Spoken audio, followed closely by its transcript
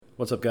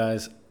What's up,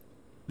 guys?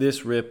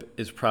 This rip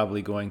is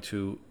probably going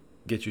to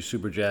get you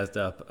super jazzed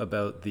up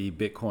about the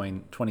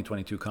Bitcoin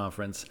 2022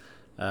 conference.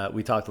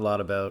 We talked a lot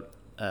about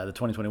the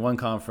 2021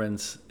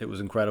 conference. It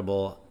was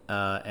incredible.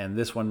 And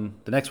this one,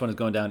 the next one is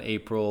going down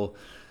April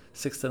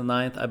 6th to the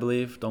 9th, I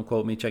believe. Don't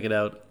quote me. Check it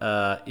out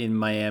in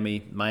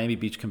Miami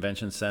Beach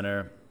Convention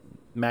Center.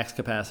 Max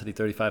capacity,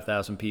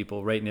 35,000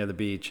 people right near the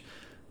beach.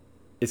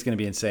 It's going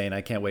to be insane.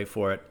 I can't wait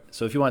for it.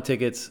 So if you want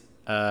tickets,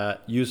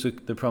 use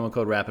the promo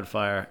code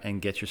RapidFire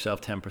and get yourself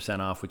 10%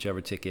 off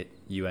whichever ticket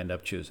you end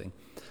up choosing.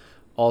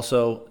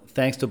 Also,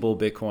 thanks to Bull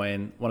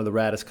Bitcoin, one of the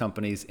raddest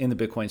companies in the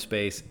Bitcoin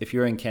space. If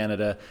you're in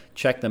Canada,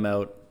 check them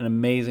out. An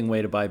amazing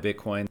way to buy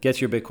Bitcoin.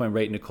 Gets your Bitcoin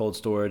right into cold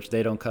storage.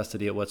 They don't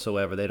custody it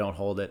whatsoever. They don't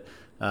hold it.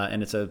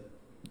 And it's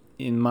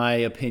in my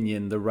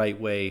opinion, the right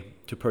way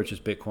to purchase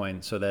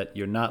Bitcoin so that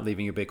you're not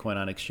leaving your Bitcoin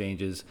on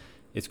exchanges.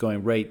 It's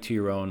going right to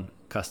your own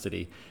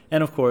custody.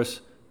 And of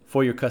course,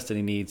 for your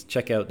custody needs,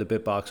 check out the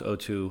BitBox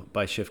O2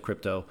 by Shift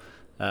Crypto.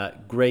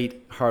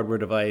 Great hardware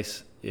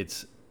device.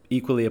 It's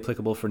equally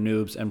applicable for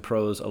noobs and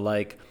pros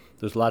alike.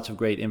 There's lots of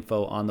great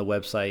info on the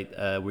website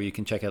where you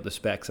can check out the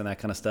specs and that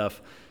kind of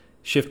stuff.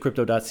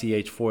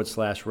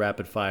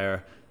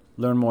 shiftcrypto.ch/rapidfire.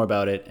 Learn more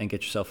about it and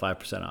get yourself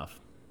 5% off.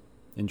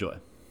 Enjoy.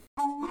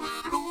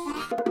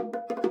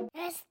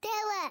 Let's do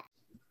it.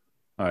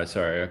 All right,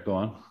 sorry, Eric, go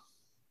on.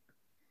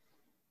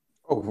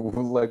 Oh,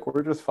 like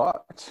we're just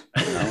fucked.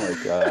 You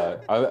know,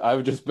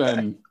 I've just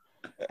been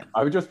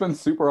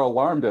super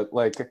alarmed at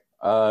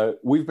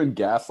we've been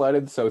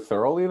gaslighted so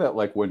thoroughly that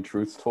like when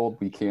truth's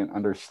told we can't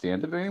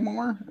understand it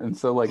anymore, and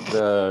so I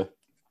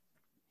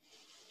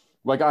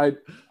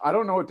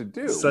don't know what to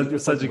do.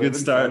 Such a good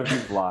start of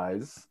these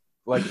lies,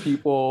 like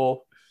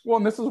people. Well,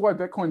 and this is why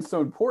Bitcoin's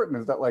so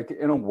important, is that like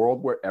in a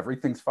world where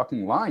everything's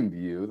fucking lying to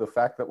you, the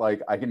fact that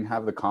like I can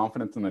have the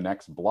confidence in the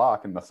next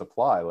block and the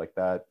supply like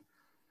that.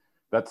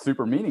 That's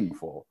super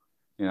meaningful,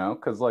 you know,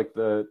 because like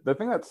the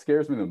thing that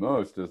scares me the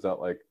most is that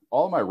like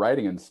all of my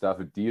writing and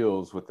stuff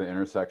deals with the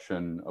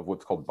intersection of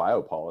what's called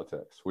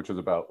biopolitics, which is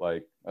about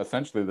like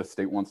essentially the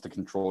state wants to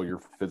control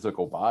your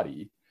physical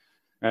body.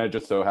 And it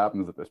just so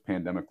happens that this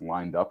pandemic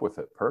lined up with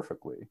it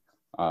perfectly.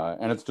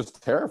 And it's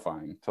just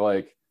terrifying to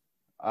like,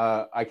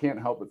 I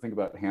can't help but think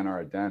about Hannah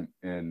Arendt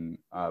in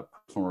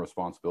Personal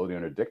Responsibility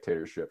Under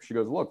Dictatorship. She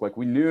goes, look, like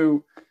we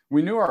knew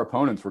our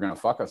opponents were going to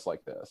fuck us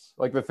like this.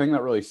 Like the thing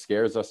that really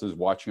scares us is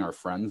watching our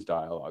friends'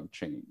 dialogue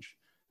change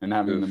and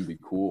having them be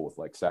cool with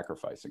like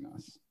sacrificing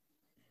us.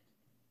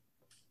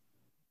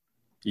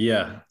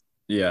 Yeah.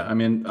 I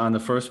mean, on the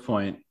first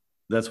point,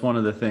 that's one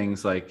of the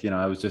things, like, you know,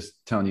 I was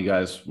just telling you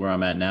guys where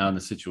I'm at now in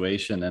the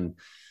situation, and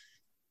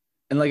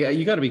like,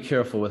 you got to be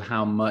careful with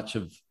how much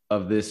of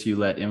this you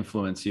let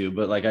influence you.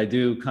 But like, I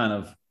do kind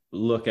of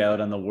look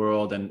out on the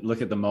world and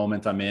look at the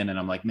moment I'm in, and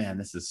I'm like, man,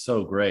 this is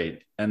so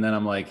great. And then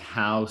I'm like,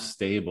 how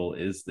stable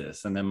is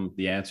this? And then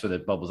the answer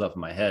that bubbles up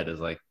in my head is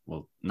like,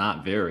 well,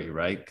 not very,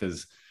 right?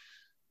 Because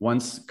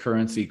once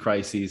currency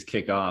crises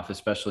kick off,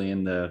 especially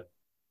in the,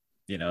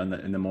 you know,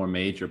 in the more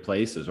major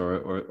places,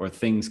 or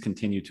things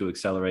continue to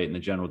accelerate in the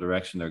general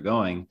direction they're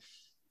going,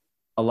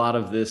 a lot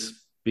of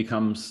this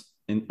becomes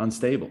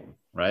unstable,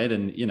 right?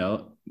 And, you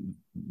know,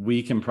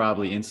 we can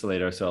probably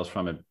insulate ourselves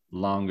from it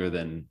longer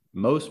than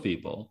most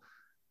people,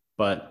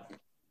 but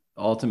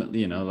ultimately,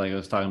 you know, like I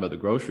was talking about the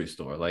grocery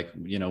store, like,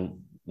 you know,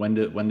 when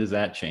does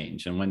that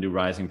change, and when do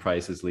rising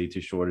prices lead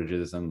to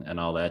shortages and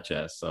all that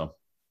jazz? So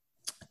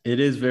it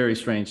is very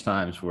strange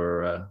times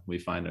where we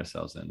find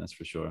ourselves in, that's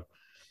for sure.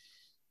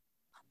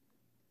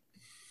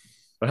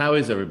 But how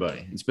is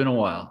everybody? It's been a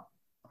while.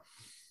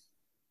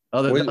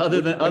 Other than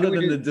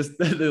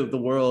the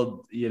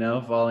world, you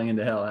know, falling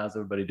into hell, how's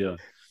everybody doing?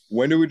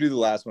 When did we do the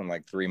last one?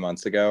 Like 3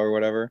 months ago or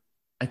whatever?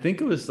 I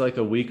think it was like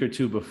a week or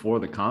two before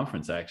the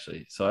conference,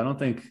 actually. So I don't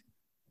think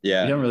we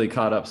haven't really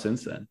caught up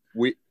since then.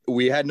 We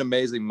had an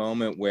amazing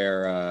moment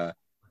where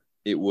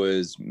it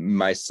was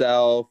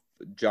myself,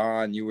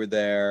 John, you were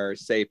there,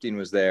 Safetine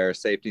was there,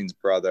 Safetine's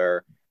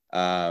brother,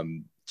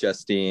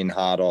 Justine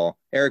Hoddle.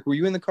 Eric, were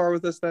you in the car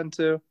with us then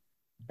too?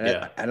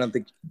 Yeah, I don't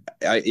think.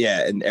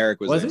 And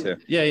Eric was there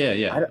too.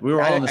 Yeah. We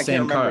were all in the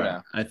same car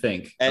now, I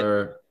think,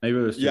 or maybe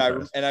it was two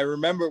cars. And I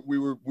remember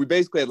we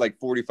basically had like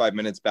 45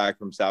 minutes back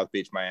from South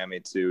Beach, Miami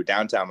to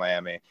downtown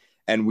Miami,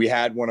 and we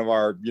had one of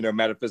our, you know,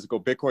 metaphysical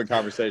Bitcoin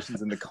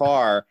conversations in the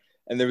car.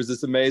 And there was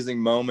this amazing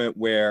moment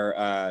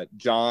where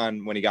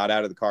John, when he got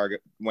out of the car,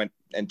 went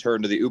and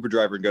turned to the Uber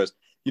driver and goes,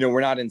 you know,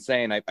 we're not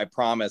insane, I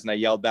promise. And I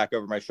yelled back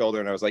over my shoulder,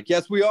 and I was like,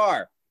 yes, we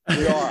are.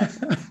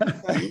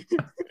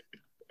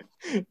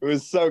 It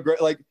was so great.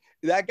 Like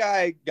that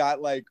guy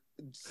got like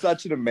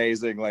such an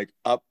amazing, like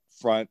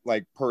upfront,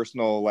 like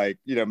personal, like,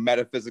 you know,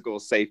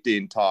 metaphysical safety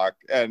and talk.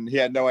 And he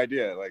had no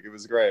idea. Like, it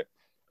was great.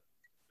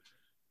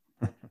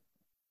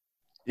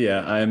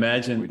 Yeah. I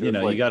imagine, you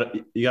know, like,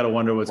 you gotta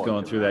wonder what's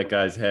going through that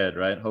guy's head,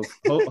 right?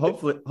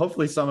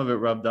 Hopefully some of it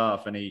rubbed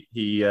off, and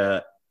he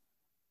was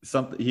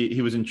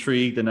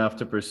intrigued enough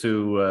to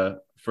pursue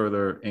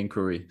further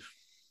inquiry.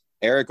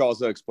 Eric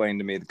also explained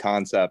to me the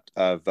concept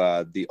of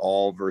the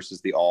all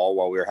versus the all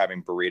while we were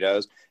having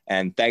burritos.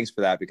 And thanks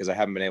for that, because I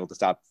haven't been able to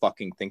stop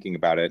fucking thinking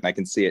about it. And I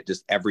can see it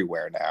just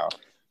everywhere now.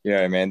 You know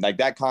what I mean? Like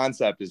that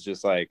concept is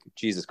just like,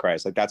 Jesus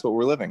Christ, like that's what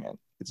we're living in.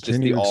 It's just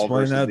Can the you all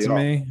explain versus that the to all.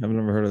 me? I've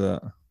never heard of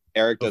that.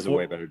 Eric does a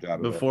way better job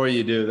of it. Before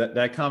you do,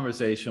 that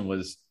conversation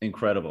was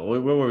incredible.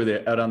 Where were we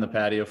there? Out on the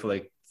patio for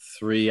like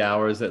 3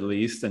 hours at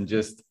least, and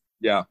just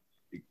Yeah.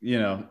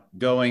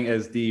 going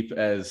as deep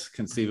as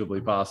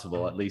conceivably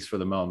possible, at least for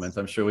the moment.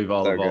 I'm sure we've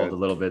all So evolved good. a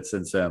little bit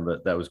since then,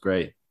 but that was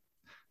great.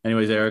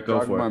 Anyways, Eric, go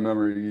Jog for my it.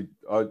 memory.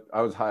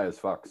 I was high as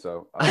fuck,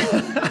 so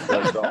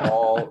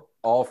the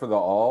all for the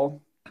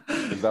all.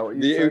 Is that what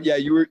you said? Yeah,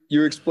 you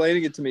were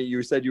explaining it to me.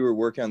 You said you were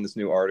working on this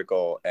new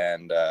article,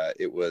 and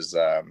it was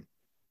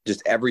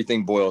just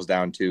everything boils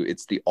down to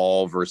it's the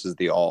all versus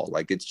the all.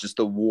 Like it's just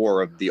the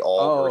war of the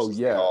all versus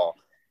the all.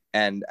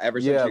 And ever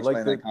since you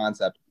explained that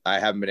concept, I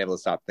haven't been able to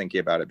stop thinking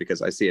about it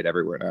because I see it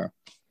everywhere now.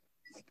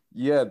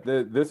 Yeah,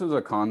 this is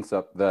a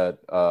concept that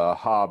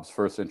Hobbes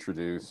first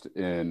introduced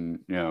in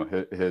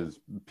his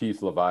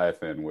piece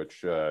Leviathan,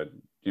 which is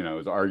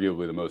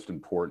arguably the most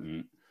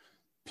important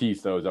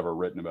piece that was ever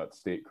written about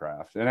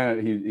statecraft.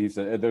 And he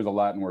said there's a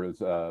Latin word is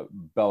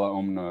bella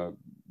omnia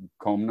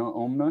comna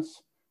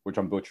omnis, which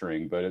I'm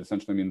butchering, but it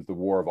essentially means the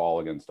war of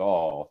all against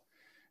all.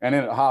 And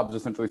then Hobbes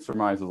essentially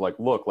surmises like,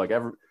 look, like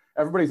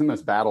everybody's in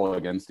this battle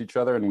against each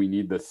other, and we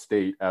need the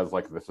state as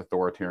like this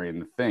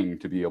authoritarian thing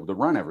to be able to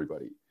run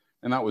everybody.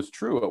 And that was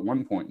true at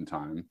one point in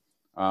time.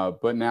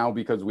 But now,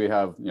 because we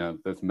have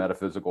this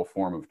metaphysical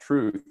form of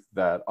truth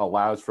that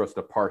allows for us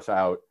to parse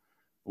out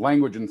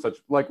language and such,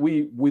 like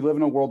we live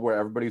in a world where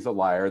everybody's a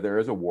liar. There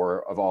is a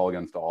war of all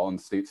against all, and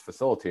states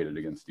facilitated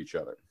against each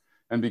other.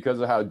 And because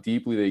of how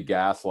deeply they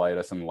gaslight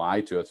us and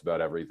lie to us about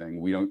everything,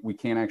 we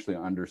can't actually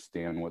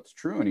understand what's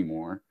true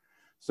anymore.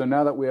 So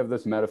now that we have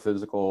this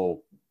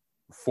metaphysical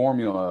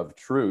formula of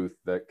truth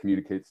that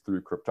communicates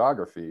through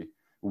cryptography,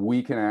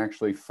 we can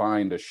actually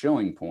find a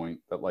shilling point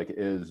that like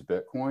is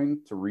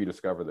Bitcoin to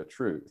rediscover the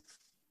truth.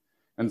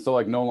 And so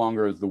like no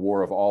longer is the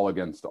war of all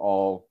against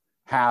all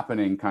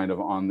happening kind of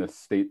on this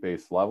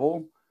state-based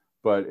level,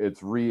 but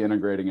it's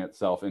reintegrating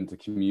itself into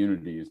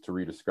communities to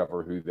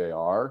rediscover who they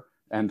are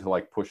and to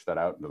like push that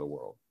out into the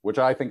world, which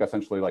I think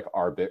essentially like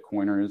are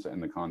Bitcoiners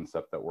and the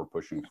concept that we're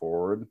pushing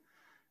forward.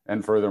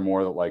 And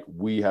furthermore, that like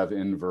we have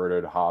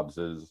inverted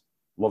Hobbes's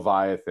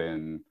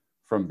Leviathan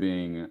from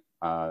being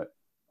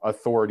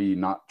authority,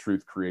 not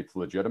truth, creates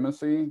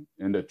legitimacy,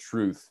 into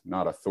truth,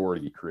 not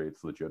authority,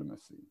 creates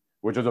legitimacy,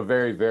 which is a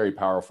very, very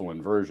powerful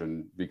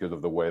inversion because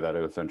of the way that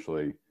it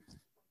essentially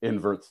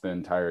inverts the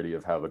entirety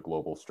of how the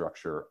global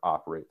structure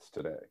operates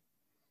today.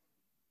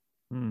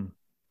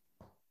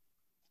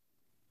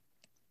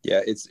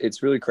 Yeah,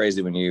 it's really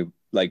crazy when you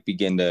like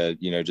begin to,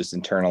 just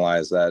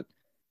internalize that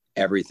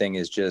everything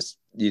is just,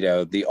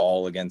 the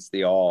all against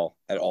the all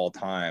at all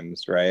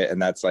times, right? And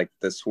that's like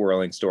the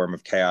swirling storm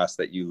of chaos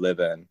that you live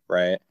in,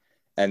 right?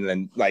 And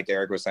then like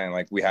Eric was saying,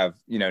 like we have,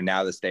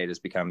 now the state has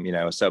become,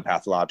 so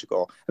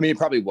pathological. I mean, it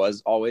probably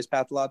was always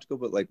pathological,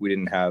 but like we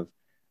didn't have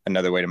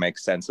another way to make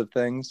sense of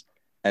things.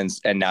 And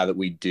now that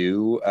we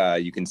do,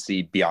 you can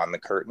see beyond the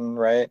curtain,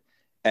 right?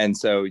 And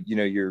so,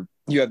 you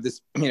have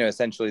this,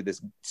 essentially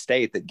this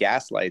state that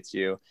gaslights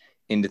you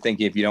into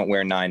thinking if you don't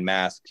wear 9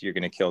 masks, you're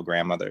going to kill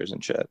grandmothers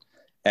and shit.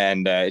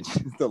 And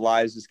the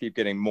lies just keep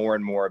getting more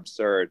and more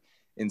absurd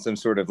in some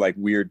sort of like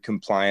weird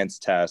compliance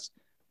test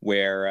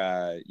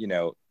where,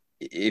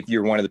 if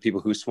you're one of the people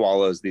who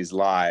swallows these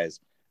lies,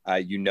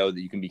 that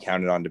you can be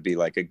counted on to be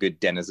like a good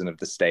denizen of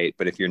the state.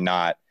 But if you're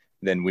not,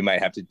 then we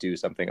might have to do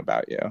something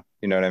about you.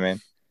 You know what I mean?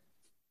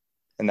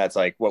 And that's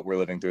like what we're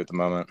living through at the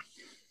moment.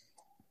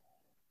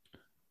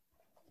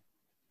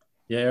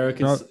 Yeah, Eric,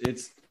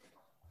 it's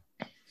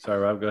sorry,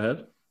 Rob, go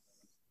ahead.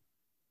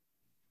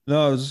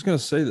 No, I was just going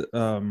to say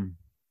that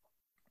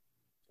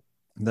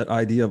that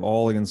idea of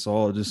all against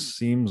all, it just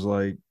seems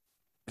like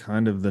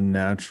kind of the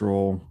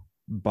natural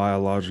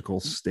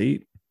biological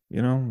state.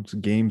 It's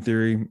game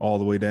theory all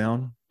the way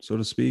down, so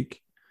to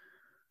speak.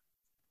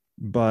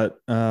 But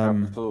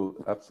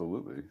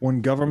absolutely,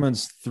 when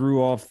governments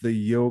threw off the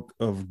yoke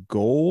of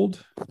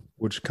gold,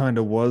 which kind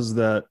of was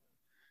that,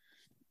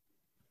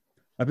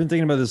 I've been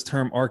thinking about this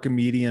term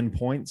Archimedean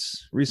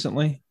points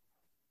recently,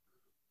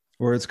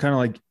 where it's kind of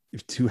like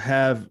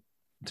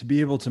to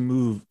be able to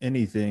move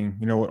anything,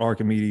 what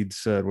Archimedes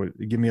said,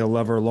 give me a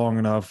lever long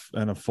enough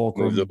and a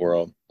fulcrum move the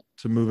world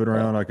to move it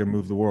around, I can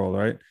move the world,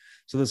 right?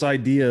 So this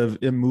idea of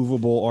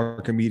immovable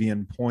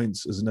Archimedean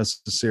points is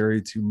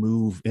necessary to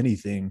move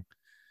anything.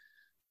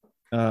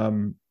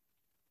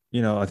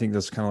 I think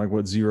that's kind of like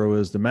what zero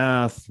is to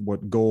math,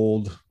 what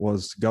gold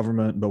was to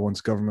government. But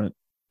once government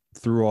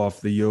threw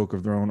off the yoke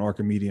of their own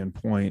Archimedean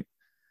point,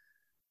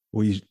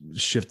 we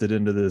shifted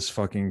into this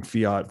fucking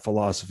fiat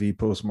philosophy,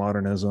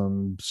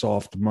 postmodernism,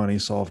 soft money,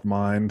 soft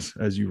mind,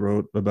 as you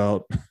wrote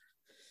about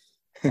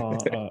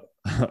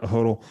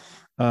Hodel.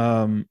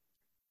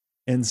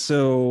 And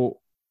so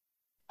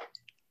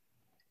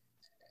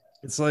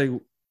it's like,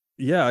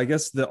 yeah, I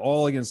guess the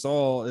all against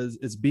all is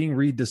it's being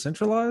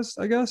re-decentralized,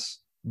 I guess.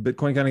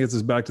 Bitcoin kind of gets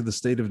us back to the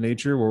state of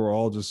nature where we're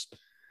all just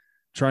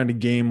trying to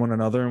game one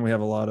another, and we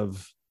have a lot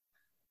of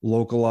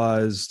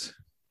localized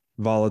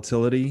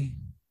volatility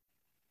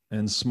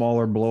and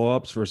smaller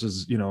blowups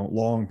versus, you know,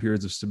 long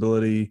periods of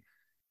stability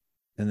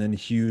and then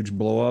huge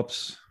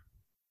blowups.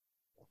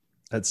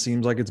 That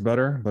seems like it's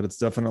better, but it's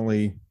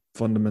definitely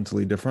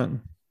fundamentally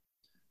different.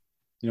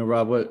 You know,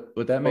 Rob,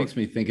 what that makes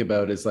me think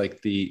about is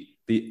like the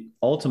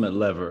ultimate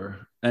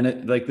lever, and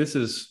it, like this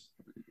is,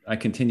 I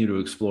continue to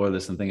explore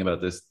this and think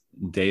about this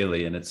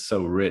daily, and it's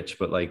so rich.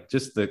 But like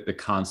just the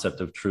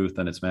concept of truth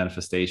and its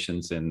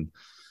manifestations in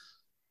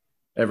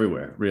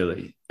everywhere,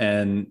 really.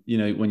 And you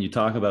know, when you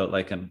talk about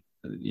like a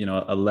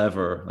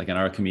lever, like an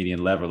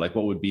Archimedean lever, like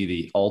what would be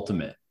the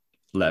ultimate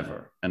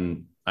lever?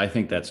 And I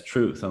think that's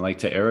truth. And like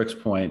to Eric's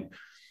point,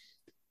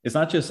 it's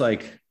not just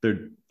like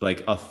they're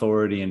like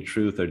authority and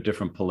truth are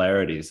different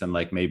polarities and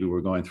like maybe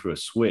we're going through a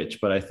switch,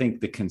 but I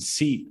think the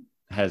conceit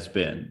has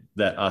been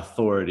that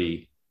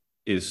authority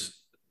is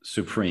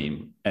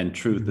supreme and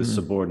truth is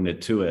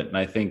subordinate to it. And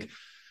I think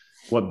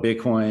what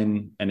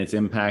Bitcoin and its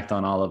impact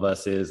on all of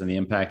us is, and the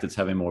impact it's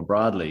having more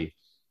broadly,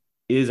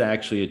 is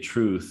actually a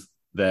truth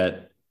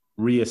that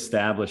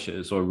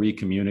reestablishes or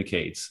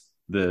recommunicates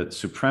the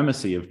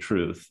supremacy of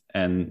truth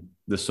and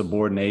the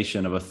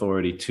subordination of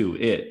authority to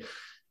it.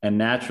 And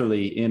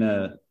naturally, in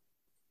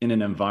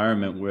an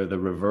environment where the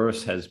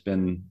reverse has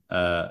been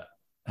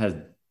has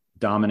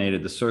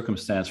dominated the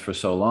circumstance for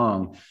so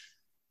long,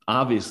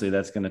 obviously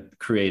that's going to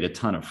create a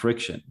ton of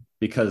friction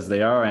because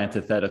they are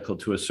antithetical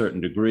to a certain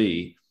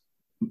degree,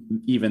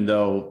 even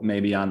though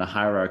maybe on the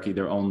hierarchy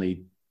they're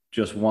only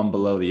just one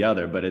below the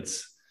other. But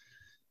it's,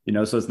 you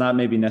know, so it's not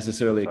maybe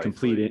necessarily a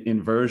complete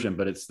inversion,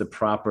 but it's the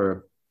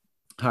proper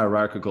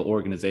hierarchical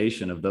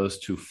organization of those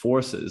two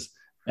forces.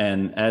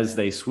 And as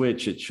they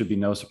switch, it should be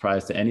no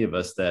surprise to any of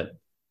us that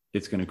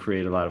it's going to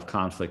create a lot of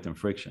conflict and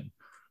friction.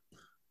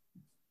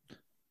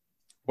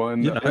 Well,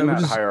 in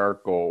that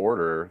hierarchical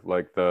order,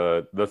 like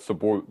the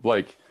support,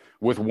 like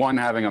with one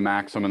having a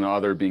maxim and the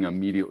other being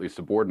immediately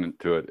subordinate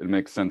to it, it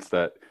makes sense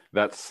that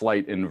that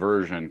slight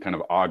inversion kind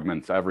of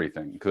augments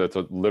everything because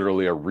it's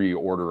literally a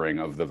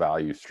reordering of the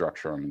value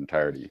structure in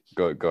entirety.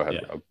 Go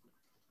ahead, Rob.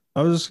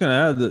 I was just going to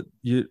add that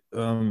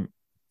you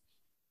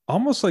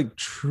almost like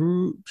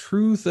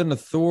truth and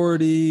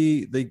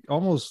authority, they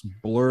almost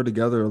blur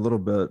together a little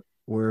bit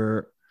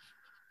where,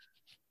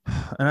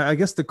 and I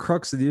guess the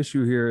crux of the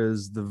issue here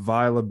is the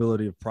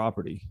violability of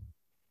property.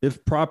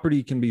 If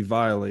property can be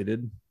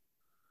violated,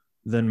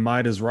 then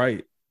might is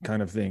right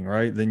kind of thing,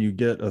 right? Then you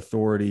get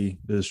authority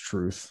is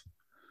truth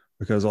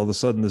because all of a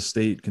sudden the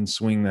state can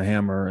swing the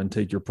hammer and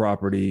take your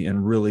property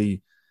and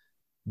really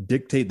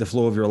dictate the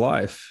flow of your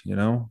life, you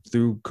know,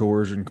 through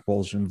coercion,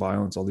 compulsion,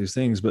 violence, all these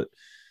things. But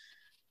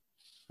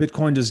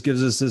Bitcoin just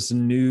gives us this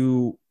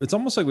new, it's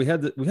almost like we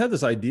had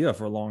this idea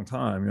for a long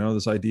time, you know,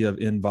 this idea of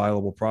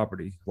inviolable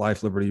property,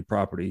 life, liberty,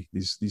 property,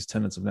 these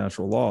tenets of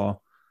natural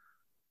law,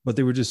 but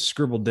they were just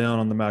scribbled down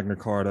on the Magna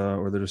Carta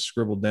or they're just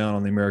scribbled down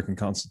on the American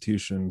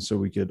Constitution so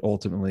we could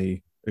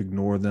ultimately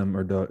ignore them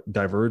or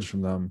diverge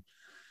from them.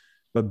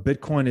 But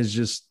Bitcoin is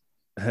just,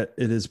 it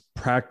is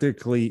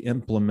practically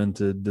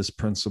implemented this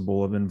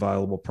principle of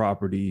inviolable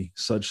property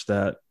such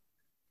that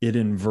it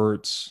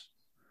inverts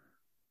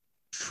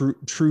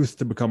truth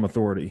to become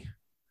authority.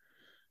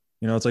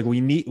 You know, it's like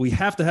we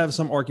have to have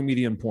some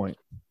Archimedean point.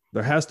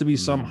 There has to be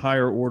some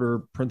higher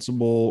order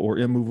principle or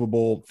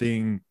immovable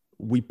thing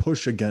we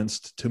push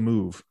against to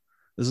move.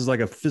 This is like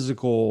a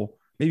physical,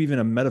 maybe even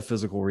a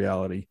metaphysical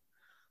reality.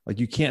 Like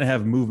you can't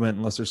have movement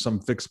unless there's some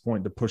fixed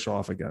point to push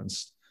off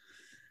against.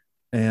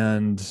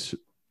 And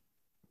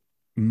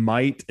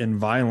might and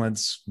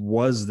violence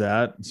was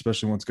that,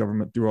 especially once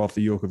government threw off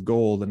the yoke of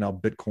gold, and now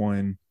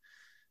Bitcoin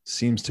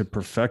seems to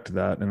perfect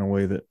that in a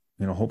way that,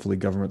 you know, hopefully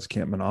governments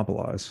can't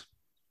monopolize.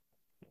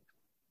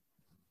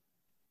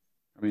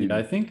 I mean,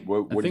 I think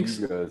what do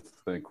you guys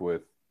think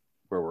with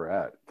where we're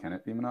at? Can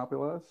it be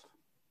monopolized?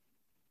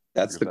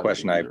 That's the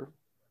question I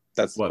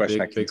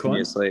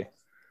continuously,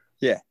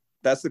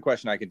 that's the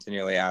question I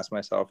continually ask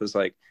myself is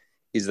like,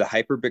 is the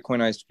hyper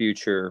Bitcoinized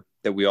future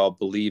that we all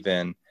believe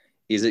in,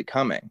 is it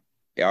coming?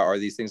 Are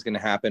these things going to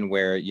happen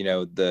where, you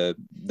know, the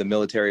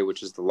military,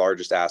 which is the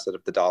largest asset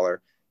of the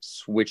dollar,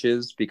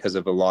 switches because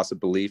of a loss of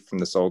belief from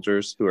the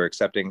soldiers who are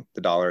accepting the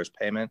dollar as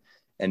payment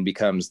and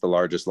becomes the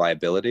largest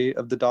liability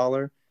of the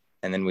dollar?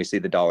 And then we see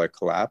the dollar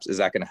collapse. Is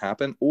that going to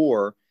happen?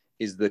 Or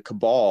is the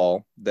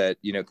cabal that,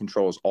 you know,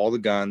 controls all the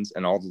guns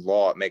and all the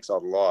law, makes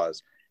all the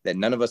laws that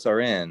none of us are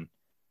in,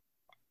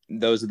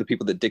 those are the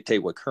people that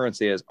dictate what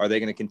currency is. Are they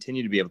going to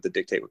continue to be able to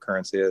dictate what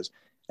currency is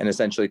and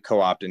essentially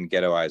co-opt and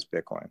ghettoize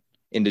Bitcoin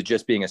into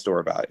just being a store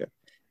of value?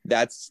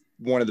 That's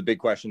one of the big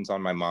questions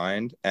on my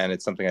mind. And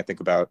it's something I think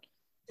about,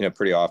 you know,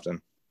 pretty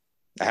often.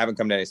 I haven't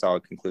come to any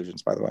solid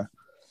conclusions, by the way.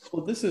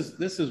 Well, this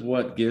is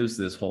what gives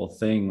this whole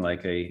thing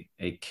like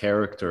a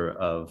character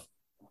of,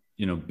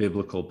 you know,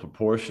 biblical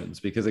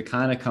proportions, because it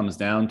kind of comes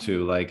down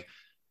to like,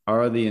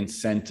 are the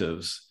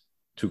incentives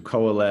to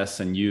coalesce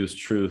and use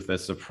truth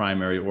as the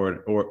primary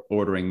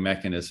ordering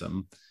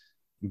mechanism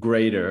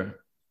greater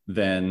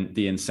than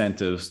the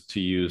incentives to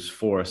use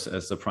force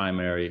as the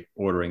primary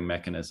ordering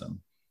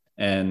mechanism.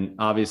 And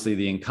obviously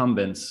the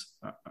incumbents,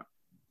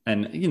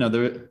 and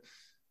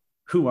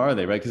who are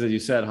they, right? Because as you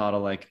said, Huddle,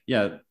 like,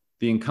 yeah,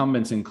 the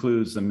incumbents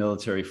includes the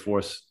military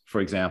force,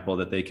 for example,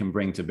 that they can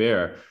bring to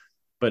bear.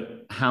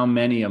 But how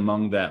many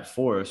among that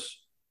force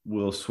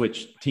will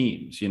switch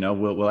teams,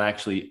 will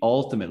actually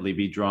ultimately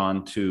be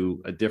drawn to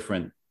a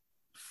different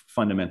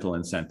fundamental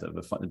incentive,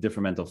 a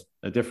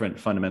different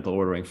fundamental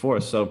ordering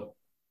force. So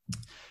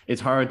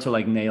it's hard to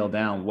like nail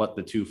down what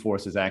the two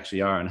forces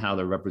actually are and how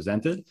they're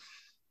represented.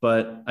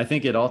 But I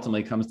think it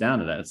ultimately comes down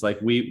to that. It's like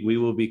we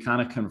will be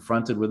kind of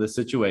confronted with a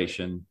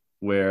situation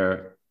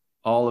where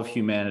all of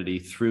humanity,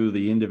 through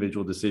the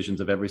individual decisions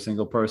of every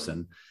single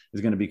person,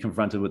 is going to be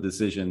confronted with the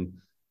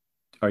decision: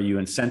 are you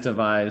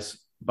incentivized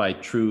by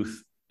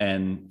truth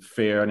and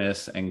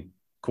fairness and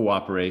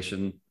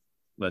cooperation,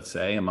 let's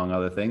say, among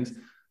other things,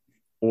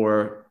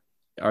 or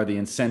are the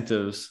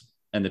incentives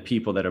and the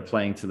people that are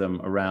playing to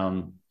them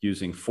around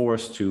using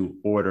force to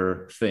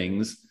order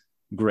things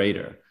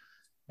greater?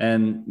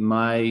 And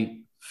my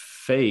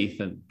faith,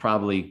 and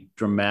probably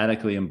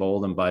dramatically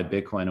emboldened by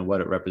Bitcoin and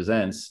what it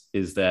represents,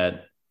 is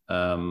that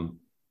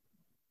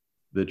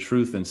the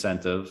truth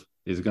incentive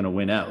is going to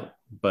win out.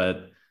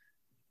 But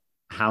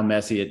how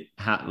messy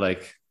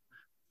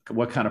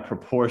what kind of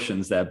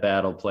proportions that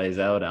battle plays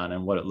out on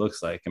and what it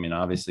looks like. I mean,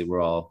 obviously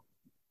we're all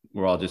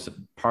just a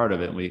part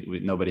of it. We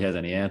nobody has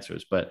any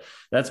answers, but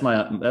that's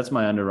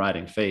my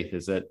underwriting faith,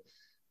 is that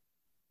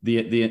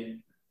the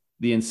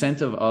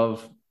incentive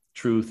of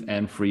truth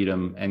and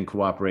freedom and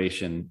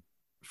cooperation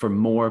for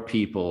more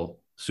people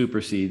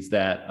supersedes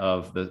that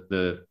of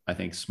the I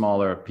think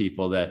smaller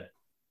people that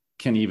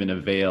can even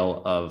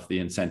avail of the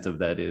incentive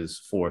that is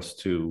forced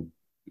to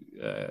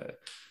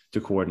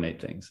coordinate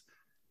things.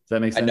 Does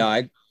that make sense?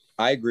 No,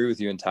 I agree with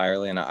you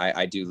entirely, and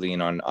I do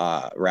lean on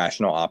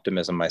rational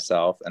optimism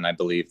myself, and I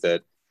believe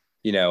that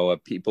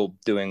people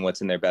doing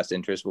what's in their best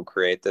interest will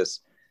create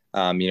this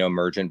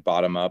emergent,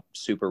 bottom-up,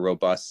 super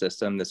robust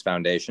system, this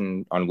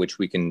foundation on which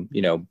we can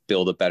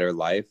build a better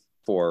life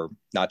for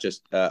not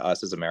just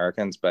us as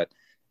Americans, but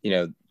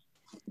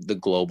the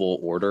global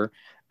order.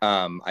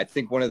 I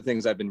think one of the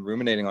things I've been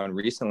ruminating on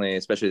recently,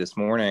 especially this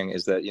morning,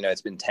 is that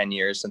it's been 10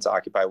 years since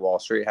Occupy Wall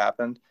Street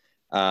happened.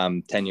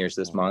 10 years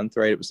this month,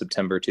 right? It was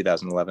September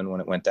 2011 when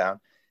it went down.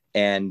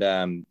 And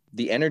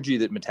the energy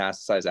that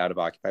metastasized out of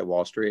Occupy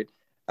Wall Street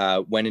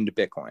went into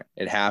Bitcoin.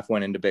 It half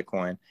went into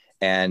Bitcoin.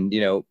 And,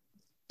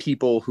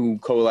 people who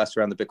coalesced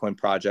around the Bitcoin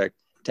project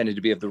tended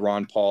to be of the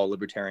Ron Paul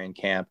libertarian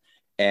camp.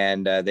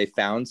 And they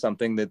found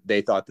something that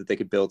they thought that they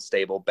could build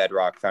stable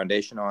bedrock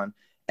foundation on.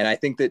 And I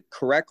think that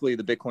correctly,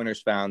 the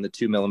Bitcoiners found the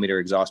 2mm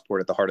exhaust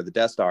port at the heart of the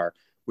Death Star,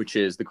 which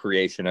is the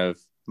creation of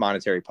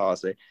monetary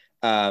policy.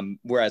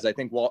 Whereas I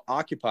think while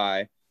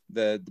Occupy,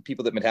 the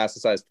people that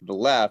metastasized to the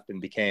left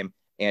and became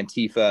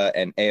Antifa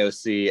and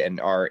AOC and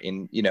are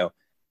in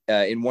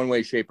one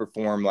way, shape, or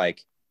form,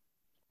 like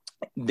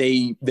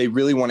they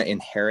really want to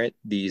inherit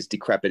these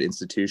decrepit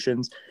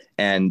institutions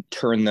and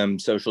turn them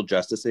social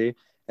justicey,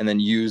 and then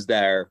use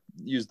the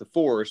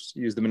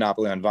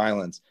monopoly on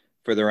violence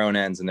for their own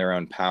ends and their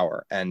own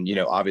power. And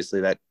obviously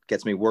that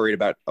gets me worried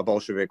about a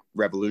Bolshevik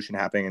revolution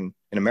happening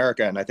in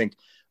America. And I think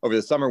over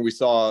the summer, we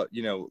saw,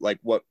 like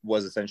what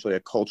was essentially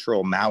a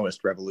cultural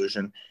Maoist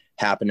revolution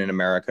happen in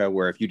America,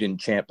 where if you didn't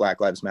chant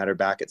Black Lives Matter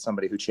back at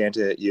somebody who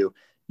chanted at you,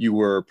 you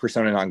were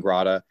persona non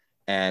grata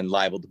and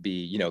liable to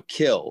be,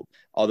 killed.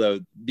 Although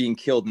being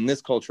killed in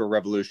this cultural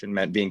revolution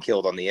meant being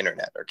killed on the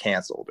internet or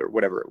canceled or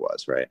whatever it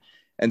was, right?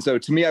 And so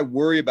to me, I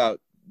worry about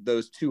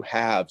those two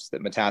halves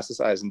that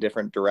metastasize in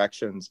different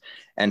directions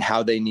and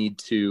how they need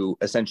to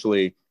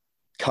essentially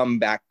come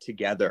back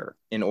together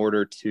in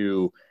order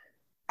to,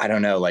 I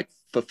don't know, like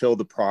fulfill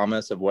the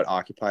promise of what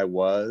Occupy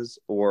was,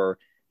 or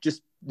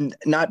just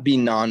not be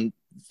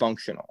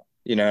non-functional.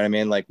 You know what I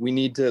mean? Like we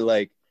need to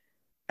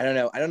I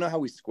don't know how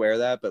we square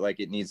that, but like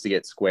it needs to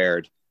get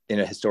squared in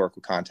a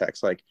historical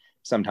context, like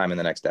sometime in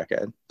the next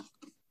decade.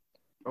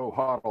 Oh,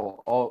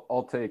 Huddle,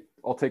 I'll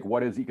take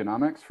what is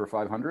economics for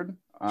 500.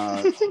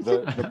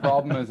 The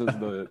problem is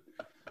the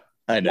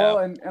I know.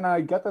 Well, and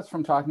I get this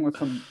from talking with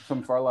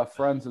some far left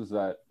friends, is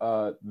that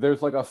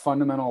there's like a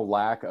fundamental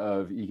lack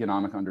of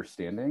economic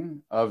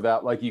understanding of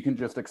that. Like you can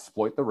just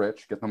exploit the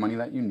rich, get the money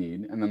that you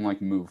need, and then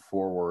like move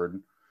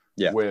forward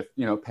with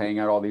paying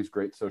out all these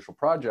great social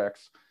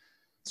projects.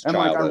 And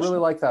like, I really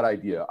like that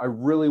idea. I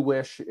really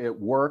wish it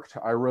worked.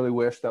 I really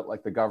wish that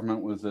like the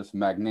government was this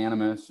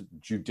magnanimous,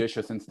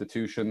 judicious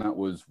institution that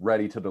was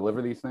ready to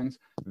deliver these things.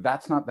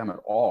 That's not them at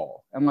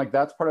all. And like,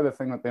 that's part of the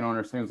thing that they don't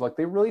understand, is like,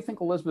 they really think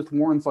Elizabeth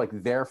Warren's like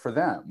there for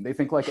them. They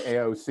think like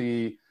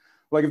AOC,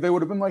 like if they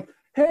would have been like,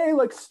 hey,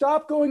 like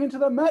stop going into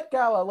the Met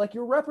Gala, like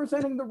you're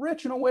representing the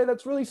rich in a way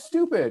that's really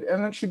stupid.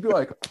 And then she'd be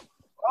like,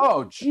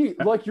 oh, gee,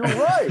 like you're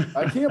right.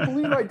 I can't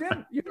believe I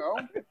did,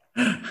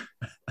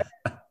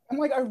 And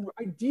like,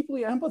 I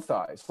deeply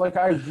empathize. Like,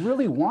 I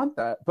really want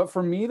that. But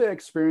for me, the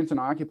experience in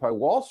Occupy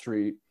Wall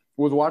Street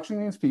was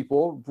watching these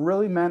people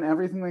really meant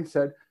everything they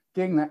said,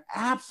 getting the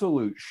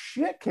absolute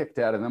shit kicked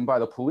out of them by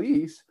the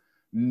police,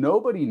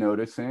 nobody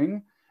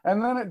noticing,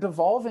 and then it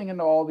devolving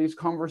into all these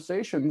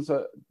conversations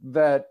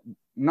that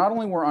not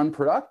only were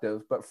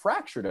unproductive, but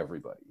fractured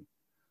everybody.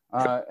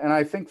 And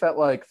I think that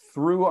like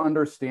through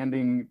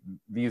understanding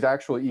these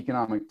actual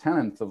economic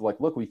tenets of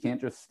like, look, we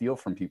can't just steal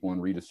from people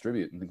and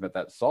redistribute and think that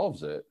that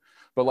solves it.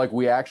 But like,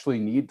 we actually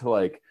need to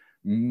like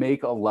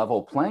make a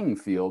level playing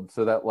field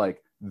so that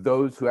like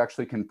those who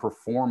actually can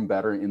perform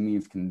better in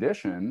these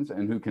conditions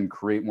and who can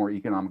create more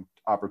economic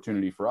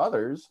opportunity for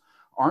others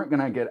aren't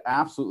going to get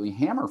absolutely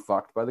hammer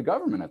fucked by the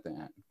government at the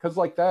end. Because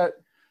like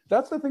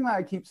that's the thing that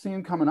I keep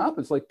seeing coming up.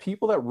 It's like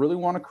people that really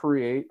want to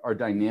create are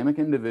dynamic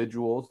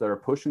individuals that are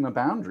pushing the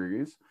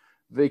boundaries.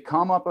 They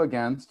come up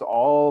against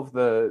all of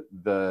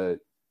the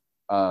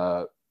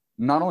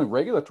not only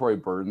regulatory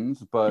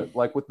burdens, but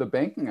like with the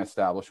banking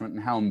establishment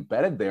and how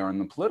embedded they are in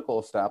the political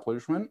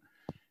establishment,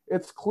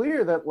 it's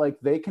clear that like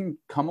they can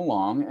come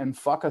along and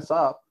fuck us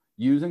up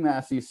using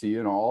the SEC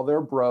and all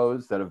their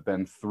bros that have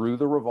been through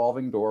the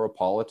revolving door of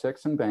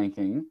politics and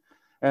banking.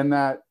 And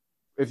that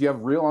if you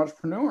have real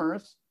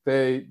entrepreneurs,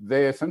 they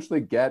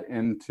essentially get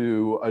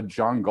into a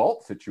John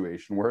Galt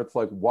situation where it's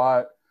like,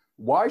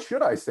 why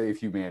should I save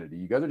humanity?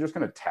 You guys are just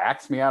going to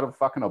tax me out of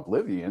fucking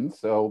oblivion.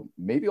 So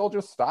maybe I'll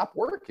just stop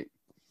working.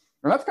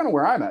 And that's kind of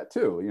where I'm at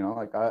too. You know,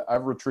 like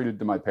I've retreated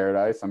to my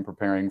paradise. I'm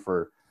preparing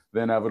for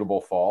the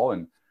inevitable fall.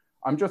 And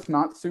I'm just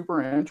not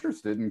super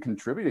interested in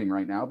contributing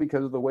right now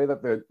because of the way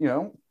that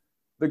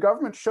the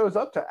government shows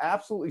up to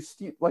absolutely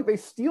steal, like they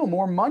steal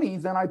more money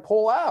than I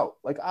pull out.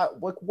 Like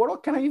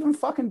what can I even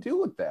fucking do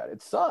with that?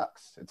 It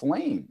sucks. It's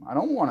lame. I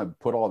don't want to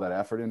put all that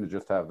effort in to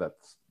just have that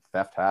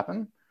theft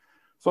happen.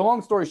 So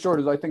long story short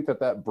is I think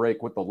that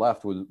break with the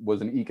left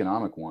was an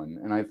economic one.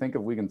 And I think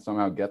if we can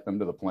somehow get them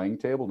to the playing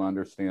table to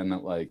understand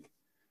that like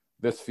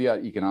this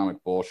fiat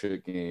economic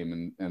bullshit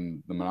game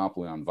and the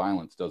monopoly on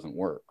violence doesn't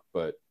work.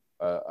 But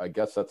I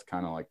guess that's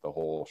kind of like the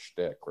whole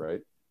shtick, right?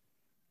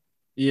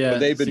 Yeah.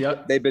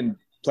 But they've been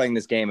playing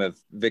this game of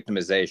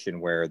victimization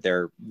where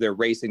they're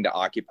racing to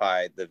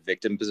occupy the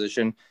victim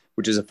position,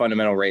 which is a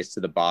fundamental race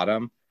to the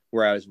bottom.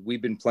 Whereas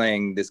we've been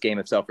playing this game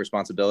of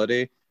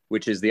self-responsibility,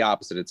 which is the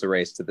opposite. It's a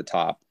race to the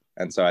top.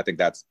 And so I think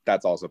that's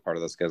also part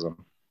of the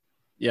schism.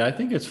 Yeah, I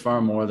think it's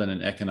far more than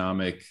an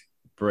economic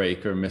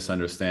break or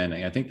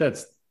misunderstanding. I think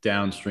that's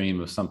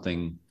downstream of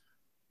something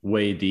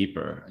way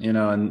deeper,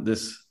 and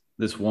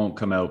this won't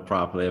come out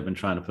properly. I've been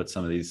trying to put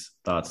some of these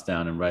thoughts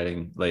down in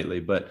writing lately,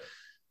 but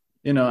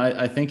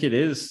I think it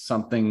is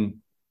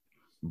something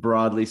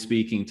broadly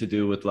speaking to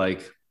do with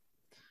like,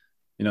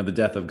 the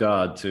death of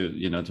God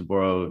to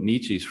borrow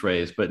Nietzsche's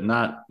phrase, but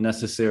not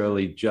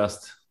necessarily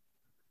just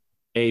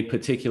a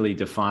particularly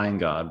defined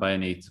God by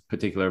any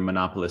particular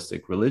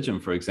monopolistic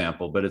religion, for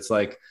example. But it's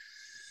like,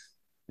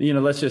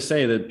 let's just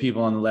say that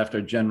people on the left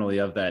are generally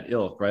of that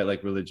ilk, right?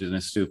 Like religion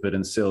is stupid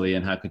and silly.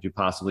 And how could you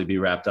possibly be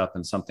wrapped up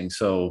in something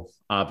so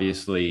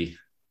obviously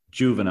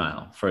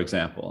juvenile, for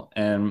example?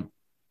 And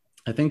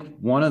I think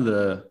one of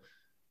the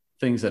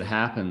things that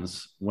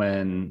happens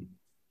when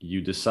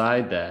you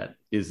decide that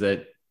is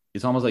that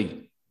it's almost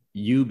like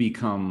you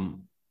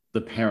become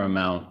the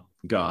paramount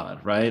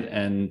God, right?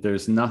 And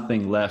there's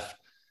nothing left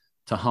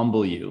to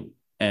humble you.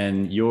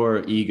 And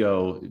your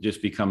ego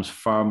just becomes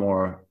far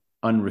more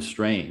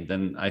unrestrained.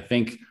 And I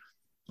think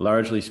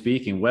largely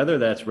speaking, whether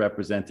that's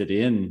represented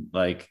in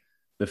like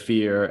the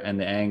fear and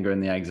the anger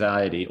and the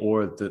anxiety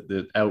or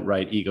the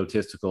outright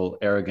egotistical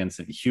arrogance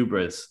and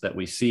hubris that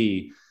we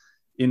see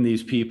in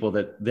these people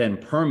that then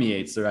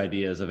permeates their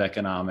ideas of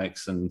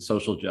economics and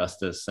social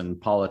justice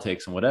and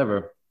politics and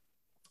whatever,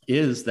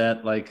 is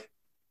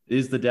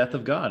the death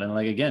of God. And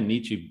like, again,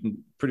 Nietzsche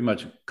pretty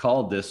much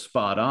called this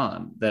spot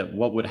on, that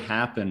what would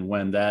happen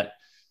when that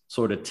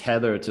sort of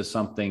tether to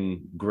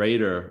something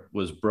greater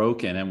was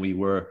broken and we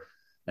were,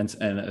 and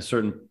a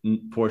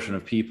certain portion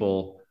of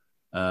people,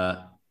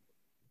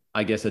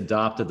 I guess,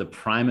 adopted the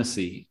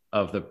primacy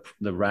of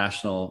the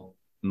rational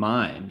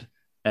mind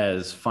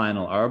as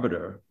final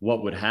arbiter,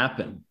 what would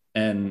happen?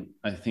 And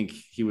I think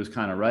he was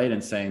kind of right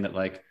in saying that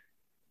like,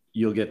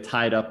 you'll get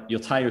tied up, you'll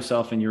tie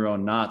yourself in your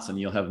own knots and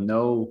you'll have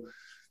no,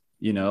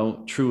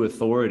 true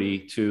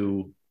authority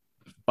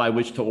by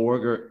which to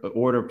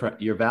order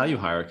your value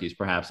hierarchies,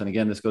 perhaps. And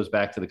again, this goes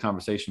back to the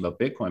conversation about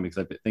Bitcoin, because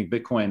I think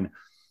Bitcoin,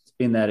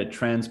 in that it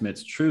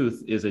transmits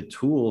truth, is a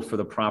tool for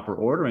the proper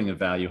ordering of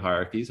value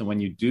hierarchies. And when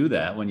you do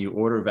that, when you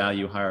order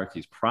value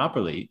hierarchies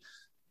properly,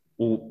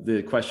 well,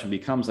 the question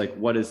becomes like,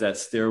 what is that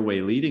stairway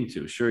leading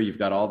to? Sure, you've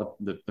got all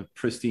the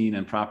pristine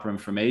and proper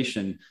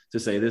information to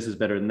say this is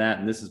better than that,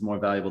 and this is more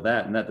valuable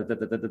that, and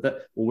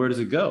that. Well, where does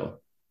it go?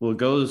 Well, it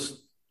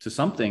goes to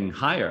something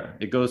higher.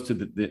 It goes to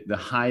the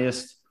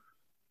highest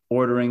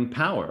ordering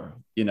power,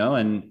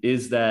 and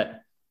is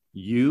that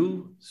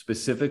you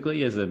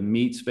specifically as a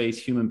meat space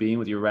human being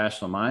with your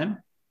rational mind,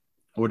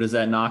 or does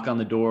that knock on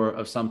the door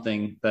of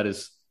something that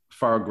is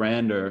far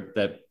grander,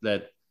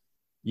 that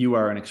you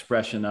are an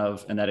expression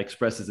of, and that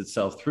expresses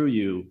itself through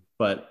you,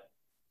 but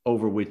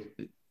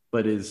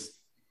is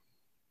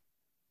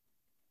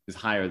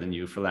higher than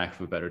you, for lack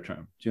of a better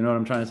term. Do you know what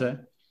I'm trying to say?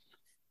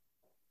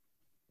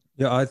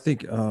 Yeah, I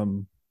think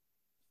the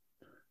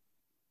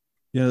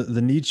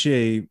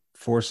Nietzsche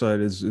foresight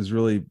is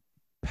really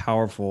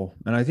powerful.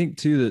 And I think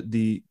too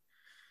that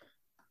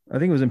I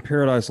think it was in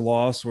Paradise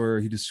Lost where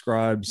he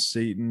describes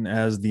Satan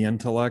as the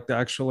intellect,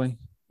 actually.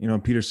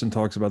 Peterson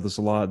talks about this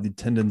a lot, the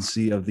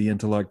tendency of the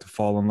intellect to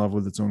fall in love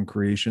with its own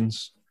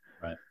creations.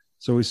 Right.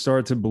 So we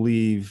start to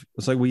believe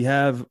it's like we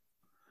have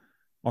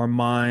our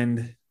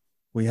mind,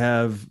 we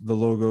have the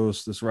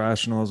logos, this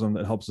rationalism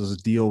that helps us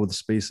deal with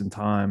space and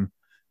time.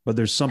 But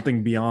there's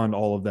something beyond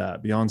all of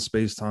that, beyond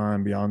space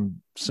time,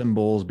 beyond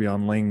symbols,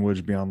 beyond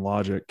language, beyond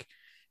logic.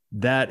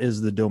 That is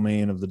the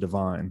domain of the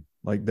divine,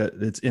 like that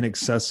it's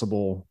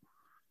inaccessible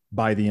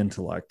by the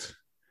intellect.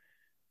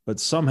 But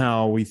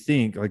somehow we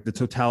think like the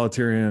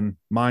totalitarian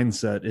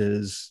mindset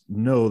is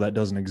no, that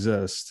doesn't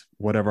exist.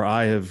 Whatever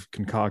I have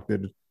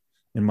concocted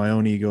in my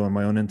own ego and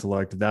my own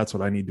intellect, that's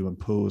what I need to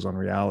impose on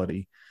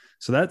reality.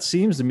 So that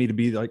seems to me to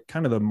be like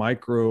kind of the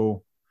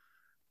microcosm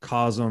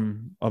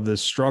of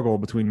this struggle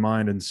between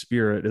mind and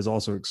spirit is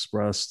also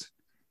expressed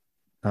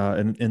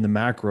in the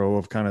macro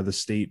of kind of the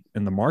state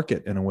and the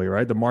market in a way,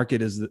 right? The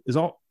market is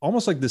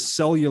almost like the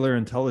cellular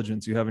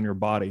intelligence you have in your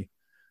body,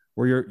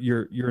 where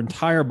your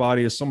entire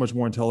body is so much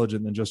more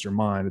intelligent than just your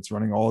mind. It's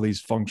running all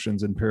these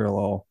functions in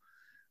parallel,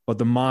 but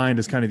the mind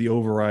is kind of the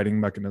overriding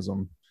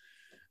mechanism.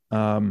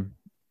 And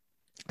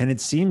it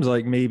seems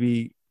like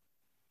maybe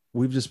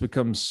we've just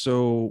become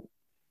so,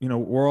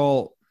 we're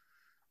all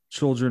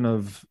children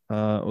of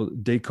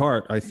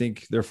Descartes, I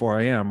think, therefore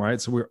I am, right?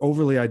 So we're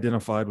overly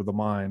identified with the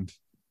mind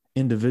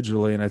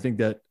individually. And I think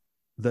that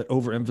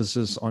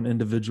overemphasis on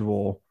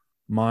individual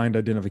mind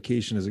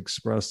identification is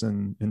expressed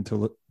in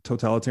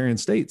totalitarian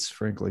states,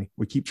 frankly.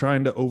 We keep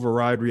trying to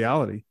override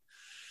reality.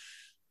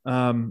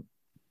 And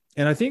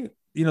I think,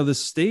 the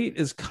state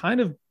is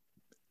kind of,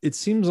 it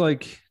seems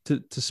like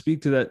to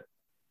speak to that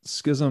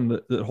schism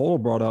that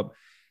Hodel brought up,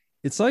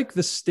 it's like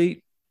the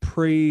state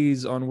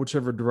preys on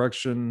whichever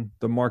direction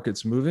the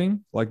market's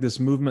moving. Like this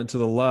movement to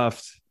the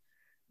left,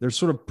 they're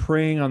sort of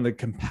preying on the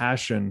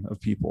compassion of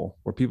people,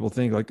 where people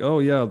think like, oh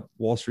yeah,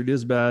 Wall Street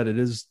is bad. It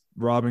is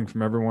robbing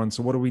from everyone.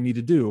 So what do we need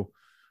to do?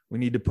 We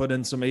need to put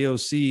in some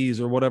AOCs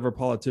or whatever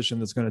politician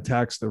that's going to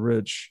tax the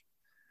rich.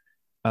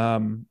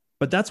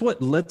 But that's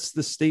what lets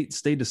the state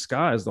stay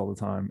disguised all the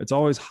time. It's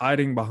always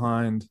hiding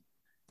behind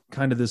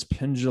kind of this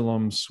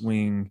pendulum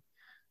swing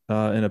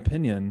in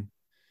opinion.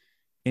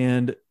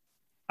 And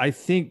I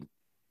think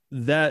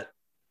that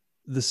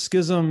the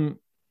schism,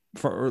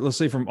 let's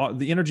say from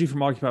the energy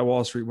from Occupy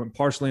Wall Street went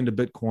partially into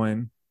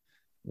Bitcoin,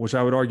 which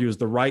I would argue is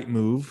the right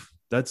move.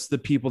 That's the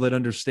people that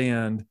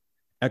understand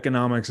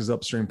economics is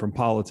upstream from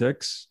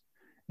politics.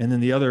 And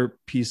then the other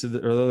piece of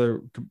the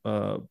other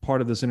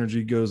part of this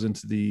energy goes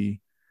into the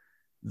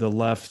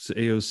left,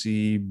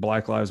 AOC,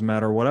 Black Lives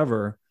Matter,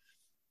 whatever.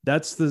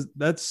 That's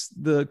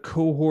the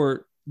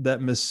cohort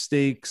that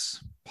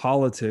mistakes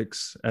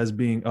politics as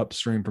being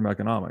upstream from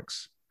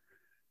economics.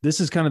 This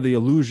is kind of the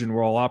illusion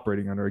we're all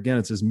operating under. Again,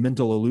 it's this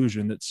mental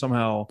illusion that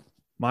somehow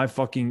my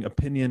fucking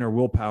opinion or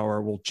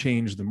willpower will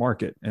change the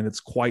market. And it's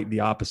quite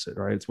the opposite,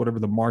 right? It's whatever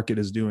the market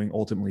is doing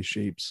ultimately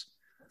shapes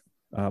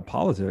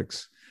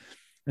politics.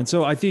 And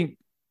so I think,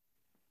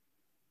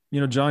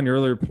 John, your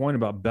earlier point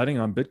about betting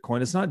on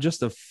Bitcoin, it's not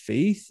just a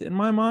faith in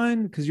my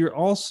mind, because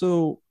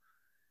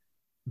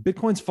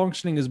Bitcoin's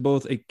functioning as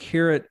both a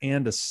carrot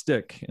and a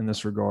stick in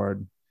this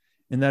regard,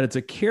 in that it's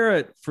a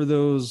carrot for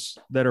those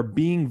that are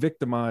being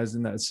victimized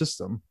in that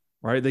system,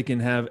 right? They can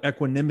have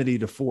equanimity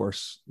to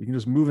force. You can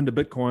just move into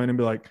Bitcoin and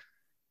be like,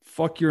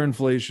 fuck your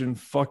inflation,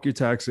 fuck your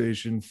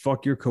taxation,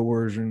 fuck your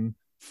coercion,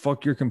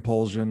 fuck your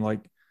compulsion.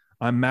 Like,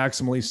 I'm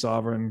maximally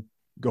sovereign,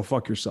 go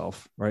fuck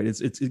yourself, right?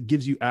 It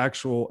gives you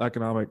actual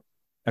economic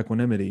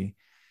equanimity,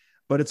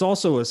 but it's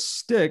also a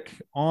stick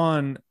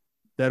on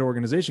that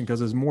organization,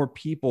 because as more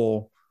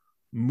people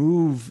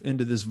move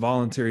into this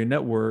voluntary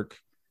network,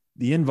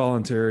 the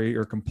involuntary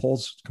or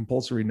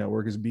compulsory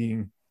network is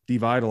being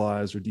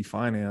devitalized or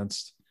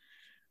definanced.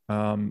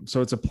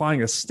 So it's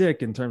applying a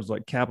stick in terms of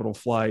like capital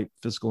flight,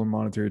 fiscal and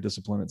monetary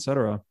discipline, et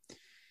cetera.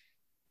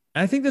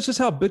 And I think that's just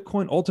how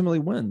Bitcoin ultimately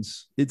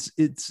wins.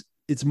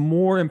 It's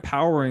more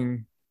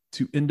empowering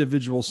to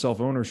individual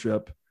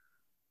self-ownership,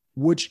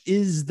 which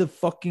is the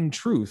fucking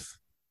truth.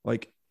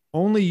 Like,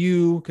 only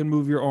you can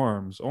move your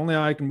arms. Only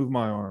I can move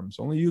my arms.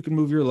 Only you can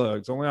move your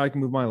legs. Only I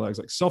can move my legs.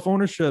 Like,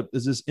 self-ownership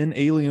is this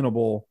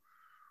inalienable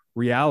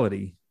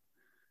reality.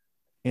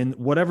 And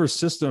whatever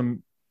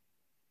system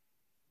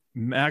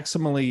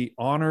maximally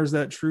honors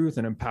that truth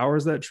and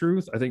empowers that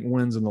truth, I think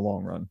wins in the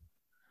long run.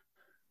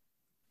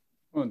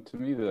 Well, to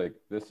me, like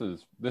this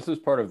is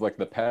part of like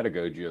the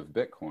pedagogy of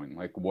Bitcoin.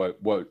 Like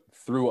what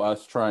through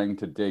us trying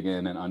to dig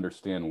in and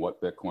understand what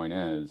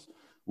Bitcoin is,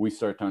 we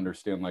start to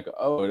understand like,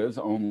 oh, it is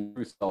only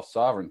through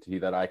self-sovereignty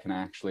that I can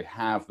actually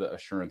have the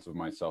assurance of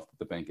myself that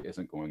the bank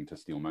isn't going to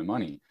steal my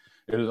money.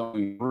 It is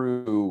only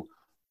through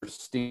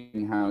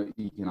understanding how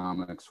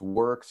economics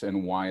works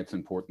and why it's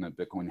important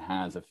that Bitcoin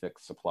has a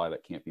fixed supply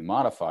that can't be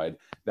modified,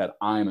 that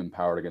I'm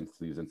empowered against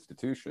these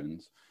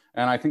institutions.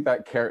 And I think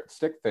that carrot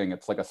stick thing,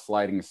 it's like a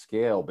sliding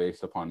scale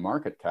based upon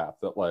market cap,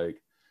 that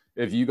like,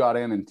 if you got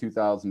in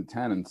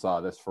 2010 and saw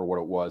this for what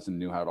it was and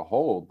knew how to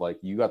hold, like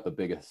you got the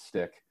biggest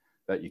stick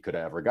that you could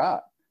have ever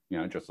got, you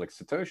know, just like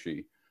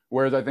Satoshi.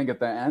 Whereas I think at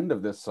the end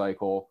of this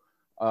cycle,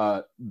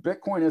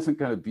 Bitcoin isn't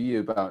going to be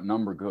about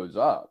number goes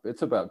up.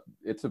 It's about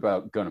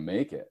going to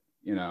make it,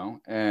 you know,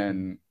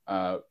 and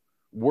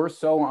we're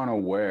so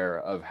unaware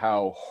of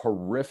how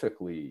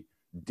horrifically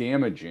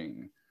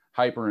damaging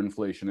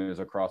hyperinflation is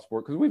across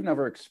board because we've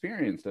never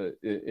experienced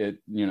it,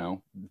 you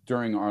know,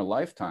 during our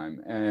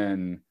lifetime.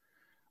 And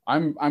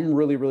I'm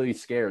really, really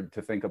scared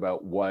to think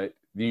about what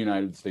the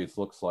United States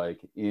looks like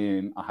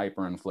in a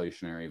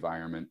hyperinflationary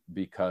environment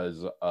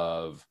because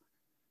of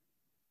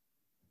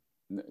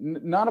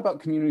not about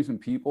communities and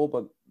people,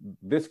 but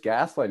this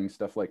gaslighting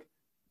stuff. Like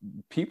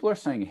people are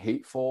saying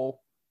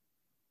hateful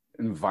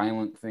and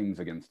violent things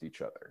against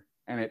each other.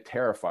 And it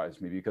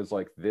terrifies me because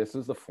like, this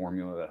is the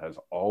formula that has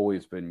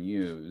always been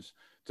used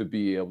to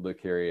be able to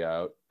carry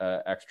out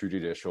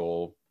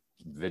extrajudicial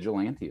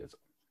vigilantism,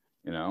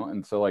 you know?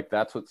 And so like,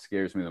 that's what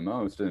scares me the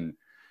most. And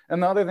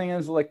the other thing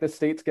is like the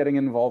state's getting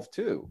involved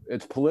too.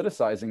 It's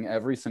politicizing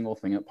every single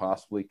thing it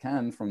possibly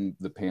can, from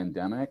the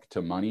pandemic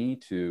to money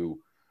to,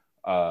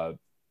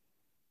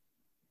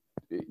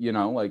 you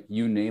know, like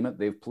you name it,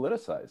 they've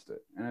politicized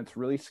it. And it's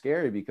really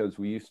scary because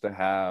we used to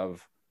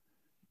have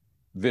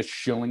this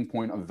shilling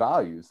point of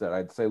values that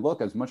I'd say,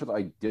 look, as much as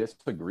I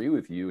disagree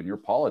with you and your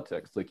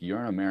politics, like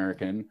you're an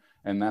American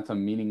and that's a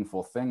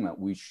meaningful thing that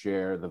we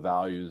share the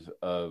values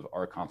of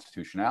our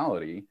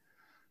constitutionality.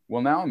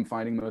 Well, now I'm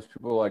finding most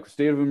people like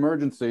state of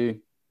emergency,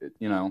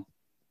 you know,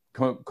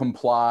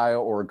 comply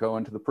or go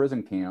into the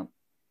prison camp,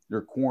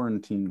 your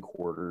quarantine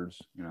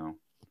quarters, you know.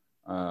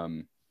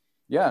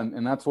 Yeah,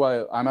 and that's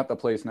why I'm at the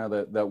place now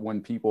that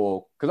when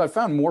people, because I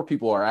found more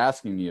people are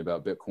asking me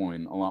about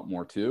Bitcoin a lot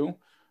more too.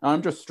 And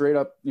I'm just straight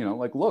up, you know,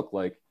 like, look,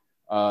 like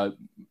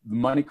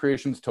money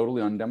creation is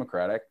totally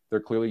undemocratic.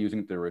 They're clearly using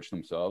it to enrich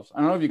themselves. I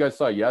don't know if you guys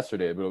saw it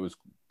yesterday, but it was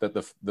that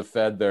the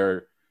Fed,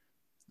 they're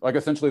like,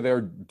 essentially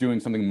they're doing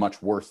something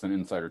much worse than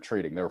insider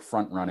trading. They're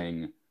front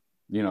running,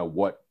 you know,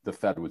 what the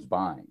Fed was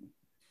buying.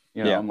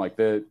 You know, yeah. I'm like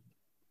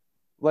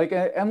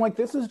and like,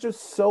 this is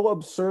just so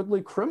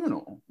absurdly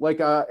criminal. Like,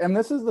 and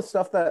this is the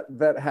stuff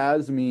that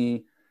has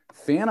me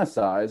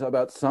fantasize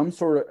about some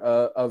sort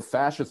of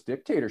fascist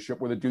dictatorship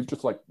where the dude's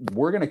just like,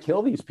 we're going to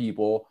kill these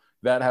people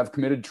that have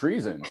committed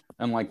treason.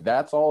 And like,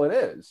 that's all it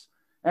is.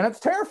 And it's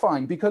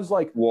terrifying because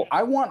like,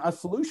 I want a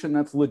solution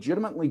that's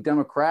legitimately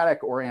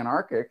democratic or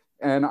anarchic.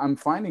 And I'm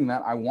finding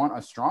that I want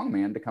a strong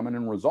man to come in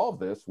and resolve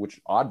this,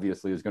 which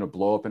obviously is going to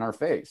blow up in our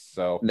face.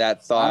 So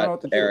that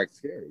thought, Eric,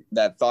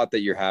 that thought that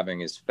you're having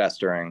is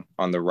festering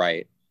on the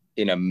right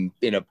in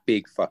a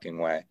big fucking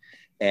way.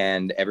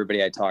 And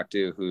everybody I talk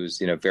to who's,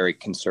 you know, very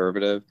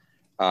conservative,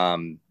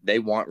 they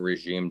want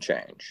regime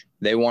change.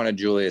 They want a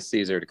Julius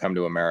Caesar to come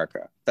to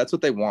America. That's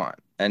what they want.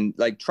 And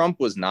like Trump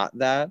was not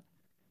that,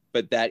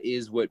 but that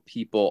is what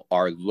people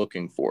are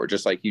looking for,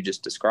 just like you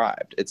just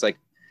described. It's like,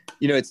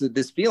 you know, it's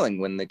this feeling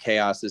when the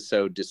chaos is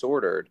so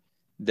disordered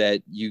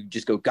that you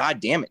just go,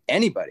 God damn it,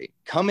 anybody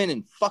come in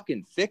and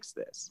fucking fix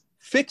this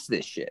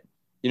shit.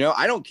 You know,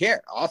 I don't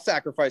care. I'll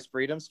sacrifice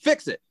freedoms,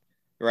 fix it.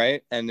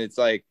 Right. And it's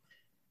like,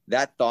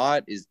 that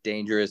thought is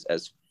dangerous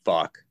as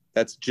fuck.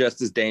 That's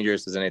just as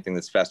dangerous as anything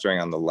that's festering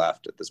on the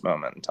left at this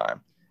moment in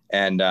time.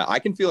 And I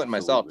can feel it in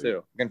myself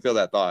too. I can feel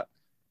that thought,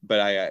 but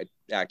I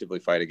actively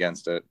fight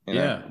against it. You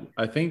know? Yeah,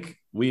 I think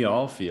we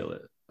all feel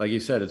it. Like you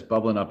said, it's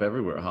bubbling up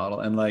everywhere,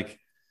 Hodl. And like,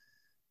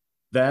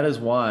 that is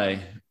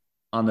why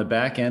on the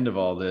back end of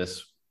all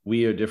this,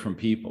 we are different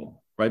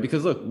people, right?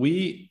 Because look,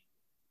 we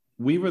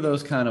were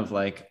those kind of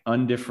like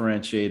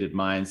undifferentiated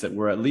minds that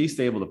were at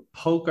least able to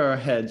poke our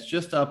heads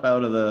just up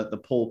out of the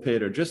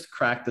pulpit or just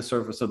crack the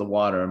surface of the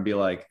water and be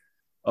like,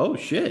 oh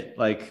shit,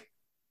 like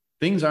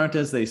things aren't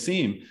as they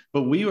seem.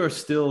 But we were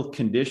still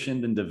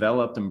conditioned and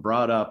developed and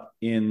brought up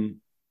in,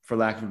 for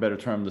lack of a better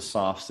term, the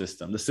soft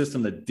system, the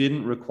system that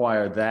didn't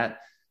require that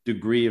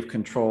degree of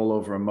control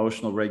over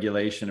emotional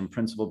regulation and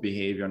principled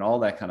behavior and all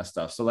that kind of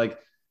stuff. So like,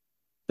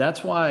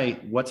 that's why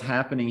what's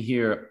happening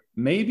here,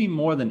 maybe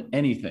more than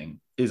anything,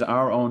 is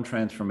our own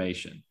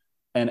transformation.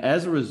 And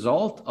as a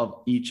result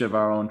of each of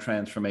our own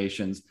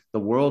transformations, the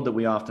world that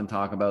we often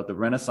talk about, the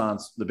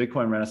Renaissance, the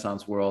Bitcoin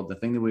Renaissance world, the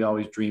thing that we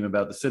always dream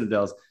about, the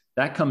citadels,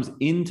 that comes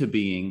into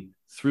being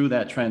through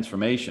that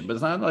transformation. But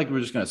it's not like we're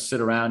just going to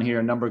sit around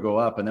here, number go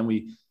up, and then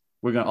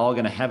we're all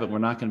going to have it. We're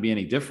not going to be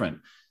any different.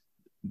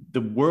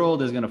 The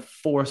world is going to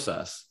force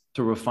us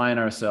to refine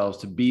ourselves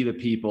to be the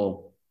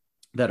people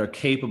that are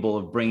capable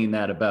of bringing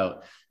that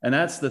about. And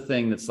that's the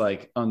thing that's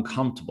like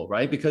uncomfortable,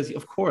 right? Because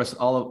of course,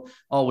 all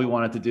we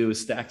wanted to do is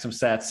stack some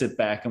sats, sit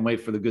back and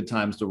wait for the good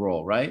times to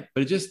roll, right?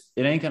 But it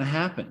ain't going to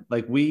happen.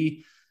 Like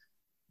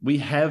we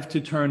have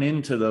to turn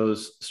into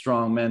those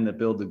strong men that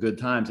build the good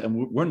times.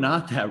 And we're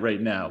not that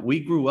right now. We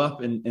grew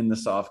up in the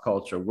soft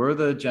culture. We're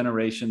the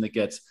generation that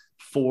gets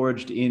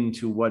forged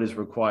into what is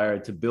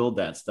required to build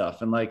that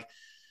stuff. And like,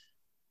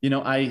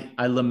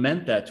 I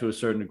lament that to a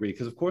certain degree,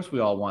 because of course we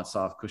all want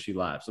soft, cushy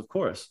lives, of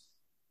course.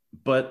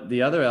 But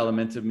the other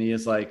element of me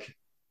is like,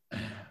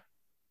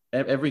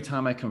 every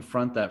time I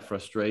confront that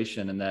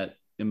frustration and that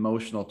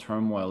emotional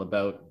turmoil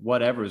about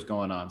whatever is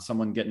going on,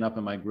 someone getting up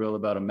in my grill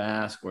about a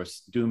mask or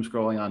doom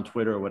scrolling on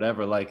Twitter or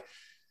whatever, like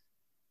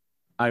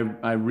I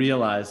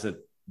realize that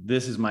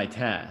this is my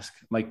task.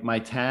 Like my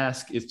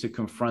task is to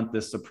confront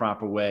this the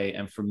proper way,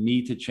 and for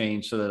me to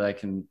change so that I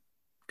can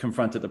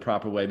confront it the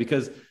proper way.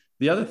 Because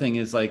the other thing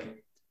is,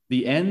 like,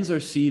 the ends are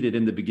seated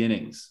in the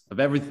beginnings of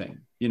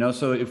everything,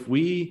 so if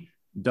we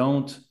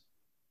don't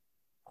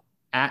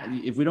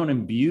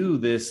imbue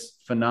this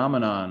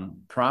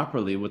phenomenon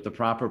properly with the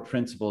proper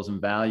principles and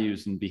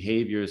values and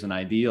behaviors and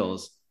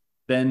ideals,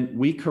 then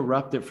we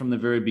corrupt it from the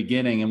very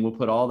beginning, and we'll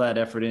put all that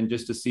effort in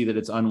just to see that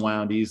it's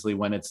unwound easily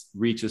when it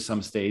reaches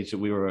some stage that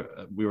we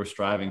were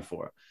striving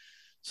for.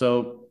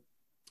 So,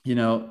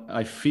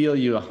 I feel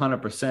you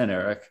 100%,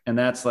 Eric. And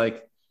that's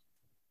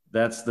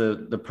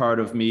the part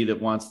of me that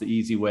wants the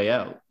easy way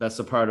out. That's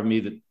the part of me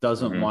that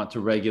doesn't want to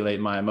regulate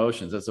my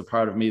emotions. That's the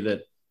part of me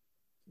that,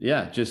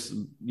 just,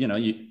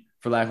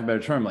 for lack of a better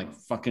term, like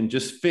fucking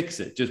just fix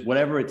it, just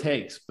whatever it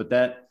takes. But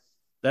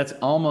that's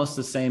almost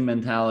the same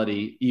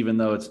mentality, even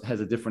though it has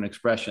a different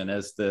expression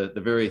as the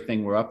very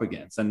thing we're up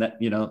against. And that,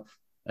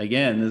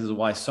 again, this is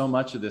why so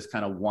much of this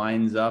kind of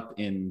winds up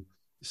in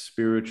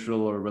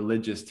spiritual or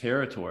religious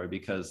territory,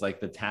 because like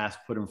the task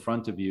put in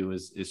front of you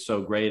is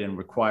so great and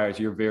requires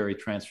your very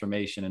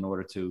transformation in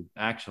order to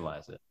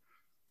actualize it.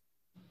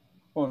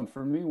 Well, and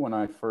for me, when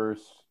I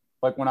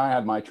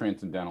had my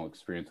transcendental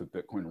experience with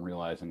Bitcoin and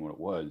realizing what it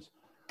was,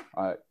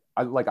 I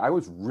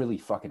was really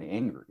fucking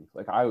angry.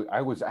 Like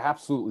I was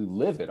absolutely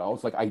livid. I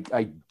was like,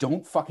 I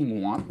don't fucking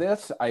want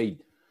this. I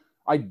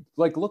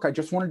look, I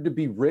just wanted to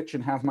be rich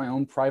and have my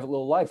own private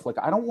little life. Like,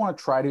 I don't want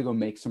to try to go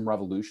make some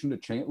revolution to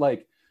change,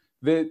 like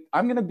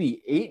I'm going to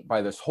be ate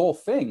by this whole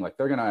thing. Like,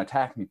 they're going to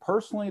attack me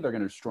personally. They're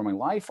going to destroy my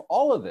life,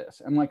 all of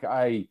this. And like,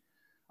 I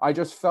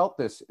just felt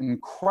this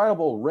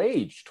incredible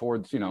rage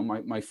towards,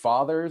 my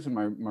fathers and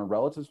my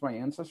relatives, my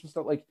ancestors,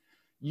 that like,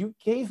 you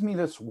gave me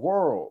this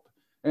world,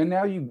 and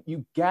now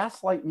you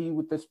gaslight me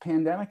with this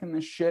pandemic and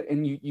this shit,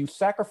 and you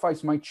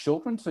sacrifice my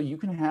children so you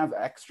can have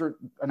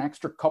an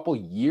extra couple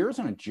years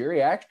in a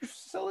geriatric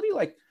facility.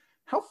 Like,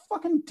 how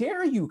fucking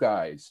dare you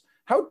guys?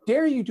 How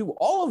dare you do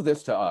all of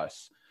this to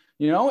us?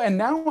 And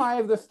now I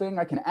have this thing,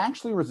 I can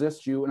actually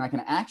resist you, and I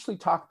can actually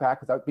talk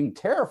back without being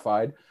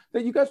terrified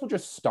that you guys will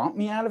just stomp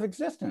me out of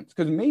existence.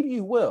 Because maybe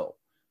you will.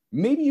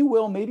 Maybe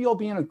I'll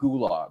be in a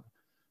gulag,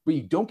 but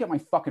you don't get my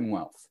fucking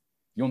wealth.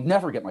 You'll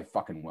never get my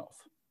fucking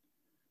wealth.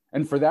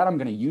 And for that, I'm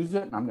going to use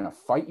it, and I'm going to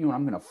fight you, and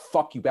I'm going to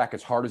fuck you back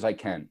as hard as I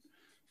can.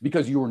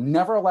 Because you were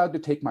never allowed to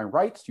take my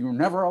rights, you were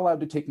never allowed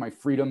to take my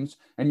freedoms,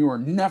 and you were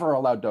never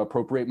allowed to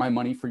appropriate my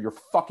money for your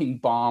fucking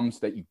bombs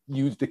that you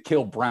used to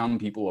kill brown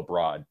people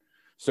abroad.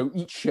 So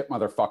eat shit,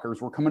 motherfuckers.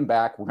 We're coming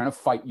back. We're going to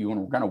fight you,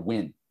 and we're going to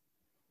win.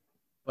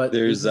 But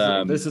this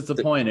is the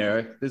point,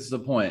 Eric. This is the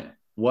point.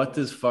 What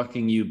does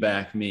fucking you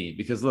back mean?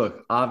 Because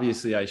look,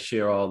 obviously I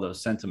share all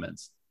those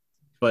sentiments,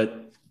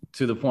 but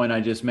to the point I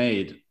just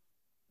made,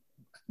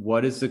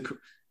 what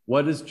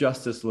does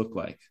justice look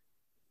like?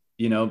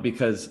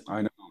 Because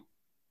I know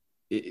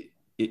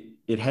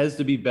it has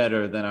to be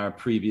better than our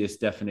previous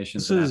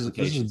definitions. This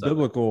is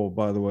biblical,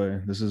 by the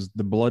way. This is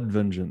the blood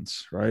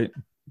vengeance, right?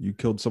 You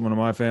killed someone in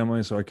my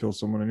family, so I kill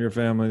someone in your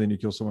family, then you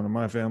kill someone in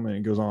my family,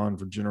 and it goes on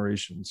for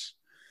generations.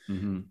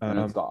 Mm-hmm. And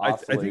it's the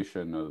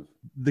oscillation of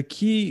the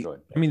key.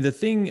 I mean, the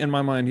thing in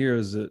my mind here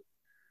is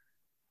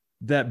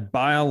that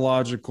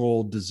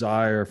biological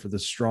desire for the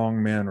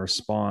strongman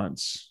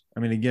response. I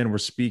mean, again, we're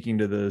speaking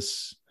to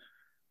this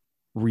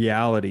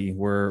reality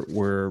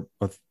where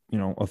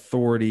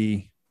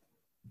authority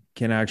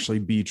can actually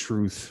be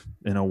truth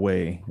in a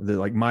way that,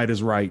 like, might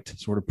is right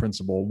sort of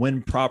principle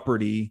when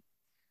property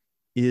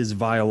is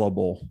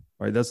violable,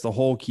 right? That's the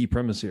whole key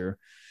premise here.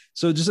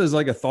 So just as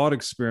like a thought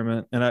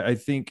experiment, and I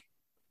think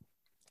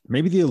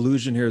maybe the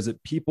illusion here is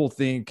that people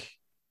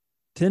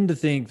tend to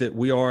think that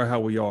we are how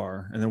we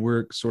are, and then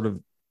we're sort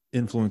of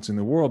influencing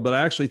the world. But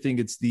I actually think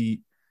it's the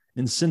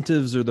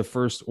incentives are the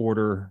first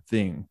order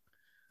thing.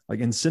 Like,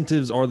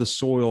 incentives are the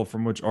soil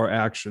from which our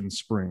action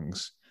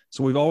springs.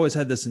 So we've always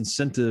had this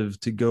incentive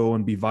to go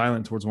and be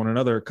violent towards one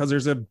another because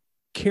there's a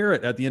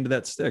carrot at the end of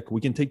that stick.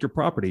 We can take your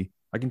property.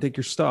 I can take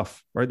your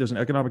stuff, right? There's an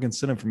economic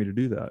incentive for me to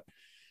do that.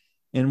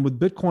 And with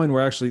Bitcoin,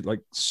 we're actually like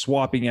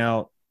swapping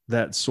out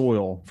that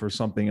soil for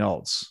something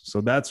else.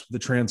 So that's the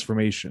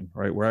transformation,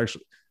 right? We're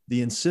actually,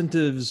 the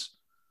incentives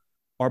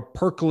are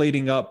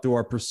percolating up through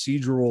our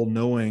procedural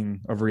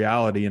knowing of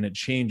reality, and it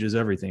changes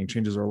everything. It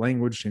changes our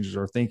language, changes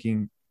our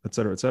thinking, et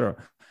cetera, et cetera.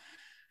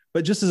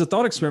 But just as a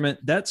thought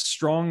experiment, that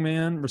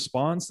strongman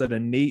response, that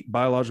innate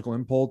biological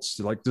impulse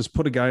to like just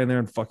put a guy in there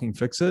and fucking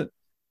fix it,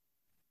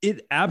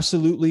 it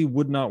absolutely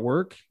would not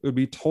work. It would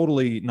be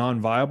totally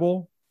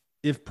non-viable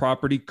if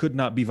property could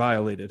not be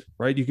violated,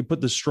 right? You could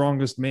put the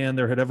strongest man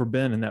there had ever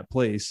been in that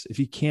place. If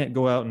he can't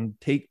go out and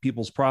take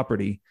people's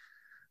property,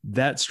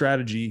 that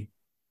strategy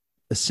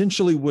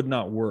essentially would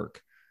not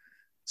work.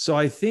 So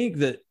I think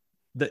that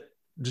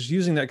just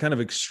using that kind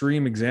of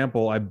extreme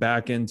example, I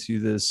back into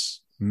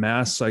this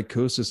mass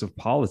psychosis of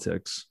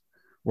politics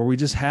where we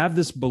just have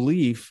this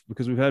belief,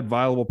 because we've had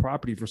violable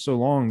property for so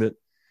long, that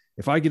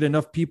if I get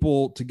enough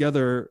people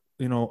together,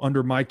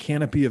 under my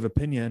canopy of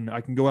opinion,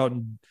 I can go out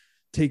and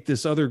take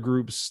this other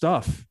group's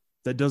stuff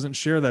that doesn't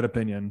share that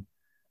opinion.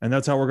 And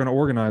that's how we're going to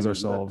organize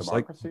ourselves.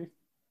 Democracy?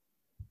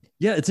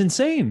 Yeah, it's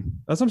insane.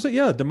 That's what I'm saying.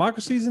 Yeah,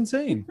 democracy is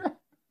insane.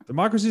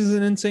 Democracy is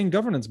an insane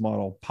governance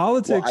model.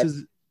 Politics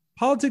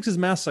is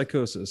mass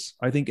psychosis,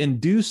 I think,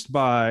 induced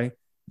by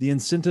the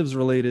incentives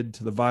related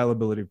to the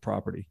violability of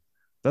property.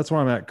 That's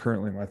where I'm at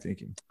currently in my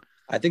thinking.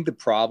 I think the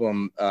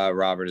problem,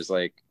 Robert, is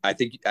like, I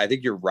think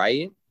you're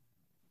right,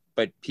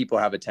 but people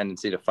have a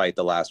tendency to fight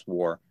the last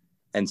war.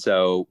 And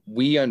so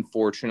we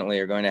unfortunately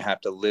are going to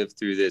have to live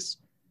through this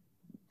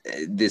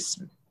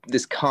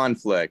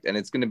conflict, and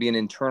it's going to be an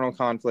internal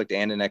conflict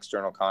and an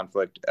external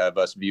conflict of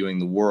us viewing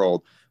the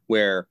world,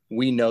 where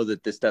we know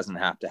that this doesn't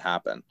have to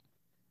happen,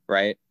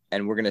 right?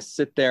 And we're going to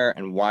sit there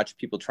and watch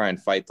people try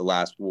and fight the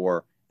last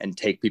war and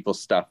take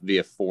people's stuff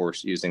via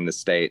force using the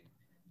state.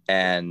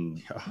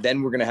 And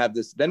then we're going to have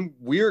this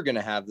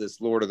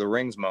Lord of the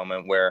Rings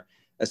moment where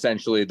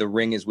essentially the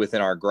ring is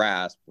within our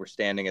grasp. We're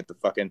standing at the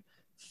fucking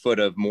foot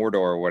of Mordor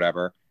or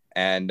whatever.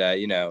 And,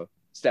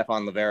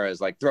 Stefan Livera is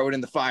like, throw it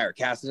in the fire,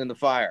 cast it in the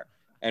fire.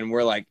 And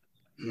we're like,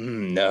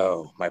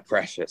 no, my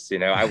precious,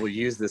 I will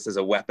use this as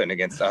a weapon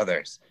against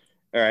others.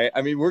 All right.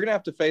 I mean, we're going to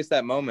have to face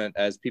that moment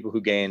as people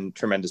who gain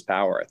tremendous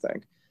power, I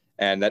think.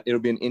 And that it'll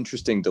be an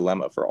interesting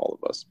dilemma for all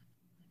of us.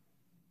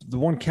 The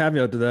one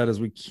caveat to that is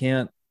we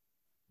can't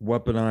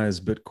weaponize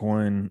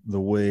Bitcoin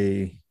the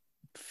way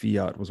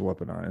fiat was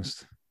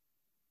weaponized,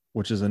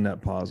 which is a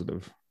net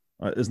positive.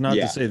 It's not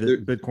to say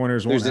that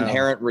Bitcoiners won't There's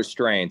inherent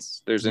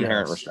restraints. There's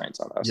inherent restraints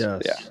on us.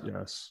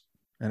 Yes.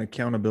 And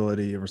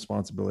accountability and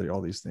responsibility,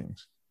 all these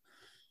things.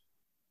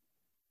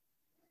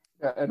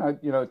 Yeah,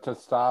 and to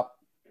stop,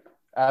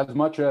 as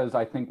much as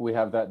I think we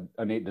have that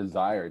innate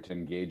desire to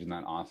engage in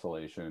that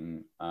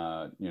oscillation,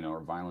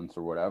 or violence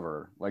or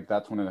whatever, like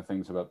that's one of the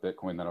things about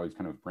Bitcoin that always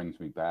kind of brings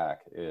me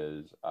back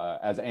is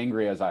as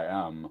angry as I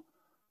am,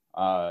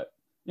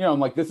 I'm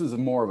like, this is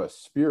more of a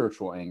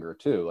spiritual anger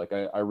too. Like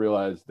I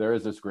realize there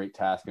is this great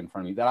task in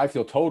front of me that I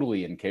feel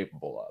totally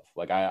incapable of.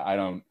 Like I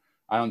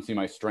don't see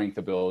my strength,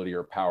 ability,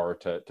 or power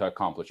to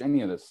accomplish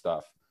any of this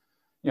stuff.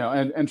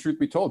 And truth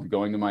be told,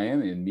 going to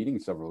Miami and meeting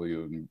several of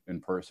you in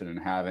person and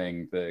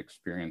having the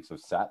experience of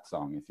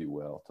satsang, if you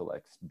will, to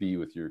like be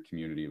with your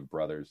community of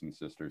brothers and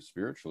sisters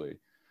spiritually,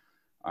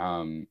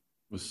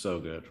 was so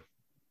good.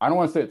 I don't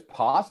want to say it's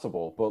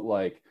possible, but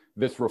like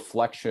this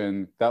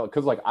reflection that,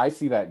 because like I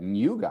see that in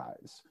you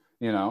guys,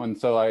 and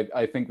so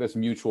I think this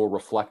mutual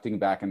reflecting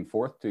back and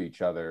forth to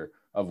each other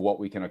of what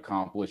we can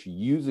accomplish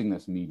using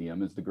this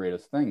medium is the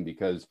greatest thing,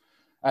 because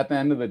at the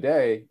end of the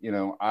day,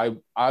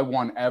 I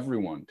want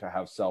everyone to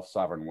have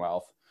self-sovereign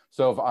wealth.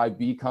 So if I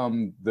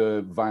become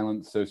the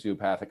violent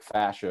sociopathic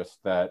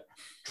fascist that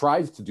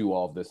tries to do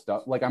all of this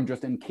stuff, like I'm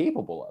just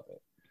incapable of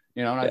it,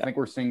 I think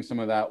we're seeing some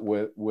of that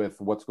with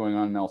what's going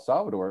on in El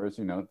Salvador is,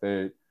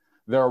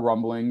 there are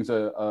rumblings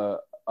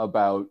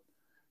about,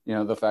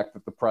 the fact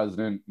that the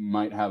president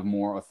might have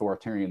more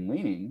authoritarian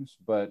leanings.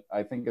 But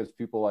I think as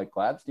people like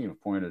Gladstein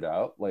have pointed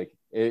out, like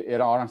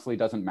it honestly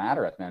doesn't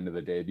matter at the end of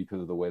the day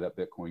because of the way that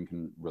Bitcoin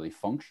can really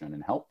function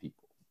and help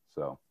people.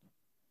 So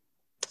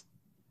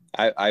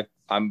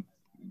I'm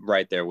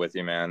right there with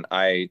you, man.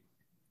 I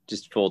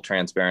just full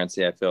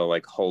transparency. I feel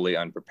like wholly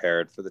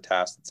unprepared for the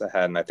task that's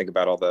ahead. And I think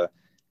about all the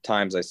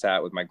times I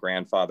sat with my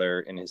grandfather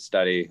in his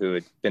study who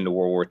had been to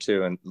World War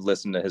II and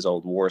listened to his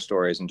old war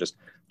stories and just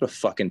what a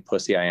fucking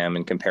pussy I am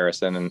in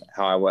comparison, and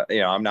how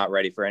I'm not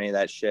ready for any of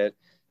that shit.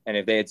 And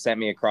if they had sent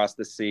me across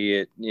the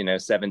sea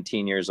at,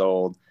 17 years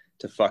old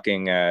to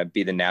fucking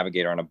be the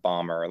navigator on a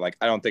bomber, like,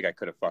 I don't think I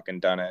could have fucking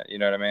done it. You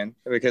know what I mean?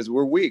 Because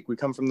we're weak. We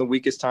come from the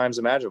weakest times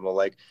imaginable.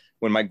 Like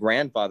when my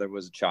grandfather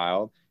was a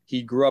child,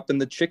 he grew up in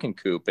the chicken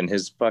coop, and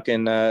his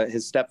fucking,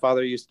 his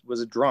stepfather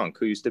was a drunk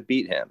who used to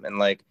beat him. And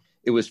like,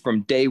 it was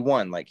from day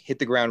one, like hit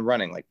the ground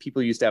running. Like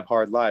people used to have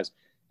hard lives,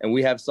 and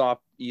we have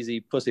soft, easy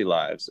pussy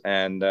lives.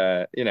 And,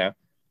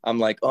 I'm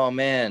like, oh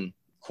man,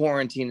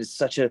 quarantine is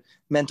such a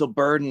mental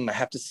burden. I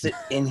have to sit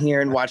in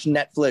here and watch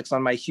Netflix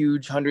on my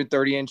huge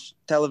 130-inch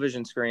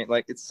television screen.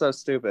 Like, it's so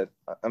stupid.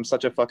 I'm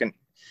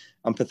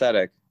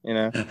pathetic,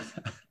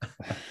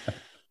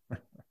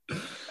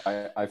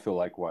 I feel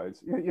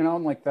likewise.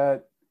 I'm like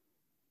that.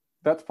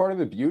 That's part of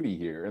the beauty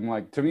here. And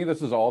like, to me,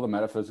 this is all the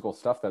metaphysical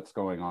stuff that's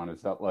going on,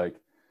 is that like,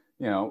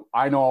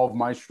 I know all of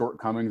my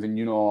shortcomings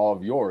and all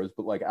of yours,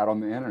 but like out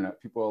on the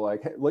internet, people are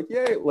like, hey, like,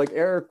 yay, like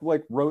Eric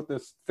like wrote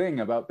this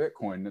thing about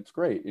Bitcoin. It's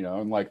great,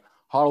 and like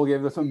Hodl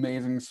gave this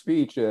amazing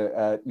speech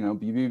at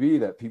BBB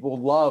that people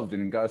loved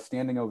and got a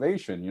standing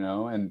ovation,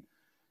 and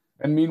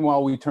And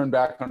meanwhile, we turn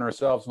back on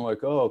ourselves and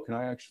like, oh, can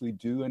I actually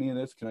do any of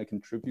this? Can I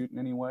contribute in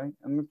any way?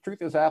 And the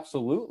truth is,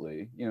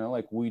 absolutely. You know,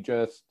 like we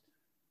just,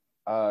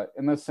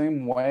 in the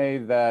same way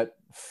that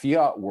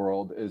fiat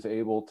world is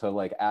able to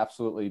like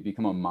absolutely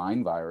become a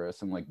mind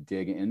virus and like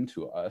dig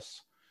into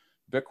us,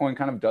 Bitcoin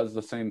kind of does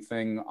the same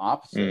thing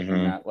opposite,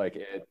 in that like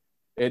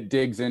it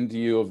digs into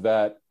you of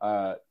that.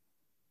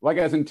 Like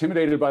as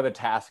intimidated by the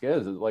task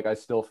is like I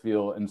still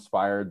feel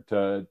inspired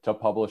to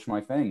publish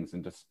my things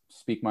and to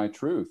speak my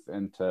truth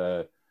and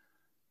to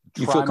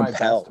try my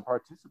best to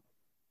participate.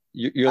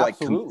 You're like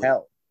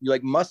compelled. You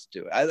like must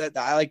do it.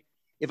 I like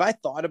if I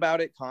thought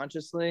about it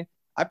consciously,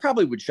 I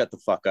probably would shut the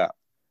fuck up.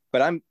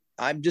 But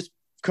I'm just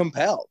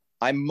compelled.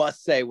 I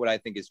must say what I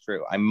think is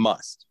true. I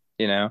must,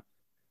 you know?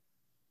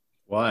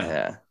 Why?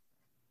 Yeah.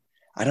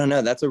 I don't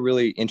know. That's a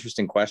really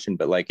interesting question,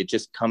 but like it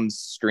just comes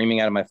streaming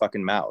out of my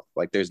fucking mouth.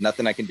 Like there's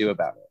nothing I can do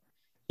about it.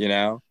 You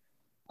know?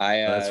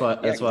 That's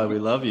why we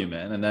love you,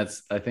 man. And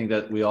I think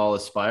that we all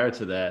aspire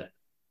to that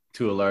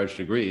to a large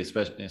degree,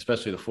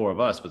 especially the four of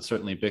us, but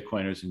certainly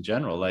Bitcoiners in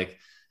general. Like,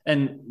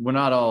 and we're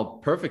not all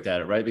perfect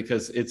at it, right?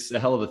 Because it's a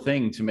hell of a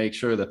thing to make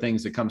sure the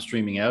things that come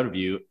streaming out of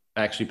you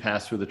actually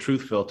pass through the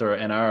truth filter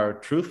and are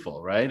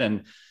truthful, right?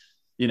 And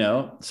you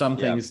know, some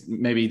things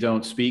maybe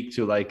don't speak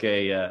to like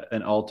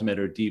an ultimate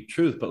or deep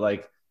truth, but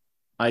like,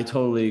 I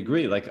totally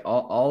agree. Like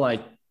all I,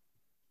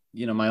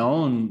 you know, my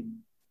own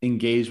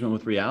engagement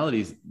with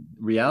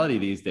reality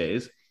these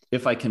days,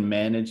 if I can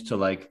manage to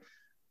like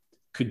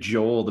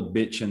cajole the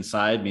bitch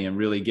inside me and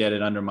really get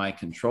it under my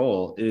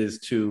control, is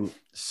to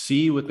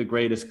see with the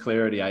greatest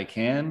clarity I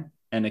can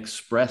and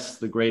express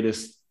the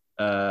greatest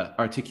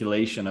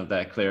articulation of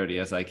that clarity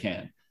as I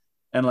can.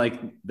 And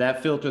like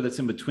that filter that's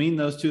in between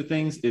those two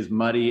things is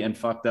muddy and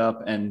fucked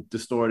up and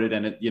distorted.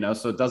 And it, you know,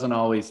 so it doesn't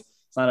always,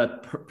 it's not a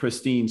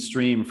pristine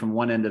stream from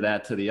one end of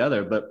that to the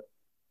other. But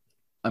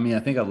I mean, I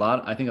think a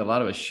lot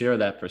of us share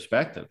that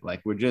perspective.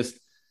 Like we're just,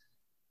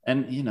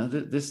 and you know,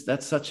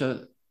 that's such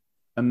a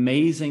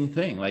amazing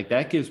thing. Like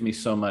that gives me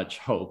so much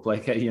hope.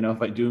 Like, you know,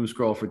 if I doom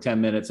scroll for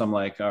 10 minutes, I'm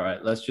like, all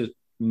right, let's just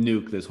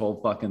nuke this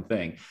whole fucking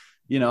thing.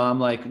 You know, I'm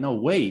like, no,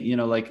 wait, you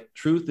know, like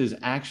truth is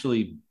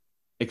actually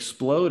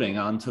exploding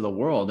onto the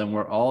world, and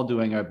we're all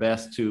doing our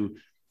best to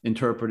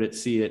interpret it,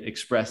 see it,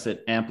 express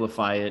it,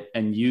 amplify it,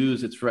 and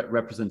use its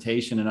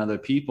representation in other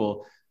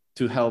people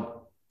to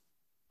help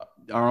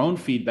our own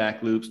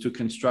feedback loops to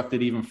construct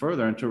it even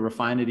further and to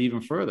refine it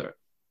even further.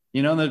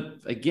 You know,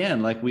 that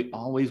again, like we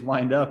always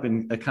wind up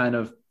in a kind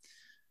of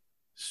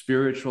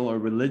spiritual or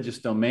religious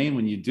domain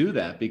when you do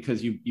that,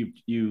 because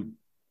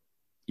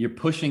you're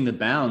pushing the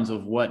bounds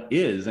of what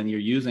is, and you're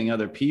using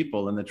other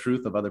people and the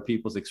truth of other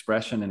people's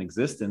expression and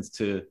existence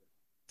to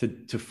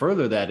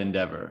further that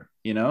endeavor,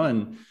 you know?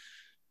 And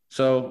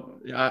so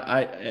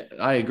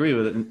I agree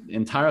with it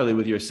entirely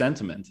with your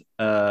sentiment.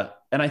 And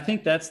I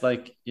think that's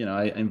like, you know,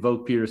 I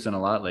invoke Peterson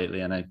a lot lately,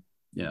 and I,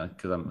 you know,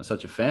 cause I'm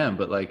such a fan,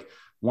 but like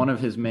one of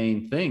his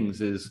main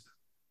things is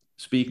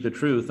speak the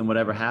truth, and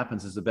whatever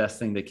happens is the best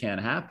thing that can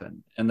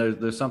happen. And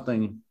there's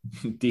something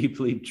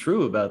deeply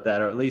true about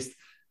that, or at least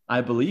I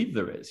believe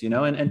there is, you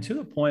know. And to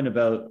the point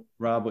about,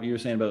 Rob, what you were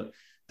saying about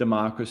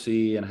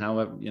democracy and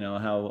how, you know,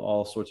 how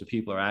all sorts of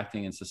people are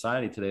acting in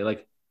society today,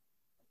 like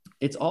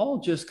it's all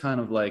just kind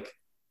of like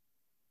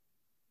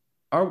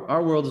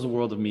our world is a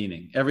world of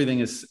meaning. Everything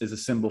is a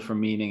symbol for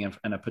meaning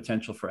and a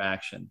potential for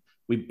action.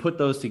 We put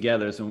those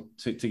together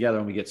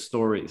and we get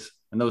stories,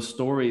 and those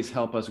stories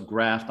help us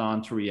graft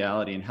onto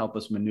reality and help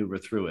us maneuver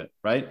through it,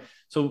 right?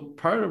 So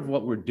part of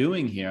what we're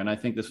doing here, and I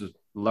think this is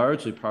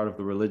largely part of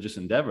the religious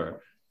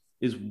endeavor,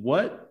 is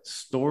what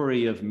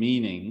story of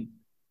meaning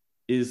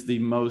is the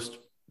most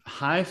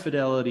high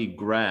fidelity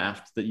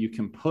graft that you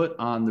can put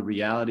on the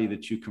reality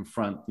that you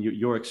confront,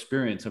 your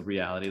experience of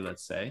reality,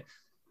 let's say,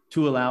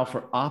 to allow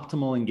for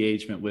optimal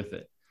engagement with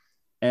it.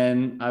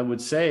 And I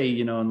would say,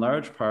 you know, in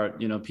large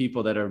part, you know,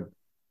 people that are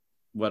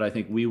what I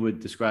think we would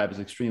describe as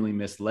extremely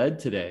misled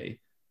today,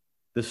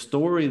 the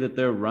story that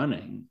they're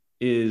running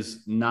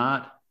is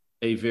not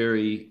a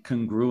very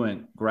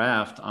congruent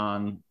graft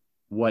on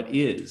what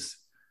is.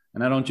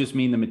 And I don't just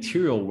mean the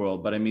material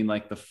world, but I mean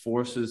like the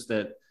forces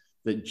that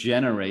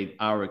generate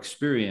our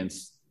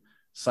experience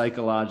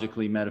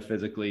psychologically,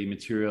 metaphysically,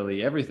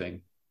 materially,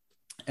 everything.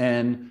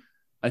 And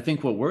I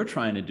think what we're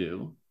trying to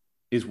do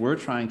is we're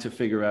trying to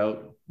figure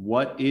out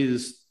what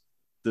is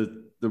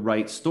the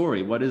right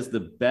story, what is the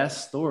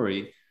best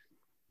story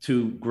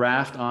to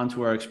graft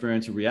onto our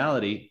experience of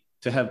reality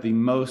to have the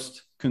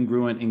most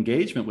congruent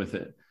engagement with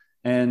it.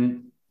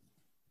 And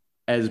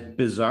as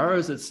bizarre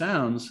as it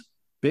sounds,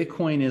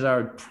 Bitcoin is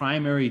our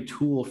primary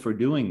tool for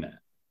doing that.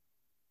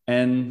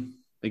 And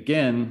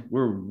again,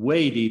 we're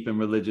way deep in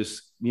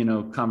religious, you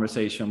know,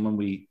 conversation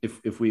when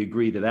if we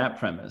agree to that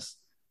premise.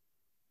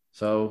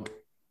 So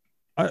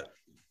I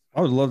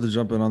would love to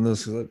jump in on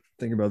this, because I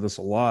think about this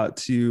a lot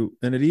too.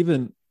 And it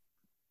even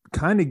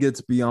kind of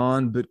gets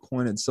beyond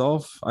Bitcoin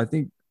itself. I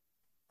think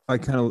I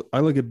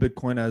look at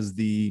Bitcoin as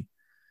the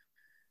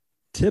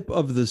tip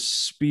of the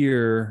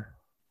spear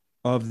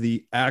of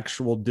the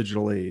actual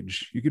digital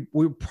age.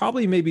 We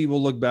probably maybe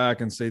will look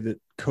back and say that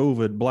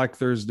COVID, Black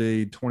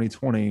Thursday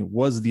 2020,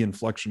 was the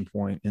inflection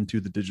point into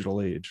the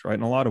digital age, right?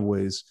 In a lot of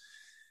ways.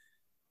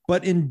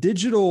 But in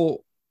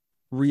digital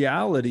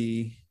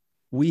reality,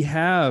 we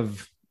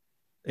have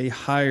a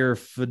higher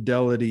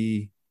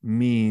fidelity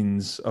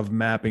means of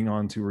mapping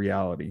onto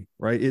reality,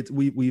 right?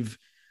 We've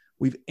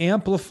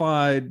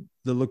amplified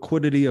the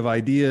liquidity of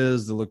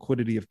ideas, the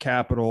liquidity of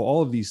capital,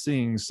 all of these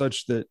things,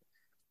 such that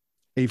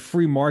a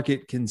free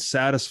market can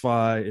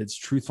satisfy its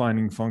truth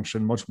finding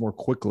function much more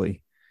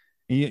quickly.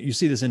 And you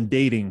see this in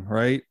dating,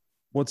 right?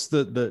 What's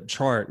the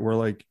chart where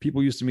like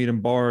people used to meet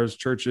in bars,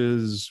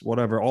 churches,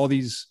 whatever, all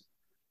these,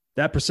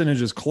 that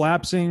percentage is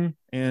collapsing.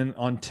 And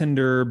on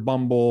Tinder,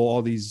 Bumble,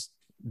 all these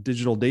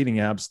digital dating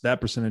apps,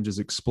 that percentage is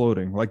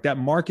exploding. Like that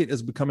market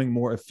is becoming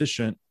more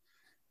efficient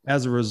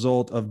as a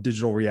result of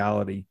digital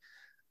reality.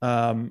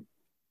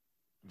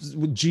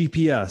 With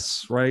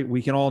GPS, right?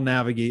 We can all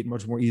navigate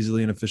much more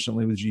easily and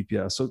efficiently with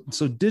GPS.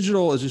 So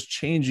digital is just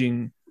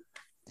changing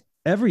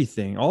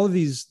everything, all of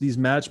these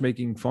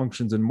matchmaking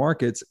functions and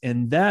markets.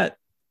 And that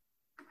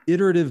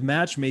iterative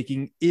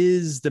matchmaking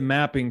is the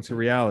mapping to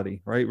reality,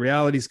 right?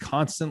 Reality is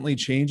constantly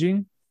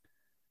changing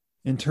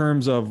in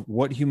terms of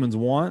what humans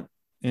want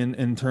and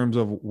in terms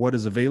of what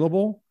is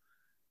available.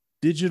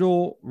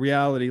 Digital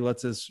reality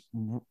lets us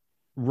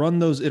run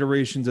those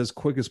iterations as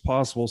quick as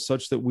possible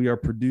such that we are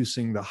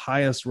producing the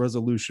highest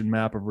resolution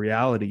map of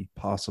reality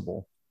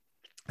possible.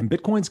 And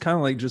Bitcoin's kind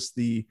of like just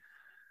the,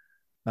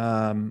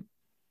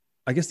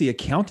 I guess the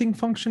accounting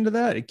function to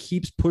that. It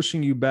keeps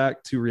pushing you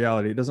back to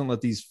reality. It doesn't let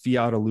these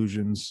fiat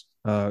illusions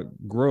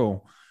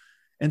grow.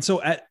 And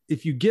so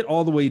if you get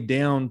all the way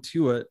down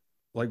to it,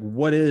 like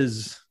what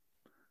is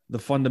the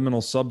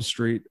fundamental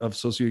substrate of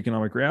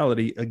socioeconomic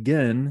reality?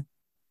 Again,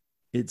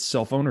 it's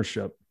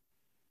self-ownership.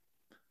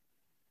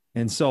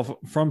 And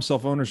from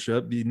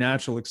self-ownership, the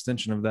natural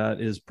extension of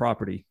that is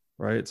property,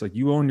 right? It's like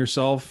you own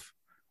yourself.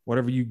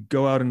 Whatever you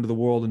go out into the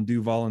world and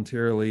do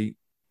voluntarily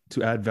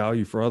to add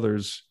value for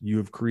others, you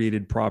have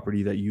created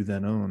property that you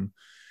then own.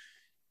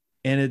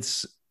 And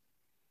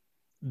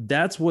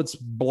that's what's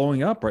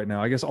blowing up right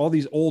now. I guess all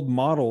these old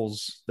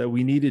models that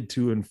we needed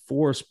to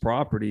enforce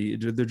property,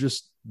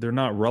 they're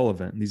not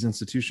relevant. These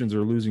institutions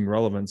are losing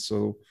relevance.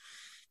 So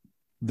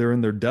they're in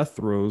their death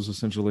throes,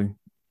 essentially.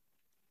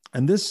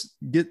 And the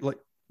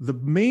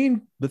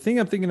thing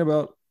I'm thinking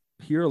about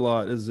here a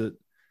lot is that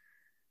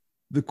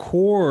the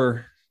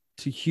core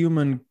to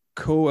human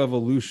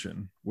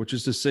coevolution, which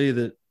is to say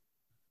that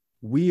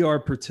we are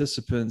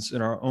participants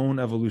in our own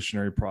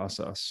evolutionary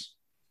process.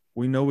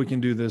 We know we can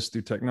do this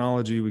through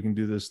technology. We can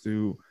do this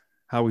through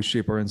how we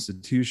shape our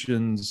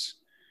institutions.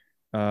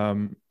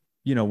 When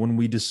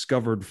we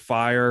discovered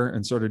fire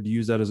and started to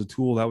use that as a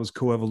tool, that was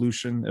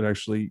coevolution. It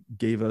actually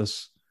gave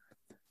us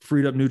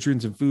freed up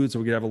nutrients and food so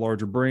we could have a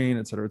larger brain,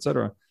 et cetera, et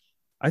cetera.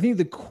 I think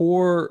the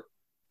core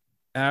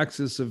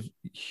axis of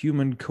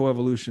human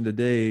coevolution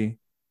today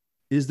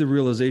is the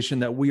realization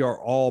that we are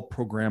all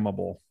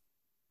programmable.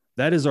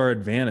 That is our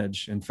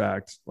advantage. In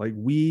fact, like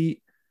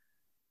we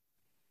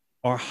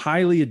are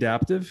highly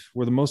adaptive.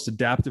 We're the most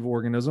adaptive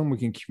organism. We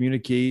can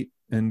communicate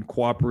and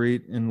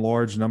cooperate in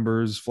large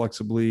numbers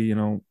flexibly,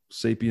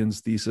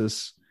 Sapiens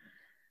thesis.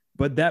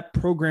 But that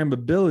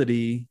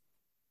programmability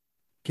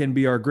can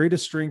be our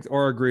greatest strength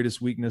or our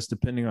greatest weakness,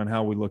 depending on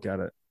how we look at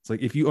it. It's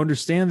like if you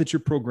understand that you're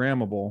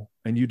programmable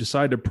and you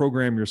decide to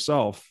program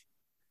yourself,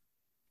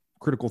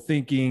 critical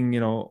thinking,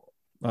 being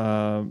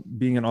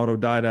an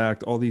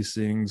autodidact, all these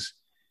things,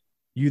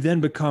 you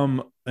then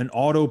become an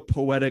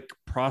autopoietic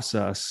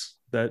process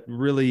that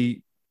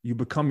really you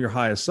become your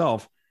highest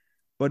self.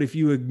 But if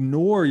you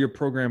ignore your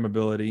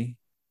programmability,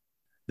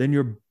 then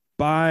you're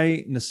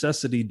by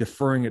necessity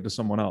deferring it to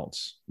someone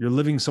else. You're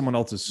living someone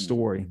else's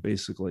story,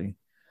 basically.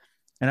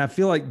 And I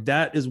feel like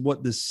that is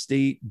what the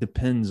state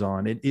depends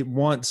on. It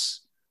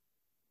wants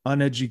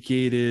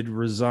uneducated,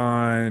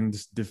 resigned,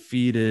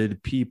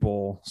 defeated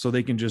people so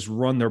they can just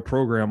run their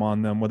program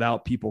on them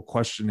without people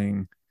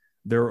questioning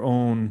their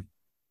own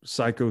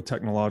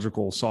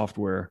psychotechnological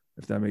software,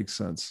 if that makes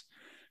sense.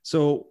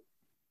 So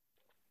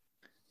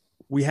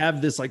we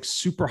have this like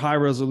super high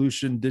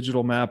resolution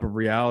digital map of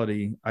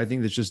reality. I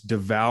think that's just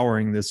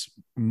devouring this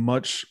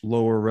much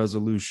lower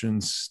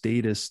resolution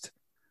statist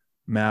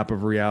map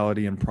of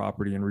reality and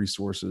property and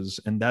resources.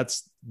 And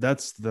that's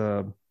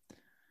the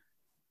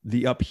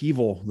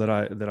upheaval that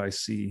I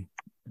see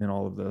in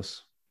all of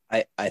this.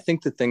 I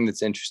think the thing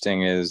that's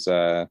interesting is,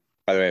 by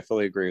the way, I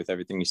fully agree with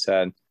everything you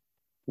said.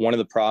 One of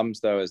the problems,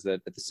 though, is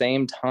that at the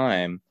same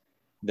time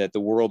that the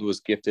world was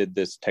gifted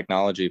this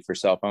technology for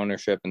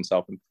self-ownership and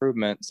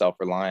self-improvement,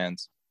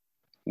 self-reliance,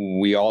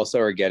 we also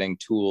are getting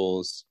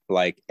tools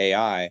like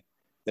AI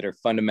that are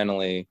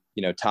fundamentally,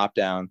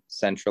 top-down,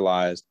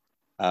 centralized,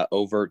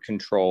 overt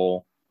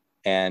control.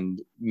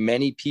 And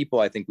many people,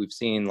 I think we've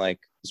seen, like,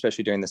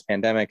 especially during this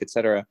pandemic, et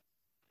cetera,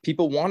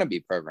 people want to be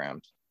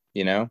programmed,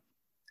 and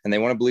they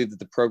want to believe that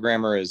the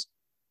programmer is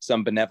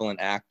some benevolent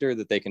actor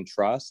that they can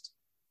trust.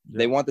 Yeah.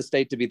 They want the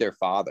state to be their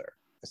father,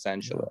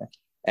 essentially.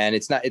 And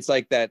it's not, it's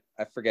like that.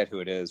 I forget who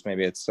it is.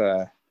 Maybe it's,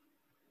 I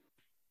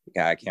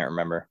can't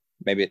remember.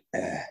 Maybe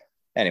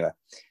anyway,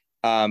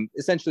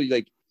 essentially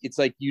like, it's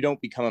like you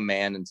don't become a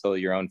man until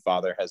your own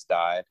father has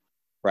died,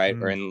 right?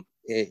 Or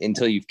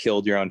until you've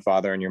killed your own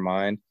father in your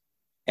mind.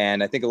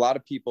 And I think a lot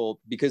of people,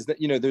 because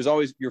there's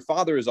always, your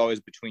father is always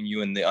between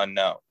you and the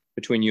unknown,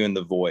 between you and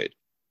the void,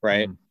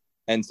 right?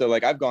 And so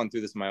like I've gone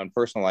through this in my own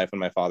personal life. When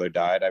my father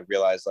died, I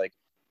realized like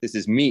this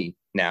is me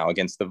now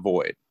against the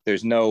void.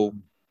 There's no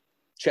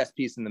chess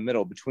piece in the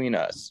middle between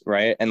us,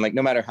 right? And like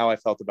no matter how I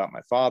felt about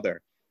my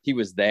father, he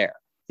was there.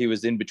 He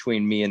was in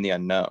between me and the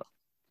unknown.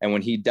 And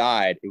when he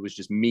died, it was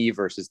just me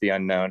versus the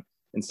unknown.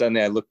 And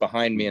suddenly I looked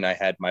behind me and I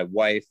had my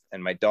wife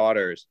and my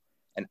daughters,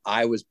 and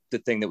I was the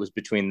thing that was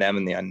between them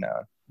and the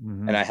unknown.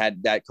 And I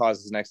had, that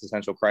causes an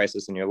existential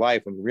crisis in your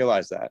life when you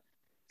realize that.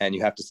 And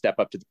you have to step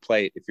up to the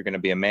plate if you're going to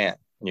be a man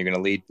and you're going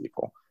to lead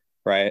people,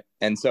 right?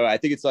 And so I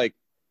think it's like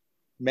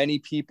many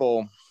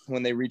people,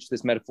 when they reach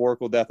this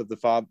metaphorical death of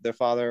their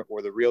father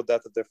or the real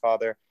death of their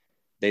father,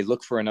 they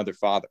look for another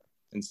father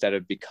instead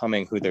of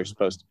becoming who they're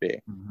supposed to be,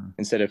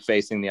 instead of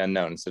facing the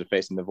unknown, instead of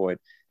facing the void.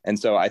 And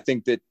so I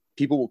think that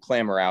people will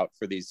clamor out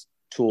for these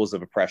tools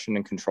of oppression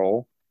and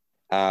control.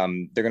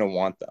 They're going to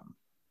want them,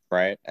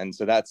 right? And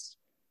so that's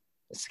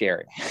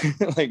scary.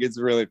 Like it's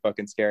really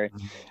fucking scary.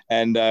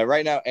 And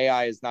right now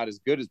AI is not as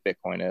good as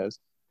Bitcoin is.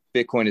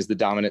 Bitcoin is the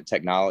dominant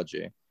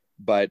technology,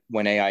 but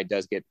when AI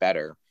does get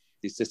better,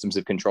 these systems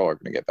of control are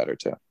going to get better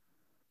too.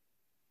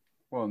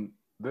 Well,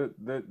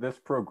 this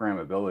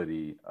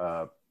programmability,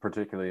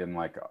 particularly in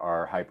like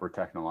our hyper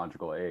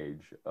technological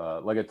age,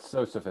 like it's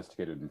so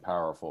sophisticated and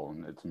powerful,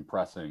 and it's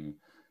impressing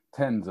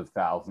tens of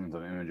thousands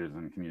of images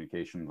and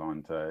communications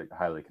onto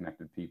highly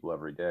connected people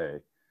every day.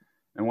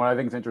 And what I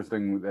think is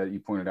interesting that you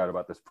pointed out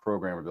about this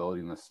programmability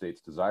and the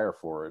state's desire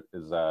for it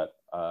is that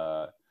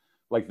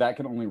like that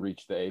can only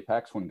reach the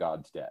apex when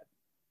God's dead.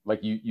 Like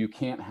you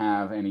can't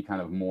have any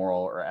kind of moral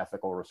or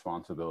ethical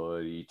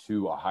responsibility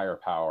to a higher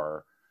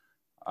power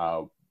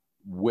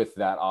with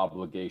that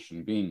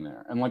obligation being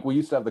there. And like we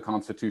used to have the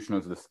Constitution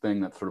as this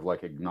thing that sort of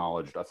like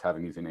acknowledged us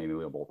having these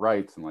inalienable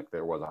rights and like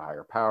there was a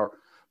higher power.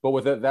 But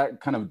with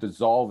that kind of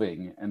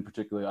dissolving, and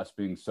particularly us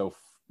being so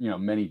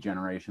many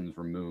generations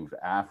removed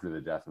after the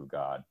death of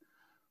God,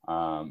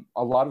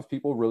 a lot of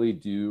people really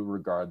do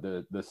regard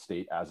the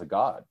state as a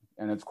god.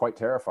 And it's quite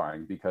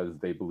terrifying because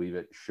they believe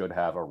it should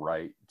have a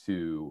right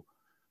to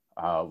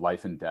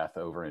life and death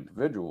over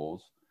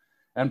individuals.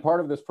 And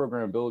part of this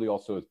programmability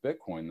also with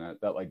Bitcoin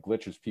that like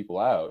glitches people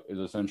out is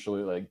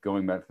essentially like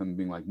going back to them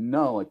being like,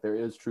 no, like there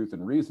is truth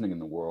and reasoning in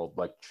the world.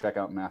 Like check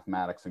out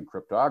mathematics and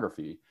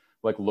cryptography.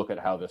 Like look at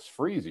how this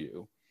frees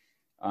you.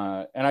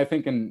 And I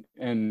think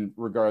in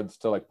regards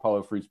to like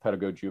Paulo Freire's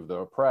pedagogy of the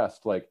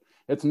oppressed, like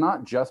it's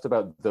not just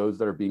about those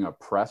that are being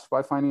oppressed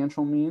by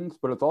financial means,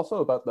 but it's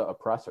also about the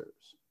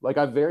oppressors. Like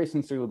I very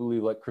sincerely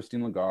believe like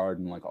Christine Lagarde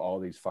and like all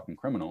these fucking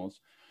criminals,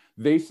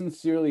 they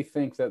sincerely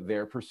think that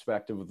their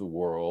perspective of the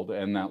world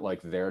and that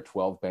like their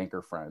 12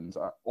 banker friends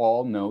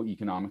all know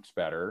economics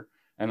better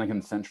and they can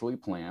essentially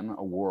plan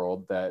a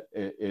world that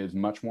is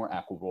much more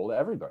equitable to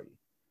everybody.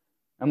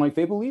 And like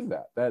they believe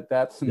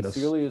that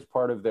sincerely is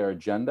part of their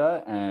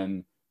agenda.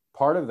 And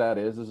part of that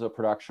is a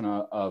production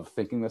of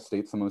thinking the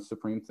state's the most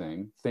supreme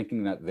thing,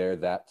 thinking that they're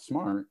that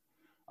smart,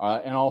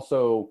 and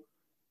also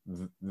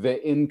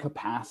the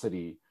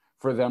incapacity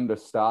for them to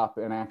stop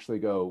and actually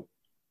go,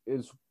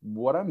 is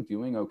what I'm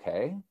doing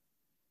okay?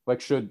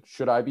 Like, should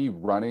I be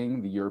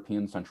running the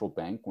European Central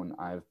Bank when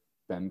I've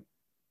been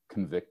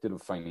convicted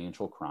of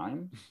financial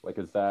crime? Like,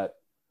 is that...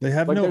 They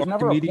have like, no there's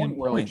never a Archimedean point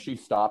where like she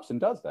stops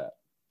and does that.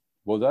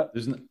 What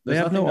was that? They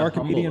have no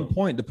Archimedean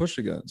point to push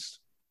against.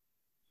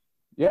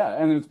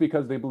 Yeah, and it's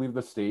because they believe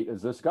the state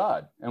is this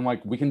god, and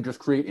like we can just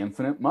create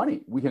infinite money.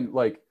 We can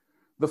like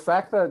the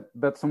fact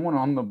that someone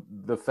on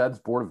the Fed's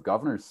board of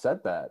governors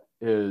said that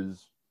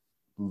is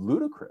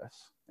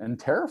ludicrous and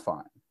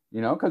terrifying.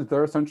 Because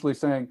they're essentially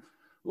saying,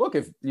 look,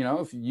 if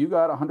you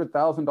got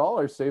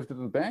 $100,000 saved at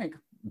the bank,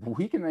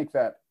 we can make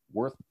that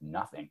worth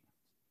nothing.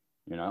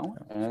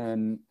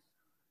 And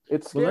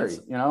it's scary.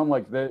 I'm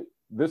like that.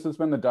 This has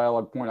been the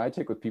dialogue point I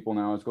take with people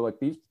now is go like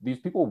these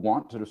people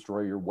want to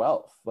destroy your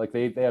wealth. Like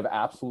they have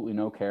absolutely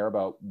no care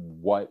about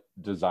what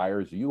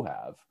desires you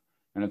have.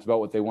 And it's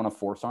about what they want to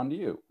force onto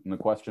you. And the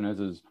question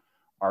is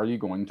are you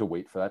going to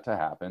wait for that to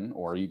happen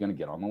or are you going to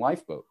get on the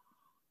lifeboat?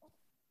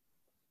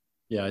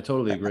 Yeah, I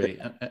totally agree.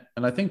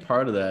 And I think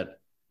part of that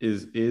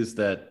is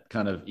that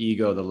kind of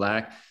ego,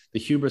 the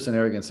hubris and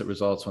arrogance that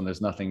results when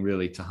there's nothing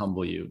really to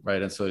humble you.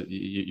 Right. And so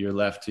you're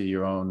left to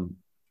your own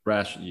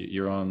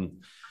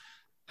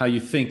how you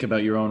think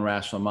about your own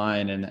rational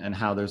mind and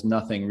how there's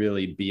nothing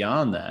really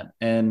beyond that.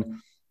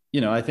 And,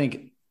 I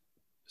think,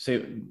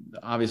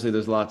 obviously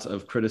there's lots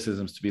of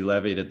criticisms to be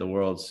levied at the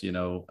world's,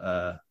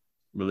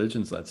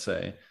 religions, let's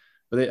say,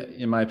 but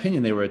in my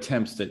opinion, they were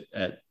attempts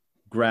at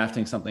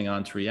grafting something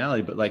onto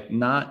reality, but like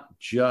not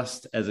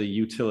just as a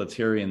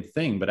utilitarian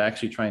thing, but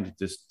actually trying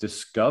to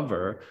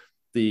discover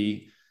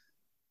the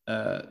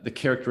the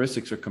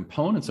characteristics or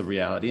components of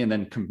reality, and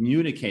then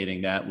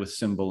communicating that with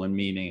symbol and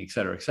meaning, et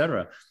cetera, et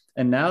cetera.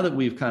 And now that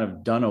we've kind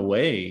of done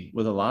away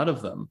with a lot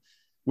of them,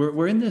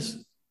 we're in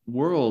this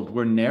world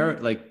where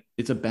like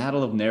it's a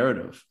battle of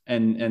narrative,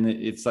 and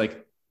it's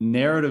like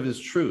narrative is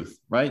truth,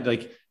 right?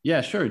 Like,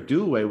 yeah, sure,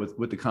 do away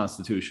with the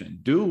Constitution,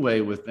 do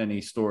away with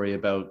any story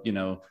about, you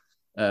know,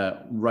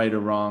 right or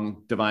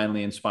wrong,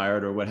 divinely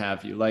inspired or what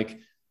have you. Like,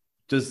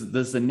 does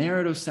the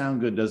narrative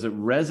sound good? Does it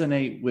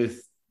resonate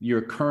with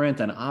your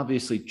current and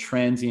obviously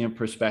transient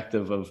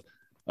perspective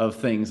of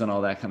things and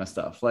all that kind of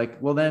stuff?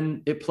 Like, well,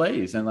 then it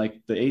plays. And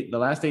like the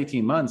last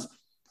 18 months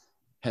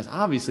has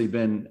obviously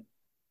been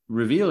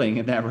revealing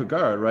in that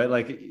regard, right?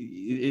 Like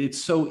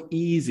it's so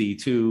easy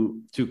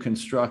to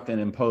construct and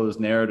impose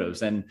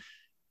narratives. And,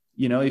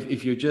 you know,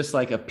 if you're just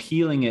like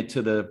appealing it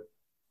to the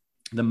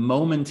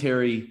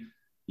momentary,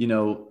 you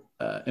know,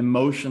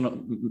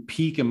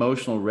 peak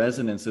emotional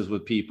resonances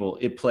with people,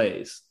 it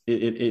plays.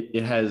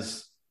 It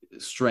has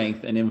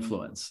strength and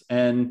influence.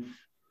 And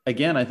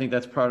again, I think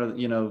that's part of,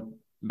 you know,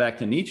 back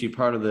to Nietzsche,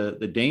 part of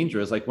the danger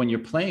is like when you're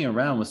playing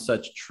around with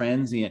such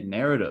transient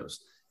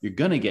narratives, you're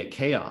going to get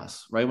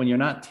chaos, right? When you're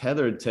not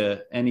tethered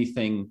to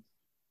anything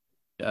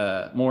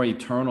more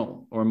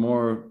eternal or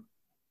more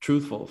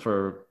truthful,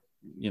 for,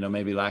 you know,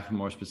 maybe lack of a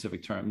more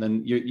specific term,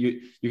 then you're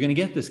going to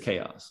get this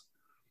chaos.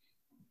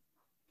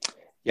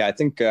 Yeah, I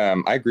think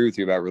I agree with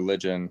you about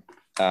religion.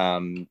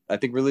 I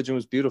think religion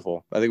was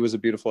beautiful. I think it was a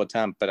beautiful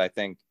attempt, but I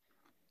think,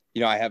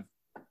 you know, I have,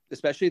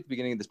 especially at the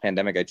beginning of this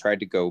pandemic, I tried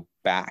to go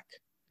back.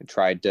 I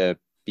tried to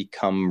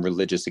become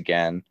religious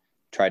again,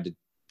 tried to,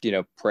 you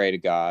know, pray to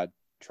God,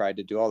 tried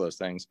to do all those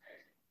things.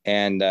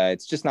 And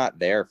it's just not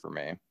there for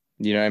me.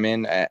 You know what I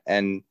mean?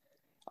 And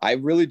I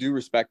really do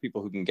respect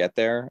people who can get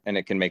there and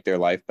it can make their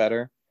life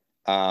better.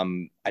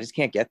 I just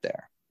can't get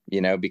there, you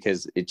know,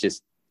 because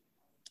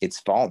it's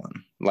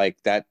fallen. Like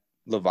that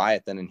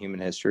Leviathan in human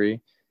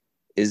history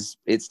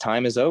its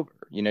time is over.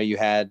 You know, you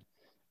had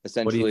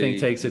essentially. What do you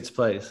think takes its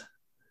place?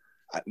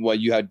 Well,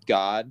 you had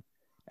God,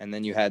 and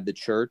then you had the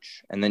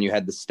church, and then you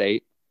had the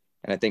state.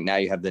 And I think now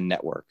you have the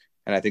network.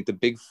 And I think the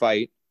big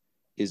fight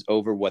is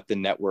over what the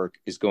network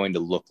is going to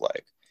look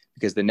like,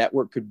 because the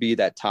network could be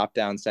that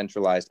top-down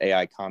centralized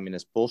AI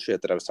communist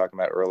bullshit that I was talking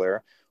about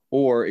earlier,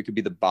 or it could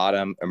be the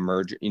bottom-up,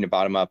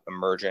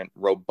 emergent,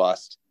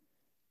 robust,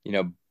 you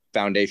know,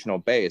 foundational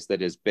base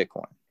that is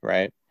Bitcoin,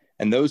 right?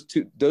 And those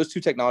two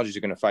technologies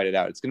are going to fight it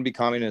out. It's going to be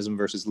communism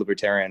versus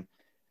libertarianism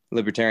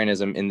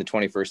in the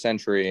 21st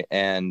century.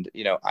 And,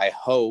 you know, I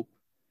hope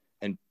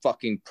and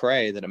fucking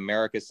pray that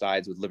America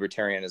sides with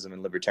libertarianism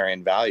and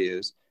libertarian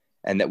values,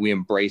 and that we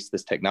embrace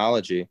this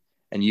technology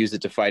and use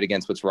it to fight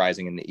against what's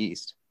rising in the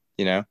East,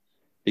 you know,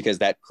 because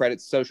that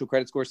social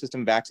credit score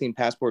system, vaccine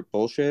passport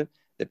bullshit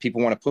that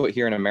people want to put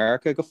here in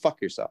America, go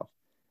fuck yourself.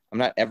 I'm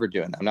not ever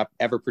doing that. I'm not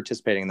ever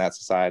participating in that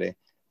society.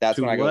 That's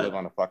when I go live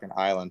on a fucking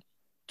island.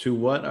 To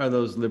what are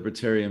those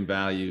libertarian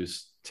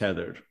values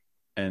tethered?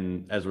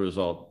 And as a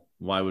result,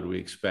 why would we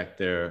expect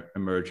their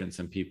emergence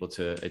and people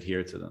to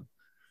adhere to them?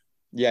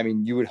 Yeah, I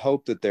mean, you would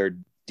hope that they're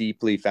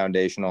deeply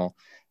foundational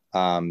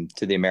to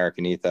the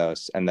American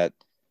ethos, and that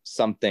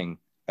something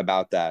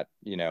about that,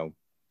 you know,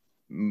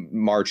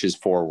 marches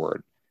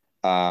forward.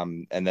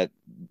 And that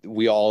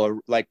we all are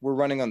like, we're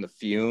running on the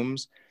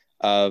fumes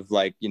of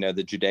like, you know,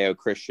 the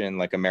Judeo-Christian,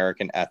 like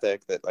American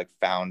ethic that like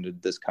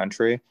founded this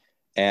country.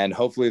 And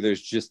hopefully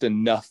there's just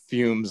enough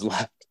fumes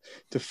left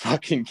to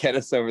fucking get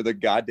us over the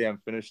goddamn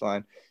finish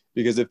line.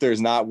 Because if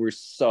there's not, we're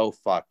so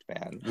fucked,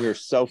 man. We're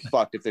so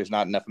fucked if there's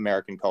not enough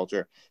American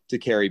culture to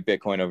carry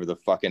Bitcoin over the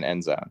fucking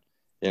end zone.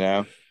 You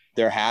know,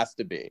 there has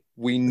to be.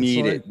 We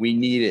need it. We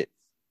need it.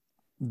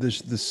 The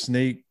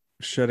snake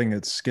shedding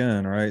its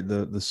skin, right?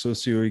 The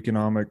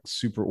socioeconomic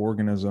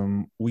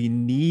superorganism. We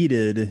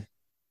needed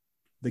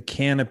the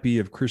canopy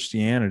of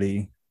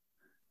Christianity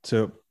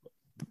to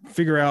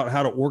figure out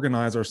how to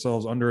organize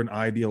ourselves under an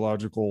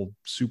ideological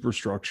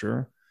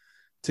superstructure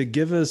to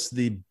give us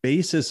the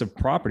basis of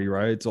property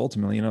rights.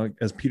 Ultimately, you know,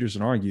 as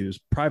Peterson argues,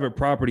 private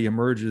property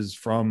emerges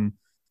from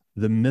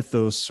the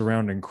mythos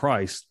surrounding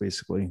Christ,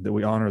 basically, that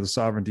we honor the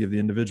sovereignty of the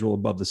individual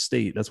above the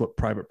state. That's what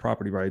private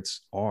property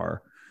rights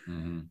are.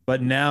 Mm-hmm.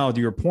 But now, to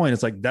your point,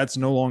 it's like that's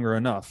no longer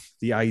enough.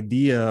 The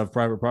idea of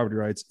private property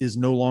rights is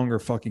no longer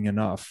fucking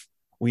enough.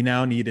 We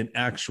now need an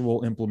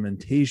actual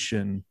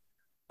implementation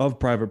of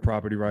private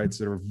property rights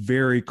that are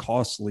very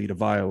costly to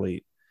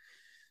violate.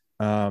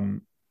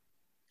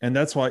 And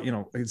that's why, you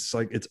know, it's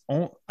like,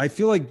 I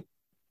feel like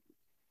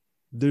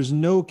there's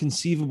no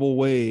conceivable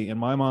way in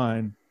my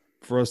mind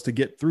for us to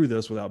get through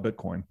this without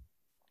Bitcoin.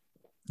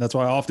 That's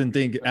why I often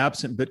think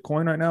absent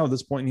Bitcoin right now, at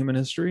this point in human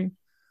history,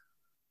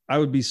 I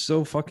would be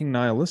so fucking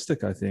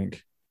nihilistic. I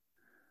think,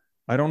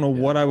 I don't know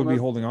what I would be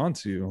holding on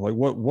to. Like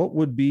what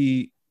would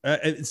be,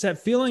 it's that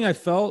feeling I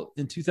felt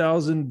in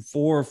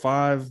 2004,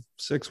 5,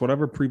 6,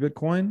 whatever,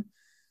 pre-Bitcoin,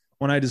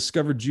 when I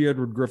discovered G.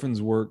 Edward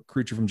Griffin's work,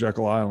 Creature from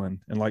Jekyll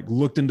Island, and like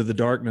looked into the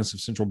darkness of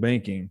central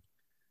banking,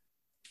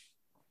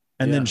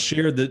 and then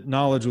shared the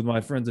knowledge with my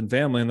friends and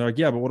family. And they're like,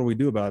 yeah, but what do we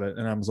do about it?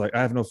 And I was like,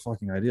 I have no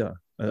fucking idea.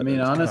 I mean,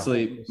 It's kind of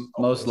honestly, hopeless.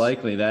 most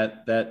likely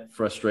that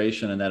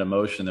frustration and that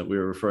emotion that we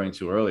were referring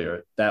to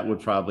earlier, that would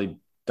probably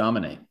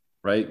dominate,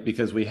 right?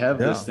 Because we have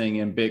this thing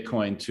in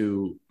Bitcoin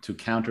to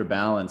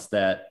counterbalance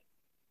that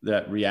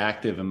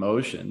reactive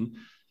emotion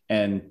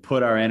and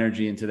put our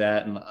energy into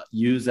that and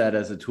use that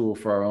as a tool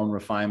for our own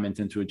refinement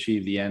and to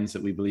achieve the ends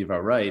that we believe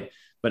are right.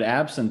 But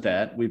absent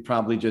that, we'd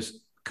probably just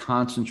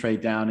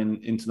concentrate down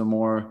into the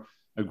more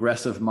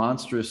aggressive,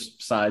 monstrous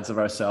sides of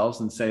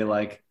ourselves and say,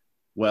 like,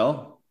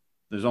 well,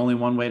 there's only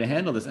one way to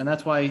handle this. And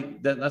that's why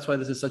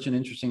this is such an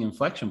interesting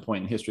inflection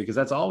point in history, because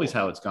that's always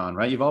how it's gone,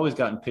 right? You've always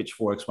gotten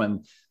pitchforks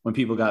when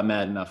people got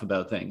mad enough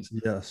about things.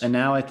 Yes. And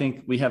now I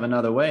think we have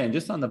another way. And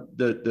just on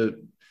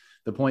the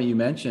point you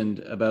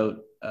mentioned about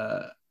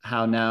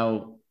how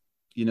now,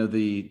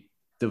 the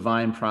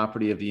divine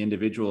property of the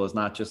individual is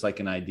not just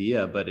like an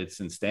idea, but it's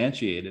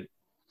instantiated.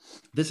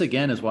 This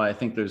again is why I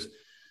think there's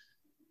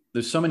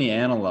so many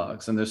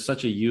analogs and there's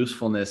such a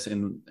usefulness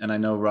in, and I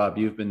know, Rob,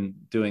 you've been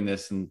doing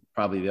this and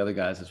probably the other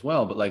guys as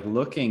well, but like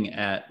looking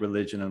at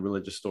religion and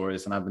religious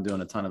stories, and I've been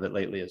doing a ton of it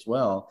lately as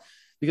well,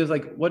 because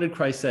like, what did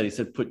Christ say? He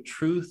said, put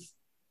truth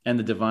and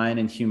the divine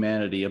and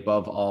humanity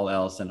above all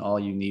else, and all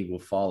you need will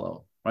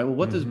follow, right? Well,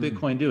 what does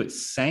Bitcoin do? It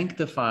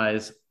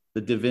sanctifies the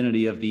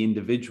divinity of the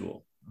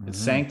individual. It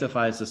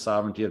sanctifies the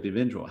sovereignty of the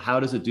individual. How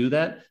does it do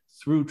that?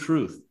 Through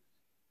truth,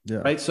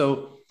 right?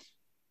 So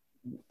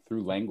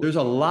through language, there's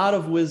a lot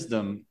of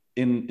wisdom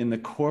in the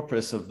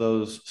corpus of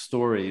those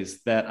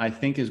stories that I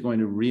think is going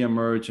to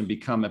reemerge and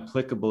become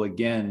applicable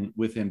again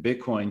within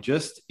Bitcoin,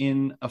 just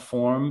in a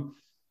form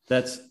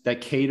that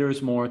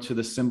caters more to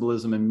the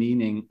symbolism and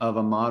meaning of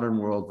a modern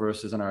world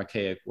versus an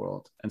archaic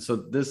world. And so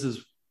this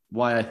is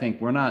why I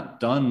think we're not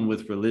done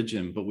with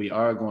religion, but we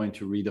are going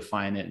to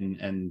redefine it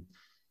and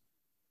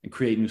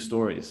create new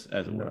stories,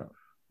 as it were.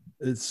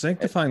 It's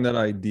sanctifying that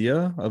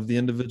idea of the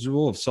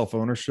individual, of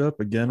self-ownership,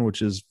 again,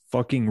 which is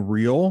fucking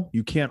real.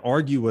 You can't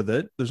argue with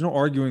it. There's no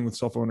arguing with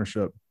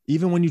self-ownership.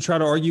 Even when you try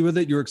to argue with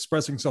it, you're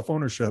expressing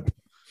self-ownership.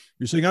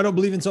 You're saying, I don't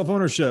believe in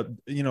self-ownership.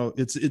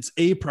 It's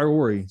a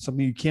priori,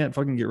 something you can't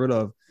fucking get rid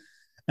of.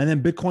 And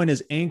then Bitcoin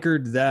has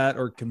anchored that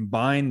or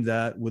combined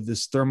that with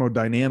this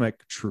thermodynamic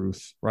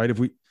truth, right?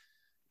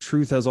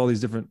 Truth has all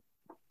these different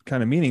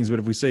kind of meanings, but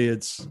if we say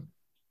it's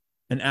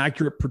an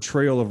accurate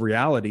portrayal of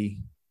reality,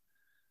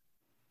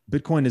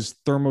 Bitcoin is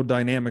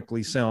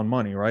thermodynamically sound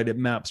money, right? It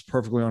maps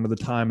perfectly onto the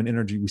time and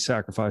energy we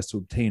sacrifice to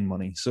obtain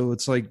money. So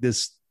it's like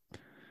this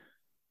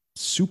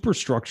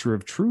superstructure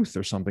of truth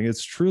or something.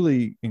 It's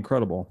truly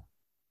incredible.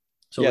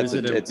 So it's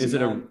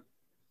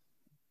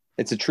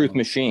a truth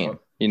machine.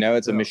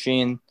 It's a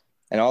machine,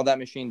 and all that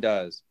machine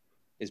does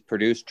is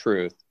produce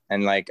truth.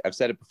 And like I've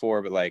said it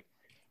before, but like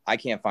I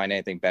can't find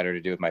anything better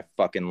to do with my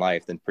fucking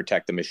life than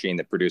protect the machine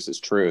that produces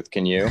truth.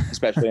 Can you?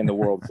 Especially in the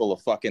world full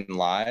of fucking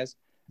lies.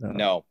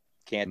 No.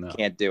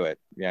 Can't do it.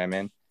 You know what I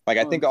mean? Like,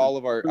 I think I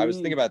was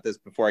thinking about this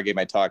before I gave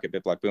my talk at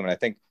BitBlock Boom. And I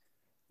think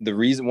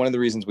one of the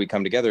reasons we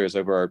come together is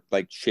over our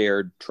like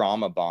shared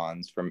trauma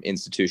bonds from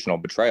institutional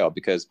betrayal,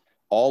 because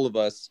all of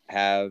us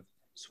have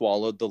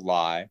swallowed the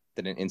lie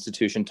that an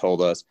institution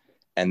told us.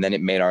 And then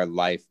it made our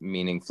life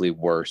meaningfully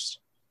worse.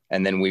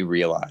 And then we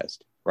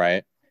realized,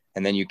 right?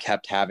 And then you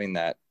kept having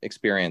that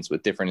experience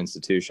with different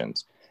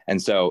institutions.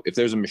 And so if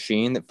there's a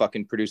machine that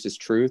fucking produces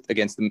truth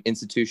against the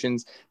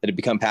institutions that have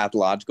become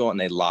pathological and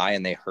they lie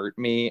and they hurt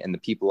me and the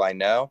people I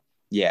know,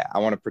 yeah, I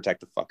want to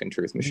protect the fucking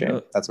truth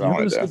machine. That's what I want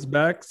to do. This gets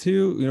back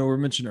to, we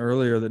mentioned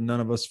earlier that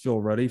none of us feel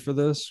ready for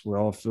this. We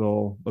all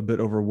feel a bit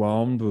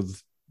overwhelmed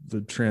with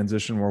the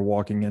transition we're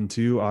walking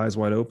into, eyes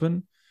wide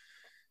open.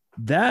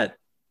 That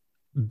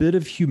bit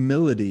of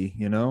humility,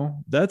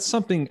 that's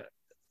something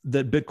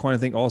that Bitcoin, I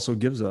think, also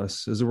gives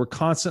us, is that we're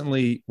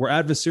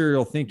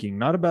adversarial thinking,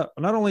 not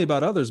only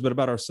about others, but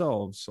about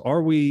ourselves.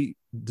 Are we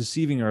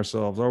deceiving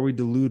ourselves? Are we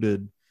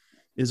deluded?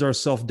 Is our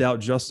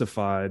self-doubt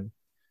justified?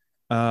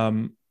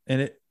 And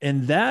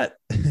that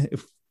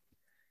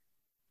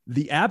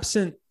the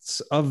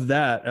absence of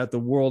that at the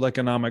World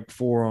Economic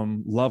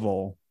Forum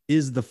level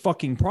is the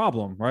fucking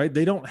problem, right?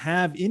 They don't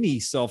have any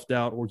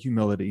self-doubt or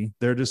humility.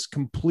 They're just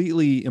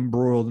completely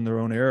embroiled in their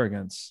own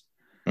arrogance.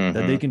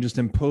 That they can just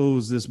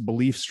impose this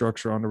belief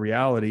structure onto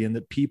reality, and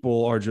that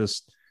people are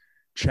just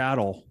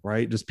chattel,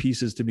 right? Just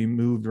pieces to be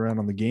moved around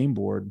on the game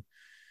board.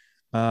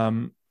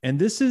 And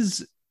this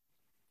is,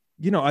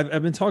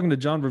 I've been talking to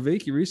John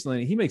Vervaeke recently,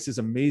 and he makes this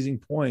amazing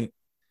point.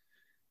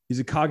 He's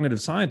a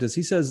cognitive scientist.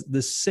 He says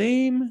the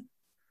same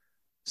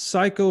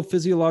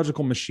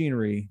psychophysiological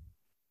machinery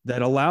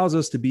that allows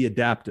us to be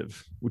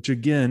adaptive, which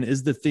again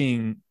is the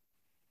thing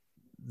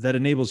that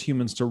enables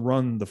humans to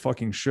run the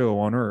fucking show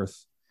on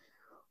Earth,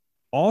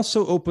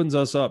 also opens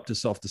us up to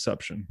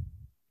self-deception.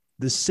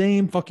 The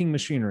same fucking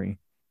machinery.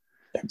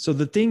 So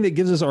the thing that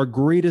gives us our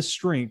greatest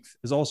strength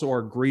is also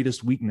our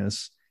greatest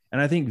weakness. And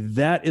I think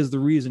that is the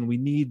reason we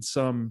need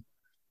some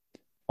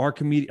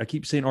Archimedes, I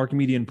keep saying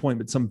Archimedean point,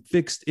 but some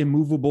fixed,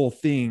 immovable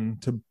thing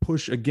to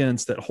push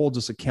against that holds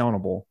us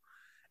accountable.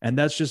 And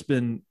that's just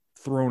been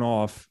thrown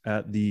off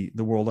at the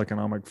World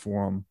Economic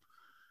Forum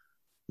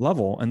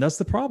level. And that's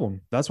the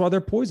problem. That's why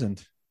they're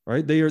poisoned.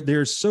 right?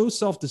 They're so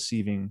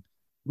self-deceiving.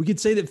 We could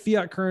say that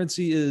fiat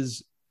currency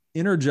is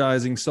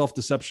energizing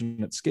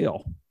self-deception at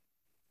scale,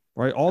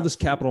 right? All this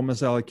capital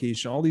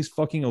misallocation, all these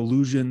fucking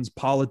illusions,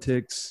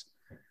 politics,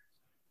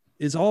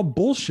 is all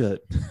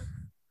bullshit.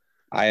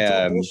 It's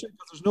all bullshit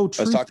because there's no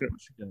truth to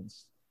push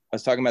against. I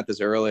was talking about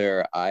this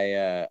earlier.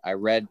 I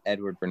read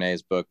Edward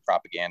Bernay's book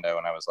Propaganda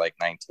when I was like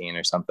 19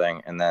 or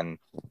something, and then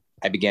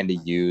I began to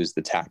use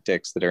the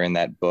tactics that are in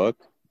that book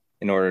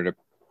in order to,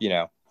 you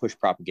know, push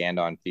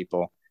propaganda on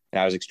people. And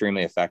I was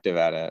extremely effective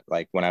at it.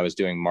 Like when I was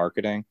doing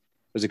marketing,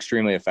 I was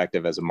extremely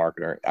effective as a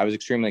marketer. I was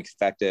extremely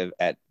effective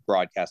at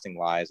broadcasting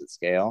lies at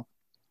scale,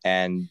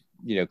 and,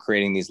 you know,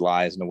 creating these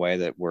lies in a way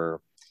that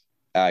were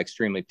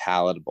extremely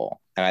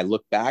palatable. And I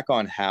look back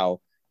on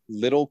how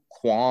little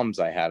qualms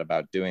I had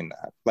about doing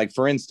that. Like,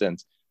 for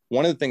instance,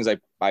 one of the things I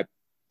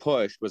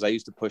pushed was I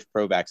used to push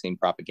pro-vaccine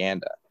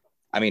propaganda.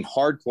 I mean,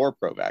 hardcore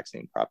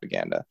pro-vaccine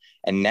propaganda.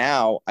 And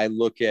now I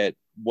look at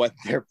what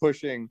they're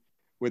pushing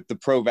with the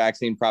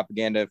pro-vaccine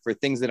propaganda for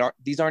things that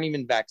these aren't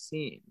even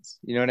vaccines.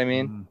 You know what I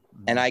mean?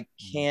 Mm-hmm. And I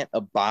can't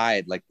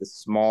abide like the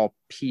small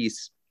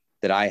piece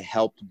that I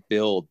helped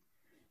build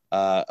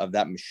of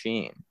that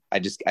machine.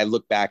 I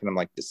look back and I'm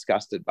like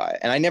disgusted by it.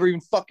 And I never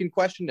even fucking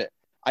questioned it.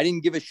 I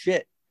didn't give a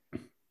shit.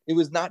 It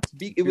was not to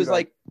be, it was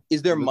like,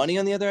 is there money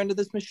on the other end of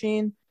this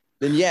machine?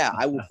 Then yeah,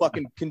 I will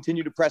fucking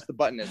continue to press the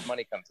button as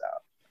money comes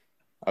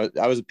out.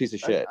 I was a piece of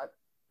shit.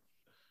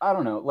 I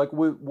don't know. Like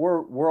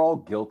we're all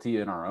guilty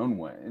in our own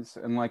ways.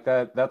 And like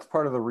that's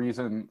part of the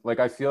reason, like,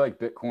 I feel like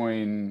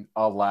Bitcoin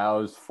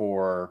allows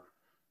for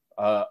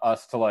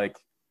us to, like,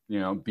 you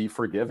know, be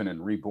forgiven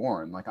and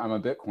reborn. Like, I'm a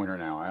Bitcoiner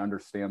now. I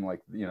understand,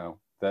 like, you know,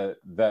 that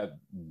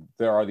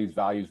there are these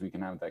values we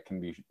can have that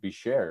can be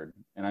shared.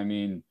 And I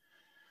mean,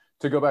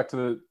 to go back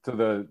to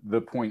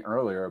the point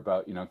earlier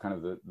about, you know, kind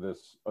of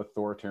this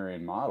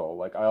authoritarian model,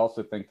 like, I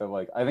also think that,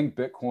 like, I think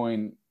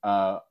Bitcoin,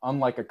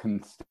 unlike a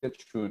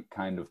constituent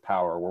kind of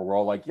power where we're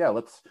all like, yeah,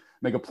 let's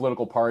make a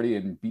political party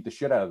and beat the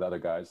shit out of the other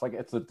guys. Like,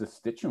 it's a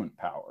destituent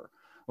power.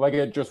 Like,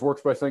 it just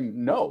works by saying,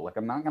 no, like,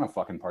 I'm not going to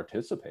fucking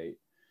participate.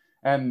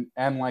 And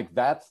like,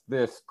 that's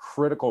this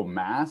critical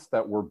mass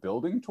that we're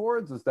building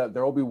towards, is that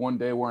there will be one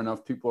day where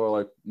enough people are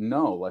like,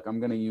 no, like, I'm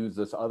going to use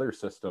this other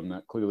system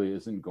that clearly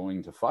isn't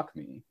going to fuck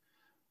me.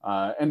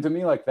 And to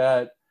me, like,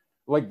 that,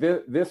 like,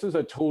 this is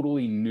a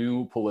totally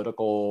new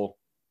political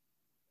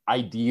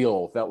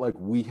ideal that, like,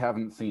 we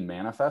haven't seen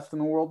manifest in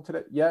the world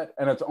today yet.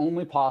 And it's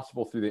only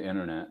possible through the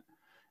internet.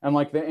 And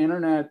like, the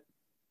internet,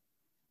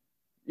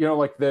 you know,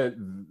 like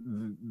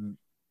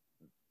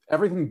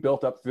everything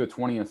built up through the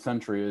 20th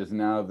century is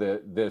now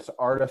this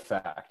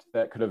artifact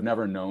that could have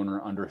never known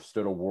or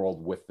understood a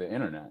world with the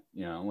internet,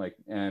 you know, like,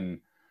 and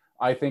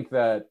I think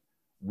that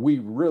we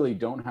really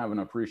don't have an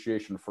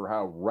appreciation for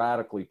how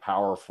radically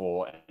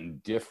powerful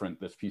and different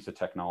this piece of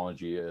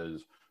technology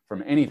is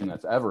from anything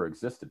that's ever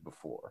existed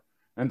before.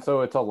 And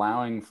so it's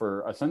allowing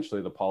for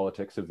essentially the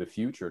politics of the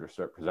future to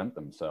start present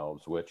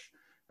themselves, which,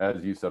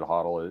 as you said,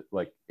 Hodl,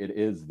 like, it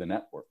is the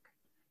network,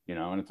 you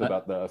know, and it's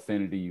about the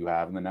affinity you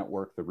have in the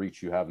network, the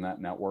reach you have in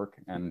that network,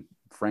 and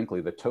frankly,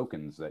 the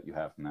tokens that you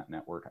have in that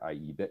network,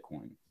 i.e.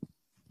 Bitcoin.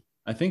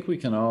 I think we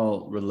can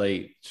all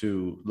relate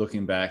to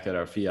looking back at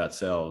our fiat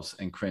selves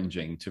and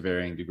cringing to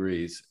varying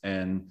degrees.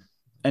 And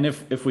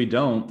if we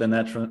don't, then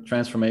that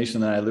transformation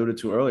that I alluded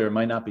to earlier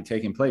might not be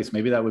taking place.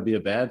 Maybe that would be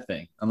a bad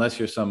thing, unless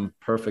you're some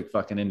perfect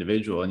fucking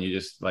individual and you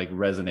just, like,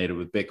 resonated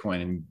with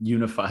Bitcoin and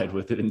unified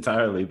with it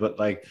entirely. But,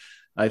 like,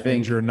 I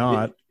think and you're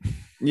not.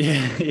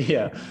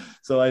 Yeah.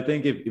 So I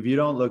think if you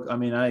don't look, I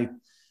mean,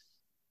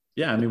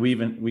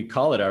 we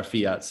call it our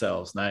fiat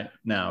selves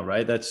now,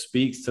 right? That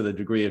speaks to the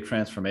degree of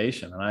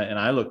transformation. And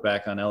I look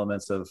back on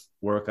elements of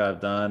work I've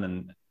done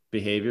and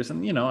behaviors,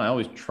 and, you know, I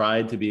always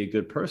tried to be a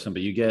good person,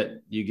 but you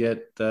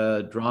get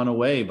drawn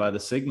away by the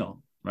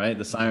signal, right?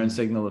 The siren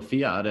signal of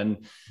fiat.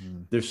 And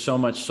there's so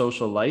much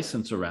social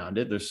license around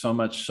it. There's so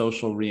much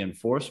social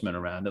reinforcement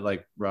around it.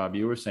 Like, Rob,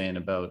 you were saying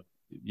about,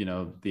 you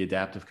know, the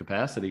adaptive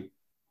capacity,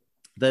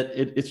 that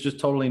it's just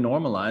totally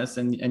normalized,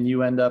 and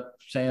you end up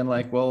saying,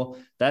 like, well,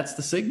 that's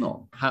the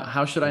signal.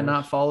 How should I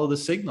not follow the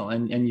signal?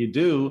 And you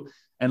do.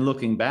 And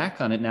looking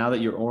back on it now that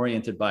you're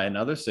oriented by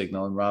another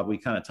signal, and Rob, we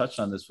kind of touched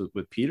on this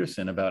with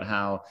Peterson about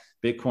how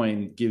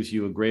Bitcoin gives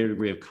you a greater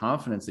degree of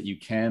confidence that you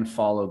can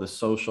follow the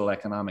social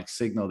economic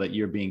signal that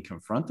you're being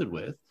confronted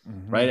with,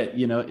 right?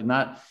 You know, it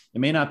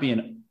may not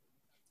be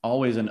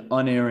always an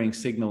unerring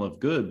signal of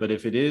good, but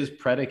if it is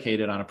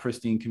predicated on a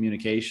pristine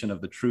communication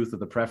of the truth of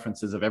the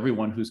preferences of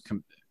everyone who's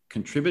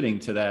contributing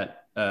to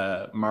that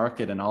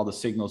market and all the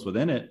signals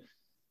within it,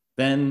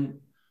 then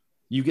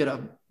you get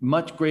a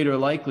much greater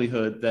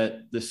likelihood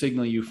that the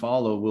signal you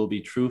follow will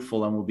be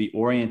truthful and will be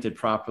oriented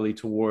properly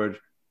toward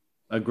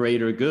a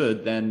greater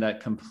good than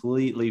that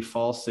completely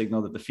false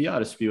signal that the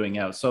fiat is spewing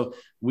out. So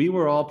we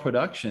were all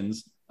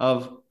productions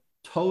of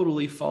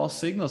totally false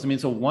signals. I mean,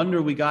 it's a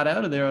wonder we got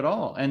out of there at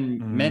all. And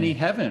many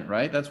haven't,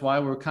 right? That's why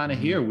we're kind of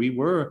here. We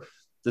were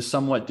the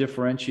somewhat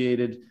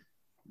differentiated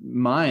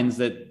minds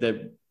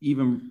that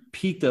even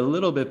peeked a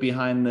little bit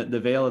behind the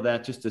veil of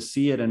that just to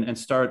see it and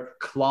start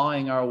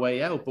clawing our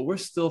way out. But we're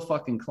still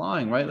fucking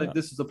clawing, right? Like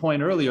this is the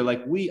point earlier.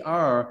 Like we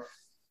are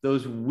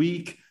those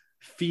weak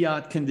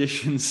fiat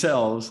conditioned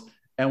selves,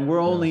 and we're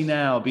only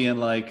now being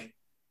like,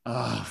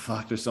 oh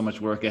fuck, there's so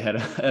much work ahead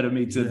of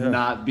me to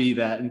not be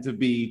that and to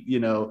be, you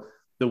know,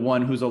 the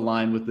one who's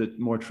aligned with the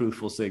more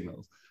truthful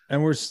signals.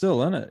 And we're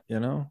still in it, you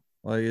know,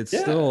 like it's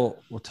still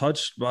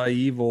touched by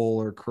evil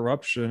or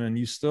corruption, and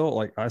you still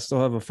like, I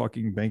still have a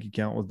fucking bank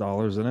account with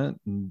dollars in it,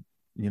 and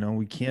you know,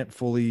 we can't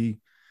fully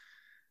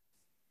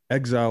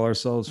exile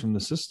ourselves from the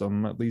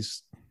system, at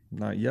least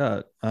not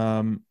yet.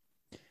 And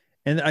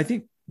I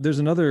think there's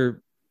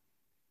another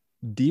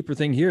deeper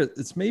thing here.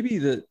 It's maybe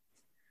that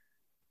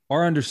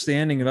our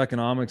understanding of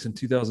economics in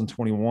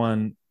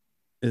 2021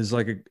 is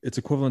like it's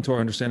equivalent to our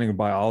understanding of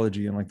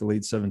biology in like the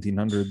late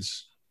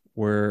 1700s,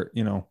 where,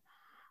 you know,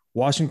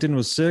 Washington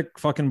was sick,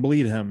 fucking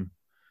bleed him.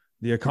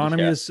 The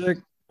economy is sick,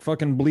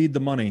 fucking bleed the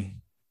money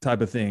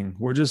type of thing.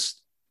 We're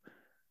just,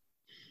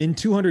 in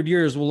 200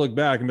 years, we'll look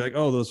back and be like,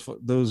 oh,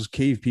 those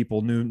cave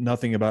people knew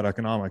nothing about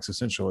economics,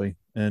 essentially.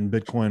 And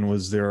Bitcoin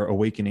was their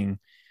awakening.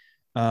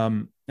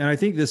 And I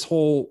think this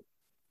whole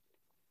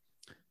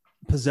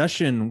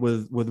possession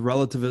with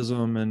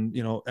relativism and,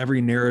 you know, every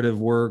narrative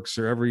works,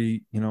 or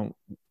every, you know,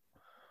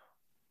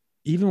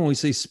 even when we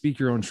say speak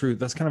your own truth,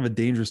 that's kind of a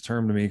dangerous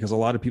term to me, because a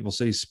lot of people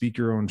say speak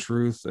your own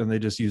truth and they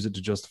just use it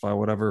to justify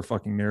whatever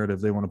fucking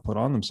narrative they want to put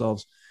on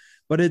themselves.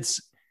 But it's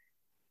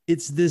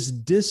this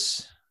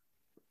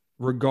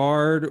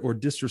disregard or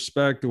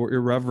disrespect or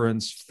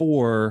irreverence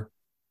for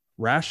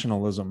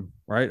rationalism,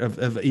 right?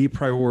 Of a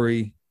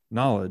priori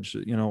knowledge,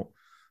 you know,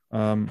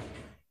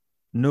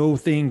 no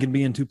thing can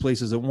be in two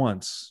places at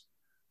once.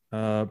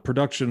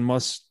 Production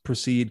must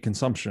precede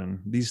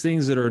consumption. These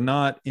things that are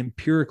not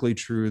empirically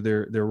true,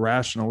 they're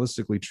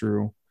rationalistically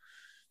true.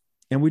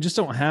 And we just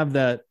don't have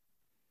that.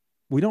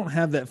 We don't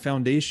have that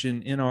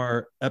foundation in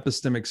our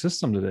epistemic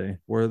system today,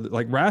 where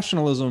like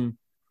rationalism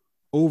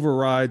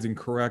overrides and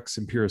corrects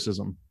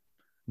empiricism,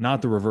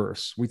 not the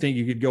reverse. We think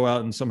you could go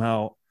out and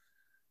somehow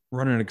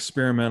run an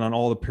experiment on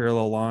all the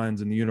parallel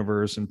lines in the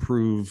universe and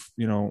prove,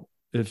 you know,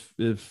 if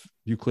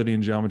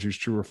Euclidean geometry is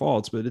true or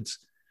false. But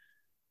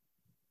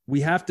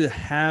we have to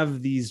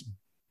have these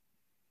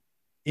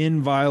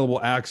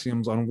inviolable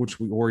axioms on which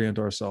we orient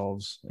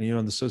ourselves. And, you know,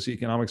 in the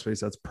socioeconomic space,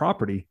 that's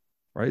property,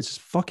 right? It's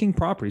just fucking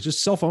property. It's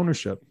just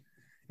self-ownership.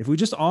 If we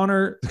just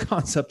honor the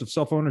concept of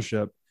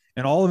self-ownership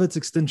and all of its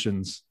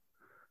extensions,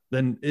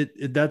 then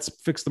that's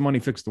fix the money,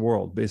 fix the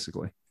world,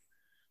 basically.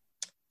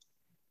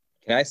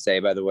 Can I say,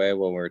 by the way,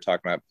 when we were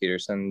talking about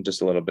Peterson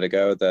just a little bit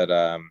ago,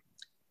 that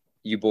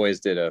you boys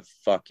did a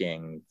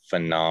fucking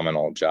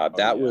phenomenal job.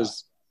 That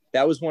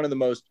was one of the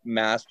most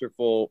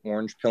masterful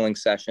orange pilling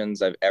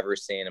sessions I've ever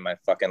seen in my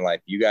fucking life.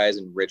 You guys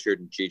and Richard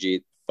and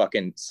Gigi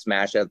fucking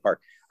smashed out of the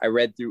park. I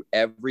read through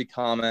every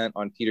comment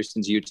on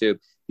Peterson's YouTube.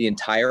 The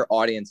entire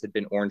audience had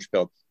been orange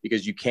pilled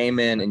because you came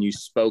in and you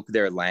spoke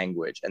their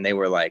language, and they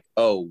were like,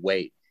 oh,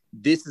 wait,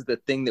 this is the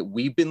thing that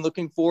we've been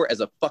looking for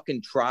as a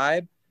fucking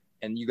tribe.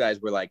 And you guys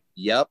were like,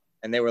 yep.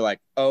 And they were like,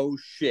 oh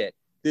shit,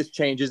 this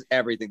changes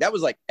everything. That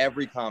was like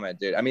every comment,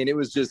 dude. I mean, it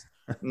was just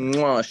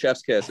mwah,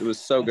 chef's kiss. It was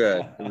so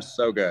good. It was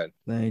so good.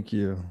 Thank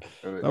you.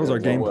 That was our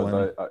game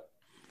plan.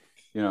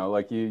 You know,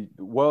 like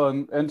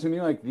and to me,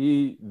 like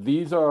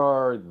these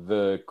are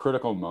the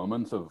critical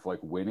moments of like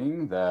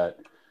winning that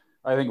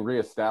I think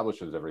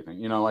reestablishes everything.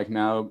 You know, like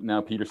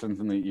now Peterson's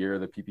in the ear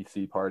of the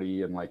PPC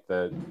party, and like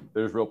that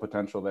there's real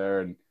potential there.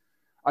 And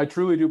I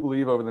truly do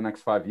believe over the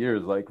next 5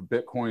 years, like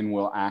Bitcoin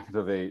will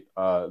activate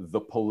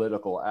the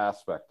political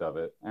aspect of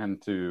it.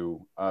 And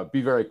to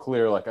be very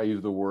clear, like I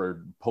use the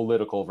word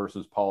political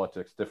versus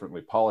politics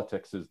differently.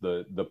 Politics is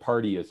the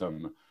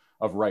partyism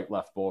of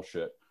right-left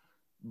bullshit.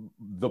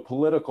 The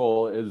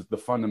political is the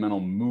fundamental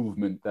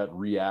movement that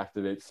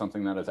reactivates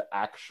something that is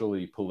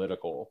actually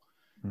political.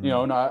 Mm-hmm. You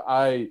know, and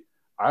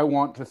I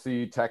want to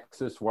see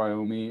Texas,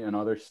 Wyoming, and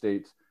other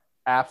states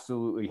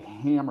absolutely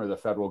hammer the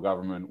federal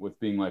government with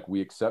being like,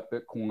 we accept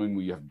Bitcoin,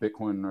 we have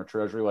Bitcoin in our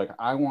treasury. Like,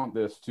 I want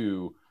this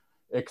to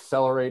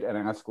accelerate and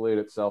escalate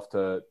itself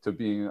to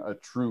being a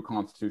true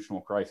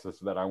constitutional crisis,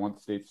 that I want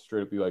the states to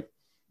straight up be like,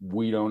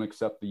 we don't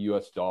accept the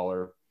US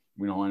dollar.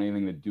 We don't want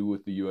anything to do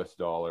with the US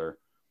dollar.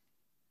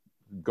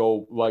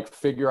 Go like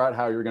figure out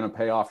how you're going to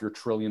pay off your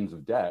trillions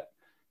of debt.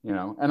 You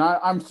know, and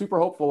I'm super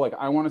hopeful. Like,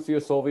 I want to see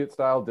a Soviet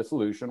style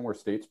dissolution where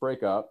states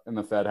break up and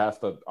the Fed has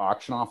to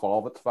auction off all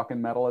of its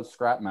fucking metal as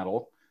scrap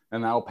metal,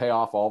 and that'll pay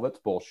off all of its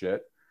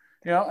bullshit.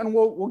 You know, and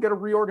we'll get a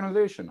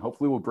reorganization.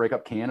 Hopefully we'll break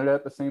up Canada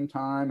at the same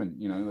time, and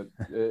you know,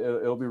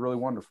 it'll be really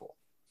wonderful.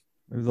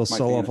 Maybe they'll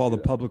sell off all the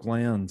public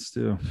lands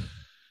too.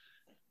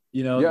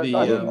 You know,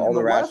 all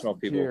the rational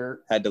people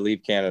here, had to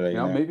leave Canada. You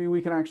know, maybe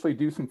we can actually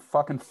do some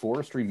fucking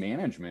forestry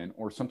management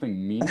or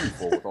something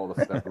meaningful with all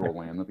the federal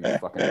land that these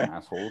fucking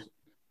assholes.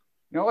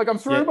 You know, like I'm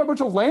surrounded by a bunch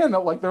of land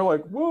that like they're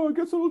like, well, I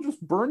guess it'll just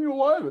burn you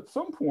alive at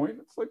some point.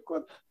 It's like,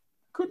 what?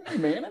 Couldn't you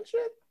manage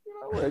it? You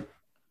know,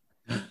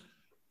 like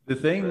The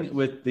thing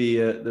with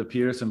the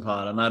Peterson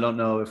pod, and I don't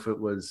know if it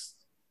was,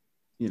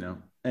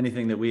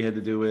 anything that we had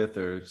to do with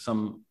or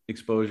some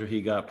exposure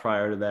he got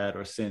prior to that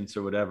or since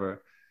or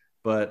whatever,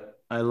 but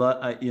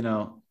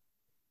none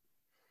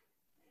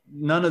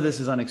of this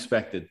is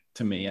unexpected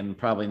to me, and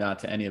probably not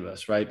to any of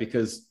us, right?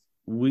 Because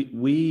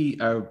we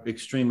are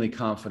extremely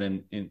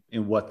confident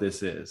in what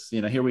this is.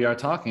 Here we are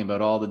talking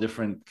about all the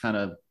different kind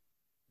of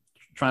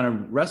trying to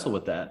wrestle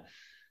with that.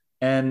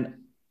 And,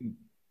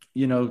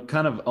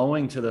 kind of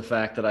owing to the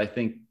fact that I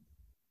think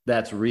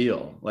that's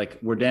real. Like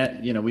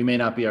we may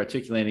not be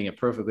articulating it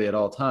perfectly at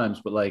all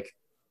times, but like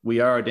we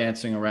are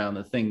dancing around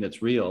the thing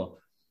that's real.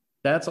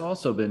 That's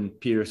also been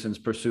Peterson's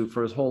pursuit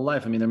for his whole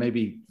life. I mean,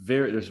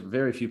 there's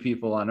very few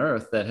people on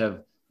earth that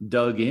have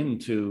dug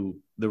into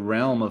the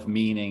realm of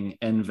meaning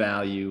and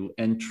value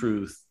and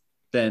truth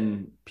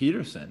than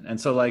Peterson. And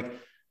so like,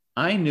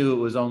 I knew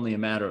it was only a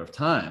matter of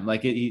time.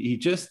 Like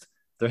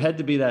there had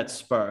to be that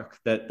spark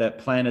that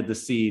planted the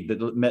seed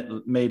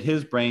that made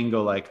his brain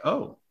go like,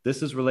 oh,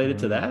 this is related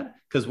to that.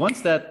 Because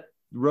once that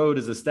road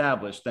is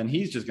established, then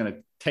he's just going to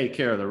take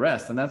care of the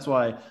rest. And that's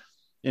why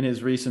in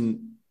his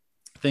recent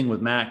thing with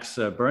Max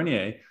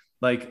Bernier,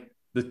 like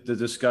the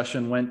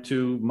discussion went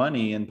to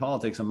money and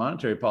politics and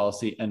monetary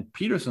policy, and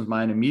Peterson's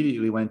mind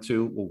immediately went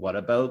to, well, what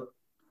about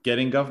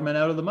getting government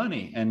out of the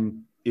money?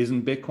 And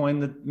isn't Bitcoin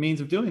the means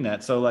of doing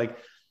that? So like,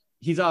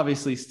 he's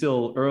obviously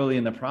still early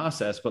in the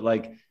process, but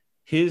like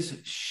his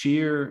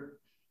sheer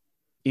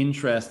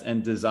interest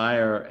and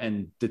desire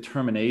and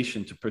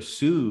determination to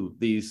pursue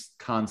these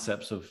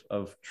concepts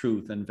of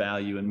truth and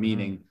value and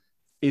meaning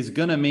is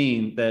going to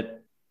mean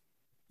that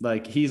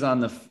like he's on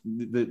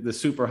the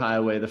super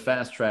highway, the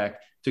fast track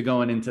to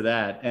going into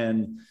that.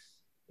 And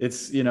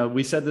it's,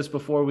 we said this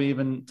before we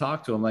even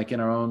talked to him, like in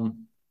our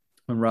own,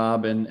 when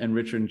Rob and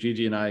Richard and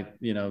Gigi and I,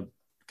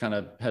 kind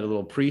of had a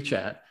little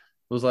pre-chat,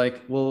 it was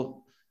like,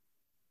 well,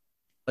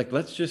 like,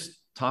 let's just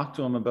talk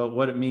to him about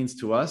what it means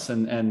to us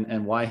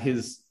and why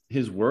his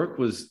work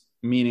was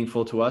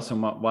meaningful to us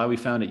and why we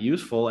found it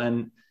useful.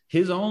 And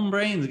his own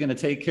brain's going to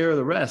take care of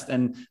the rest.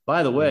 And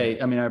by the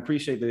way, I mean, I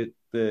appreciate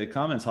the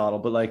comments,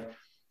 Hoddle, but like,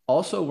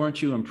 also,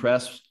 weren't you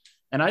impressed?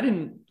 And I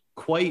didn't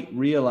quite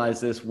realize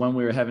this when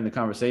we were having the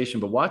conversation,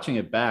 but watching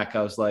it back,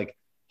 I was like,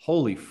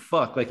 holy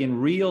fuck. Like in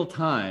real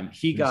time,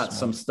 he's got smart.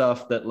 Some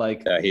stuff that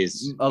like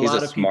he's a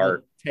lot of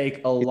smart, people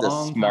take a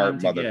long smart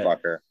time to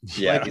motherfucker. Get.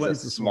 Yeah, like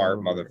he's a smart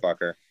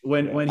motherfucker.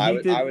 When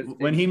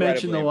he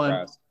mentioned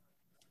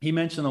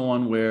the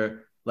one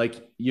where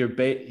like you're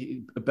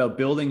about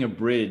building a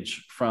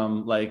bridge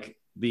from like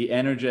the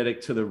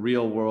energetic to the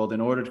real world in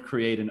order to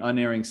create an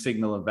unerring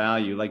signal of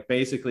value, like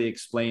basically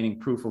explaining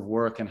proof of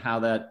work and how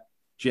that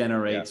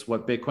generates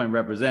what Bitcoin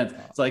represents.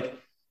 It's like,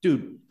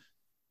 dude,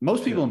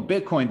 most people in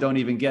Bitcoin don't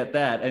even get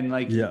that. And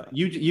like,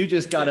 you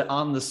just got it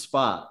on the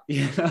spot.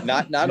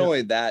 Not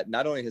only that,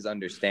 not only his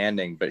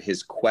understanding, but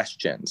his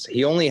questions.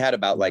 He only had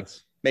about like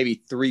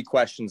maybe 3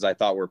 questions I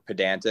thought were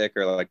pedantic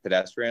or like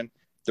pedestrian.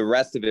 The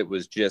rest of it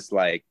was just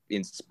like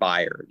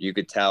inspired. You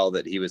could tell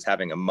that he was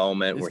having a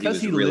moment where he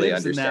was really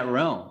lives in that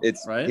realm.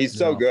 Right? He's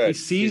so good. He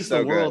sees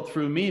the world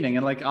through meaning.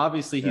 And like,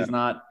 obviously he's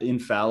not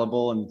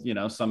infallible.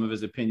 And, some of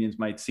his opinions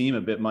might seem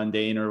a bit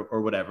mundane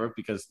or whatever,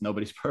 because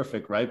nobody's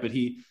perfect. Right. But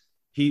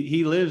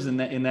he lives in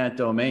that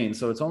domain.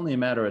 So it's only a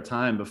matter of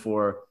time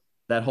before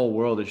that whole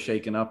world is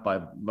shaken up by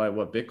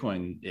what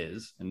Bitcoin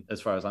is. And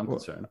as far as I'm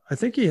concerned, I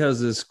think he has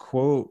this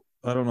quote.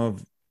 I don't know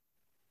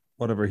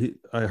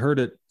if I heard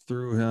it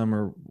through him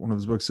or one of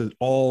his books, said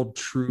all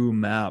true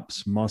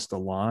maps must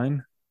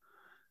align.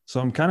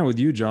 So I'm kind of with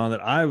you, John,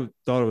 that I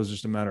thought it was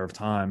just a matter of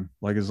time.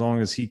 Like as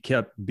long as he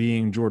kept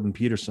being Jordan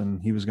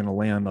Peterson, he was going to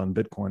land on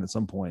Bitcoin at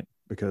some point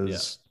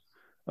because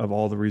of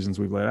all the reasons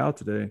we've laid out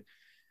today.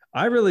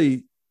 I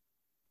really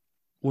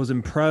was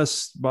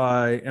impressed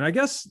by, and I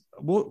guess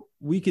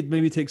we could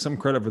maybe take some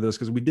credit for this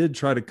because we did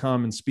try to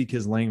come and speak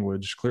his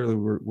language. Clearly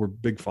we're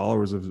big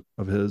followers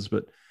of his,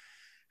 but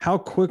how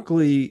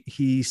quickly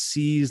he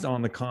seized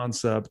on the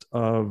concept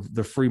of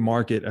the free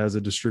market as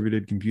a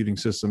distributed computing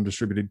system,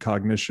 distributed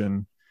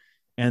cognition,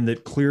 and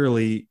that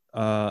clearly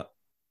a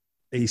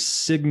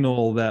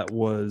signal that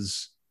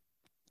was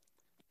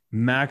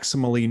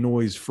maximally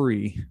noise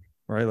free,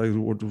 right?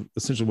 Like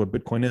essentially what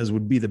Bitcoin is,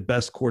 would be the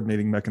best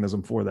coordinating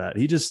mechanism for that.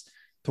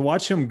 To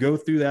watch him go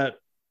through that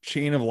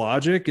chain of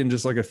logic in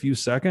just like a few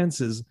seconds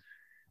is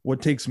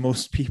what takes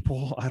most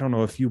people, I don't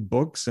know, a few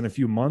books and a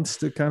few months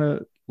to kind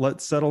of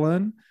let settle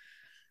in.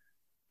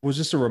 Was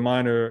just a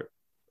reminder,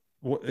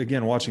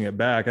 again, watching it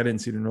back, I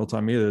didn't see it in real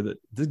time either, that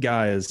this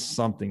guy is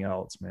something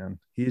else, man.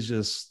 He's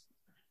just,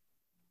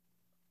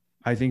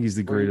 I think he's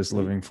the greatest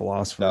living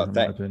philosopher in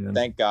my opinion.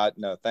 Thank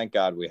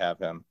God we have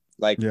him.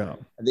 Like,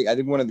 I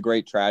think one of the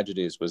great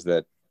tragedies was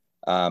that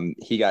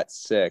he got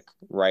sick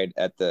right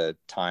at the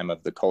time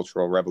of the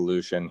Cultural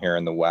Revolution here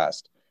in the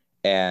West.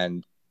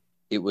 And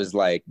it was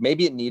like,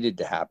 maybe it needed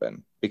to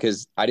happen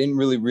because I didn't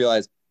really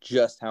realize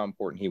just how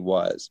important he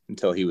was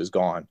until he was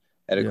gone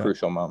at a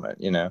crucial moment,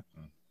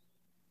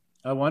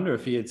 I wonder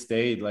if he had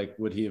stayed, like,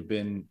 would he have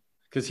been,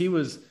 because he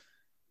was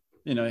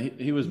you know,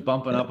 he was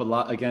bumping up a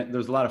lot again.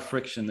 There's a lot of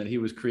friction that he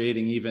was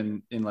creating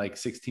even in like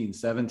 16,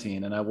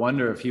 17. And I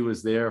wonder if he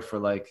was there for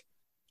like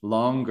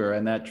longer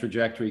and that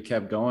trajectory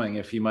kept going,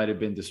 if he might have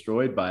been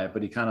destroyed by it,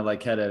 but he kind of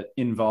like had an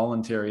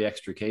involuntary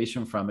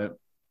extrication from it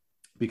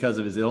because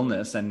of his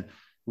illness and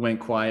went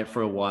quiet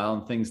for a while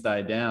and things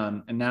died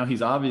down. And now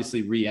he's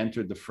obviously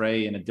re-entered the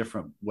fray in a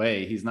different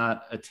way. He's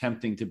not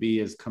attempting to be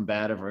as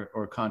combative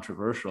or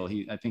controversial.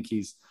 I think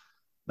he's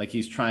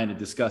trying to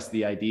discuss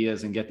the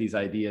ideas and get these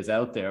ideas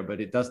out there, but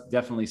it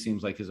definitely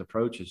seems like his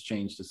approach has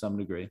changed to some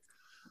degree.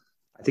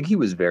 I think he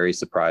was very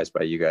surprised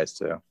by you guys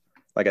too.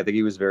 Like, I think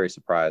he was very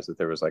surprised that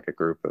there was like a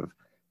group of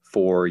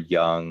 4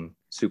 young,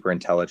 super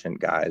intelligent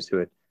guys who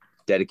had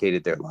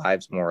dedicated their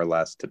lives more or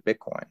less to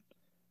Bitcoin.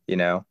 You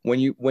know, when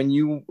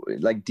you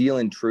like deal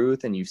in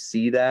truth and you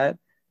see that,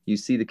 you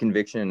see the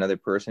conviction in another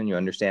person, you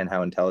understand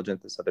how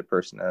intelligent this other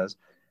person is.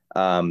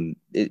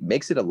 It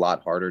makes it a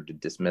lot harder to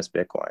dismiss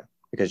Bitcoin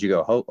because you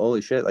go, holy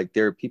shit, like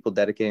there are people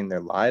dedicating their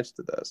lives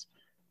to this.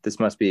 This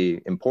must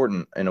be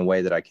important in a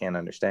way that I can't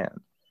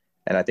understand.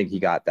 And I think he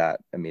got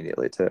that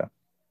immediately too.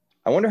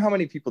 I wonder how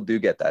many people do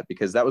get that,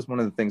 because that was one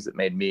of the things that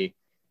made me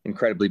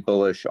incredibly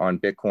bullish on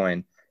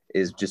Bitcoin,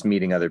 is just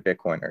meeting other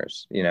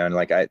Bitcoiners, you know. And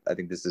like, I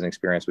think this is an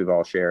experience we've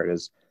all shared,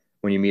 is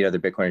when you meet other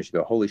Bitcoiners, you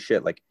go, holy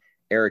shit, like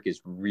Eric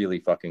is really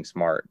fucking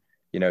smart.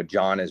 You know,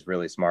 John is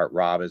really smart.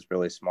 Rob is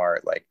really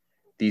smart. Like,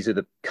 these are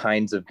the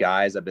kinds of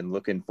guys I've been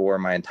looking for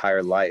my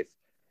entire life.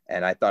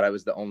 And I thought I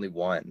was the only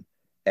one.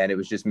 And it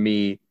was just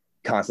me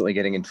constantly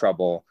getting in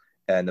trouble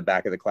in the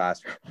back of the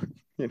class,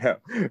 you know,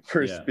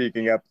 for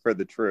speaking up for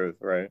the truth.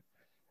 Right.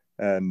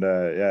 And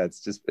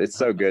it's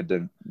so good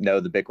to know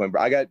the Bitcoin.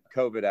 I got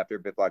COVID after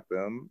BitBlock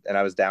Boom, and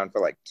I was down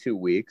for like 2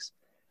 weeks,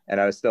 and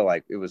I was still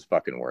like, it was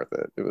fucking worth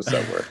it. It was so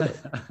worth it,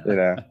 you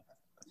know?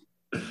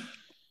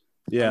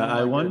 Yeah.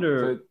 I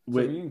wonder.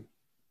 Go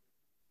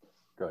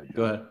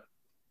ahead.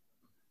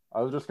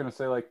 I was just going to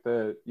say, like,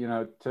 to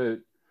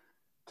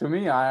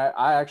me,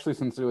 I actually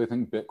sincerely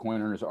think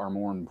Bitcoiners are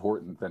more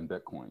important than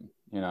Bitcoin,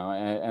 you know,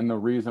 and the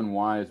reason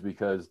why is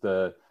because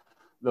the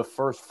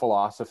first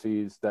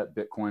philosophies that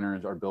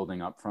Bitcoiners are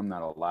building up from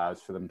that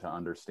allows for them to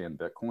understand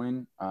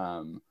Bitcoin.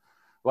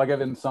 Like,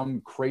 if in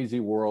some crazy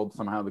world,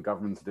 somehow the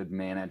governments did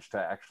manage to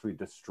actually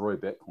destroy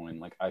Bitcoin,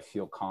 like, I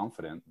feel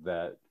confident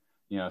that,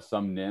 you know,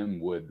 some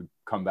NIM would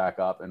come back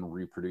up and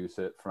reproduce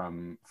it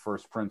from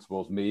first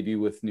principles, maybe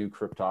with new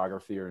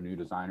cryptography or new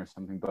design or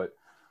something, but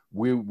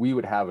we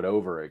would have it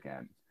over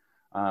again.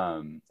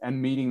 And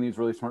meeting these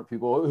really smart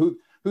people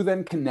who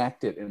then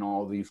connect it in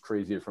all these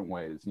crazy different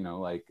ways, you know,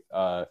 like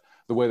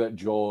the way that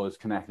Joel is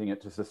connecting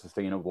it to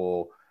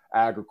sustainable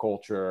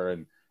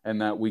agriculture,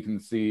 and that we can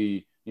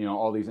see, you know,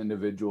 all these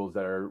individuals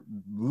that are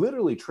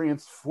literally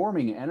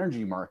transforming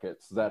energy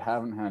markets that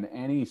haven't had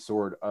any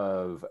sort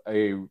of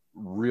a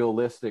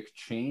realistic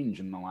change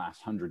in the last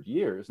 100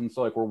 years. And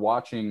so, like, we're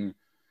watching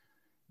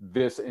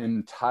this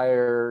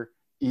entire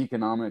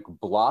economic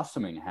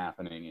blossoming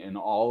happening in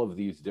all of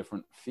these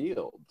different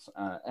fields.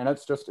 And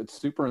it's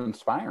super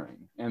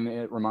inspiring. And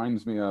it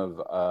reminds me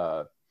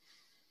of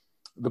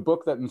the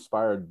book that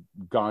inspired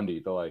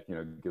Gandhi to, like, you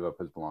know, give up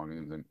his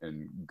belongings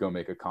and go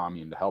make a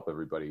commune to help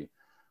everybody,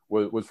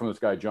 was from this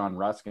guy, John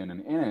Ruskin.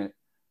 And in it,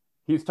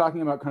 he's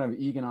talking about kind of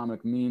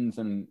economic means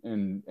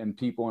and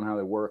people and how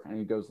they work. And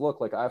he goes,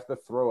 look, like, I have to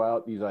throw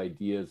out these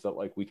ideas that,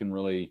 like, we can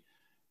really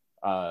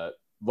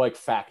like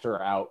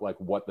factor out, like,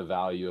 what the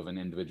value of an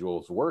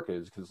individual's work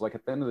is. Because, like,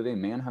 at the end of the day,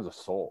 man has a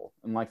soul,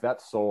 and, like, that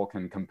soul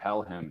can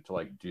compel him to,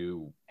 like,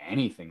 do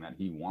anything that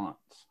he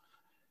wants.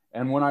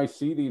 And when I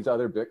see these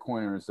other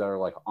Bitcoiners that are,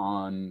 like,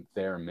 on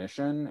their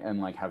mission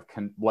and, like, have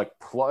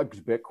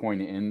plugged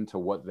Bitcoin into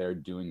what they're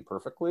doing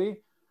perfectly,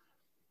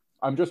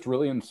 I'm just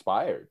really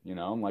inspired, you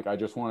know. Like, I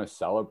just want to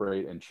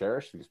celebrate and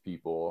cherish these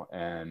people,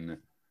 and,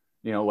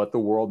 you know, let the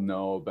world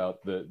know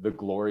about the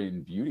glory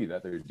and beauty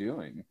that they're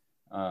doing.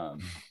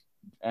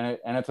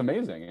 And it's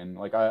amazing. And,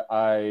 like,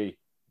 I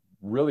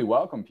really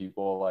welcome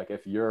people, like,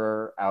 if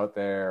you're out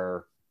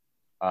there,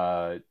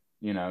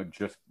 you know,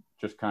 just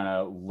kind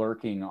of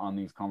lurking on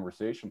these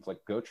conversations, like,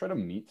 go try to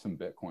meet some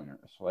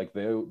Bitcoiners. Like,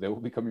 they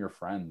will become your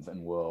friends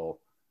and will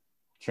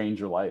change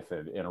your life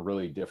in a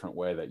really different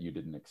way that you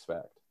didn't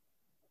expect.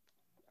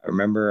 I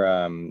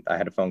remember I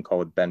had a phone call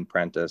with Ben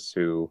Prentice,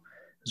 who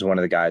was one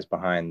of the guys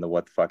behind the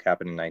What the Fuck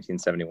Happened in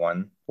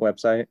 1971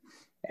 website.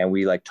 And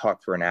we, like,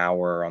 talked for an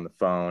hour on the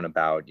phone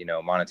about, you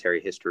know,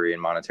 monetary history and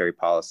monetary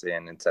policy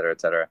and et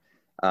cetera,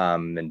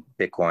 and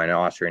Bitcoin and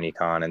Austrian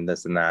econ and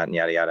this and that and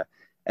yada, yada.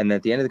 And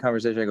at the end of the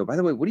conversation, I go, by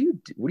the way, what do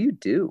you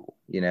do?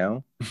 You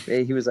know,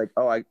 he was like,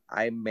 oh,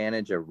 I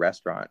manage a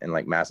restaurant in,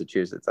 like,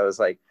 Massachusetts. I was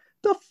like,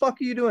 the fuck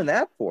are you doing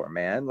that for,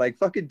 man? Like,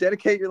 fucking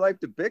dedicate your life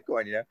to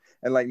Bitcoin, you know?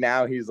 And, like,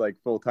 now he's, like,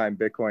 full-time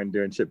Bitcoin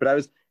doing shit.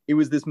 But it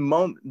was this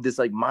moment, this,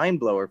 like, mind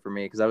blower for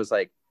me, because I was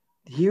like,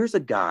 here's a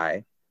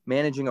guy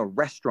managing a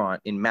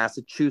restaurant in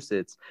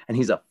Massachusetts, and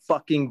he's a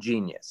fucking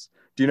genius.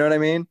 Do you know what I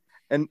mean?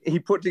 And he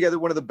put together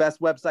one of the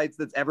best websites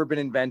that's ever been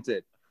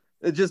invented,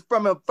 just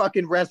from a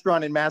fucking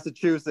restaurant in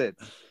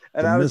Massachusetts.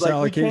 And I was like,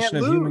 misallocation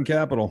of human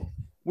capital.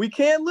 we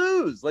can't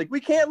lose. Like, we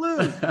can't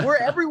lose. We're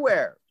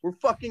everywhere. We're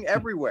fucking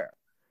everywhere.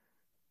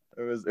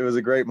 It was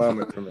a great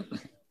moment for me.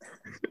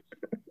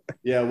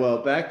 Yeah, well,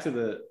 back to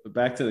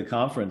the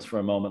conference for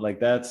a moment.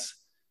 Like,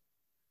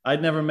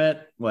 I'd never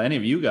met, well, any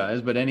of you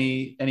guys, but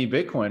any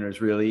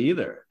Bitcoiners really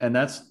either. And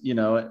that's,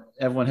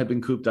 everyone had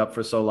been cooped up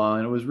for so long,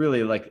 and it was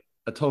really like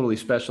a totally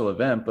special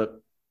event.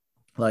 But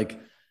like,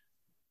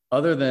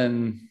 other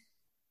than,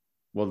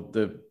 well,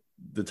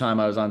 the time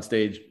I was on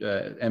stage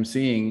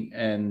emceeing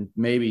and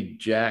maybe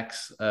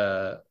Jack's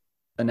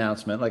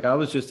announcement, like, I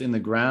was just in the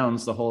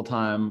grounds the whole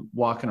time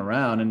walking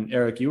around. And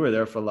Eric, you were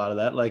there for a lot of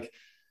that. Like,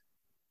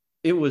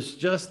 it was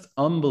just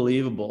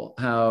unbelievable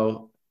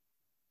how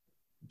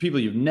people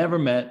you've never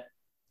met,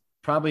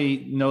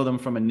 probably know them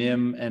from a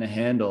NIM and a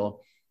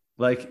handle,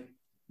 like,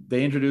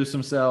 they introduce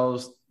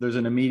themselves, there's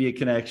an immediate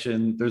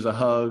connection, there's a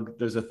hug,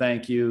 there's a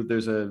thank you,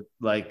 there's a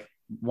like,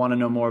 want to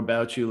know more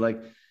about you.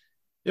 Like,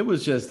 it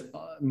was just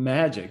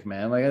magic,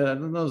 man. Like,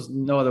 there's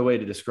no other way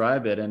to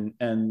describe it.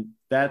 And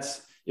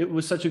it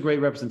was such a great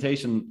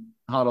representation,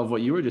 Huddle, of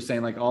what you were just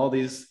saying. Like, all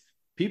these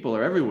people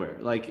are everywhere,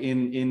 like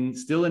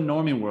still in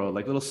normie world,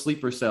 like little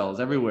sleeper cells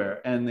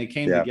everywhere. And they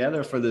came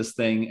together for this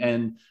thing,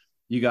 and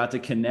you got to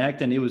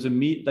connect, and it was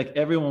like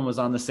everyone was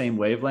on the same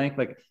wavelength.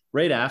 Like,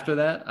 right after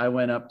that, I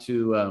went up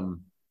to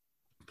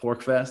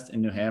Pork Fest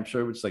in New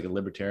Hampshire, which is like a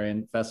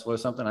libertarian festival or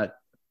something. I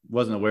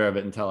wasn't aware of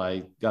it until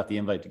I got the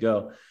invite to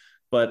go,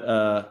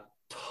 but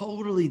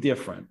totally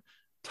different.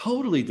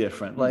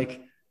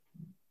 Like,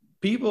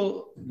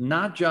 people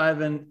not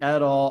jiving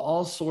at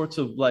all sorts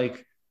of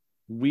like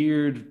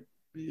weird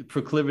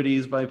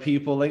proclivities by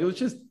people. Like, it was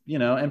just,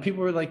 and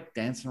people were like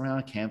dancing around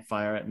a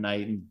campfire at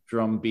night and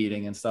drum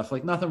beating and stuff.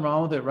 Like, nothing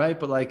wrong with it, right?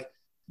 But like,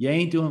 you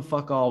ain't doing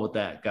fuck all with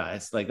that,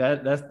 guys. Like,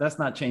 that's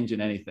not changing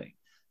anything.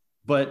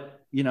 But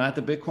at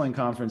the Bitcoin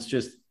conference,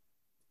 just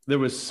there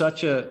was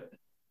such a,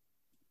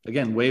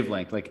 again,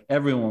 wavelength. Like,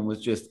 everyone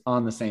was just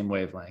on the same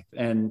wavelength,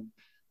 and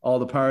all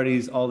the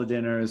parties, all the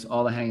dinners,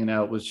 all the hanging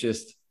out was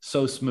just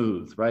so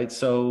smooth, right?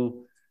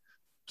 So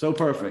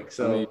perfect.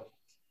 So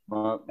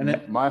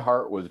my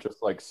heart was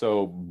just like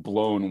so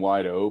blown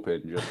wide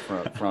open just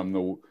from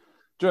the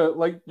John,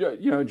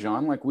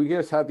 like, we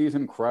just had these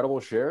incredible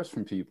shares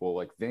from people.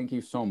 Like, thank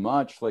you so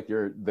much. Like,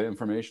 the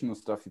information, the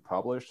stuff you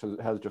published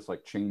has just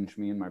like changed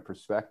me in my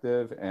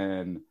perspective.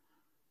 And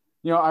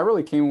I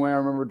really came away. I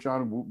remember,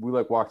 John, we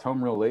like walked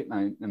home real late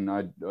night, and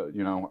I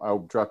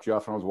dropped you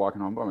off, and I was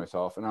walking home by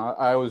myself, and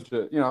I was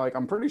just, like,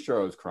 I'm pretty sure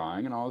I was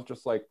crying, and I was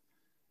just like,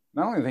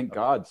 not only thank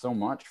God so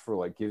much for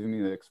like giving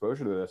me the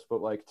exposure to this,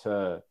 but like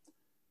to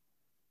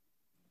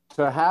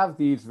have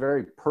these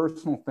very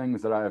personal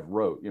things that I have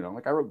wrote,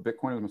 like, I wrote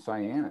Bitcoin is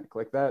Messianic,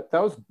 like that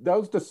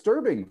was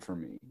disturbing for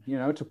me,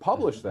 to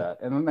publish that,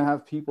 and then to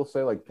have people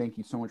say like, thank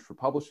you so much for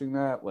publishing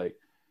that. Like,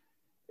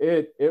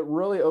 it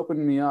really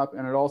opened me up,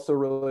 and it also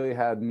really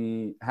had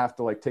me have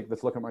to like take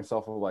this look at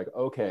myself of like,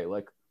 okay,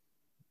 like,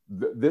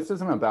 this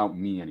isn't about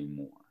me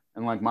anymore,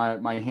 and like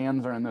my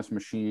hands are in this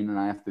machine, and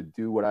I have to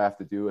do what I have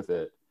to do with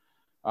it.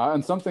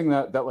 And something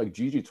that like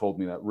Gigi told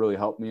me that really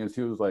helped me is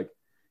he was like,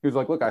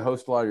 look, I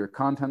host a lot of your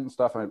content and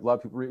stuff, and I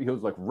love people read. He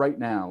was like, right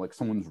now, like,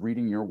 someone's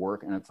reading your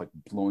work, and it's like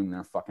blowing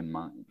their fucking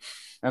mind.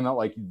 And that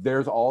like,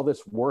 there's all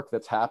this work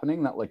that's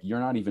happening that like, you're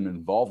not even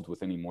involved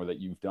with anymore that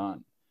you've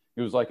done.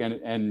 He was like,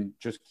 and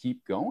just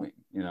keep going,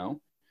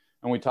 And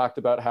we talked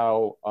about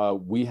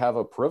how we have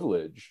a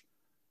privilege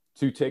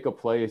to take a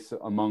place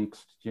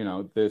amongst,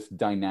 this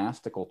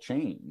dynastical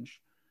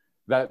change,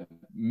 that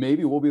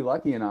maybe we'll be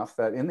lucky enough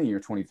that in the year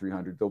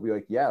 2300, they'll be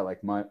like, yeah,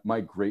 like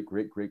my great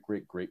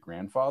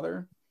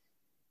grandfather,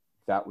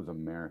 that was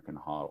American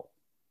HODL.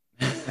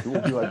 It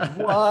will be like,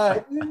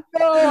 what?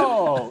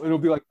 No. It'll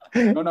be like,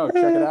 no,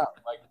 check it out.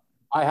 Like,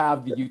 I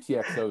have the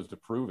UTXOs to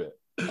prove it.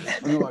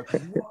 And you're like,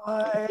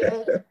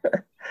 what?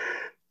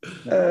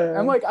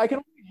 And like, I can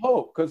only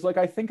hope, because like,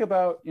 I think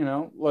about,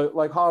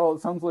 like HODL,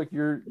 it sounds like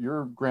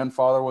your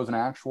grandfather was an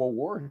actual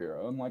war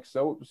hero, and like,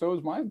 so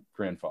was my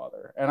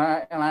grandfather. And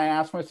I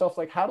ask myself,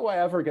 like, how do I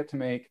ever get to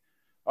make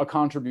a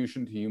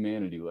contribution to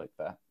humanity like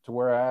that, to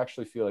where I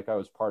actually feel like I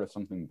was part of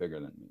something bigger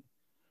than me?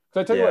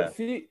 Because I tell you what,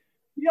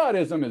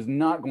 fiatism is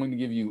not going to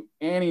give you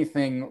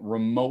anything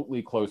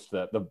remotely close to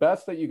that. The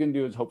best that you can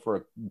do is hope for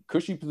a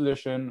cushy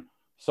position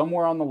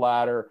somewhere on the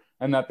ladder,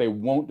 and that they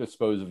won't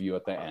dispose of you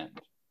at the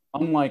end.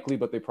 Unlikely,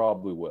 but they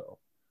probably will.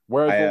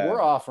 Whereas what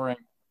we're offering,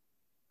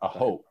 a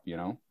hope,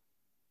 No,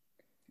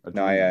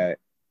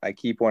 I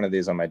keep one of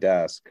these on my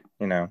desk.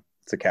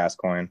 It's a cast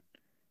coin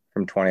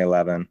from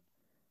 2011,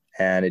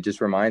 and it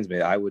just reminds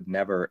me I would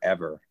never,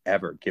 ever,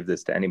 ever give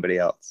this to anybody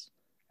else.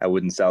 I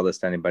wouldn't sell this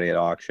to anybody at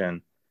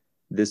auction.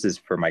 This is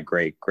for my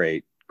great,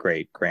 great,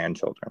 great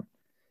grandchildren.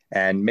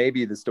 And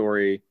maybe the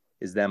story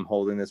is them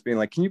holding this, being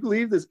like, can you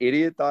believe this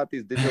idiot thought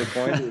these digital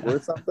coins were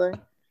worth something?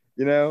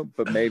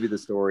 But maybe the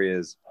story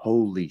is,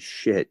 holy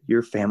shit,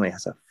 your family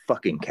has a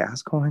fucking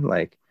cast coin.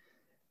 Like,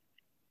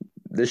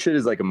 this shit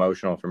is like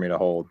emotional for me to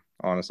hold,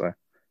 honestly.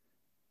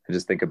 I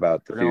just think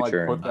about the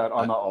future. Like, put that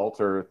on the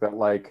altar that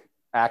like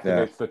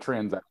activates the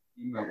transaction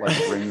that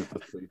like brings the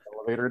sleep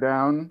elevator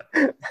down,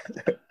 and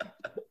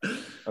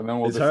then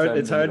we'll.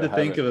 It's hard to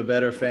think of a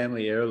better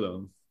family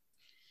heirloom,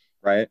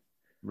 right?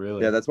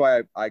 Really? Yeah, that's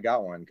why I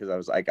got one, because I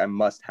was like, I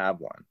must have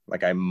one.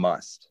 Like, I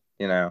must.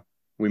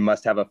 We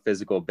must have a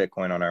physical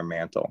Bitcoin on our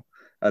mantle.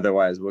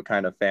 Otherwise, what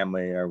kind of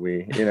family are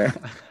we? The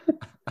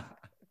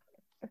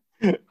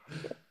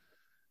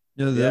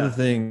other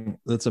thing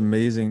that's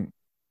amazing,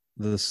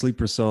 the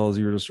sleeper cells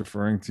you were just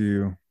referring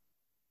to,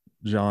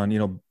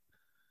 John,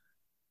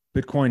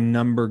 Bitcoin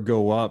number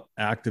go up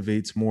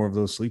activates more of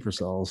those sleeper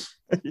cells.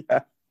 Yeah,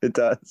 it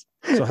does.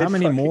 So how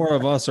many more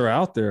of us are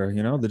out there,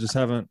 that just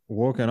haven't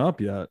woken up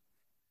yet?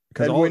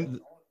 Because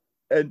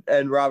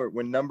and Robert,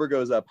 when number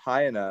goes up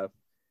high enough,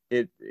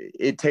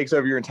 it takes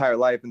over your entire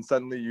life, and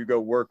suddenly you go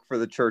work for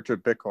the Church of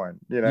Bitcoin.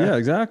 Yeah,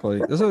 exactly.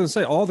 That's what I was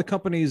gonna say. All the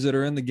companies that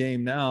are in the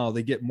game now,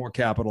 they get more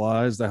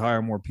capitalized, they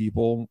hire more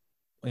people.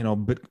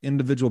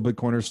 Individual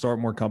Bitcoiners start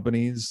more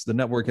companies. The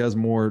network has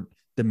more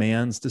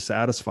demands to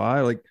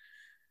satisfy. Like,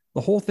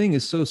 the whole thing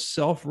is so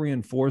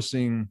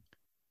self-reinforcing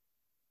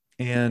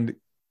and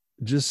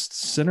just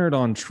centered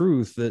on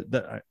truth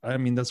that I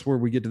mean, that's where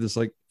we get to this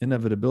like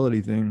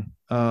inevitability thing.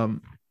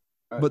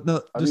 But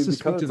no, just to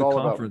speak to the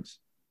conference.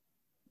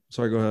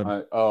 Sorry, go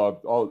ahead.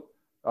 I'll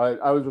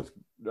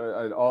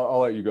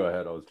let you go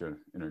ahead. I was trying to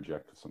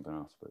interject with something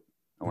else, but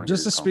I want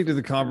just to speak to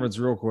the conference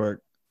real quick.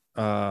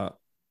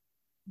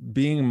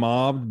 Being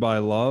mobbed by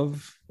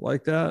love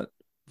like that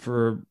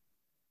for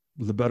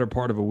the better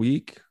part of a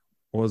week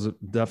was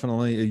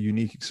definitely a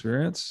unique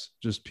experience.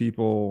 Just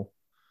people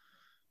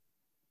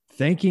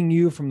thanking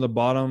you from the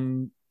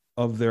bottom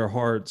of their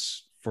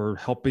hearts for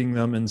helping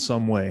them in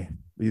some way.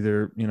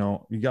 Either, you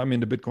got me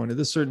into Bitcoin at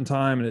this certain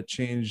time and it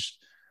changed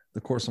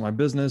the course of my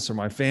business or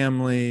my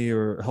family,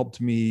 or helped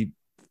me.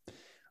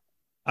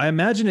 I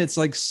imagine it's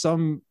like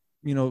some,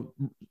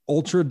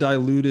 ultra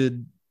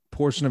diluted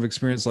portion of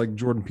experience like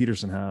Jordan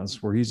Peterson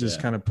has, where he's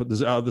just kind of put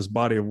this out, this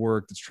body of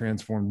work that's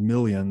transformed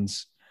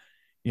millions.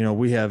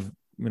 We have,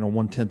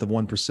 1/10 of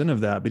 1%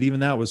 of that, but even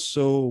that was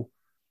so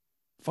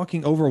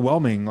fucking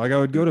overwhelming. Like, I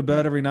would go to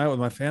bed every night with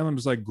my family, and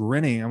was like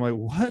grinning. I'm like,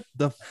 what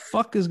the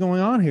fuck is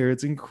going on here?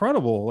 It's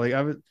incredible. Like,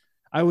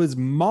 I was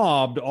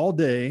mobbed all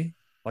day,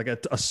 like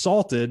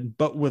assaulted,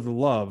 but with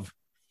love.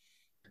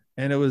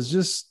 And it was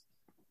just,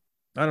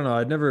 I don't know.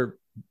 I'd never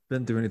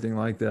been through anything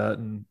like that.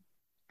 And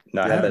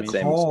I had that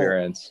same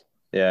experience.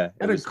 Yeah.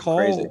 I had a call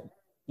crazy.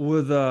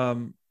 With,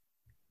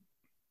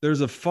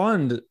 there's a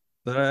fund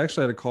that I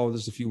actually had a call with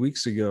just a few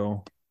weeks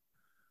ago.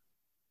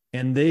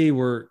 And they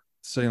were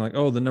saying like,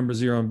 oh, the number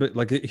 0 on Bit.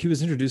 Like, he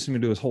was introducing me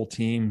to his whole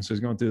team. So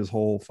he's going through his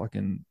whole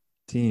fucking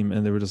team.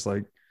 And they were just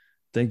like,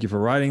 thank you for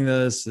writing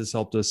this. This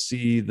helped us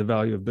see the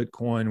value of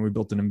Bitcoin. We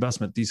built an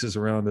investment thesis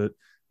around it.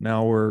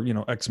 Now we're,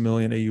 X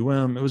million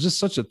AUM. It was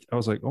just I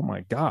was like, oh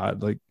my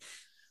God, like,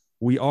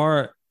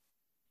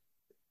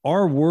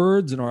 our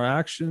words and our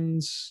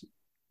actions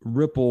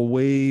ripple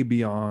way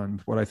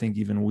beyond what I think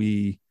even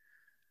we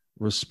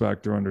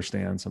respect or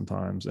understand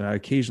sometimes. And I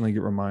occasionally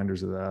get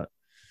reminders of that.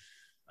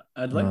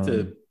 I'd like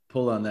to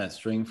pull on that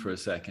string for a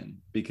second,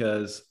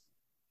 because,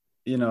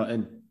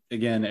 and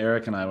again,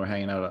 Eric and I were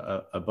hanging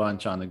out a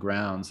bunch on the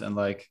grounds, and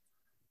like,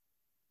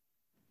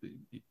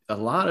 a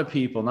lot of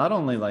people not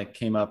only like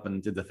came up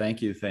and did the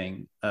thank you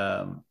thing,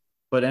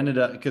 but ended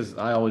up, because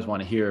I always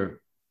want to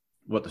hear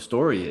what the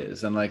story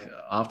is. And like,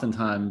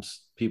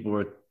 oftentimes people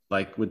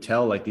would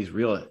tell like these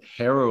real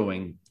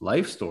harrowing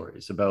life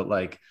stories about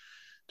like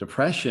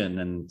depression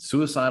and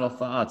suicidal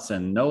thoughts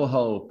and no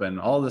hope and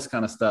all this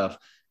kind of stuff.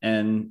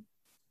 And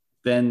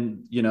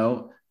then,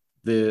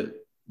 the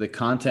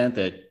content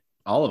that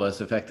all of us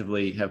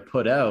effectively have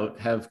put out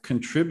have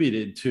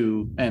contributed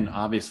to, and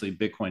obviously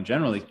Bitcoin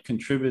generally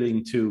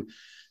contributing to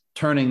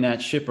turning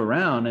that ship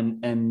around.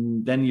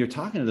 And then you're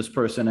talking to this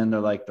person and they're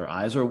like, their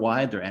eyes are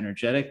wide, they're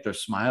energetic, they're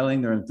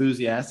smiling, they're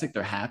enthusiastic,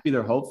 they're happy,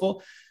 they're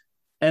hopeful.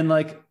 And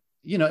like,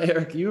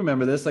 Eric, you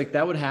remember this, like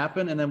that would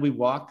happen. And then we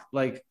walk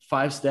like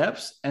 5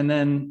 steps and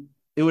then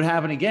it would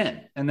happen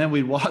again. And then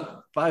we'd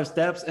walk 5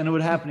 steps and it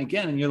would happen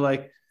again. And you're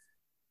like,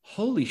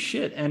 holy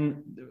shit.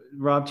 And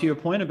Rob, to your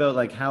point about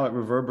like how it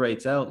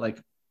reverberates out,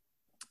 like,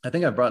 I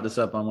think I brought this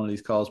up on one of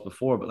these calls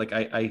before, but like,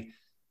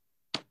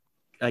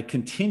 I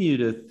continue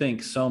to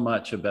think so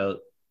much about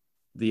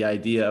the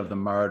idea of the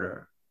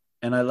martyr.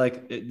 And I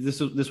like this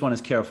one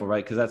is careful,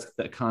 right? Because that's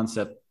the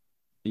concept.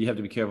 You have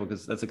to be careful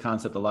because that's a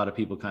concept a lot of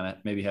people kind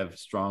of maybe have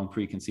strong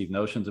preconceived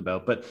notions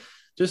about, but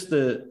just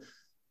and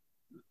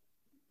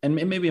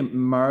maybe a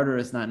martyr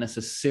is not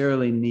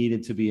necessarily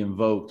needed to be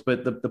invoked,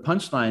 but the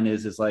punchline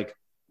is like,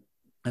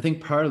 I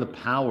think part of the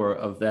power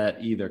of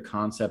that either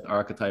concept,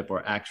 archetype,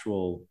 or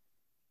actual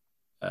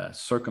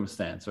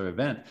circumstance or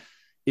event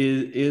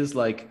is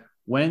like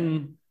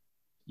when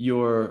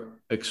your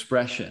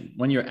expression,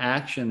 when your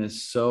action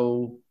is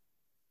so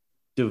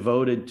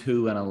devoted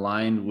to and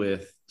aligned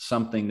with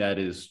something that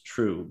is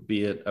true,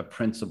 be it a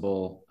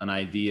principle, an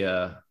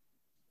idea,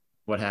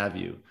 what have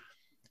you,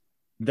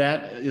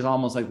 that is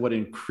almost like what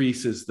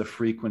increases the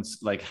frequency,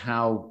 like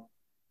how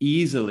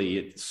easily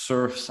it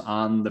surfs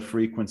on the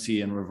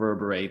frequency and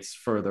reverberates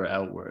further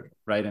outward,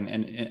 right? And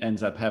it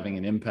ends up having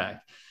an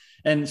impact.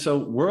 And so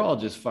we're all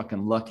just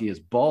fucking lucky as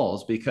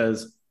balls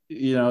because,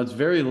 you know, it's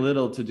very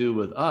little to do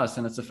with us.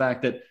 And it's the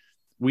fact that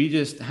we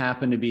just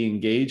happen to be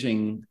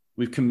engaging.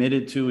 We've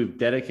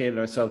dedicated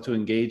ourselves to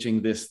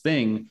engaging this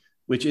thing,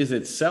 which is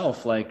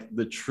itself like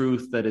the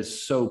truth that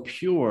is so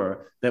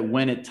pure that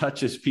when it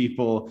touches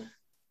people,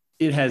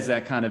 it has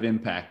that kind of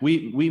impact.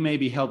 We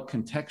maybe help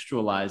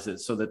contextualize it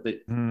so that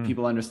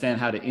people understand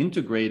how to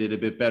integrate it a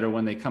bit better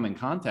when they come in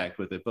contact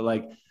with it. But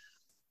like,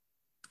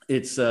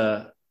 it's,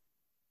 I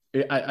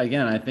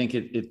think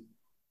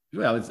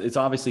it's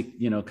obviously,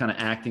 you know, kind of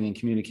acting and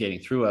communicating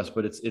through us,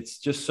 but it's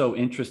just so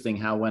interesting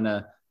how when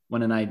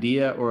an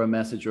idea or a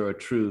message or a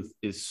truth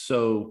is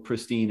so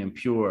pristine and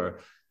pure,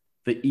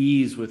 the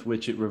ease with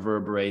which it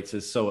reverberates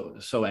is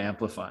so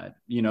amplified,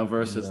 you know,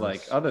 versus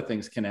like other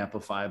things can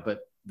amplify,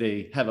 but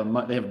they have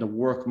to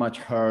work much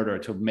harder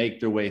to make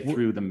their way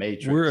through the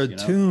matrix. We're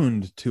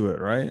attuned to it,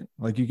 right?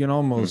 Like you can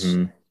almost,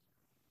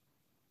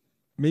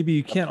 maybe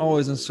you can't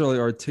always necessarily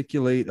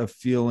articulate a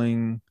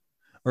feeling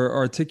or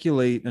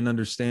articulate an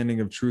understanding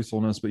of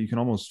truthfulness, but you can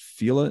almost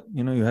feel it.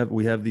 You know,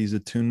 we have these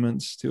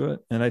attunements to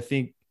it. And I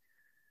think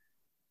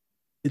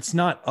it's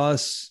not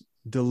us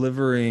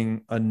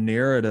delivering a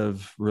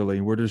narrative,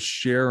 really. We're just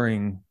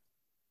sharing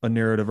a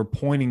narrative or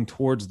pointing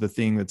towards the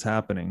thing that's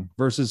happening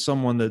versus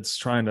someone that's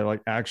trying to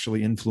like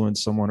actually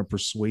influence someone or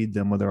persuade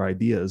them with their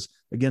ideas.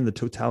 Again, the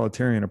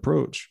totalitarian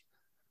approach.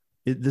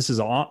 This is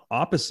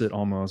opposite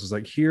almost. It's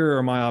like, here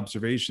are my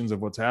observations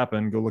of what's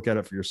happened. Go look at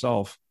it for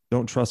yourself.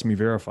 Don't trust me,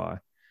 verify.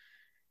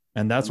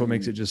 And that's what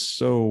makes it just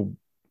so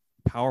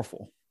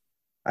powerful.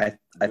 I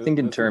think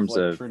in terms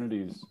of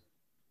Trinity's.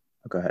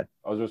 Oh, go ahead.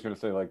 I was just going to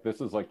say, like,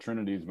 this is like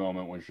Trinity's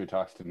moment when she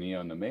talks to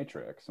Neo in the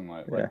Matrix and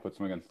like puts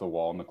him against the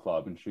wall in the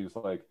club. And she's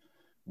like,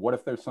 what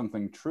if there's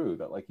something true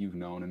that like you've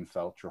known and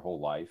felt your whole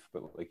life,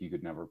 but like you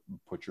could never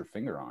put your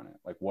finger on it?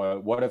 Like,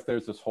 what if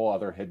there's this whole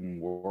other hidden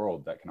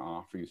world that can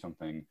offer you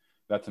something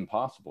that's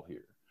impossible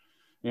here?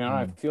 You know,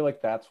 I feel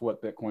like that's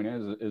what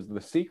Bitcoin is the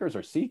seekers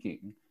are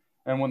seeking.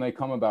 And when they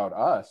come about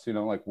us, you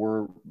know, like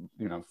we're,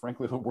 you know,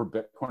 frankly, we're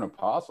Bitcoin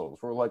apostles.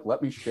 We're like,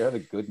 let me share the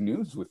good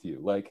news with you.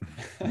 Like,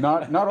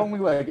 not only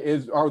like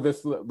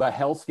the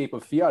hellscape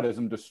of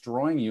fiatism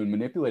destroying you and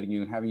manipulating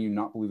you and having you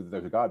not believe that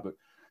there's a God, but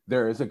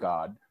there is a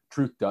God.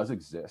 Truth does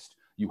exist.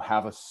 You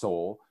have a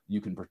soul.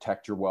 You can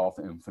protect your wealth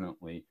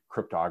infinitely.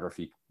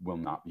 Cryptography will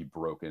not be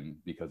broken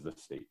because the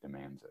state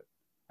demands it.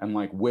 And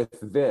like with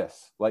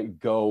this, like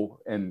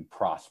go and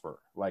prosper.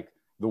 Like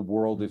the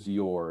world is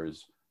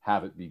yours.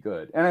 Have it be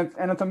good. And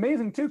it's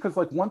amazing too, because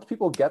like once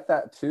people get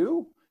that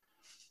too,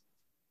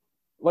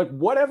 like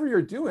whatever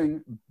you're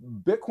doing,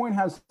 Bitcoin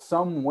has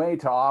some way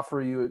to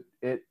offer you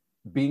it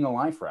being a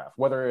life raft,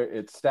 whether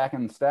it's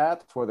stacking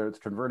stats, whether it's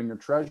converting your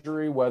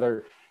treasury,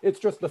 whether it's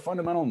just the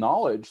fundamental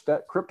knowledge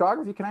that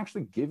cryptography can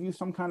actually give you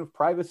some kind of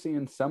privacy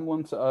and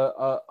semblance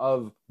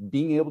of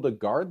being able to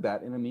guard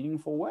that in a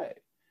meaningful way,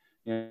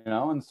 you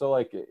know? And so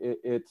like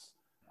it's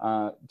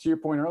to your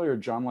point earlier,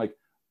 John, like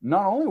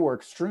not only we're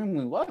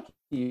extremely lucky,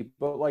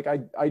 but like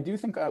I do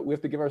think we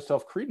have to give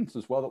ourselves credence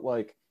as well that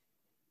like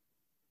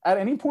at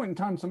any point in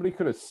time somebody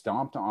could have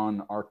stomped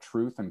on our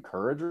truth and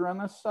courage around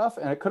this stuff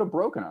and it could have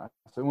broken us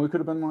and we could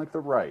have been like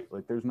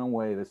like there's no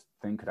way this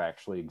thing could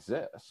actually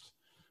exist,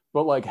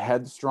 but like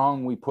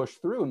headstrong we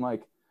pushed through. And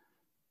like,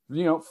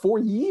 you know, for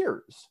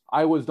years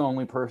I was the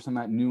only person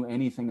that knew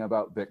anything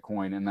about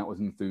Bitcoin and that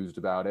was enthused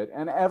about it,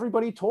 and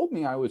everybody told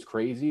me I was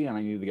crazy and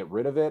I needed to get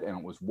rid of it and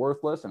it was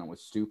worthless and it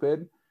was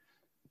stupid.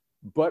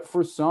 But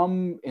for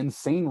some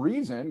insane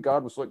reason,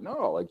 God was like,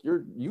 no, like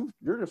you're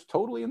just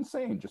totally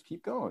insane. Just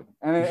keep going.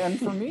 And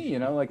for me, you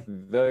know, like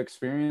the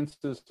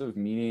experiences of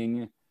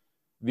meeting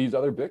these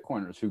other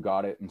Bitcoiners who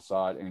got it and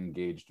saw it and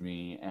engaged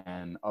me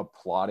and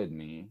applauded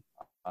me,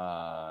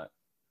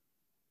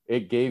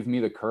 it gave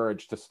me the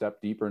courage to step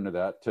deeper into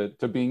that,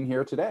 to being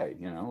here today.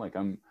 You know, like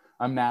I'm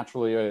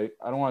naturally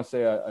I don't want to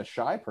say a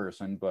shy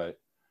person, but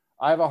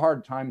I have a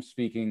hard time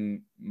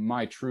speaking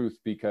my truth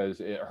because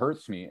it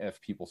hurts me if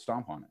people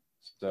stomp on it.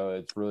 So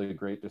it's really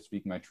great to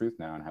speak my truth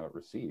now and have it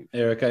received.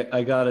 Eric,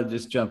 I gotta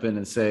just jump in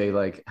and say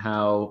like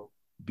how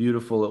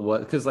beautiful it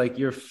was, because like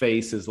your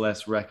face is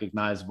less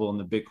recognizable in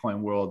the Bitcoin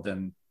world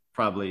than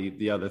probably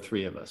the other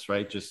three of us,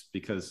 right? Just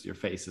because your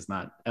face is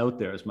not out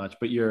there as much,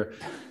 but your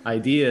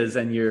ideas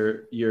and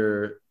your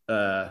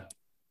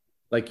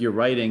like your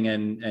writing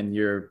and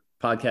your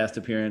podcast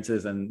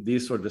appearances and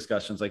these sort of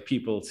discussions, like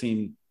people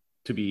seem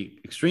to be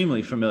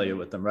extremely familiar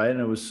with them, right? And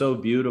it was so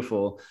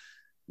beautiful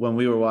when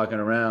we were walking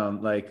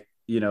around, like,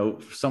 you know,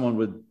 someone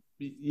would,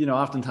 you know,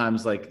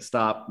 oftentimes like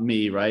stop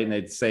me, right? And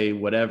they'd say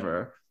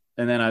whatever.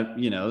 And then I,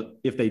 you know,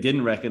 if they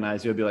didn't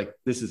recognize you, I'd be like,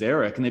 this is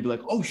Eric. And they'd be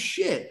like, oh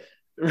shit.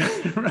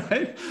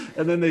 Right.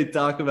 And then they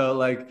talk about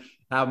like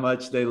how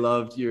much they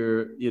loved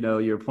your, you know,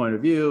 your point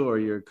of view or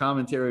your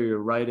commentary, your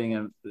writing.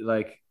 And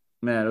like,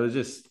 man,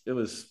 it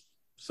was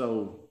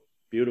so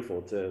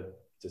beautiful to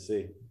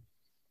see.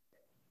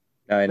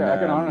 And Yeah, I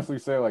can honestly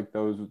say like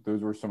those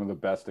were some of the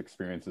best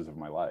experiences of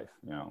my life.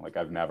 You know, like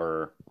I've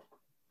never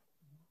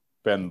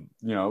been,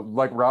 you know,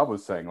 like Rob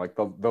was saying, like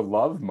the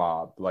love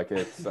mob, like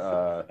it's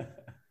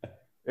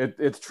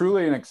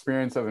truly an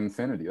experience of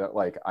infinity that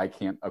like I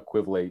can't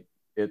equivalate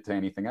it to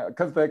anything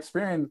because the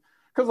experience,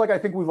 because like I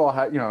think we've all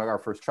had, you know, our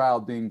first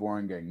child being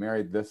born, getting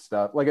married, this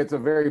stuff, like it's a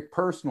very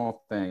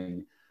personal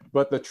thing.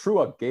 But the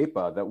true agape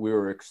that we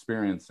were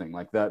experiencing,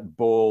 like that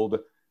bold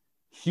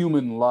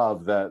human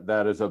love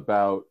that is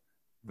about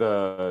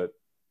the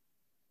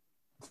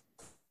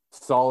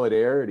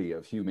solidarity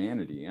of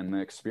humanity and the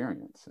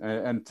experience,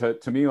 and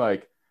to me,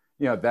 like,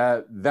 you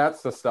know,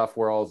 that's the stuff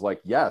where I was like,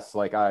 yes,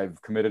 like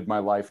I've committed my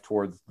life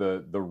towards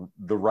the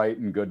right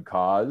and good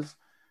cause,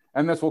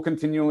 and this will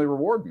continually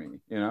reward me,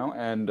 you know,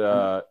 and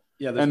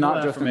Yeah, there's and no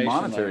not just in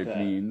affirmation monetary like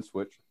that. means,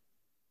 which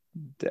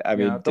I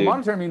mean, you know, the dude,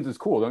 monetary means is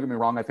cool. Don't get me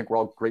wrong. I think we're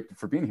all great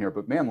for being here,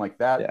 but man, like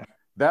that, Yeah.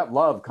 that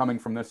love coming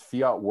from this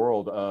fiat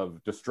world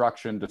of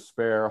destruction,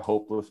 despair,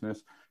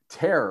 hopelessness,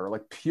 terror,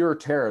 like pure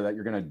terror that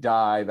you're going to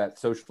die, that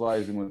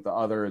socializing with the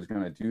other is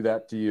going to do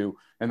that to you,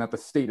 and that the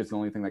state is the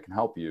only thing that can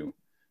help you.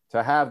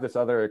 To have this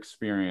other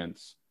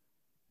experience,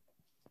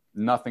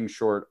 nothing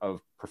short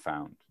of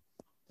profound.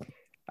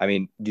 I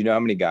mean, do you know how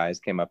many guys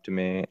came up to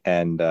me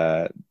and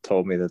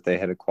told me that they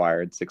had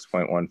acquired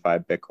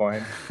 6.15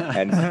 Bitcoin,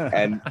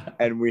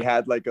 and we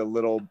had like a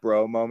little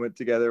bro moment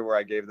together where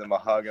I gave them a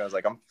hug and I was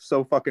like, I'm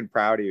so fucking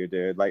proud of you,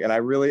 dude. Like, and I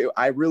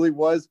really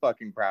was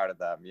fucking proud of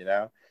them, you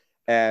know.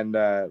 And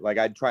like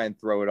I'd try and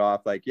throw it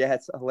off, like, yeah,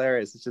 it's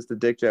hilarious, it's just a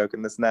dick joke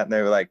and this and that, and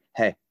they were like,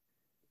 hey,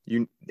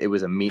 it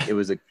was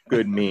a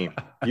good meme,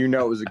 you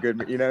know, it was a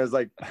good, you know, it was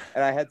like,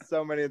 and I had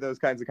so many of those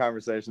kinds of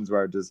conversations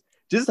where just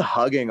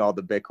hugging all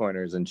the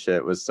Bitcoiners and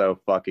shit was so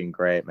fucking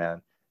great,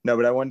 man. No,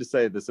 but I wanted to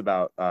say this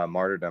about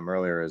martyrdom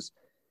earlier is,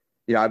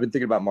 you know, I've been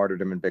thinking about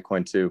martyrdom in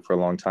Bitcoin too for a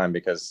long time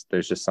because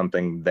there's just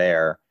something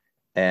there.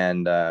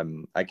 And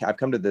I've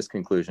come to this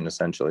conclusion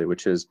essentially,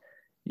 which is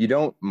you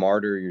don't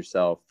martyr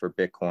yourself for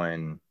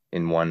Bitcoin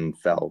in one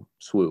fell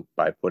swoop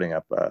by putting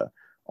up a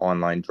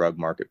online drug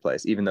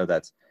marketplace, even though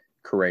that's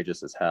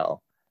courageous as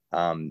hell.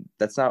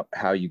 That's not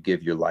how you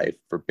give your life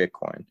for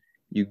Bitcoin.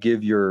 You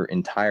give your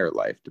entire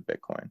life to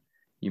Bitcoin.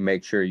 You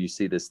make sure you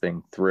see this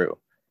thing through.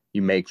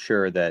 You make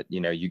sure that, you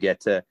know, you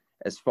get to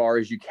as far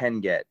as you can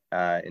get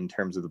in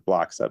terms of the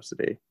block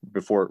subsidy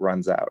before it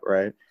runs out,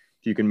 right?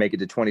 If you can make it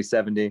to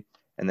 2070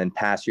 and then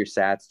pass your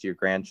sats to your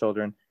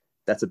grandchildren,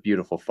 that's a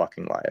beautiful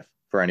fucking life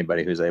for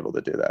anybody who's able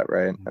to do that,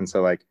 right? And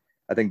so, like,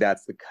 I think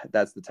that's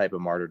the type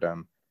of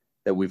martyrdom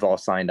that we've all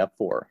signed up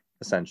for,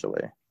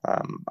 essentially.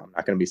 I'm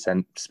not going to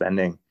be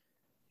spending,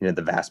 you know,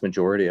 the vast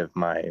majority of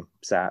my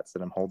sats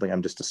that I'm holding.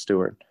 I'm just a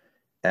steward.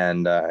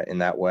 And in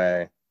that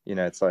way, you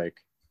know, it's like,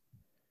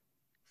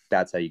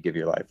 that's how you give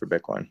your life for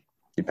Bitcoin.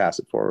 You pass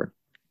it forward.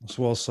 That's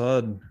well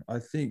said. I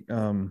think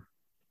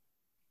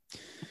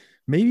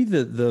maybe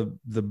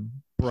the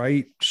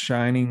bright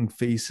shining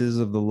faces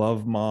of the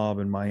love mob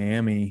in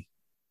Miami,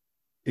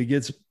 it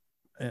gets,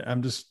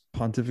 I'm just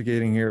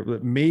pontificating here,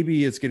 but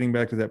maybe it's getting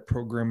back to that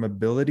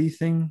programmability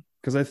thing.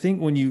 Because I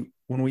think when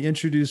we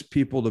introduce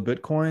people to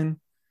Bitcoin,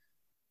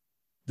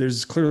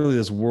 there's clearly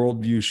this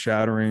worldview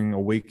shattering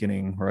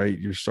awakening, right?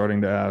 You're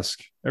starting to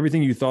ask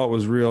everything you thought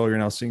was real. You're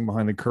now seeing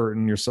behind the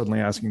curtain. You're suddenly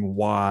asking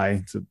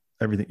why to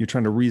everything. You're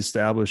trying to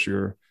reestablish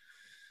your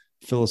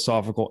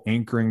philosophical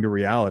anchoring to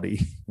reality.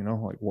 You know,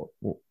 like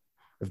what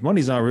if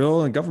money's not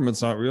real and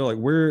government's not real? Like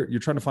where you're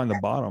trying to find the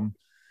bottom.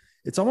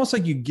 It's almost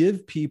like you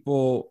give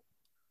people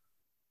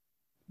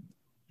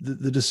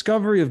the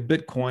discovery of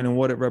Bitcoin and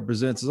what it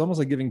represents is almost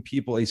like giving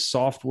people a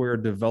software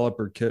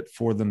developer kit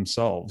for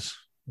themselves.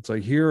 It's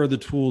like, here are the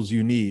tools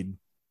you need.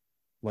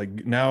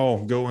 Like now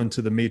go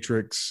into the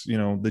matrix, you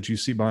know, that you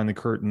see behind the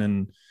curtain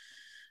and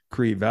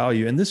create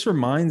value. And this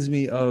reminds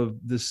me of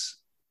this.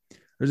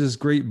 There's this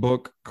great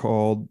book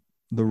called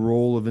The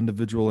Role of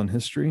Individual in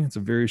History. It's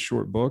a very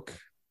short book,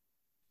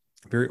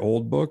 very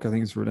old book. I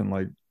think it's written in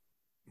like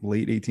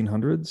late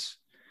 1800s.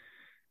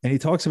 And he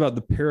talks about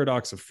the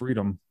paradox of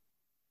freedom,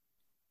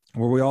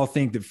 where we all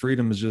think that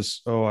freedom is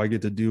just, oh, I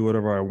get to do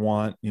whatever I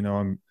want. You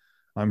know,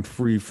 I'm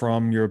free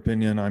from your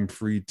opinion. I'm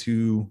free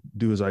to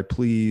do as I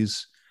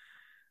please.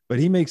 But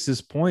he makes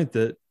this point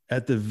that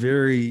at the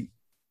very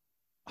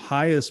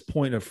highest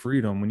point of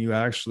freedom, when you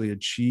actually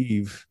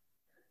achieve,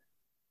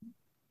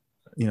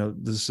 you know,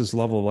 this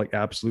level of like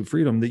absolute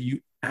freedom, that you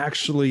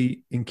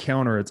actually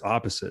encounter its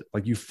opposite.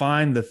 Like you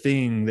find the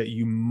thing that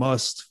you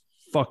must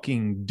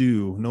fucking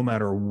do no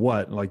matter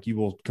what. Like you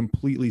will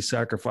completely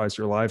sacrifice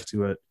your life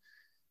to it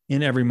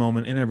in every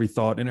moment, in every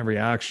thought, in every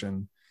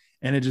action.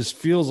 And it just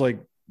feels like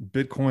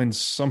Bitcoin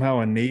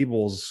somehow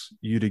enables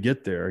you to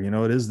get there. You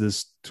know, it is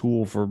this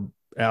tool for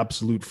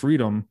absolute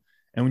freedom.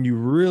 And when you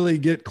really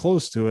get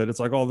close to it, it's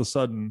like all of a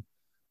sudden,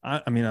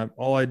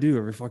 all I do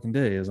every fucking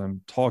day is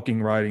I'm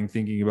talking, writing,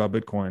 thinking about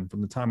Bitcoin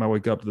from the time I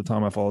wake up to the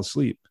time I fall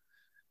asleep.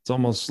 It's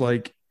almost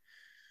like,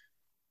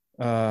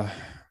 I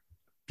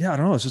don't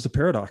know. It's just a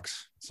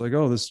paradox. It's like,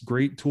 oh, this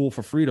great tool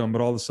for freedom, but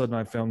all of a sudden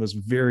I found this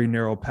very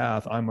narrow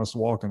path I must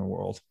walk in the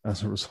world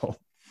as a result.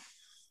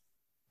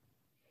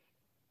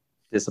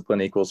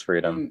 Discipline equals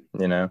freedom,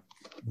 you know?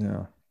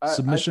 Yeah.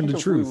 Submission to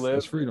truth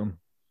is freedom.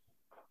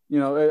 You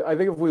know, I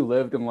think if we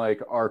lived in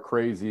like our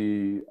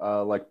crazy,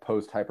 like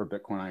post-hyper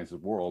Bitcoinized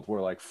world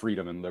where like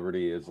freedom and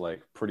liberty is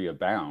like pretty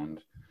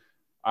abound,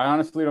 I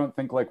honestly don't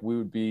think like we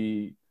would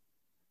be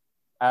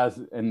as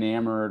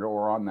enamored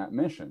or on that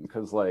mission.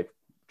 Because like,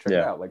 check it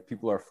out, like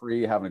people are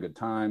free, having a good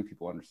time.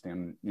 People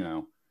understand, you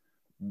know,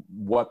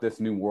 what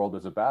this new world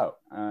is about.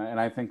 And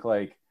I think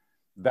like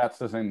that's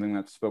the same thing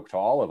that spoke to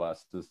all of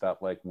us, is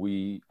that like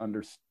we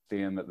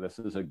understand that this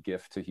is a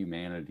gift to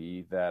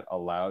humanity that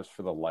allows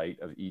for the light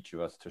of each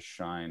of us to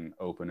shine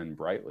open and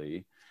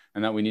brightly,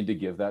 and that we need to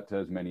give that to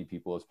as many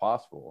people as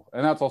possible.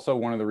 And that's also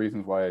one of the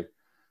reasons why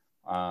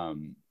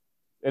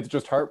it's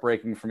just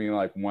heartbreaking for me,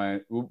 like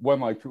when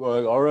like people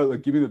are like, all right,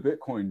 like give me the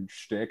Bitcoin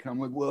shtick, and I'm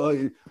like, well,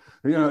 you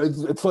know,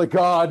 it's like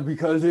God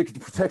because it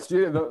protects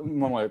you. And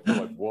I'm like,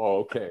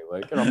 whoa, okay,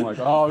 like, and I'm like,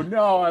 oh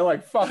no, I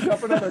like fucked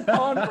up another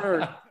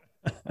convert.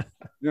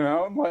 You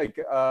know, I'm like,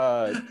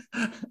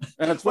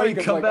 and it's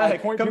like, come like back, I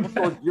point people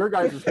toward your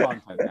guys'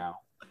 content now.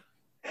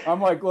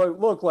 I'm like,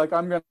 look, like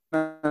I'm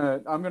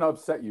gonna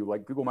upset you.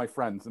 Like Google my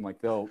friends, and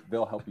like they'll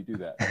help you do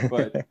that.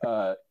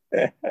 But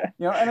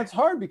you know, and it's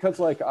hard because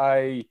like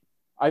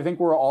I think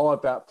we're all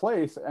at that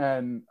place,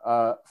 and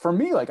for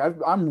me, like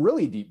I'm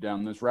really deep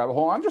down this rabbit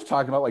hole. I'm just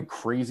talking about like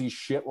crazy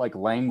shit, like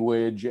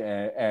language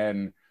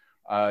and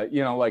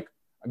you know, like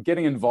I'm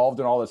getting involved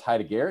in all this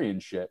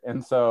Heideggerian shit,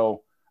 and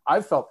so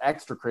I've felt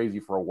extra crazy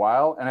for a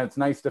while, and it's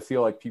nice to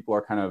feel like people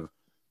are kind of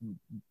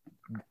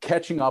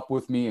catching up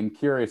with me and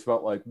curious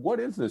about like, what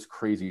is this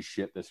crazy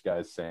shit this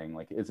guy's saying?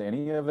 Like, is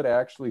any of it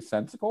actually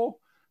sensical?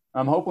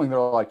 I'm hoping they're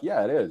like,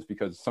 yeah, it is,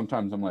 because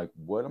sometimes I'm like,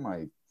 what am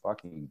I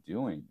fucking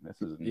doing? This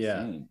is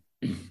insane.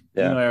 Yeah. You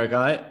know, Eric,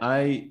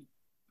 I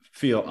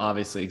feel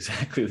obviously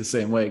exactly the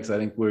same way, because I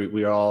think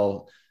we are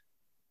all,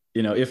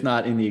 you know, if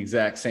not in the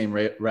exact same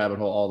rabbit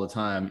hole all the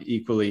time,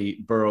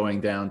 equally burrowing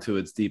down to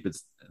its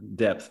deepest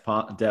depths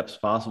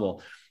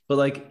possible. But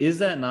like, is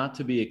that not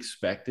to be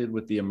expected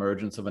with the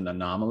emergence of an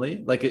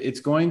anomaly? Like,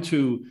 it's going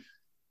to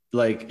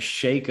like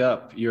shake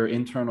up your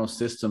internal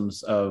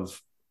systems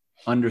of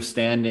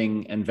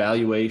understanding and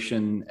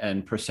valuation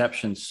and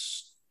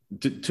perceptions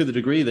to the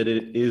degree that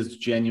it is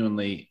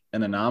genuinely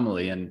an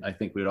anomaly. And I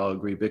think we'd all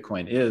agree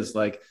Bitcoin is.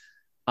 Like,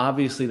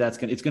 obviously it's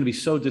going to be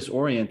so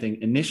disorienting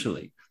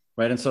initially,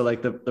 right? And so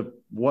like the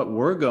what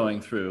we're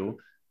going through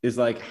is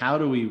like, how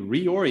do we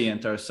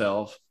reorient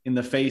ourselves in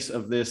the face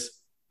of this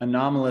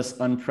anomalous,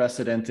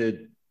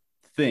 unprecedented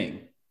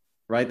thing,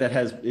 right? That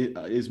has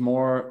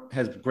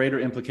greater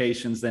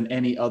implications than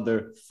any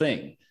other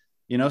thing,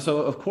 you know? So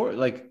of course,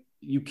 like,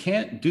 you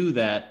can't do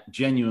that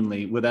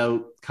genuinely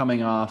without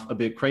coming off a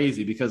bit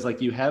crazy, because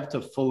like you have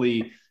to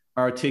fully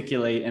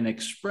articulate and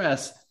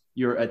express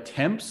your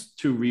attempts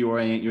to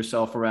reorient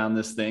yourself around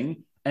this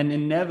thing. And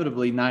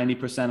inevitably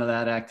 90% of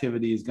that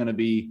activity is going to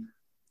be,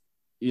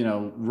 you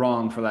know,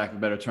 wrong, for lack of a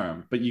better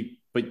term, but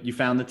you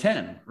found the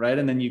 10, right?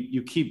 And then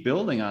you keep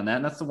building on that.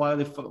 And that's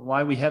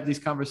why we have these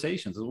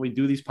conversations. We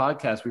do these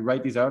podcasts, we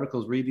write these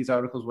articles, read these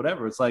articles,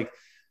 whatever. It's like,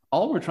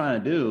 all we're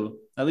trying to do,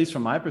 at least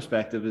from my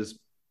perspective, is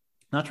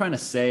not trying to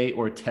say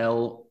or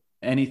tell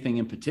anything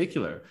in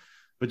particular,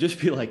 but just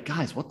be like,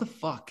 guys, what the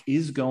fuck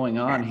is going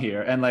on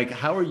here? And like,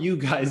 how are you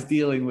guys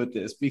dealing with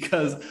this?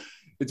 Because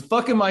it's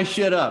fucking my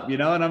shit up, you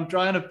know, and I'm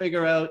trying to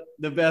figure out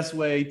the best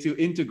way to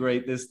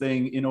integrate this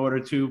thing in order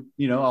to,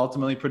 you know,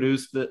 ultimately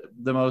produce the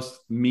most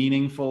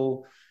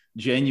meaningful,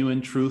 genuine,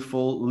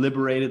 truthful,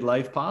 liberated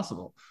life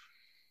possible.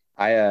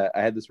 I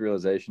had this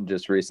realization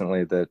just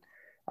recently that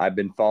I've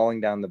been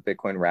falling down the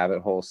Bitcoin rabbit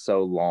hole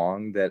so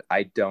long that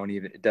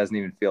it doesn't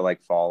even feel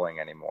like falling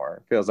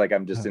anymore. It feels like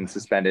I'm just in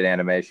suspended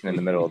animation in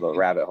the middle of the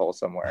rabbit hole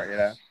somewhere, you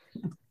know?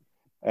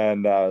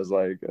 And I was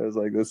like, this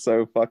is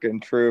so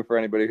fucking true for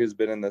anybody who's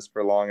been in this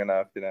for long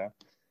enough, you know?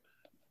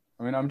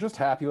 I mean, I'm just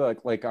happy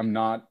like I'm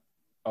not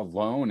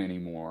alone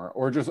anymore,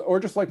 or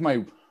just like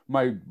my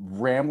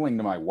rambling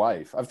to my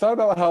wife. I've thought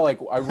about how like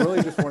I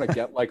really just want to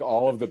get like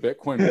all of the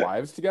Bitcoin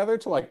wives together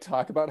to like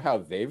talk about how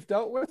they've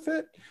dealt with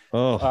it.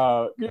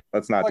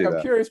 Let's not do I'm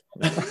that. Curious.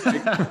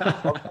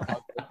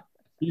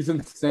 He's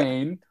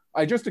insane.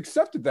 I just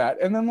accepted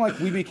that, and then like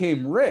we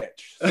became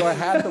rich, so I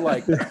had to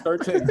like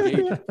start to engage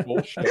in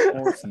bullshit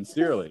more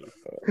sincerely.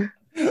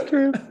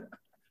 True.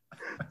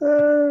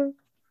 So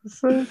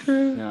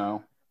true. You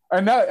know,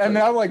 and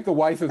now like the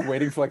wife is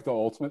waiting for like the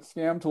ultimate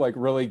scam to like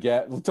really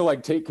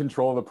take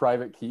control of the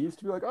private keys,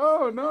 to be like,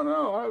 oh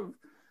no,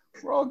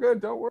 we're all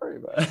good, don't worry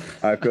about it.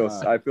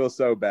 I feel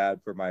so bad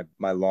for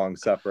my long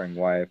suffering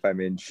wife. I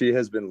mean, she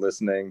has been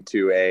listening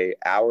to a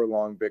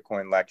hour-long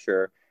Bitcoin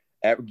lecture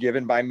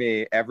given by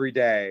me every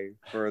day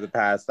for the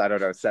past,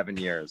 7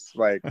 years.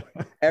 Like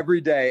every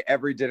day,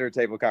 every dinner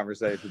table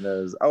conversation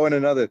is, oh, and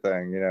another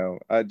thing, you know,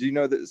 do you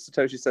know that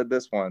Satoshi said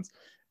this once?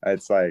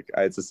 It's like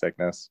it's a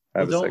sickness. I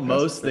Well, have a don't sickness.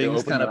 most They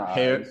things open kind of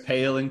their eyes.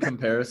 pale in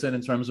comparison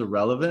in terms of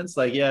relevance?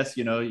 Like, yes,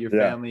 you know, your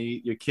Yeah.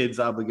 family, your kids'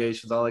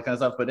 obligations, all that kind of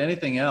stuff. But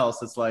anything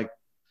else, it's like,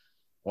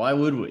 why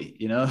would we?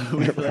 You know,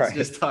 let's Right.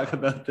 just talk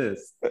about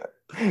this.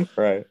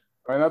 Right.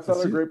 I mean, that's the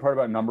other great part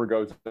about Number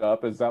Goes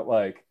Up is that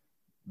like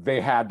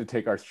they had to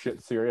take our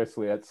shit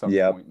seriously at some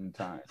Yep. point in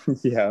time.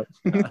 Yeah.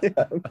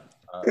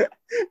 Yeah.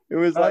 It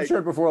was I've like,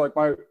 shared before, like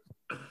I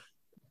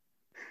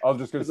was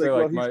just gonna it's say,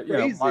 like, well, like my, he's you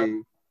know,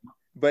 crazy,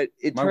 but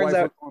it my turns wife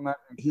out was on that.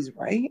 he's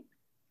right.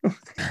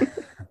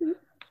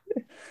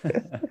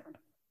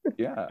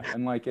 Yeah,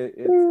 and like it's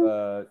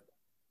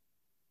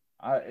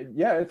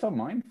it's a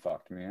mind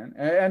fuck, man.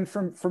 And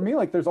for me,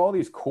 like there's all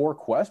these core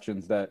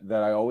questions that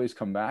I always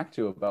come back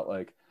to about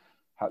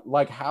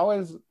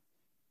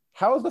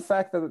how is the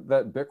fact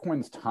that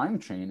Bitcoin's time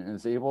chain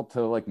is able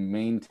to like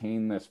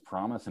maintain this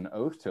promise and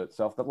oath to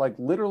itself that like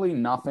literally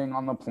nothing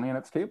on the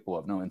planet's capable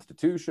of, no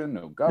institution,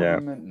 no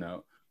government,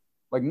 no,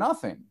 like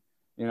nothing,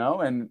 you know,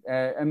 and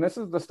this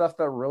is the stuff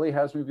that really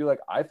has me be like,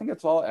 I think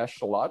it's all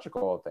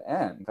eschatological at the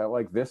end, that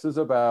like this is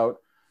about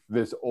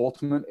this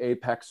ultimate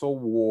apexal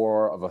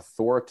war of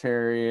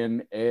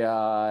authoritarian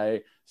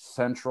AI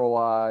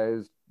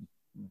centralized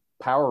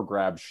power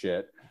grab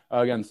shit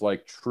against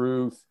like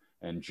truth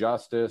and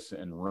justice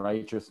and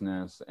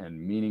righteousness and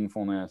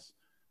meaningfulness.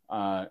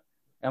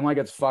 And like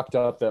it's fucked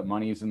up that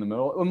money's in the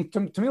middle.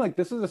 To me, like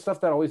this is the stuff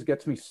that always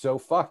gets me so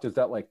fucked, is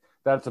that like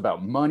that's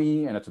about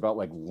money and it's about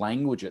like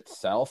language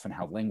itself and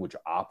how language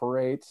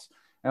operates,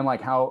 and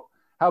like how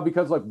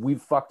because like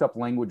we've fucked up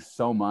language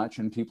so much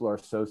and people are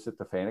so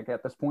sycophantic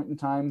at this point in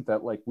time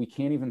that like we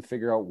can't even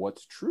figure out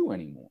what's true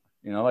anymore.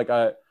 You know, like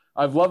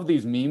I've loved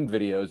these meme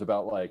videos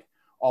about like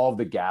all of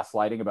the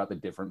gaslighting about the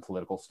different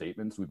political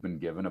statements we've been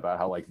given about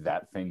how like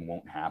that thing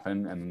won't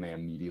happen, and then they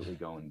immediately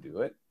go and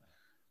do it.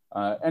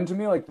 And to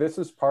me, like this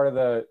is part of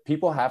the,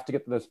 people have to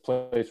get to this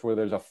place where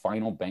there's a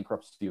final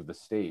bankruptcy of the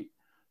state,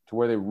 to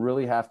where they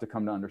really have to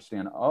come to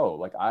understand, oh,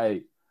 like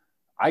I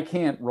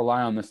can't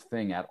rely on this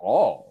thing at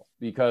all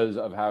because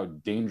of how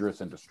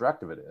dangerous and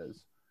destructive it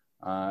is.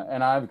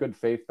 And I have good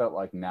faith that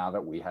like now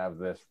that we have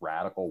this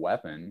radical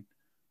weapon,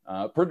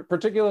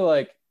 particularly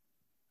like,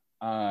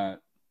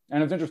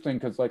 and it's interesting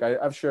because like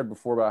I've shared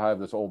before about how I have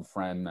this old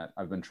friend that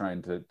I've been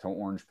trying to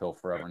orange pill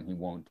forever, and he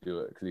won't do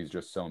it because he's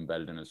just so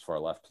embedded in his far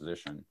left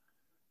position.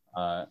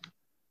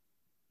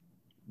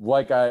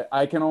 Like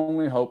I can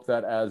only hope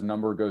that as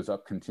number goes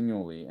up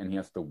continually and he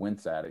has to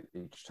wince at it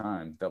each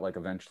time, that like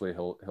eventually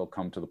he'll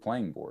come to the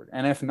playing board.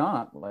 And if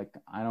not, like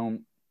I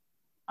don't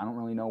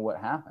really know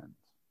what happens.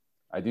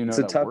 I do know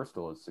that we're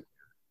still as secure.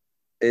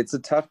 It's a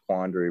tough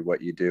quandary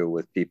what you do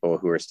with people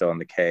who are still in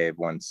the cave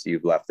once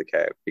you've left the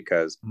cave,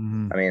 because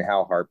I mean,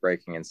 how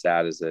heartbreaking and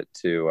sad is it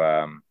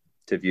to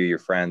view your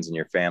friends and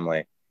your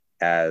family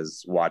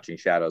as watching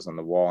shadows on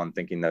the wall and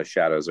thinking those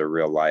shadows are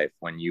real life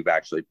when you've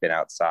actually been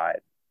outside.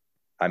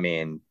 I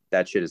mean,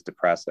 that shit is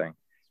depressing.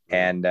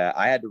 And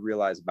I had to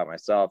realize about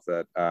myself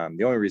that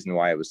the only reason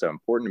why it was so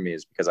important to me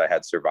is because I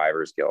had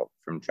survivor's guilt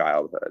from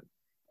childhood.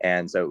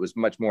 And so it was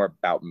much more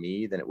about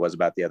me than it was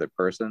about the other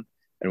person.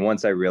 And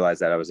once I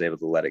realized that, I was able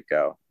to let it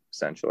go,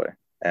 essentially.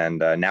 And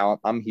now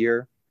I'm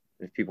here.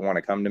 If people want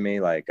to come to me,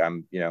 like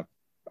I'm, you know,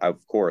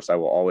 of course, I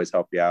will always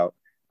help you out.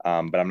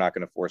 But I'm not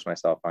going to force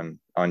myself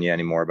on you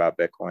anymore about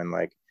Bitcoin.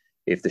 Like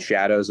if the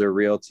shadows are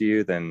real to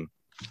you, then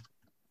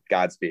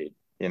Godspeed.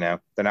 You know,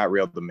 they're not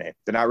real to me.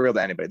 They're not real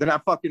to anybody. They're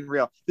not fucking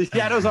real. The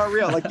shadows aren't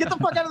real. Like, get the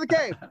fuck out of the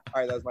cave. All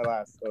right, that was my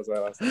last.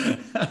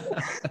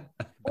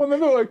 Well,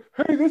 then they're like,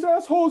 hey, this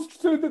asshole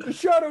said that the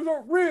shadows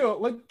aren't real.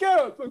 Like, get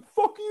up. Like,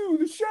 fuck you.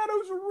 The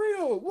shadows are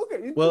real. Look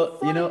at it. Well,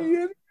 you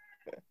know,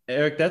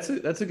 Eric, that's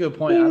a good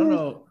point. I don't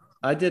know.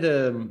 I did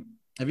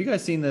have you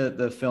guys seen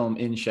the film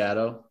In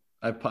Shadow?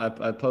 I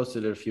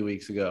posted it a few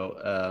weeks ago.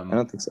 I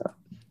don't think so.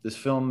 This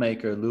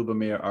filmmaker,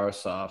 Lubomir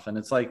Arsov, and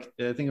it's like,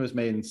 I think it was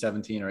made in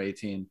 17 or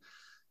 18.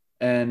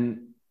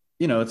 And,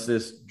 you know, it's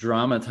this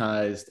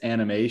dramatized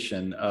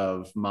animation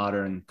of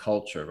modern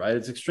culture, right?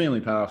 It's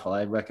extremely powerful.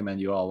 I recommend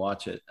you all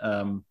watch it.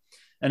 And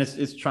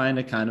it's trying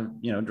to kind of,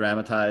 you know,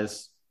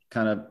 dramatize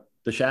kind of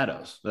the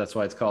shadows. That's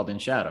why it's called In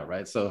Shadow,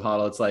 right? So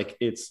HODL, it's like,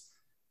 it's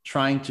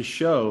trying to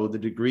show the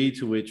degree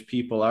to which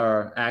people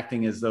are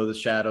acting as though the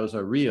shadows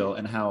are real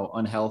and how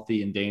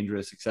unhealthy and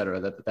dangerous, et cetera,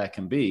 that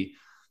can be.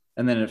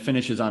 And then it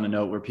finishes on a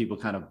note where people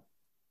kind of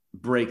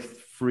break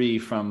free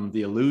from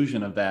the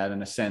illusion of that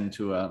and ascend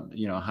to a,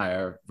 you know,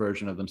 higher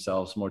version of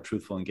themselves, more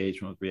truthful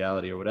engagement with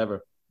reality or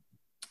whatever.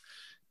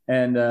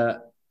 And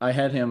I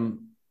had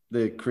him,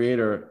 the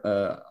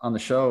creator, on the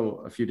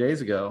show a few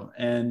days ago,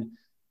 and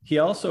he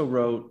also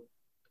wrote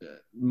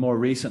more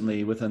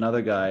recently with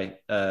another guy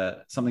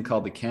something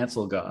called The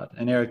Cancel God.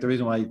 And Eric, the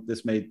reason why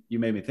this made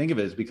me think of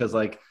it is because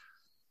like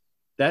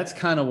that's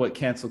kind of what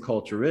cancel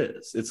culture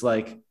is. It's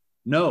like,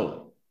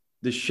 no,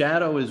 the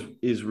shadow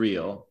is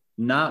real,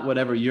 not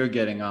whatever you're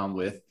getting on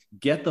with.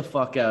 Get the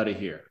fuck out of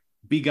here.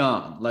 Be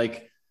gone.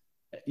 Like,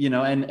 you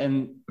know, and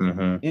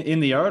in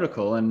the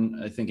article,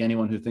 and I think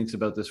anyone who thinks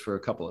about this for a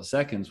couple of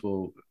seconds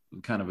will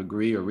kind of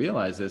agree or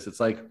realize this, it's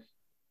like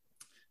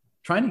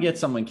trying to get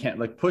someone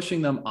like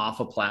pushing them off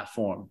a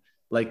platform,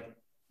 like,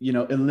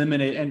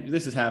 eliminate, and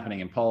this is happening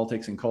in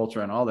politics and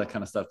culture and all that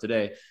kind of stuff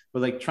today,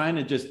 but like trying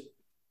to just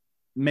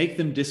make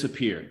them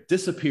disappear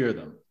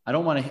them. I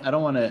don't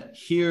want to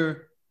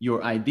hear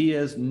your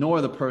ideas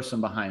nor the person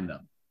behind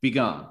them. Be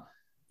gone.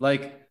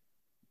 Like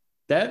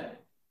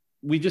that,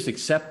 we just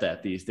accept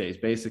that these days,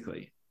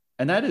 basically.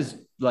 And that is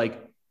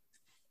like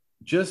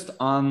just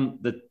on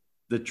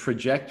the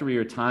trajectory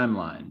or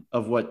timeline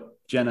of what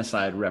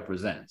genocide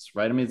represents,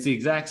 right? I mean, it's the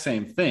exact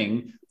same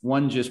thing.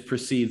 One just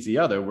precedes the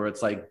other, where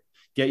it's like,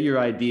 get your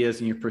ideas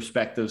and your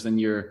perspectives and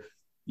your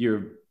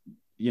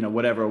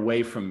whatever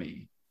away from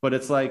me. But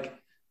it's like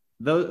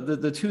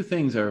the two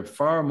things are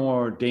far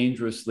more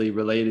dangerously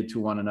related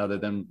to one another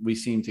than we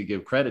seem to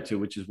give credit to,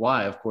 which is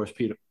why, of course,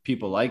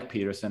 people like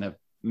Peterson have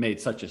made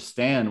such a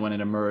stand when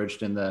it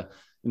emerged in the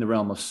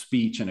realm of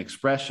speech and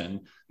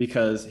expression,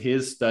 because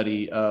his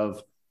study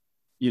of,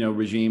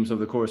 regimes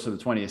over the course of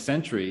the 20th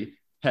century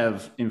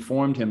have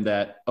informed him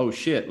that, oh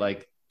shit,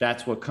 like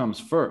that's what comes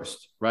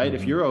first, right?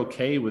 Mm-hmm. If you're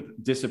okay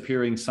with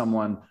disappearing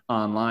someone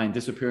online,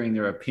 disappearing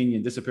their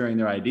opinion, disappearing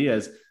their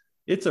ideas,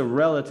 it's a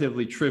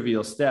relatively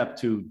trivial step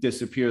to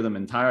disappear them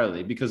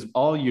entirely, because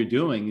all you're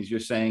doing is you're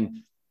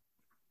saying,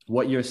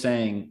 what you're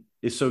saying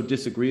is so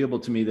disagreeable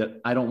to me that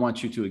I don't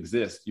want you to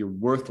exist. You're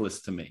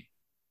worthless to me,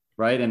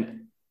 right?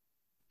 And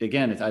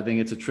again, I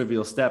think it's a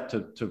trivial step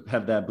to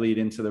have that bleed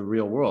into the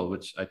real world,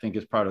 which I think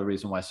is part of the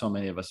reason why so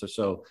many of us are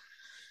so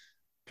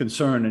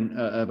concerned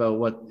about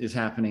what is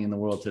happening in the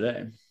world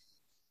today.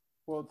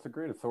 Well, it's a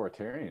great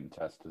authoritarian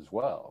test as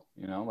well,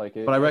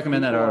 But I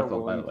recommend that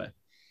article, by the way.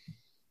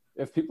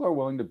 If people are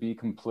willing to be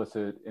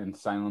complicit in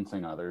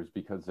silencing others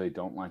because they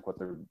don't like what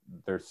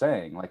they're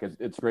saying, like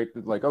it's great.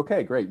 Like,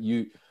 okay, great.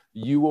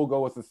 You will go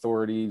with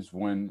authorities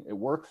when it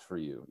works for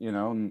you,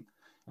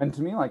 And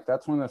to me, like,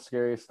 that's one of the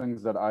scariest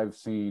things that I've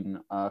seen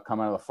come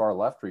out of the far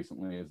left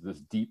recently, is this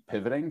deep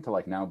pivoting to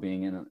like now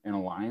being in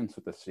alliance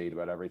with the state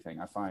about everything.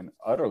 I find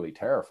utterly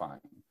terrifying.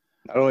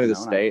 Not only the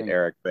state,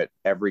 Eric, but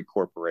every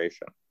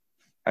corporation.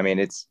 I mean,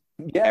 it's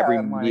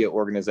every media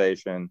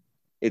organization.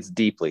 It's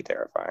deeply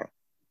terrifying.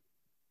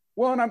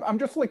 Well, and I'm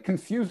just like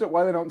confused at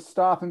why they don't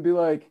stop and be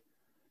like,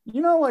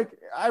 like,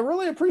 I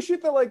really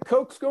appreciate that like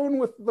Coke's going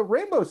with the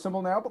rainbow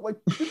symbol now, but like,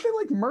 did they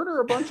like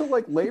murder a bunch of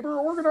like labor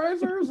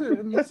organizers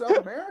in South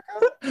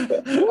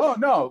America? Oh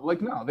no,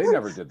 they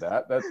never did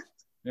that. That's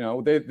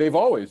they've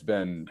always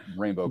been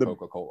rainbow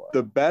Coca-Cola.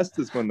 The best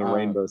is when the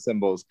rainbow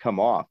symbols come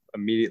off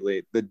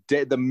immediately.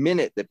 The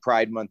minute that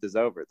Pride Month is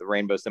over, the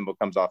rainbow symbol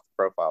comes off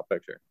the profile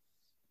picture.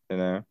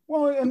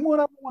 Well, and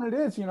whatever one it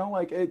is,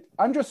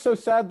 I'm just so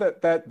sad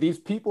that these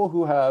people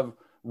who have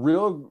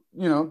real,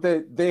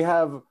 they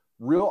have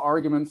real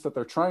arguments that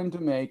they're trying to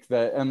make,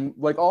 and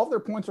like all of their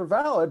points are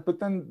valid, but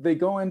then they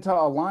go into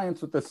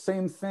alliance with the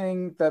same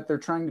thing that they're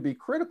trying to be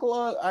critical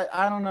of.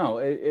 I don't know.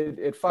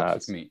 It fucks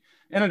with me.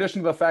 In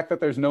addition to the fact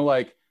that there's no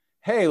like,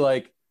 hey,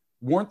 like,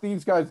 weren't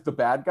these guys the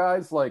bad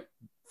guys like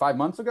 5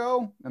 months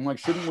ago? And like,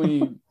 shouldn't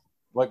we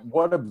like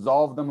what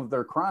absolved them of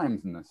their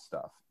crimes and this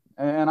stuff?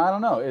 And I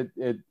don't know.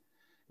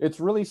 It's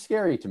really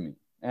scary to me.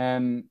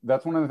 And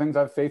that's one of the things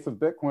I've faced with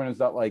Bitcoin, is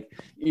that like,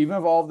 even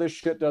if all of this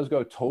shit does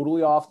go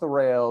totally off the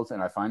rails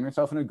and I find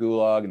myself in a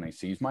gulag and they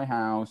seize my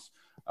house,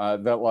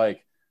 that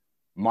like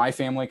my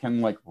family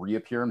can like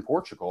reappear in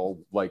Portugal,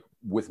 like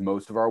with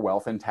most of our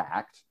wealth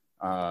intact.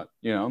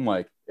 I'm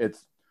like,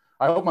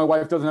 I hope my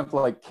wife doesn't have to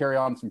like carry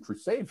on some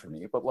crusade for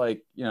me, but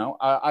like,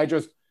 I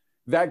just,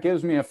 that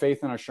gives me a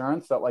faith and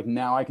assurance that like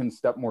now I can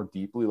step more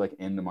deeply like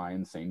into my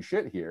insane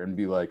shit here and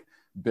be like,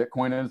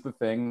 Bitcoin is the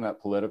thing that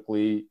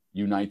politically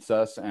unites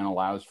us and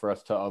allows for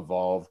us to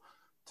evolve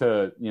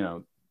to,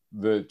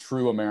 the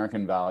true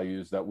American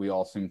values that we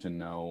all seem to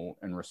know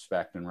and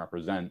respect and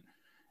represent.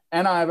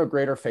 And I have a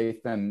greater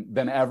faith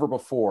than ever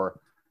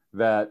before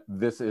that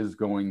this is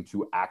going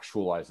to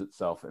actualize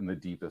itself in the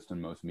deepest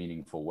and most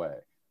meaningful way.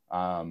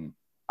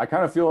 I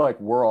kind of feel like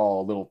we're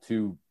all a little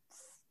too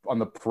on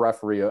the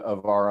periphery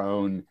of our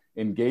own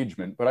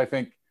engagement, but I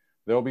think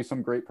there'll be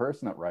some great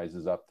person that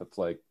rises up that's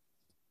like,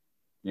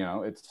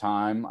 it's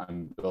time,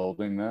 I'm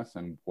building this,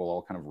 and we'll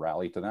all kind of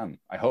rally to them.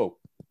 I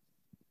hope.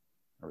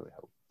 I really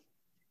hope.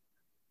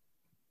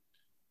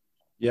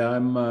 Yeah,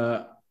 I'm,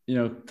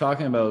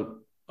 talking about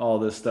all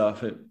this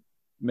stuff, it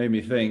made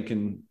me think,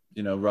 and,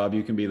 Rob,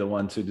 you can be the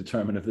one to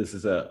determine if this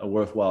is a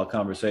worthwhile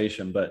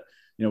conversation, but,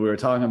 we were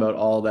talking about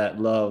all that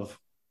love,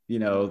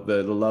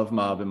 the love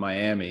mob in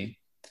Miami,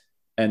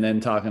 and then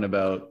talking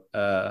about,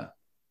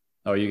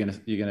 are you going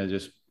to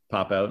just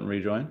pop out and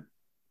rejoin?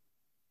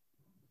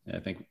 Yeah, I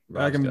think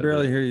Rob's I can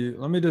barely hear you.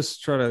 Let me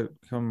just try to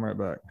come right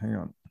back. Hang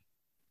on.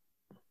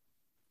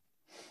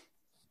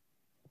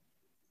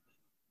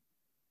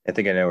 I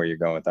think I know where you're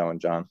going with that one,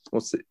 John.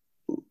 We'll see.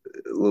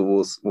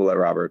 We'll let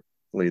Robert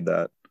lead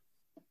that.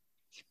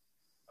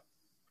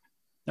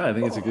 No, I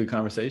think it's a good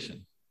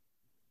conversation.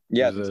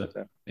 Yeah, it's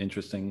an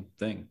interesting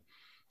thing.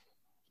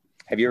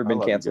 Have you ever been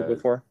canceled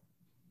before?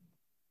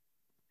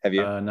 Have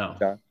you? No,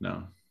 John?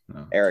 No.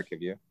 Eric,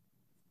 have you?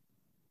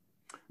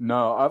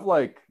 No, I've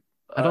like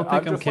I don't think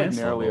I've I'm just like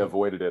narrowly cancelable.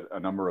 avoided it a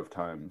number of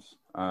times.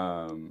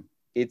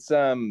 It's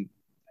something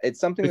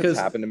Because- that's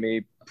happened to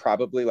me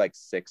probably like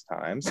 6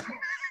 times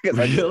because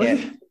I just Really?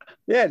 can't.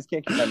 Yeah, I just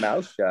can't keep my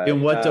mouth shut.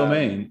 In what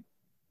domain?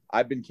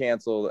 I've been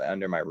canceled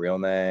under my real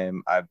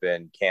name. I've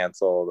been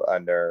canceled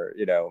under,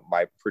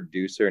 my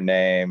producer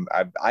name.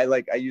 I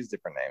use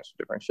different names for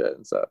different shit.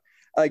 And so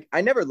like,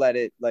 I never let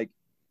it, like,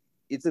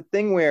 it's a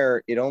thing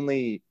where you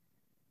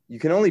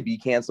can only be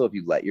canceled if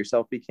you let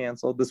yourself be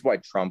canceled. This is why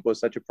Trump was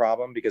such a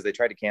problem, because they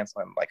tried to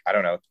cancel him, like, I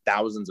don't know,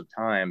 thousands of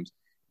times.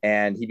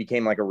 And he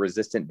became like a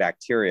resistant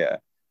bacteria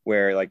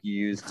where like you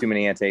use too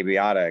many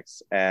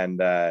antibiotics and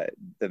the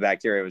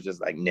bacteria was just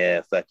like,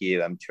 no, fuck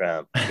you, I'm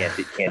Trump.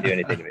 Can't do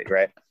anything to me,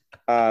 right?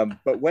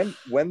 But when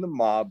the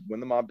mob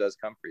does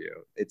come for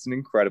you, it's an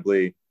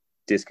incredibly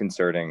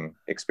disconcerting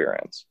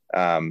experience.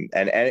 And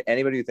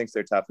anybody who thinks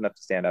they're tough enough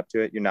to stand up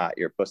to it, you're not.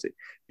 You're a pussy,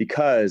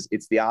 because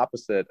it's the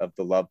opposite of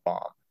the love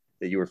bomb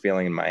that you were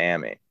feeling in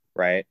Miami,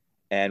 right?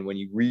 And when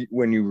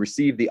you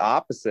receive the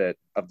opposite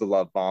of the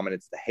love bomb, and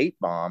it's the hate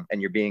bomb,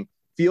 and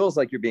feels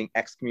like you're being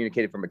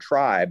excommunicated from a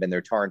tribe, and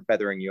they're tar and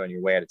feathering you on your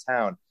way out of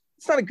town,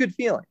 it's not a good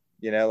feeling.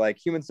 Like,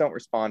 humans don't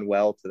respond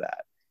well to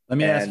that. Let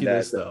me ask you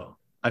this though.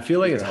 I feel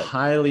like it's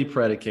highly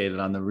predicated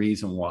on the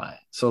reason why.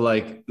 So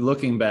like,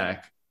 looking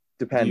back,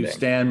 depending, do you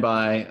stand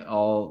by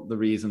all the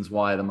reasons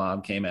why the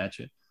mob came at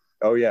you?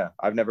 Oh yeah,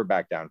 I've never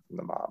backed down from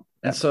the mob.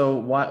 And so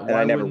why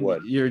I never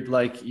would. Your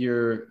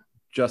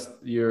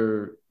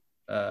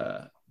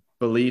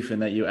belief in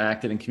that you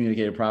acted and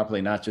communicated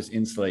properly not just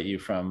insulate you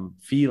from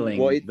feeling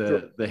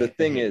the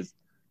thing is,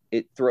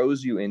 it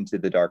throws you into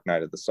the dark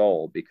night of the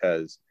soul,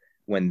 because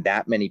when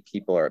that many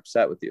people are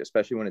upset with you,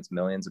 especially when it's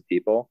millions of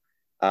people,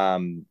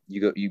 any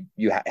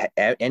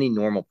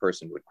normal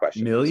person would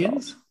question millions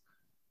themselves.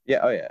 Yeah.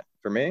 Oh yeah.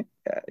 For me,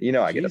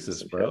 yeah. I get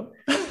Jesus, bro.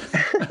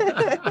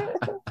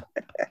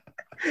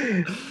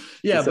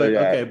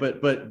 Okay,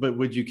 but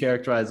would you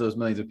characterize those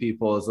millions of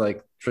people as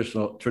like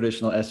traditional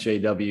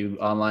SJW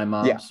online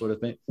mobs sort of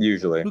thing?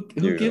 Usually.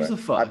 Who gives a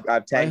fuck?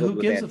 I've tangled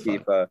with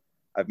Antifa.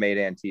 I've made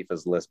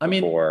Antifa's list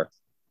before.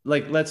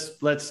 Like, let's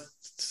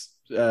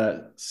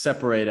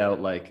separate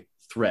out like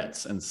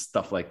threats and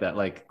stuff like that,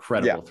 like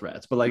credible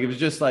threats. But like, it was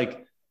just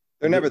like,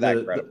 they're never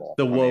that credible.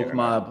 The woke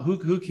mob.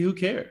 Who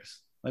cares?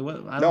 Like, what?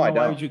 I don't know.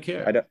 Why would you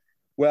care? I don't.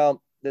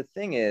 Well, the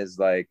thing is,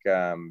 like,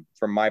 from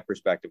my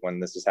perspective, when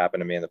this has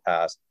happened to me in the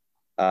past,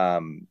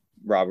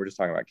 Rob, we're just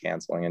talking about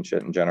canceling and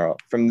shit in general.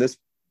 From this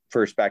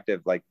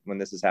perspective, like, when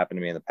this has happened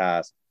to me in the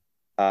past,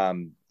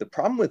 the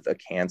problem with a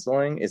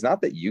canceling is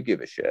not that you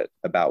give a shit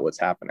about what's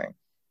happening.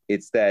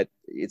 It's that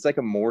it's like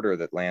a mortar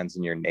that lands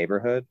in your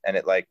neighborhood, and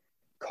it like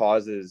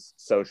causes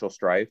social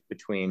strife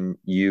between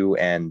you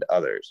and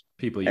others.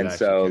 People you and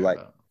actually so care like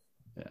about.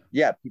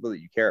 Yeah, people that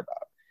you care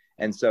about.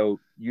 And so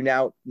you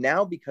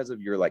now because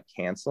of your like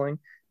canceling,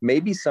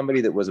 maybe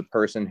somebody that was a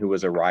person who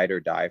was a ride or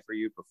die for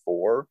you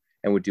before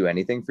and would do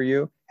anything for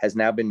you has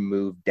now been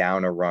moved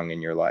down a rung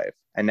in your life.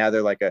 And now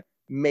they're like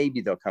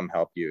maybe they'll come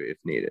help you if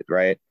needed,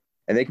 right?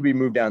 And they could be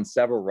moved down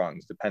several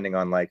rungs depending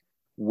on like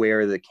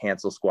where the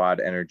cancel squad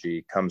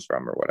energy comes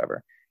from or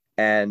whatever.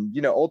 And,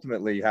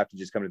 ultimately you have to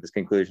just come to this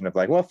conclusion of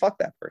like, well, fuck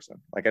that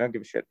person. Like, I don't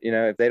give a shit.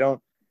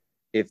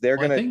 If they're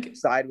going to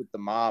side with the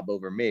mob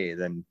over me,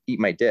 then eat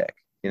my dick.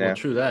 Well,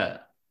 true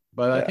that.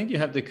 But I think you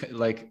have to,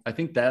 like, I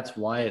think that's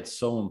why it's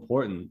so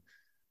important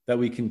that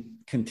we can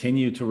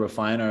continue to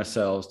refine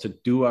ourselves, to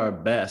do our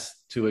best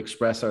to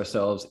express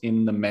ourselves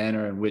in the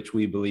manner in which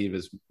we believe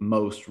is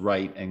most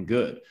right and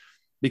good.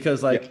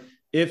 Because like,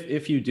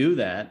 if you do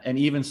that, and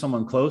even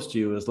someone close to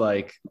you is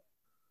like,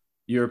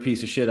 you're a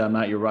piece of shit, I'm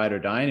not your ride or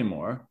die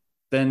anymore,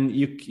 then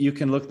you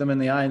can look them in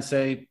the eye and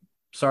say,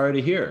 sorry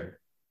to hear,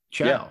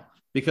 ciao. Yeah.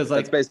 Because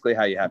like, that's basically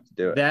how you have to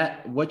do it.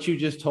 That what you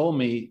just told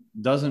me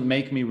doesn't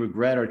make me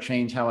regret or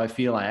change how I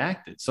feel I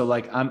acted. So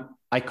like,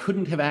 I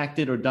couldn't have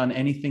acted or done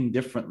anything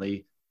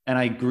differently. And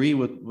I agree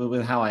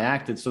with how I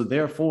acted. So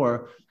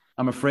therefore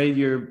I'm afraid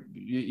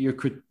your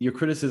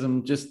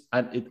criticism just,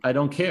 I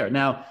don't care.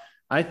 Now,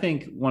 I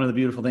think one of the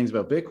beautiful things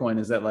about Bitcoin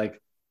is that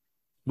like,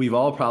 we've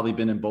all probably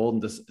been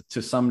emboldened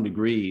to some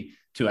degree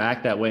to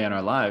act that way in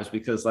our lives,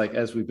 because like,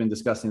 as we've been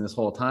discussing this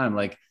whole time,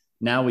 like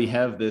now we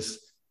have this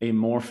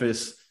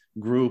amorphous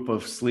group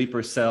of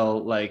sleeper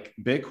cell like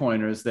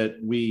Bitcoiners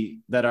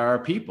that are our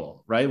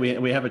people, right?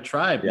 We have a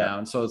tribe now.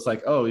 And so it's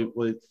like, oh,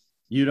 well,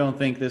 you don't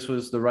think this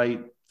was the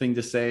right thing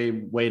to say,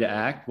 way to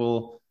act?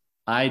 Well,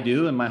 I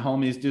do, and my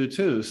homies do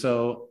too.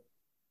 So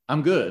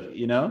I'm good,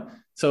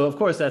 So of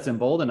course that's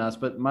emboldened us,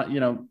 but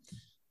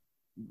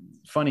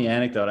funny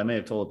anecdote, I may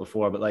have told it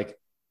before, but like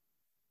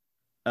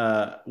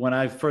when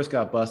I first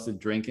got busted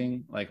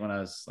drinking, like when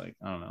I was like,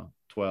 I don't know,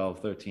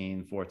 12,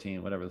 13,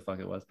 14, whatever the fuck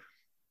it was,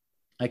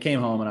 I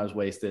came home and I was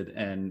wasted,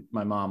 and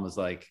my mom was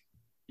like,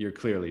 you're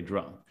clearly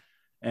drunk.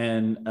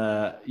 And,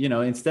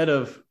 instead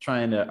of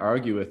trying to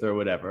argue with her or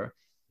whatever,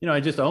 I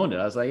just owned it.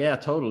 I was like, yeah,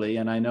 totally.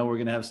 And I know we're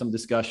going to have some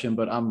discussion,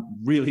 but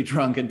I'm really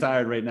drunk and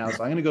tired right now.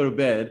 So I'm going to go to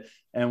bed.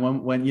 And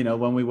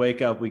when we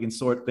wake up, we can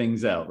sort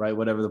things out, right?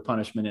 Whatever the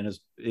punishment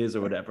is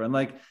or whatever. And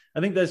like, I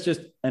think that's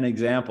just an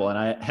example. And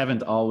I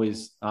haven't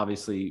always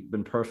obviously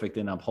been perfect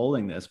in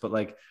upholding this, but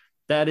like,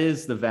 that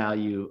is the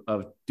value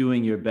of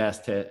doing your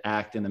best to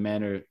act in the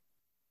manner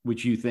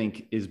which you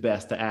think is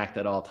best to act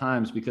at all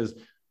times, because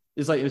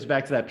it's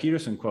back to that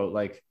Peterson quote,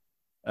 like,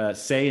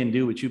 say and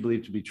do what you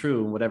believe to be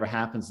true, and whatever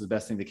happens is the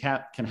best thing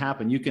that can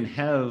happen. You can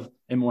have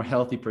a more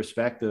healthy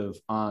perspective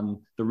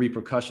on the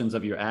repercussions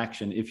of your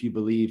action if you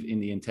believe in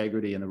the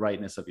integrity and the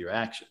rightness of your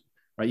action,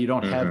 right? You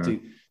don't have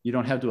to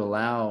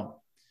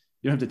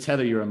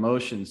tether your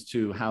emotions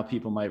to how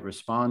people might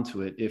respond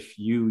to it if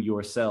you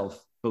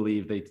yourself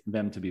believe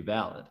them to be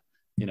valid.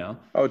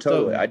 Oh,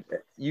 totally.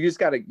 You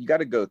got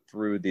to go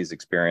through these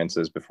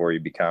experiences before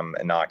you become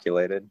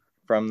inoculated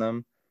from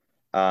them.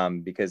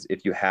 Because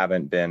if you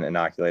haven't been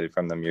inoculated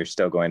from them, you're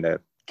still going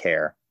to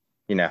care,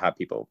 how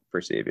people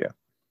perceive you,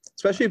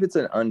 especially if it's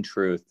an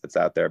untruth that's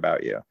out there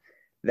about you.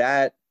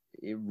 That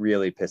it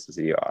really pisses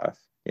you off,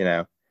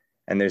 and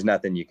there's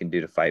nothing you can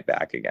do to fight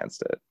back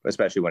against it,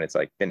 especially when it's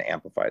like been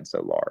amplified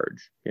so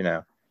large,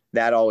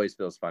 that always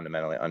feels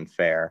fundamentally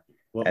unfair.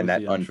 And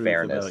that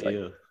unfairness like,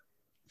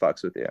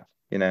 fucks with you,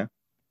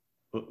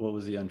 What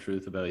was the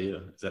untruth about you?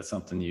 Is that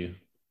something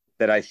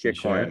that I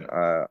shitcoin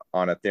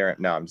on Ethereum?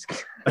 No, I'm just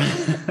kidding.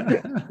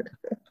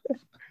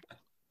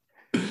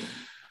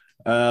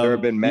 There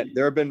have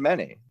been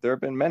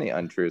many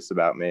untruths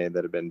about me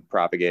that have been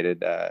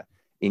propagated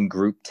in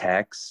group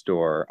text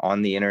or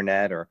on the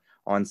internet or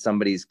on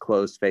somebody's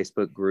closed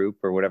Facebook group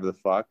or whatever the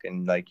fuck,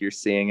 and like you're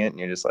seeing it and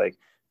you're just like,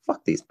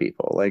 fuck these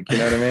people, like, you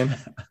know what I mean?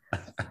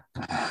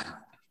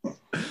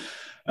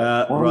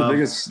 One of the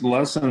biggest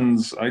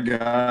lessons I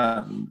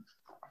got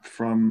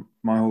from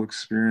my whole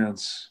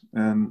experience,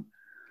 and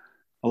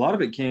a lot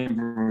of it came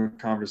from a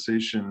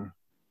conversation,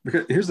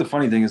 because here's the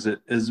funny thing, is it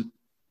is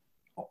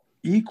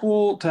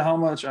equal to how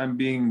much I'm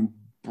being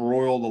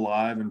broiled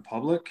alive in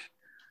public.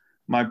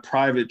 My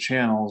private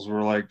channels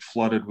were like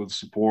flooded with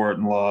support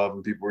and love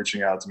and people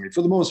reaching out to me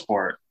for the most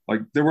part.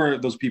 Like there were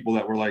those people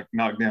that were like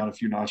knocked down a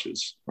few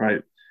notches,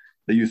 right?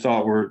 That you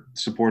thought were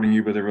supporting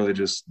you, but they're really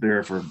just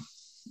there for,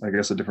 I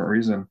guess, a different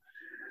reason.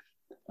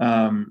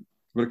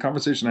 But a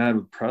conversation I had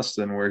with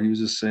Preston where he was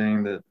just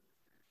saying that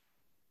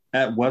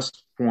at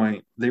West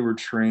Point, they were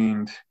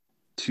trained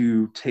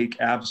to take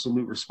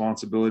absolute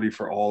responsibility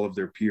for all of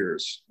their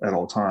peers at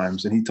all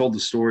times. And he told the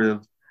story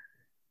of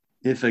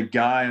if a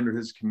guy under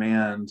his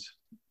command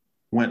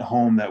went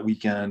home that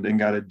weekend and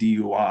got a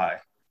DUI,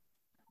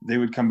 they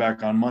would come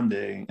back on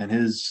Monday and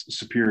his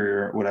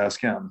superior would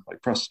ask him,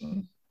 like,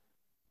 Preston,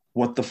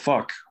 what the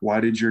fuck? Why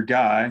did your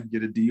guy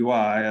get a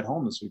DUI at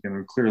home this weekend?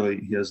 And clearly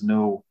he has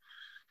no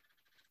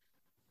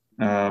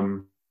ability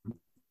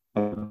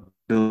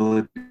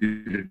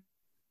to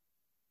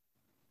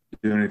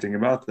do anything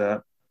about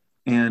that.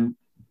 And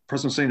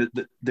Preston was saying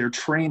that they're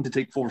trained to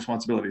take full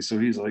responsibility. So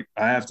he's like,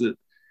 I have to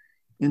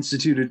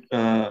institute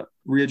a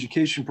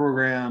re-education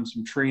program,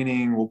 some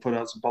training, we'll put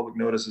out some public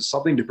notices,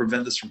 something to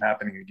prevent this from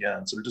happening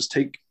again. So to just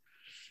take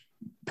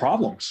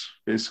problems,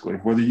 basically,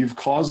 whether you've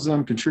caused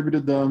them,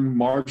 contributed them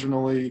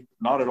marginally,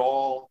 not at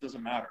all,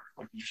 doesn't matter.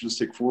 Like you should just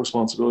take full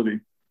responsibility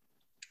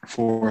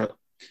for it.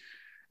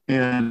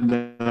 And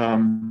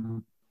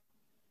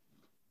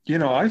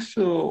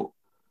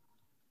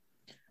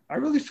I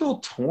really feel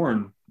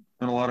torn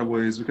in a lot of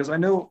ways, because I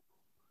know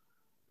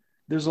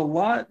there's a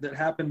lot that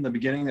happened in the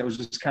beginning that was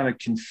just kind of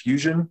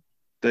confusion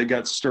that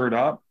got stirred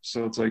up.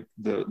 So it's like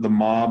the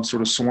mob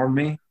sort of swarmed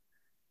me.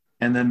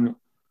 And then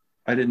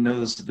I didn't know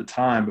this at the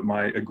time, but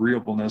my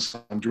agreeableness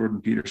on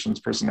Jordan Peterson's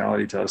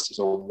personality test is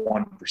a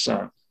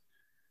 1%.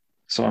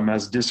 So I'm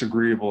as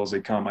disagreeable as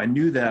they come. I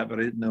knew that, but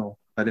I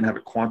didn't have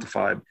it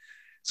quantified.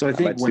 So I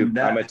think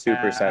I'm a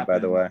 2%, happened, by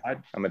the way.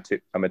 I'm a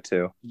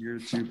 2. You're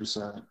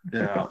 2%.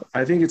 Yeah.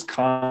 I think it's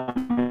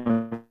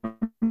common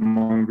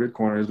among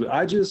Bitcoiners, but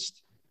I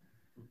just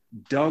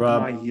dug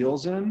my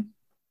heels in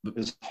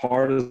as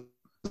hard as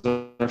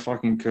I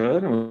fucking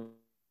could.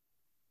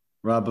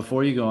 Rob,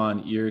 before you go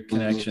on, your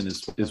connection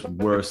is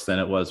worse than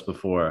it was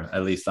before,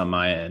 at least on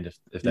my end,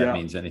 if that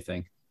means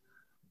anything.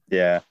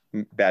 Yeah,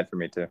 bad for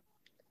me too.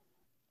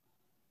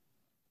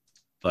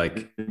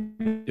 Like,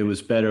 it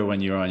was better when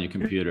you were on your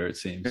computer, it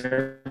seems.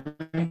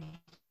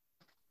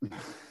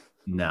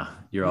 No,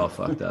 you're all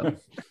fucked up.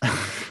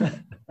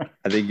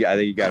 I think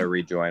you got to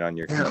rejoin on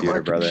your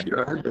computer,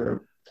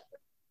 brother.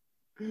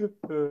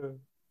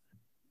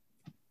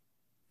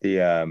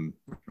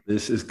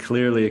 This is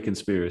clearly a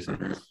conspiracy.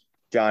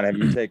 John, have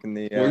you taken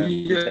the? Well,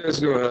 you guys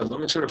go ahead. Let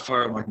me try to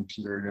fire up my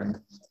computer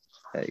again.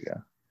 There you go,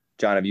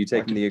 John. Have you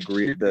taken the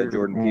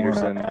Jordan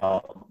Peterson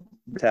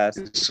test?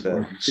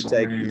 You should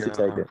take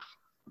it.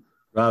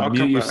 Rob,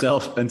 mute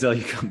yourself until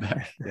you come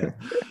back. Yeah.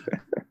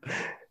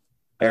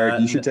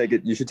 Eric, you should take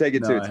it. You should take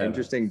it too. It's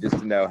interesting just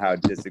to know how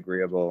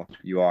disagreeable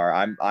you are.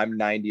 I'm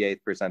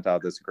 98th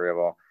percentile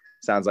disagreeable.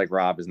 Sounds like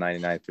Rob is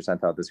 99th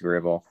percentile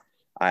disagreeable.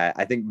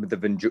 I think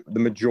the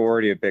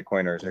majority of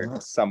Bitcoiners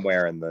are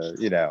somewhere in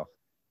the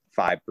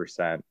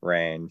 5%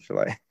 range.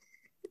 Like,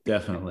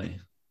 Definitely.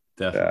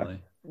 Yeah.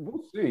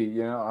 We'll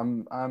see.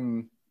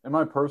 I'm in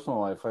my personal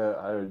life,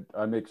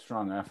 I make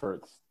strong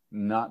efforts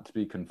not to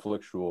be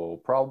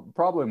conflictual,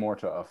 probably more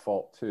to a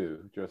fault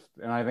too.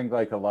 And I think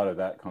like a lot of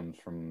that comes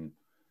from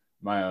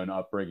my own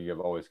upbringing of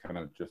always kind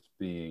of just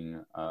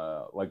being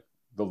like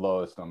the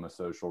lowest on the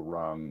social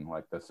rung,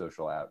 like the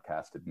social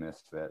outcasted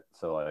misfit.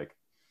 So like,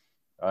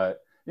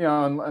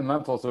 and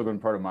that's also been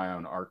part of my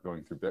own arc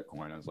going through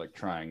Bitcoin. I was like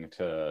trying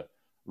to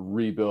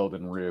rebuild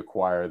and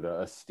reacquire the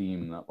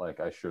esteem that like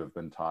I should have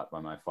been taught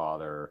by my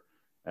father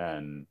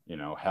and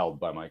held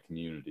by my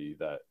community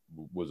that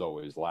was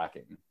always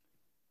lacking.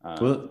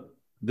 Well,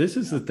 this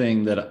is the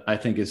thing that I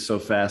think is so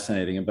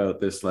fascinating about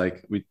this.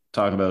 Like we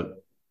talk about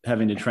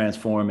having to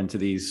transform into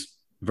these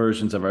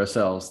versions of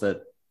ourselves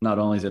that not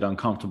only is it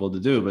uncomfortable to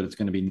do, but it's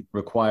going to be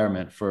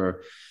requirement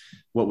for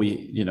what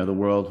the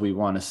world we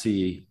want to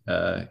see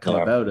come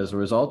about as a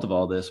result of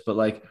all this. But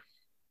like,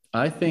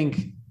 I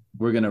think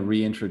we're going to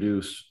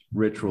reintroduce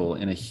ritual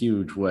in a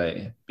huge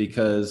way,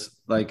 because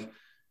like,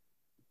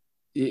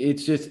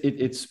 it's just,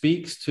 it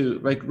speaks to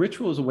like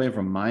ritual is a way of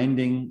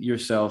reminding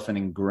yourself and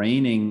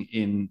ingraining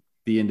in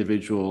the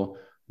individual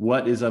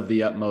what is of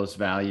the utmost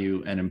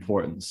value and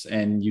importance.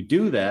 And you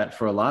do that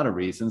for a lot of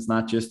reasons,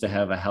 not just to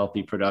have a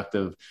healthy,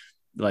 productive,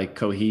 like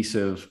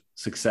cohesive,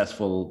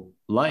 successful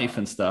life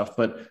and stuff,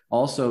 but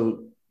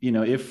also,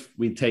 if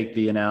we take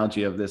the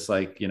analogy of this,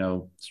 like,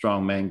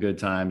 strong men, good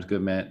times,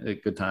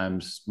 good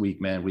times,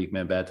 weak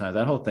men, bad times,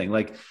 that whole thing,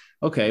 like,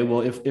 okay, well,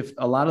 if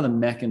a lot of the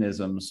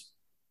mechanisms,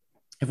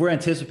 if we're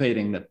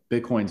anticipating that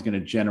Bitcoin is going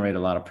to generate a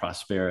lot of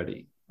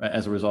prosperity, right,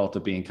 as a result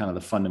of being kind of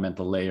the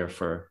fundamental layer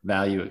for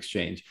value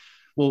exchange,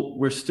 well,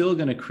 we're still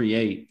going to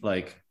create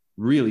like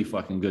really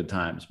fucking good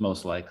times,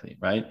 most likely,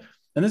 right?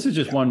 And this is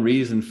just one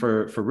reason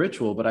for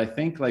ritual, but I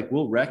think like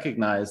we'll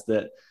recognize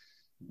that,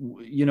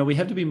 we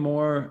have to be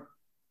more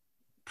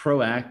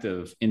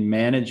proactive in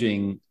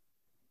managing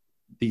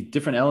the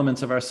different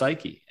elements of our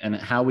psyche and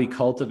how we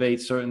cultivate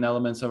certain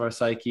elements of our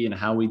psyche and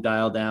how we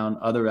dial down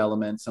other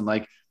elements. And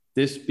like,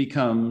 this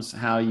becomes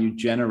how you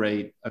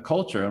generate a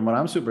culture. And what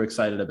I'm super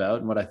excited about,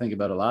 and what I think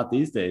about a lot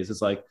these days,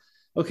 is like,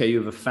 okay, you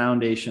have a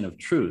foundation of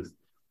truth.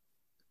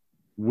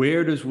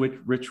 Where does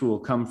ritual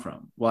come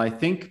from? Well, I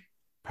think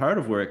part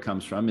of where it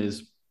comes from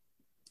is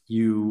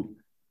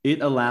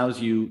it allows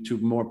you to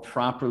more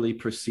properly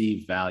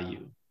perceive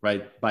value,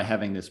 right? By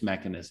having this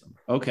mechanism.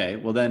 Okay,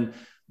 well then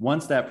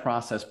once that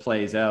process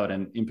plays out,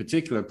 and in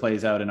particular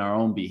plays out in our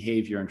own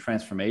behavior and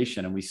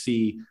transformation, and we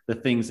see the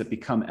things that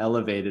become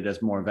elevated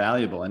as more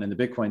valuable. And in the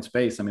Bitcoin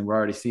space, I mean, we're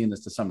already seeing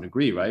this to some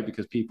degree, right?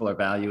 Because people are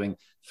valuing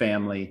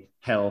family,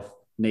 health,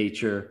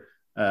 nature,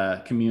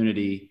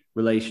 community,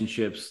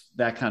 relationships,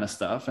 that kind of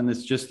stuff. And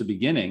it's just the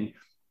beginning.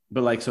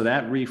 But like, so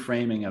that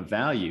reframing of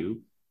value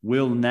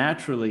will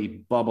naturally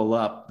bubble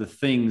up the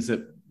things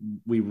that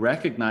we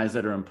recognize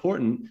that are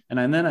important.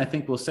 And then I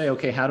think we'll say,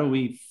 okay, how do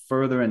we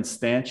further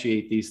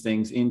instantiate these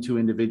things into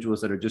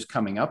individuals that are just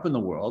coming up in the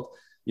world,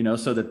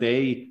 so that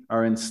they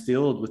are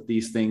instilled with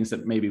these things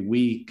that maybe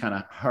we kind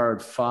of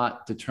hard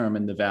fought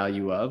determine the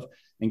value of,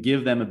 and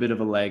give them a bit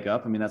of a leg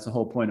up. I mean, that's the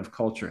whole point of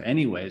culture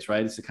anyways,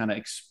 right? It's to kind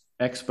of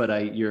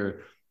expedite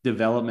your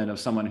development of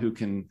someone who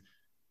can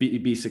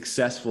be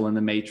successful in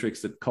the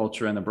matrix that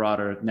culture and the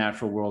broader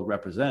natural world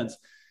represents.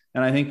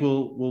 And I think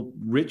we'll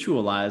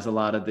ritualize a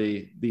lot of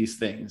these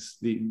things,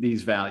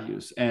 these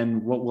values.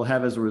 And what we'll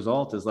have as a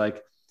result is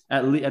like,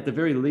 at the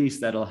very least,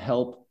 that'll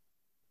help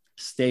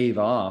stave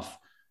off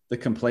the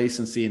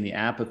complacency and the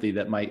apathy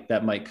that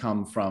might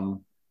come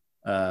from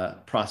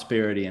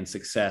prosperity and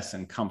success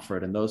and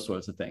comfort and those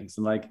sorts of things.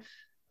 And like,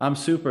 I'm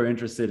super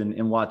interested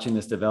in watching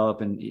this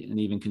develop and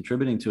even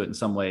contributing to it in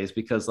some ways,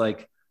 because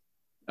like,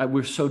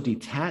 we're so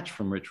detached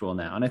from ritual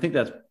now. And I think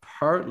that's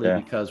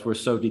partly because we're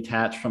so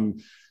detached from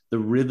the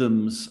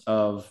rhythms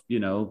of,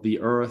 the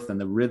earth and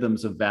the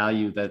rhythms of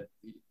value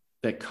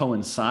that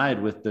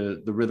coincide with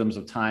the rhythms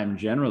of time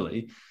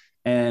generally.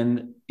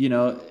 And,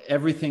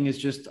 everything is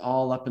just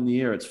all up in the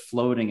air. It's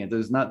floating. And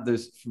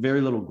there's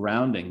very little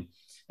grounding.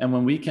 And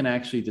when we can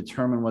actually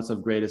determine what's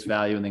of greatest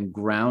value and then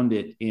ground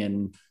it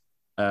in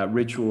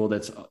ritual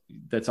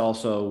that's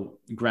also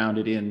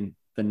grounded in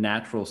the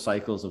natural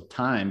cycles of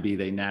time, be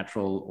they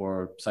natural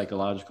or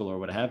psychological or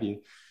what have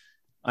you,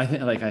 I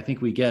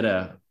think we get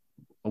a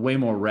way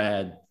more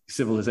rad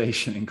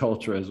civilization and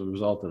culture as a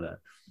result of that.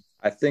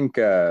 I think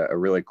a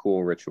really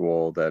cool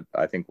ritual that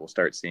I think we'll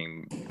start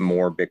seeing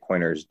more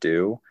Bitcoiners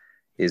do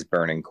is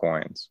burning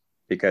coins.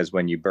 Because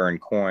when you burn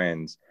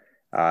coins,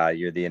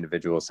 you're the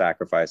individual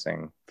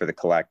sacrificing for the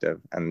collective,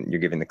 and you're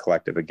giving the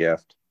collective a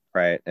gift,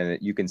 right? And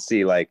you can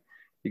see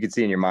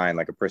in your mind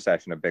like a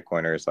procession of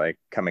Bitcoiners like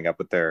coming up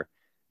with their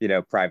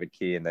private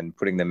key and then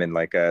putting them in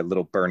like a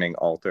little burning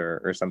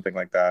altar or something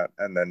like that.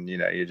 And then,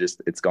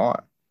 it's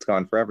gone. It's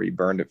gone forever. You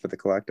burned it for the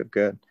collective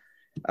good.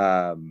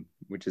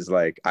 Which is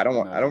like, I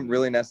don't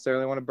really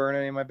necessarily want to burn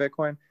any of my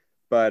Bitcoin,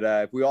 but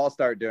if we all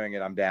start doing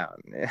it, I'm down.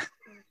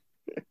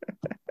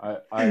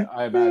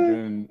 I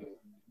imagine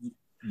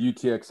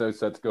UTXO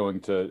set's going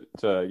to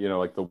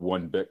like the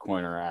one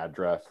Bitcoiner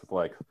address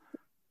with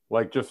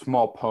like just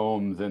small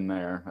poems in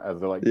there as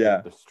they're like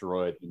get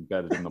destroyed,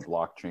 embedded in the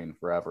blockchain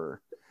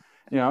forever.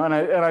 And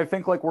I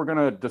think like we're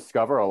gonna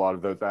discover a lot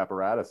of those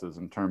apparatuses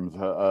in terms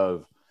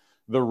of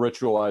the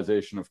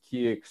ritualization of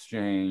key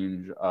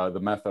exchange, the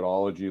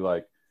methodology.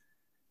 Like,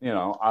 I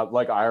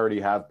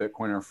already have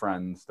Bitcoiner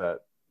friends that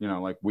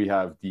like we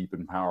have deep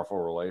and powerful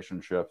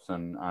relationships,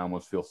 and I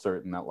almost feel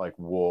certain that like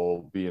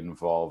we'll be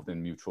involved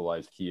in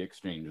mutualized key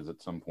exchanges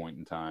at some point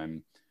in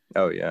time.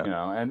 Oh yeah.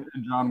 And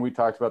John, we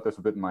talked about this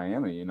a bit in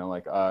Miami.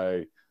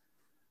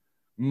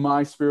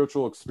 My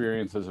spiritual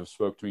experiences have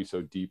spoke to me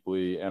so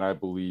deeply, and I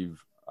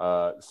believe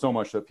so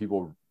much that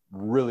people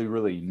really,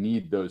 really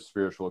need those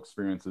spiritual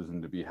experiences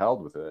and to be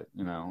held with it,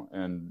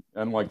 and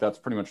like that's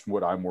pretty much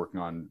what I'm working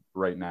on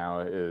right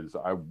now. Is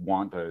I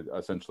want to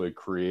essentially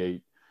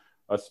create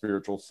a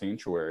spiritual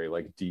sanctuary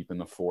like deep in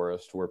the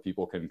forest where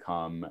people can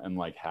come and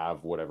like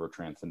have whatever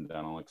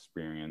transcendental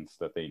experience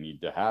that they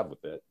need to have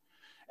with it.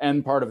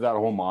 And part of that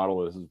whole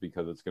model is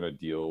because it's going to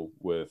deal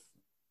with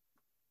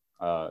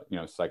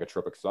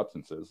psychotropic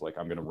substances. Like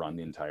I'm going to run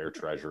the entire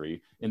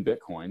treasury in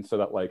Bitcoin so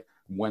that like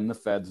when the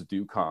feds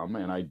do come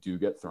and I do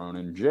get thrown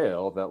in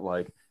jail, that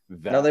like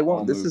that no, they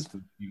won't. This is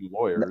to the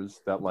lawyers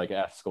that like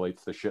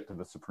escalates the shit to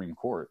the Supreme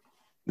Court.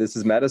 This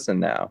is medicine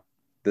now.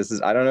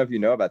 I don't know if you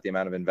know about the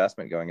amount of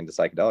investment going into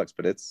psychedelics,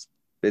 but it's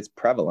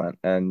prevalent,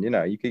 and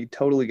you could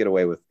totally get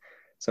away with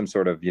some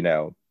sort of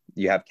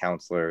you have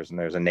counselors and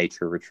there's a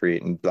nature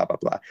retreat and blah blah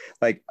blah.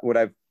 Like what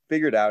I've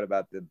figured out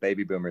about the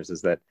baby boomers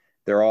is that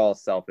they're all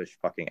selfish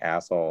fucking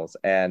assholes,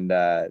 and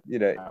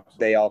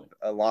they all,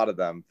 a lot of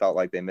them felt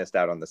like they missed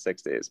out on the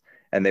 60s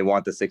and they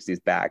want the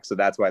 60s back, so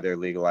that's why they're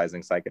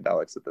legalizing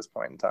psychedelics at this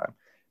point in time.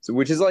 So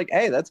which is like,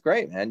 hey, that's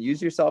great, man.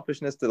 Use your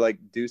selfishness to like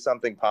do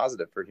something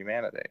positive for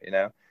humanity.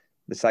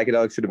 The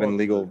psychedelics should have been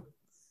legal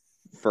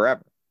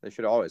forever. They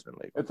should have always been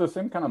legal. It's the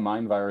same kind of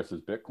mind virus as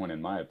Bitcoin,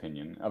 in my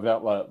opinion. Of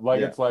that,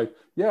 it's like,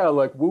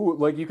 like woo,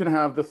 like you can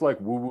have this like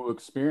woo woo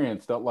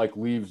experience that like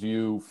leaves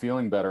you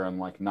feeling better and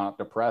like not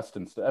depressed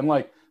and stuff. And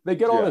like they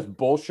get all this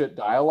bullshit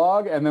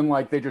dialogue, and then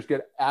like they just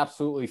get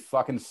absolutely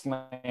fucking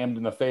slammed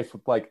in the face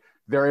with like,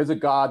 there is a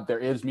God, there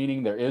is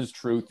meaning, there is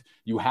truth.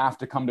 You have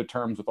to come to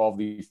terms with all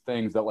these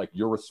things that like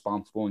you're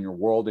responsible in your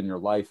world and your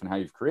life and how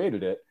you've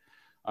created it.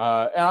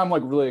 And I'm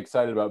like really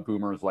excited about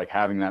boomers like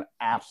having that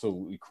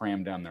absolutely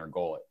crammed down their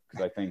gullet,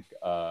 because I think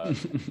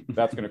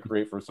that's going to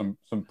create for some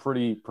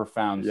pretty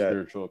profound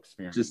spiritual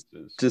experiences.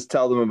 Just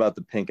tell them about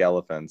the pink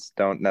elephants.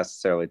 Don't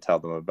necessarily tell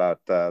them about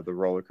the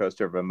roller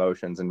coaster of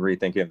emotions and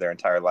rethinking of their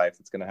entire life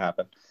that's going to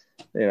happen.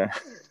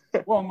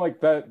 Well, I'm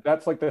like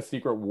that's like the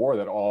secret war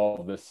that all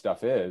of this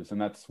stuff is, and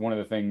that's one of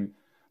the things.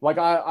 Like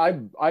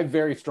I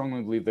very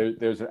strongly believe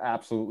there's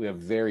absolutely a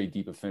very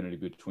deep affinity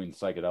between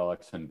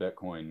psychedelics and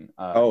Bitcoin.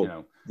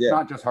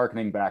 Not just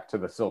harkening back to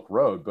the Silk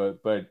Road,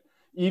 but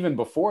even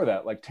before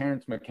that, like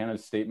Terence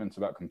McKenna's statements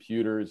about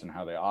computers and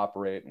how they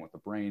operate and what the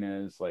brain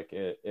is. Like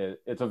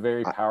it's a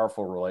very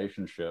powerful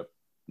relationship.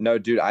 No,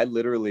 dude, I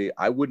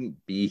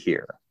wouldn't be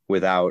here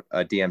without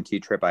a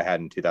DMT trip I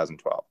had in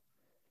 2012.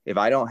 If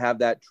I don't have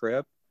that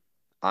trip,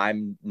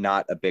 I'm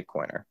not a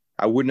Bitcoiner.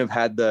 I wouldn't have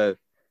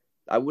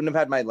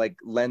had my like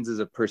lenses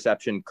of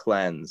perception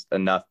cleansed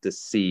enough to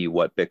see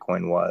what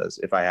Bitcoin was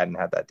if I hadn't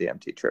had that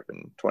DMT trip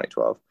in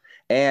 2012.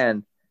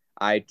 And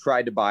I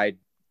tried to buy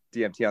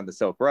DMT on the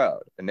Silk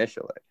Road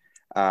initially,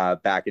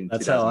 back in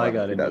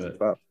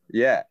 2012.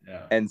 Yeah.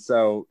 And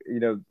so,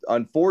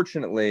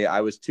 unfortunately,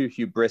 I was too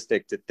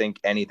hubristic to think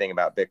anything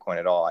about Bitcoin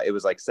at all. It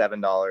was like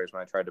 $7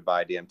 when I tried to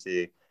buy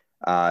DMT.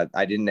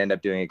 I didn't end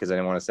up doing it because I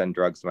didn't want to send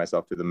drugs to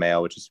myself through the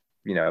mail, which is,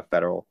 a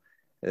federal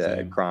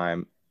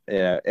crime.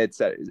 Et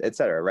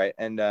cetera, right?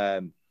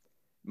 And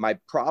my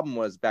problem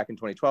was back in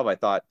 2012, I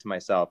thought to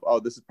myself, oh,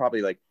 this is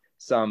probably like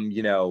some,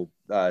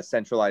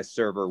 centralized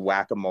server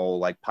whack-a-mole,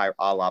 like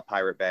a la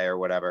Pirate Bay or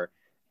whatever.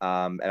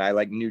 And I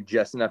like knew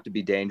just enough to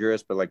be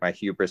dangerous, but like my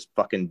hubris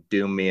fucking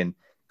doomed me and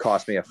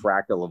cost me a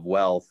fractal of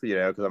wealth,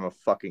 because I'm a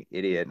fucking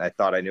idiot. And I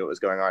thought I knew what was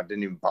going on.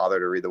 Didn't even bother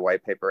to read the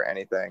white paper or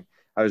anything.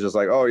 I was just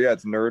like, oh yeah,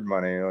 it's nerd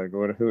money. Like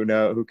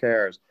who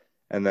cares?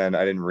 And then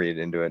I didn't read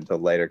into it until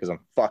later because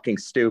I'm fucking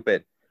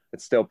stupid. It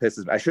still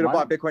pisses me. I should have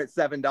bought Bitcoin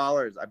at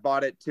 $7. I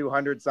bought it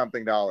 $200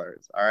 something. All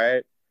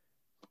right.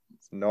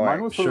 It's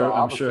annoying. I'm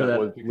sure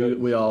that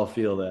we all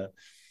feel that.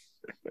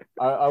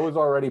 I was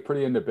already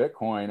pretty into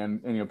Bitcoin,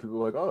 and people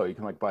were like, oh, you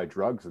can like buy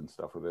drugs and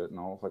stuff with it. And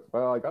I was like,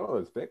 well, I got all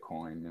this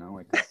Bitcoin,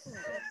 like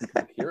I'm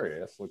kind of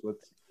curious. Like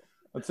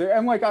let's say,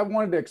 and like I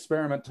wanted to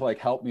experiment to like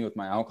help me with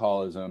my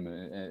alcoholism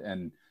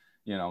and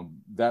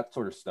that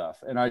sort of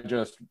stuff. And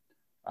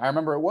I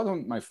remember it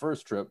wasn't my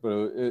first trip, but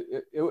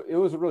it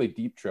was a really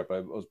deep trip. I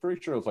was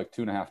pretty sure it was like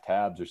 2.5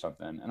 tabs or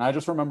something. And I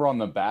just remember on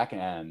the back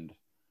end,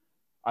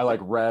 I like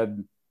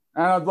read,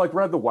 and I'd like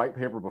read the white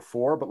paper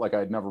before, but like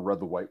I'd never read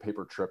the white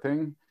paper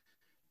tripping.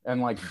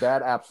 And like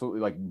that absolutely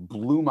like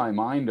blew my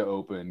mind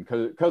open.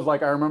 Cause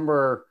like I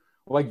remember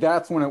like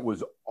that's when it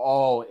was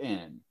all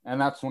in, and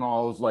that's when I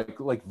was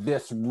like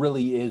this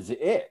really is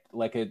it.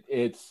 Like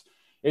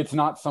it's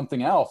not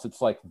something else.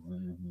 It's like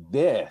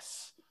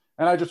this,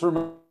 and I just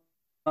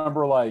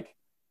remember like,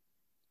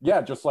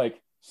 yeah, just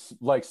like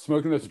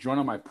smoking this joint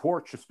on my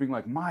porch, just being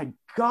like, my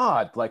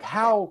God, like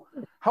how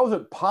is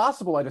it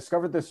possible I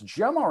discovered this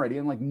gem already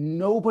and like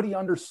nobody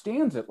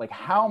understands it? Like,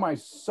 how am I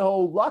so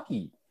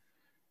lucky?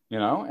 You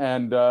know,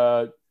 and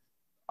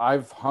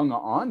I've hung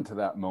on to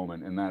that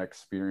moment and that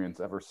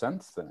experience ever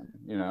since then,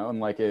 you know, and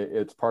like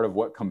it's part of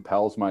what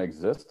compels my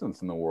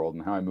existence in the world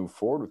and how I move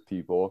forward with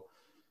people.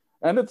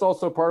 And it's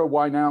also part of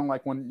why now,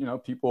 like when, you know,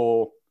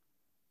 people,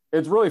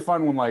 it's really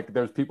fun when like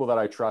there's people that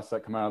I trust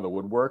that come out of the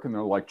woodwork and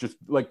they're like, just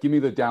like, give me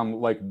the down,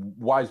 like,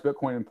 why is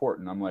Bitcoin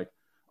important? I'm like,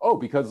 oh,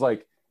 because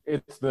like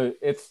it's the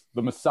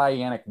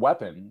messianic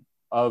weapon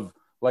of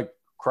like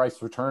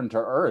Christ's return to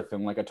earth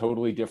in like a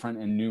totally different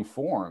and new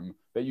form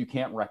that you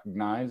can't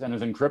recognize and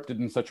is encrypted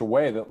in such a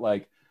way that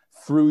like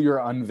through your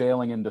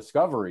unveiling and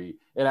discovery,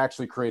 it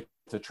actually creates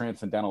a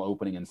transcendental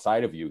opening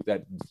inside of you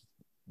that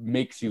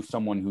makes you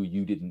someone who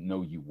you didn't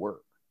know you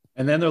were.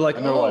 And then they're like,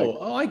 And they're like,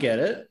 oh, I get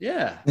it.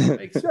 Yeah.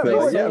 Makes yeah, they're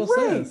like, total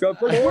sense.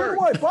 like, where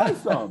do I buy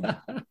some?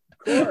 Of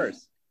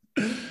course.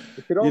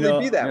 It could only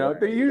be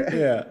that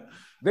way.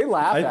 They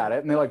laugh at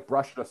it and they like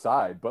brush it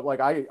aside. But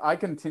like I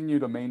continue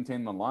to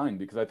maintain the line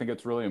because I think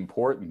it's really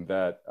important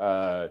that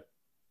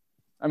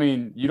I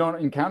mean, you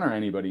don't encounter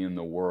anybody in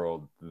the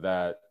world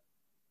that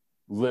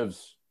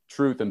lives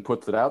truth and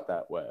puts it out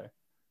that way.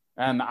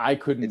 And I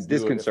couldn't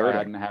do it if I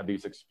hadn't had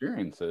these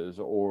experiences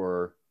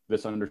or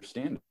this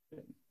understanding.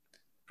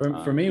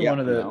 For me, one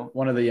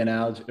of the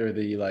analogy or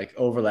the like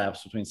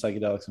overlaps between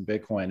psychedelics and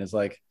Bitcoin is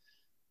like,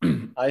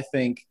 I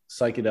think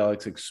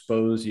psychedelics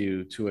expose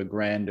you to a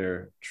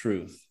grander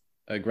truth,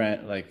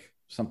 like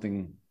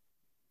something,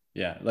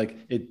 yeah, like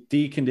it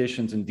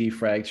deconditions and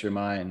defrags your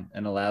mind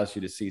and allows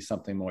you to see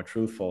something more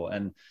truthful.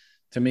 And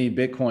to me,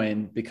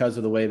 Bitcoin, because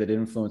of the way that it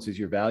influences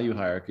your value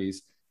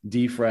hierarchies,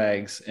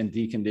 defrags and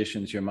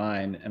deconditions your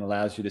mind and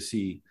allows you to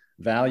see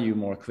value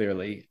more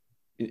clearly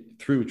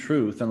through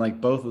truth. And like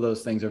both of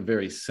those things are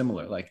very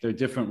similar. Like they're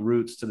different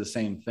roots to the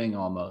same thing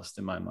almost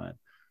in my mind.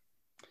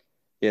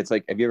 Yeah, it's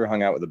like, have you ever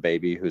hung out with a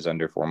baby who's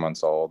under 4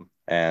 months old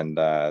and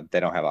they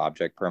don't have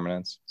object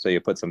permanence? So you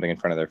put something in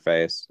front of their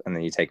face and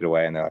then you take it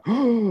away and they're like,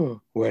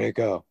 oh, where'd it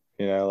go?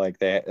 You know, like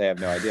they have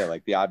no idea.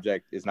 Like the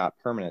object is not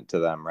permanent to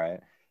them, right?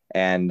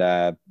 And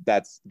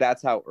that's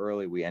how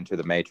early we enter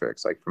the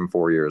matrix, like from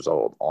 4 years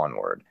old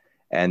onward.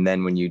 And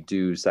then when you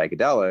do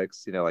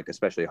psychedelics, you know, like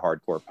especially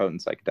hardcore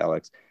potent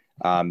psychedelics,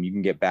 you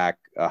can get back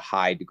a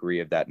high degree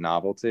of that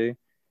novelty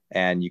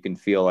and you can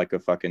feel like a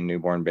fucking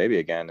newborn baby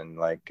again. And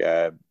like,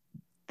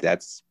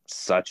 that's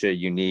such a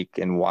unique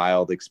and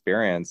wild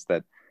experience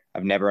that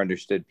I've never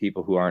understood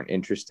people who aren't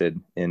interested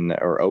in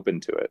or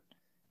open to it.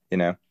 You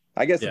know,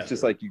 I guess it's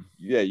just like,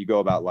 you go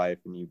about life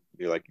and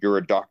you're like, you're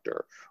a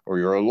doctor or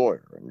you're a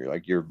lawyer and you're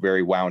like, you're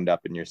very wound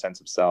up in your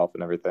sense of self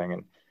and everything.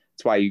 And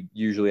that's why you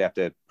usually have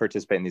to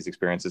participate in these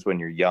experiences when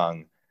you're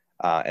young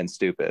and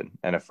stupid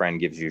and a friend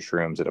gives you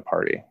shrooms at a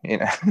party, you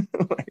know?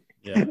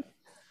 Yeah.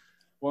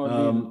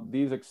 Well,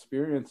 these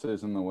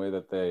experiences and the way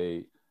that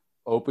they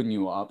open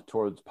you up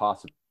towards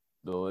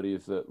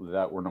possibilities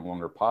that were no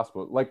longer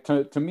possible. Like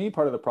to me,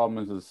 part of the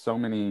problem is so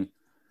many,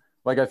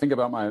 like I think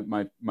about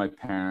my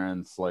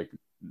parents, like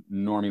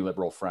normie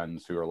liberal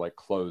friends who are like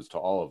closed to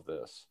all of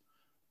this.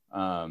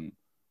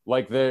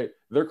 Like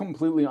they're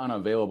completely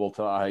unavailable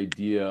to the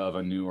idea of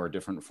a new or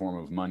different form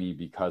of money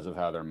because of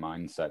how their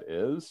mindset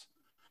is.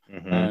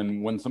 Mm-hmm.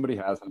 And when somebody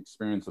has an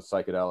experience with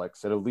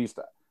psychedelics, it at least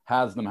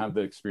has them have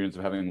the experience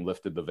of having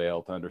lifted the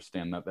veil to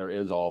understand that there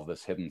is all of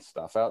this hidden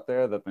stuff out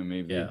there that they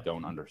maybe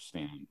don't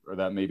understand, or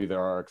that maybe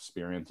there are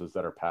experiences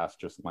that are past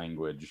just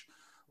language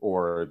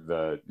or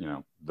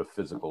the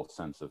physical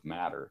sense of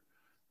matter.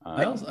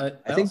 I also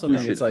think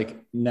it's like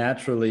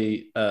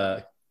naturally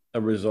a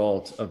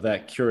result of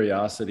that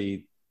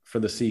curiosity for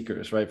the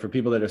seekers, right? For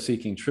people that are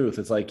seeking truth,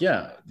 it's like,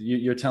 yeah,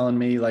 you're telling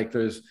me like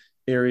there's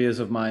areas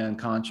of my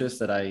unconscious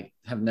that I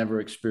have never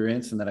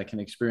experienced and that I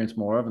can experience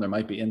more of. And there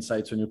might be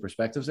insights or new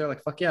perspectives there.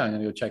 Like, fuck yeah, I'm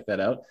going to go check that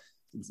out.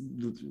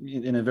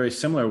 In a very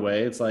similar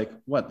way, it's like,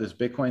 what, this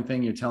Bitcoin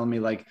thing, you're telling me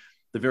like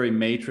the very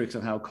matrix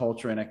of how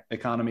culture and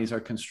economies are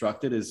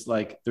constructed is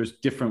like, there's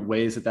different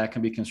ways that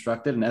can be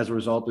constructed. And as a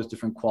result, there's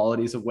different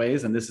qualities of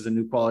ways. And this is a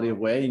new quality of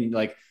way. And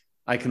like,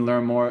 I can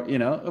learn more, you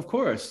know, of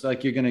course,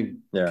 like you're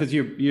going to, because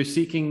you're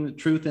seeking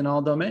truth in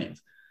all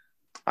domains.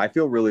 I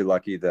feel really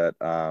lucky that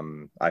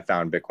I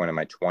found Bitcoin in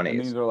my 20s. And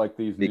these are like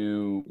these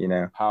new,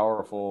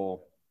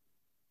 powerful.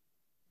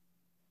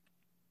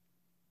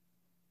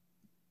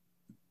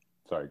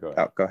 Sorry, go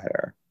ahead. Oh, go ahead,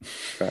 Eric.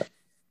 Go ahead.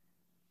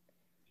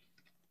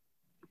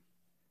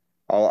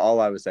 All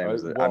I was saying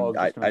was that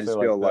I just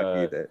feel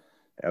lucky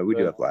that we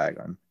do have lag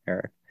on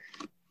Eric.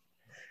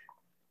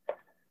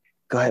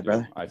 Go ahead,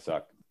 brother. I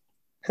suck.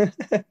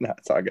 No,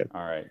 it's all good.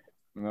 All right.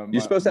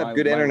 You're supposed to have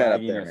good internet up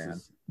there, man.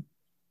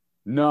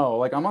 No,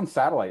 like I'm on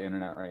satellite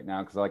internet right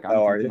now because like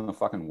I'm in the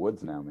fucking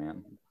woods now,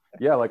 man.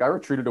 Yeah, like I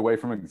retreated away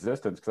from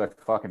existence because I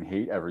fucking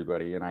hate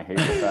everybody, and I hate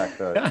the fact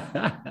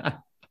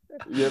that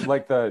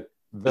like the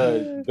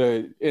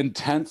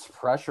intense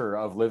pressure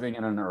of living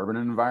in an urban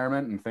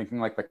environment and thinking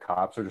like the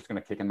cops are just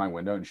gonna kick in my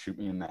window and shoot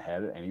me in the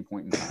head at any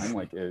point in time.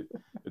 Like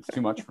it's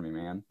too much for me,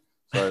 man.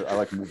 So I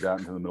like moved out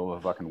into the middle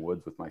of the fucking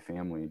woods with my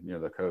family near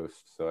the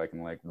coast, so I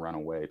can like run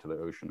away to the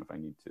ocean if I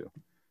need to.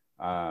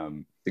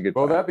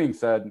 Well, that being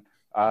said,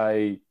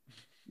 I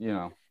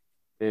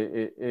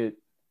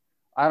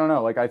don't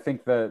know. Like, I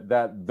think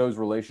that those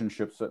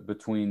relationships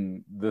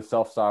between the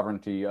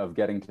self-sovereignty of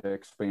getting to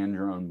expand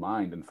your own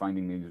mind and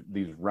finding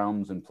these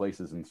realms and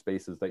places and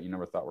spaces that you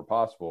never thought were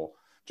possible,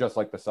 just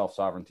like the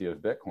self-sovereignty of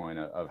Bitcoin,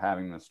 of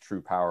having this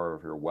true power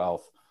of your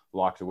wealth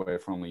locked away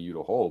for only you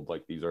to hold.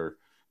 Like, these are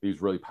these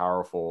really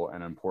powerful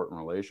and important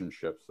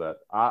relationships that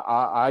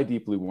I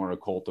deeply want to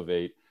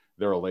cultivate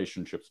their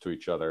relationships to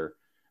each other.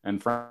 And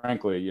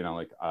frankly,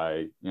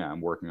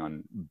 I'm working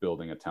on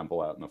building a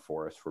temple out in the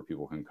forest where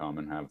people can come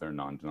and have their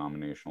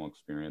non-denominational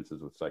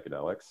experiences with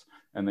psychedelics,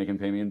 and they can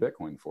pay me in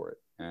Bitcoin for it.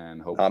 And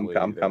hopefully,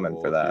 I'm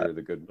coming for that.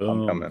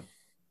 I'm coming.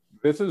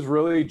 This is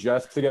really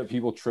just to get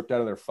people tripped out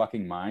of their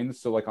fucking minds.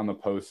 So, like on the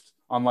post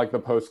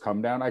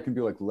come down, I can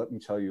be like, "Let me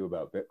tell you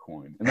about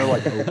Bitcoin," and they're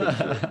like,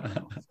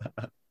 "Open."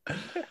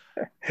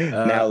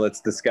 Now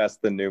let's discuss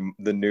the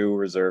new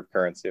reserve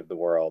currency of the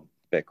world,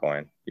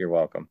 Bitcoin. You're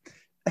welcome.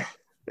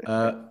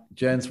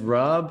 Gents,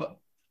 Rob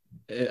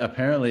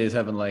apparently is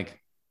having like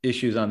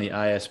issues on the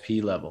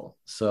ISP level.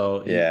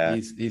 So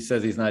he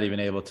says he's not even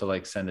able to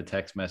like send a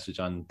text message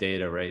on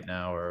data right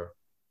now, or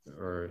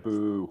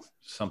Boo.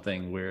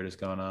 Something weird is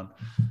going on.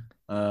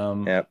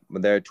 Yeah,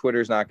 but their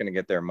Twitter's not going to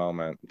get their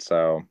moment,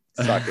 so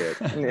suck it.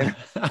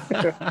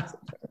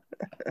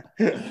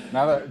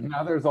 Now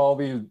there's all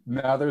these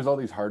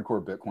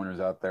hardcore Bitcoiners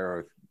out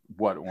there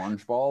with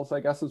orange balls,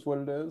 I guess is what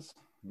it is.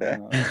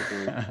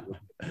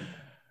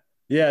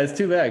 Yeah, it's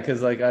too bad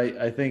because like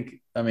I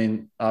think, I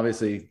mean,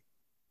 obviously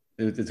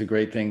it's a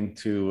great thing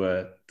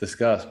to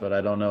discuss, but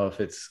I don't know if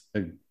it's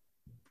a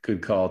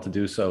good call to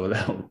do so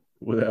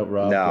without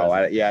Rob. No,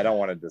 I don't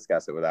want to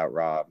discuss it without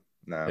Rob.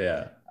 No.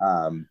 Yeah.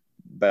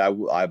 But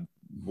I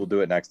will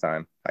do it next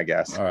time, I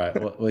guess. All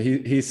right. Well,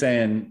 he's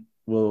saying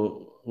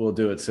we'll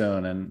do it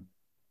soon, and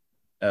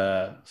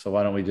so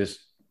why don't we just?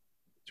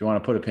 Do you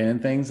want to put a pin in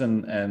things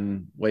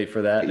and wait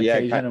for that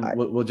occasion? And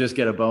we'll just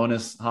get a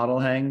bonus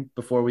HODL hang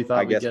before we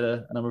thought we'd get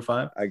a number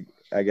 5?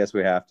 I guess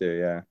we have to,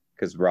 yeah,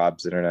 because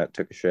Rob's internet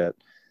took a shit.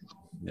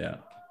 Yeah.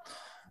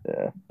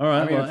 Yeah. All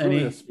right. I mean, it's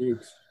really the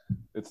spooks.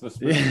 It's the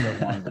spooks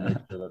that wanted to make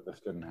sure that this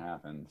didn't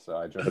happen. So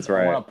I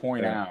want to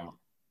point out,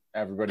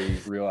 everybody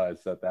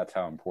realized that that's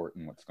how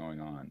important what's going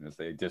on is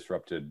they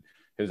disrupted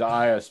his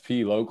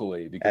ISP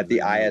locally because at the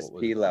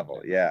ISP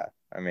level. Yeah.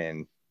 I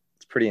mean,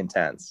 it's pretty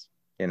intense,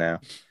 you know.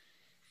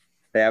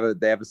 They have a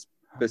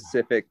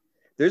specific,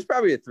 there's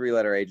probably a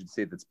 3-letter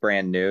agency that's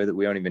brand new that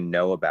we don't even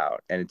know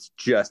about, and it's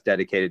just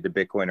dedicated to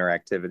Bitcoiner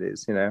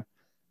activities, you know.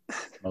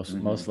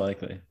 Most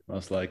likely.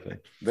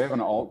 They have an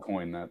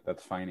altcoin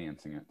that's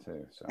financing it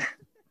too. So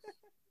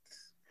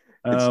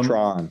it's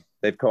Tron.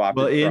 They've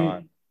co-opted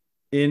Tron.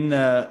 In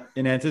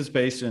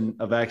anticipation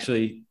of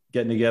actually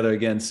getting together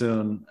again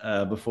soon,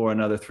 before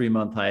another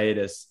 3-month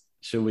hiatus,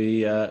 should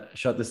we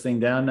shut this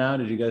thing down now?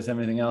 Did you guys have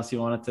anything else you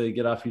wanted to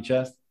get off your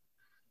chest?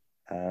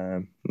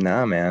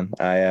 No, man.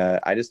 I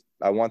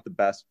want the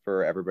best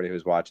for everybody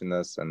who's watching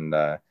this, and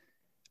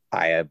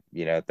I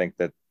think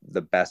that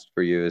the best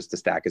for you is to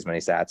stack as many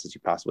sats as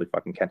you possibly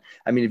fucking can.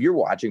 I mean, if you're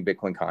watching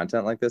Bitcoin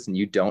content like this and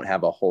you don't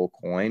have a whole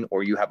coin,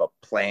 or you have a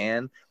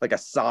plan, like a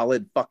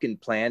solid fucking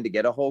plan to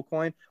get a whole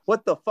coin,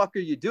 what the fuck are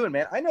you doing,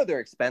 man? I know they're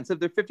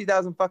expensive. They're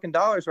 $50,000 fucking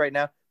dollars right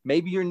now.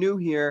 Maybe you're new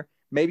here.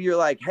 Maybe you're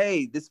like,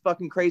 hey, this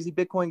fucking crazy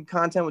Bitcoin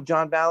content with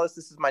John Vallis,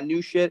 this is my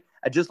new shit.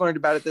 I just learned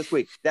about it this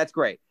week. That's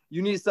great.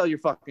 You need to sell your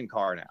fucking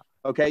car now,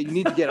 okay? You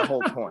need to get a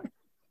whole coin.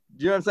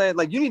 Do you know what I'm saying?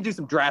 Like, you need to do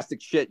some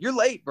drastic shit. You're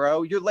late,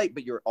 bro. You're late,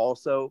 but you're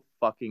also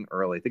fucking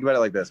early. Think about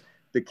it like this.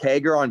 The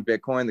CAGR on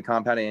Bitcoin, the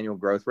compound annual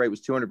growth rate,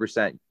 was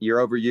 200% year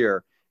over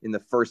year in the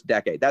first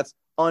decade. That's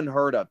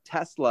unheard of.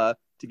 Tesla,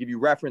 to give you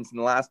reference, in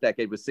the last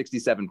decade was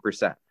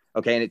 67%,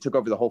 okay? And it took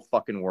over the whole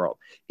fucking world.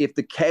 If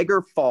the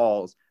CAGR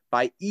falls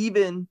by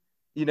even,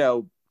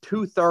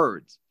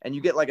 2/3, and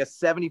you get like a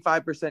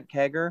 75%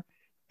 CAGR,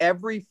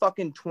 every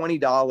fucking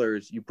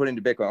 $20 you put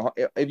into Bitcoin,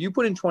 if you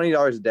put in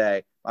 $20 a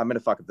day, I'm going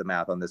to fuck up the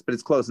math on this, but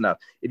it's close enough.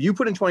 If you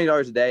put in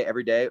 $20 a day,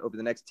 every day over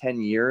the next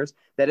 10 years,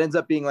 that ends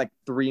up being like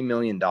 $3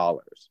 million.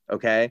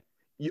 Okay.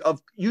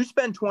 You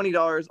spend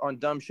 $20 on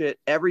dumb shit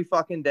every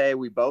fucking day.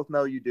 We both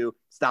know you do.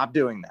 Stop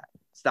doing that.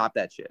 Stop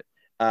that shit.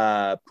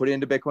 Put it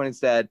into Bitcoin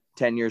instead.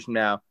 10 years from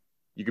now,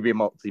 you could be a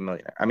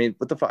multi-millionaire. I mean,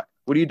 what the fuck?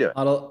 What are you doing?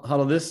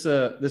 Huddle, this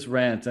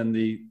rant and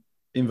the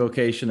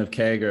invocation of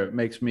CAGR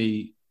makes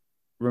me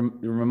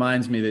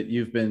reminds me that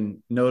you've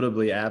been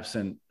notably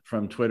absent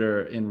from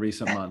Twitter in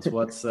recent months.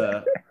 What's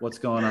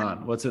going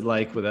on? What's it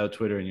like without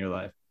Twitter in your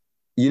life?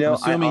 I'm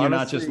assuming you're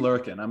not just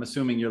lurking. I'm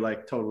assuming you're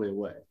like totally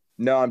away.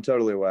 No, I'm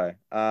totally away.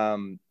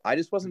 I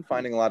just wasn't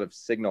finding a lot of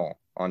signal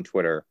on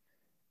Twitter.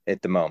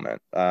 at the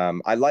moment.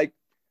 I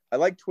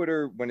like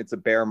Twitter when it's a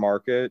bear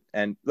market,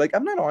 and like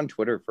I'm not on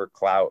Twitter for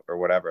clout or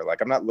whatever.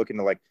 Like I'm not looking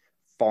to like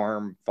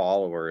farm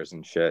followers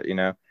and shit, you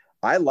know.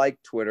 I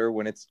like Twitter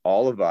when it's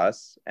all of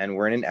us and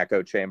we're in an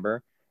echo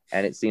chamber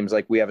and it seems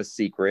like we have a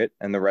secret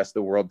and the rest of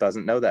the world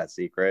doesn't know that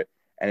secret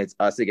and it's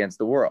us against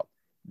the world.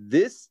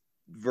 This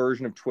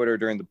version of Twitter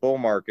during the bull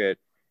market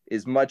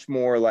is much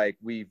more like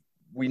we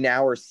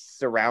now are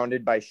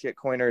surrounded by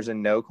shitcoiners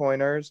and no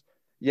coiners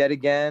yet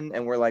again,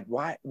 and we're like,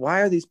 why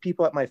are these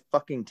people at my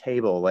fucking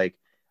table? Like,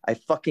 I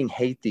fucking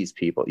hate these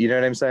people. You know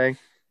what I'm saying?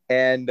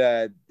 And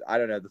I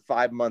don't know, the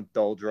 5-month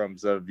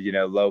doldrums of, you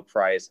know, low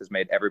price has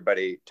turned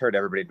everybody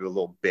into a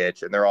little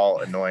bitch, and they're all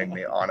annoying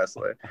me,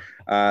 honestly.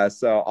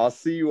 So I'll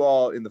see you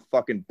all in the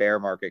fucking bear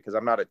market because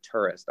I'm not a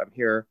tourist. I'm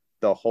here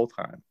the whole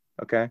time,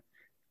 okay?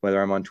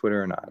 Whether I'm on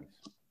Twitter or not.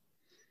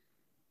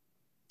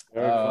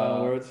 Eric,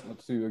 final words?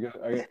 Let's see.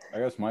 I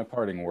guess my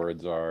parting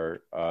words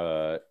are,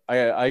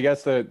 I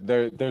guess that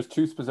there's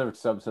two specific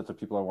subsets of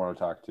people I want to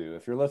talk to.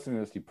 If you're listening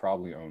to this, you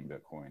probably own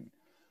Bitcoin.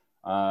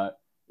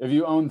 If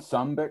you own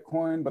some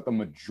Bitcoin, but the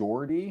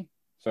majority,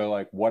 so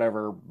like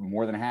whatever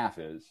more than half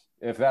is,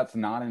 if that's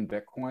not in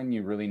Bitcoin,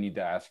 you really need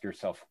to ask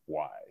yourself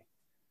why.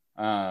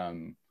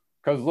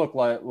 Because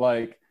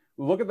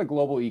look at the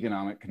global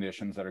economic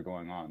conditions that are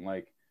going on.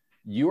 Like,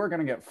 you are going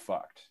to get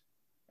fucked.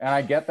 And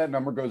I get that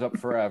number goes up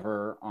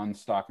forever on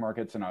stock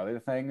markets and other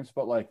things,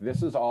 but like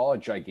this is all a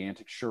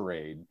gigantic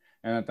charade.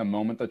 And at the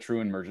moment the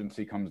true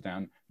emergency comes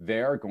down,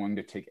 they are going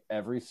to take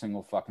every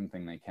single fucking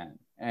thing they can.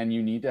 And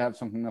you need to have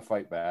something to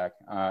fight back.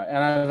 And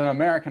as an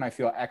American, I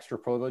feel extra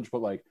privileged,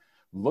 but like,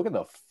 look at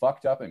the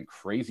fucked up and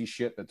crazy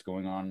shit that's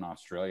going on in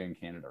Australia and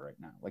Canada right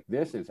now. Like,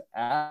 this is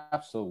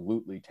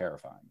absolutely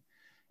terrifying.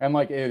 And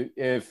like,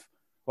 if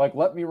like,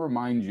 let me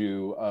remind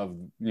you of,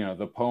 you know,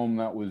 the poem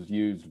that was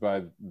used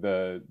by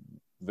the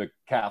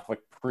Catholic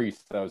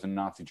priest that was in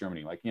Nazi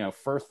Germany. Like, you know,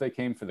 first they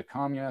came for the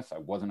communists. I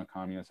wasn't a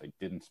communist. I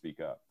didn't speak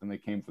up. Then they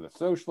came for the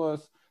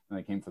socialists. Then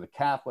they came for the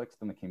Catholics.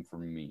 Then they came for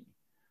me.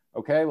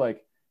 Okay.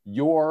 Like,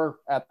 you're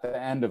at the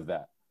end of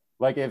that.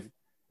 Like, if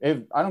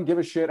I don't give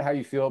a shit how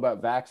you feel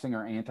about vaxxing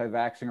or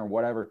anti-vaxxing or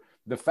whatever,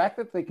 the fact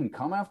that they can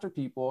come after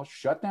people,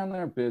 shut down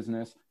their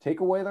business, take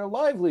away their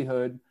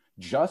livelihood,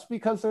 just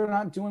because they're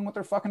not doing what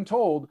they're fucking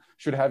told,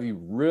 should have you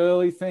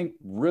really think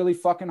really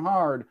fucking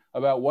hard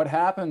about what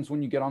happens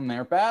when you get on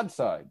their bad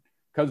side,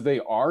 because they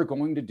are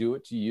going to do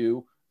it to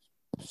you.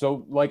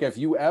 So like, if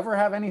you ever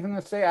have anything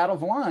to say out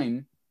of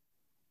line,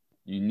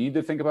 you need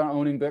to think about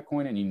owning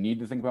Bitcoin, and you need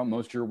to think about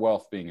most of your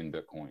wealth being in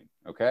Bitcoin.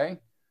 Okay.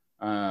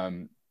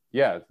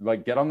 Yeah.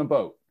 Like, get on the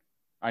boat.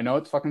 I know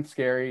it's fucking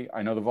scary.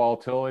 I know the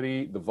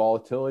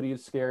volatility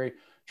is scary.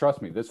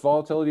 Trust me, this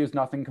volatility is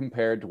nothing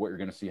compared to what you're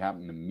going to see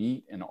happen to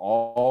meat and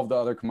all of the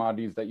other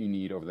commodities that you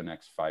need over the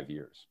next 5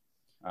 years.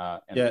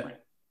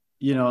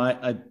 You know,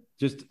 I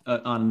just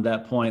on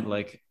that point,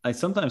 like, I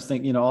sometimes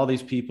think, you know, all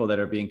these people that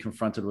are being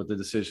confronted with the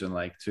decision,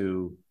 like,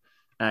 to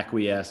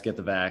acquiesce, get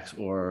the vax,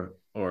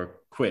 or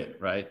quit,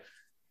 right?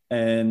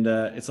 And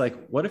it's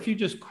like, what if you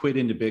just quit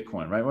into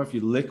Bitcoin, right? What if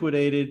you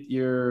liquidated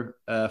your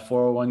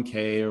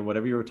 401k or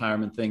whatever your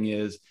retirement thing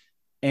is,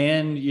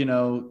 and, you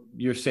know,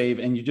 you're saved,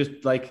 and you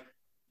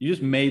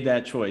just made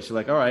that choice. You're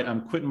like, all right,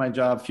 I'm quitting my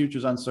job,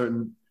 future's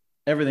uncertain,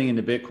 everything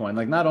into Bitcoin.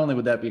 Like, not only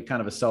would that be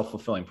kind of a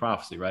self-fulfilling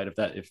prophecy, right?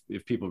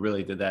 If people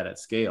really did that at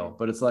scale,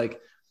 but it's like,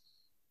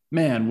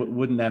 man,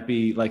 wouldn't that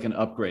be like an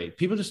upgrade?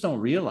 People just don't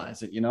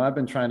realize it. You know, I've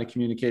been trying to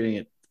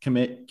communicate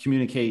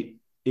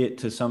it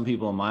to some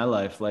people in my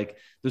life. Like,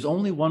 there's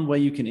only one way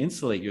you can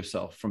insulate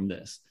yourself from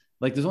this.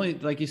 Like, there's only,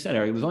 like you said,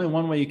 Eric, there's only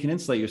one way you can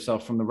insulate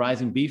yourself from the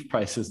rising beef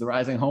prices, the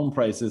rising home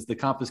prices, the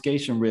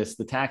confiscation risks,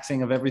 the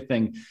taxing of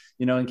everything.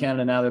 You know, in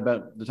Canada now, they're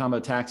talking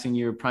about taxing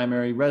your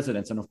primary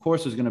residence. And of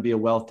course, there's going to be a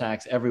wealth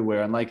tax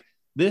everywhere. And like,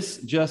 this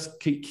just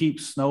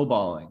keeps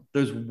snowballing.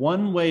 There's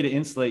one way to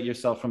insulate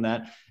yourself from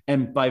that.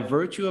 And by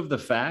virtue of the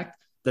fact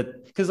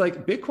that, because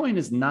like, Bitcoin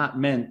is not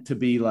meant to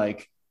be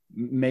like,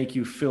 make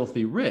you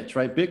filthy rich,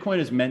 right? Bitcoin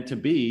is meant to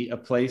be a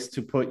place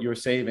to put your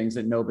savings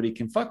that nobody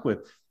can fuck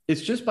with.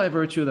 It's just by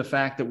virtue of the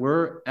fact that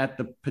we're at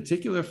the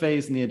particular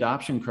phase in the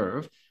adoption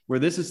curve where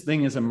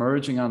thing is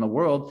emerging on the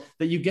world,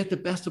 that you get the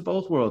best of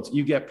both worlds.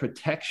 You get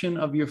protection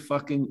of your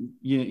fucking,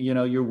 you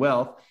know, your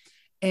wealth,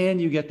 and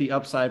you get the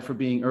upside for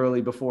being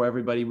early before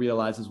everybody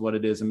realizes what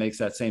it is and makes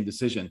that same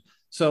decision.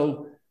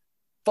 So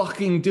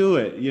fucking do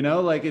it, you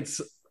know, like,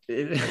 it's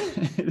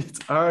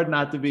hard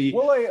not to be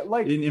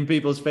in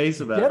people's face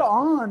about it. Get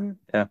on.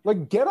 Yeah.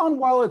 Like, get on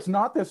while it's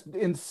not this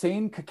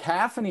insane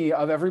cacophony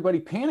of everybody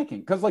panicking.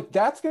 Because like,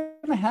 that's going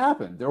to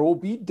happen. There will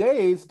be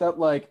days that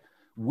like,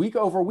 week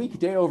over week,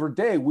 day over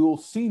day, we will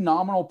see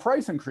nominal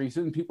price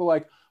increases, and people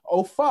like,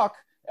 oh fuck,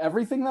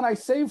 everything that I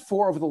saved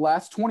for over the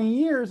last 20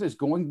 years is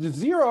going to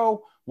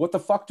zero. What the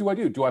fuck do I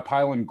do? Do I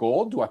pile in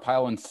gold? Do I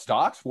pile in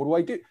stocks? What do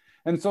I do?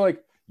 And so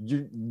like,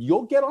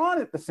 you'll get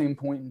on at the same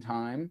point in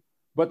time.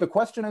 But the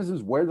question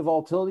is where the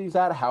volatility is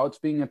at, how it's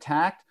being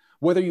attacked,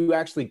 whether you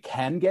actually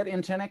can get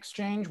into an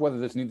exchange, whether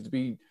this needs to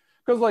be,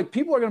 because like,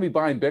 people are going to be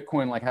buying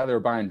Bitcoin like how they were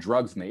buying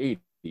drugs in the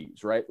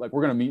right? Like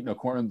we're gonna meet in a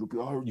corner and they'll be,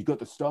 oh, you got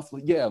the stuff?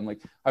 Like, yeah. I'm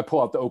like, I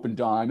pull out the open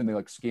dime and they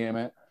like scam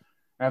it.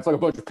 And it's like a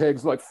bunch of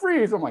pigs like,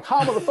 freeze. I'm like,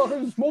 how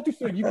motherfucker, this is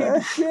multi-sig, you can't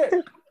do shit.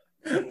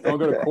 And I'll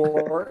go to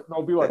court and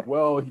I'll be like,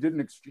 well, he didn't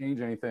exchange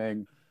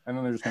anything. And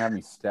then they're just gonna have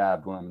me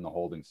stabbed when I'm in the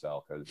holding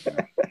cell because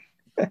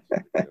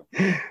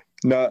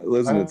No,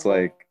 listen, it's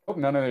like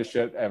none of this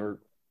shit ever.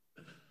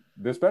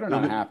 This better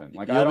not happen.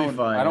 Like you'll be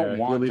fine, I don't Eric.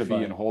 want You'll to be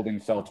be in fine. holding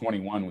cell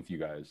 21 with you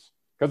guys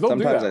because they'll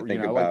Sometimes do that. I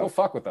think like about- they'll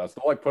fuck with us.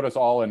 They'll like put us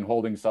all in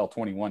holding cell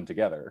 21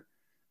 together.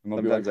 And they'll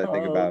sometimes be like, I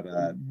think about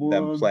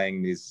them one.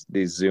 playing these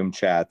Zoom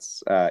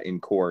chats in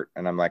court,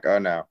 and I'm like, oh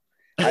no,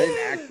 I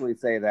didn't actually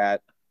say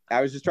that.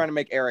 I was just trying to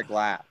make Eric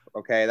laugh.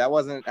 Okay, that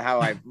wasn't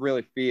how I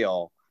really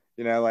feel.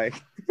 You know, like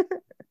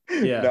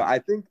Yeah. No, I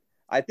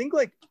think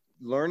like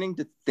learning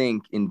to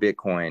think in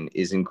Bitcoin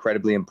is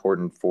incredibly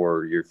important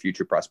for your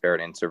future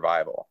prosperity and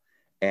survival.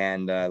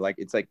 And like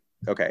it's like,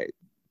 okay,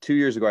 2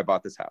 years ago I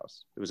bought this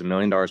house. It was $1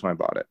 million when I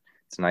bought it.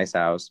 It's a nice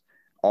house.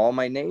 All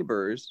my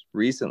neighbors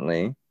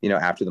recently, you know,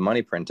 after the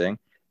money printing,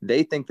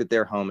 they think that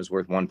their home is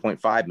worth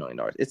 $1.5 million.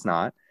 It's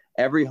not.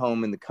 Every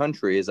home in the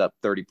country is up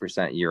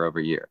 30% year over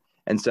year.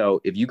 And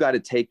so if you got to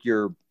take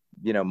your,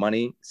 you know,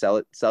 money,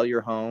 sell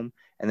your home,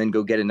 and then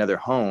go get another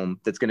home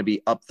that's going to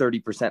be up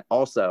 30%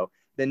 also,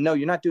 then no,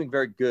 you're not doing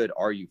very good,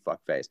 are you,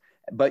 fuckface?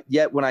 But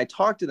yet when I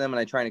talk to them and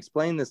I try and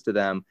explain this to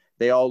them,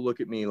 they all look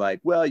at me like,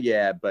 well,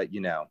 yeah, but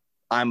you know,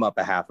 I'm up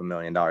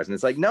 $500,000. And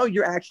it's like, no,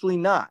 you're actually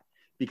not.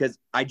 Because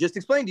I just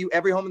explained to you,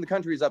 every home in the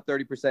country is up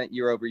 30%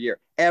 year over year.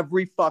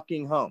 Every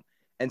fucking home.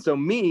 And so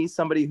me,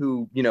 somebody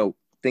who, you know,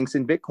 thinks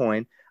in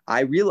Bitcoin,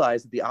 I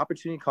realized that the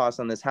opportunity cost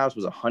on this house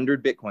was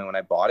 100 Bitcoin when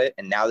I bought it.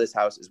 And now this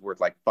house is worth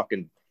like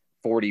fucking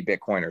 40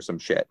 Bitcoin or some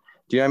shit.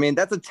 Do you know what I mean?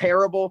 That's a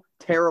terrible,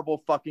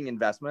 terrible fucking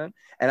investment.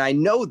 And I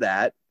know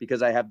that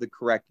because I have the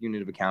correct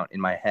unit of account in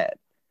my head.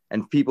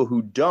 And people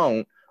who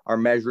don't are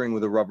measuring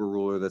with a rubber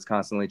ruler that's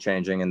constantly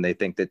changing. And they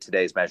think that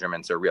today's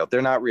measurements are real.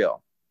 They're not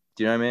real.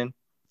 Do you know what I mean?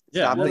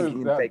 Yeah, Stop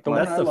thinking in fake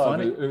money. that's the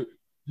funny.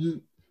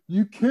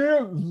 You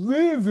can't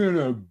live in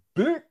a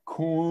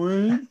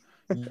Bitcoin.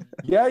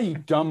 Yeah, you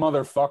dumb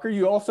motherfucker.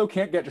 You also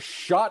can't get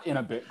shot in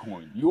a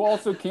Bitcoin. You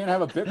also can't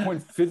have a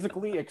Bitcoin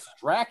physically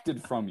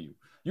extracted from you.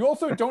 You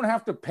also don't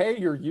have to pay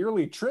your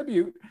yearly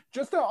tribute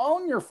just to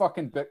own your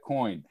fucking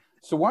Bitcoin.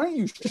 So why don't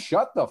you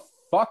shut the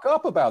fuck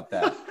up about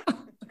that?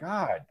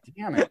 God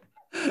damn it.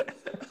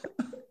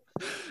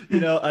 You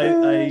know,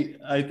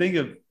 I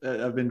think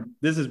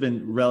this has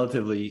been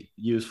relatively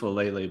useful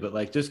lately, but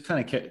like just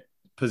kind of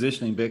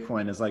positioning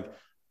Bitcoin as like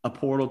a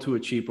portal to a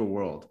cheaper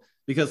world,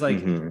 because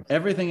like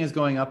everything is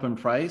going up in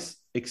price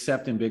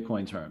except in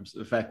Bitcoin terms,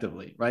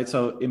 effectively, right?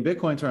 So in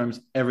Bitcoin terms,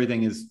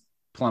 everything is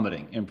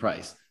plummeting in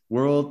price.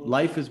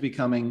 Life is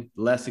becoming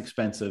less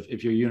expensive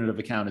if your unit of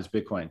account is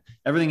Bitcoin.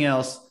 Everything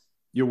else,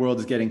 your world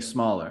is getting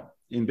smaller.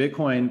 In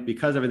Bitcoin,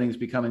 because everything's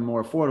becoming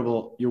more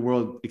affordable, your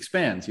world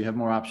expands. You have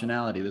more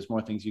optionality. There's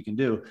more things you can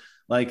do.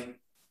 Like,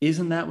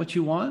 isn't that what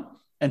you want?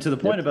 And to the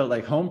point about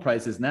like home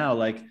prices now,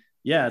 like,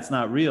 yeah, it's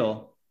not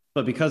real,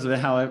 but because of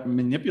how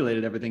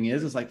manipulated everything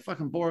is, it's like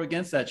fucking borrow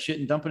against that shit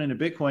and dump it into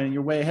Bitcoin and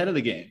you're way ahead of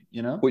the game,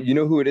 you know? Well, you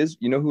know who it is?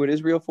 You know who it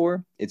is real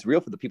for? It's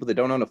real for the people that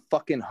don't own a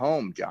fucking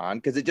home, John,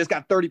 because it just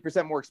got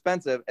 30% more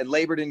expensive and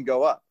labor didn't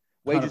go up.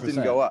 Wages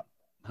didn't go up.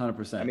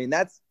 100%. I mean,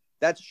 that's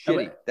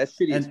shitty. That's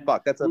shitty as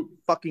fuck. That's a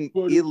fucking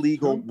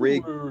illegal,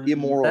 rigged,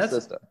 immoral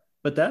system.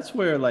 But that's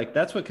where, like,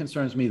 that's what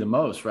concerns me the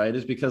most, right?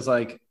 Is because,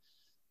 like,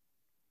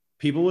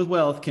 people with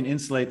wealth can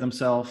insulate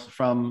themselves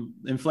from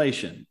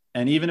inflation.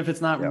 And even if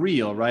it's not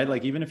real, right?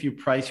 Like, even if you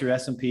price your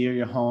S&P or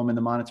your home in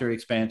the monetary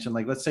expansion,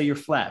 like, let's say you're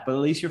flat, but at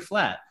least you're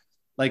flat.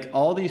 Like,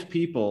 all these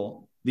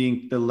people,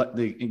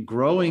 the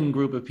growing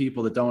group of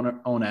people that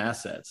don't own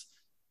assets,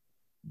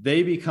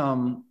 they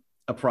become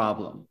a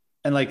problem.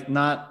 And like,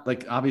 not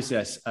like, obviously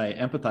I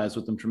empathize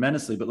with them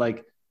tremendously, but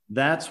like,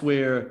 that's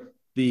where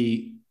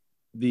the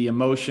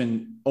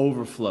emotion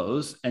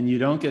overflows, and you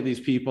don't get these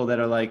people that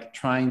are like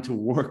trying to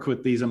work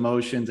with these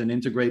emotions and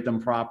integrate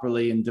them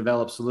properly and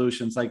develop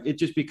solutions. Like, it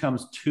just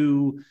becomes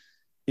too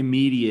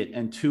immediate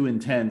and too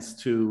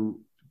intense to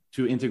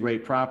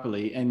integrate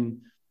properly. And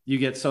you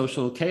get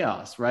social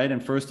chaos, right?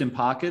 And first in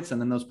pockets,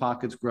 and then those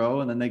pockets grow,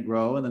 and then they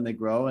grow, and then they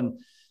grow. And,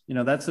 you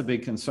know, that's the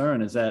big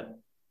concern, is that,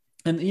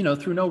 and, you know,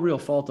 through no real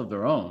fault of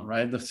their own,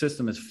 right? The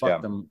system has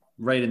fucked them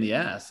right in the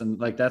ass. And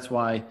like, that's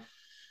why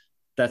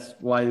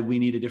we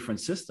need a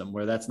different system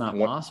where that's not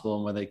possible,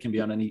 and where they can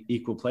be on an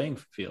equal playing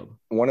field.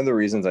 One of the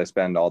reasons I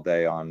spend all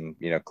day on,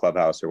 you know,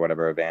 Clubhouse or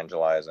whatever,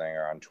 evangelizing,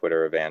 or on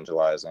Twitter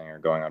evangelizing, or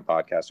going on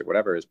podcasts or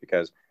whatever, is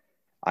because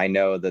I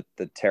know that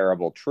the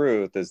terrible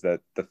truth is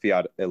that the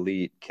fiat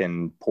elite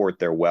can port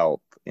their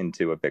wealth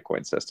into a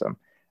Bitcoin system.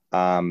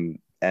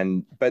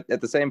 But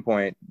at the same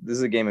point, this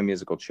is a game of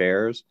musical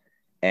chairs.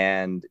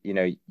 And, you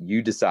know,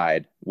 you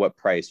decide what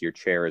price your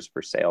chair is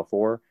for sale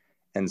for.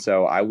 And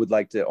so I would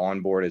like to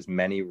onboard as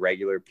many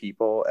regular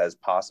people as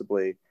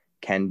possibly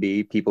can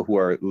be, people who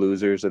are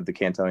losers of the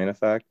Cantillon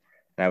effect.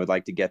 And I would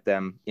like to get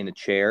them in a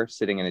chair,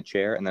 sitting in a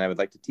chair. And then I would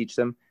like to teach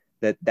them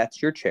that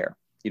that's your chair.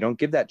 You don't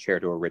give that chair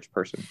to a rich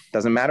person.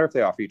 Doesn't matter if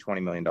they offer you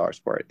 $20 million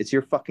for it. It's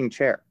your fucking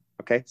chair.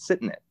 Okay.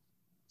 Sit in it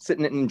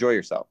and enjoy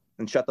yourself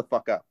and shut the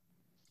fuck up.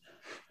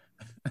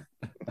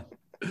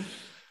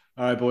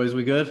 All right, boys,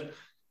 we good?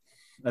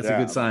 That's a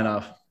good sign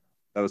off.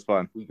 That was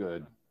fun. We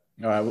good.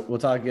 All right, we'll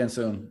talk again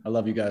soon. I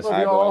love you guys.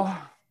 Love y'all.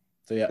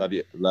 So yeah.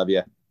 Love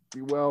you.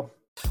 Be well.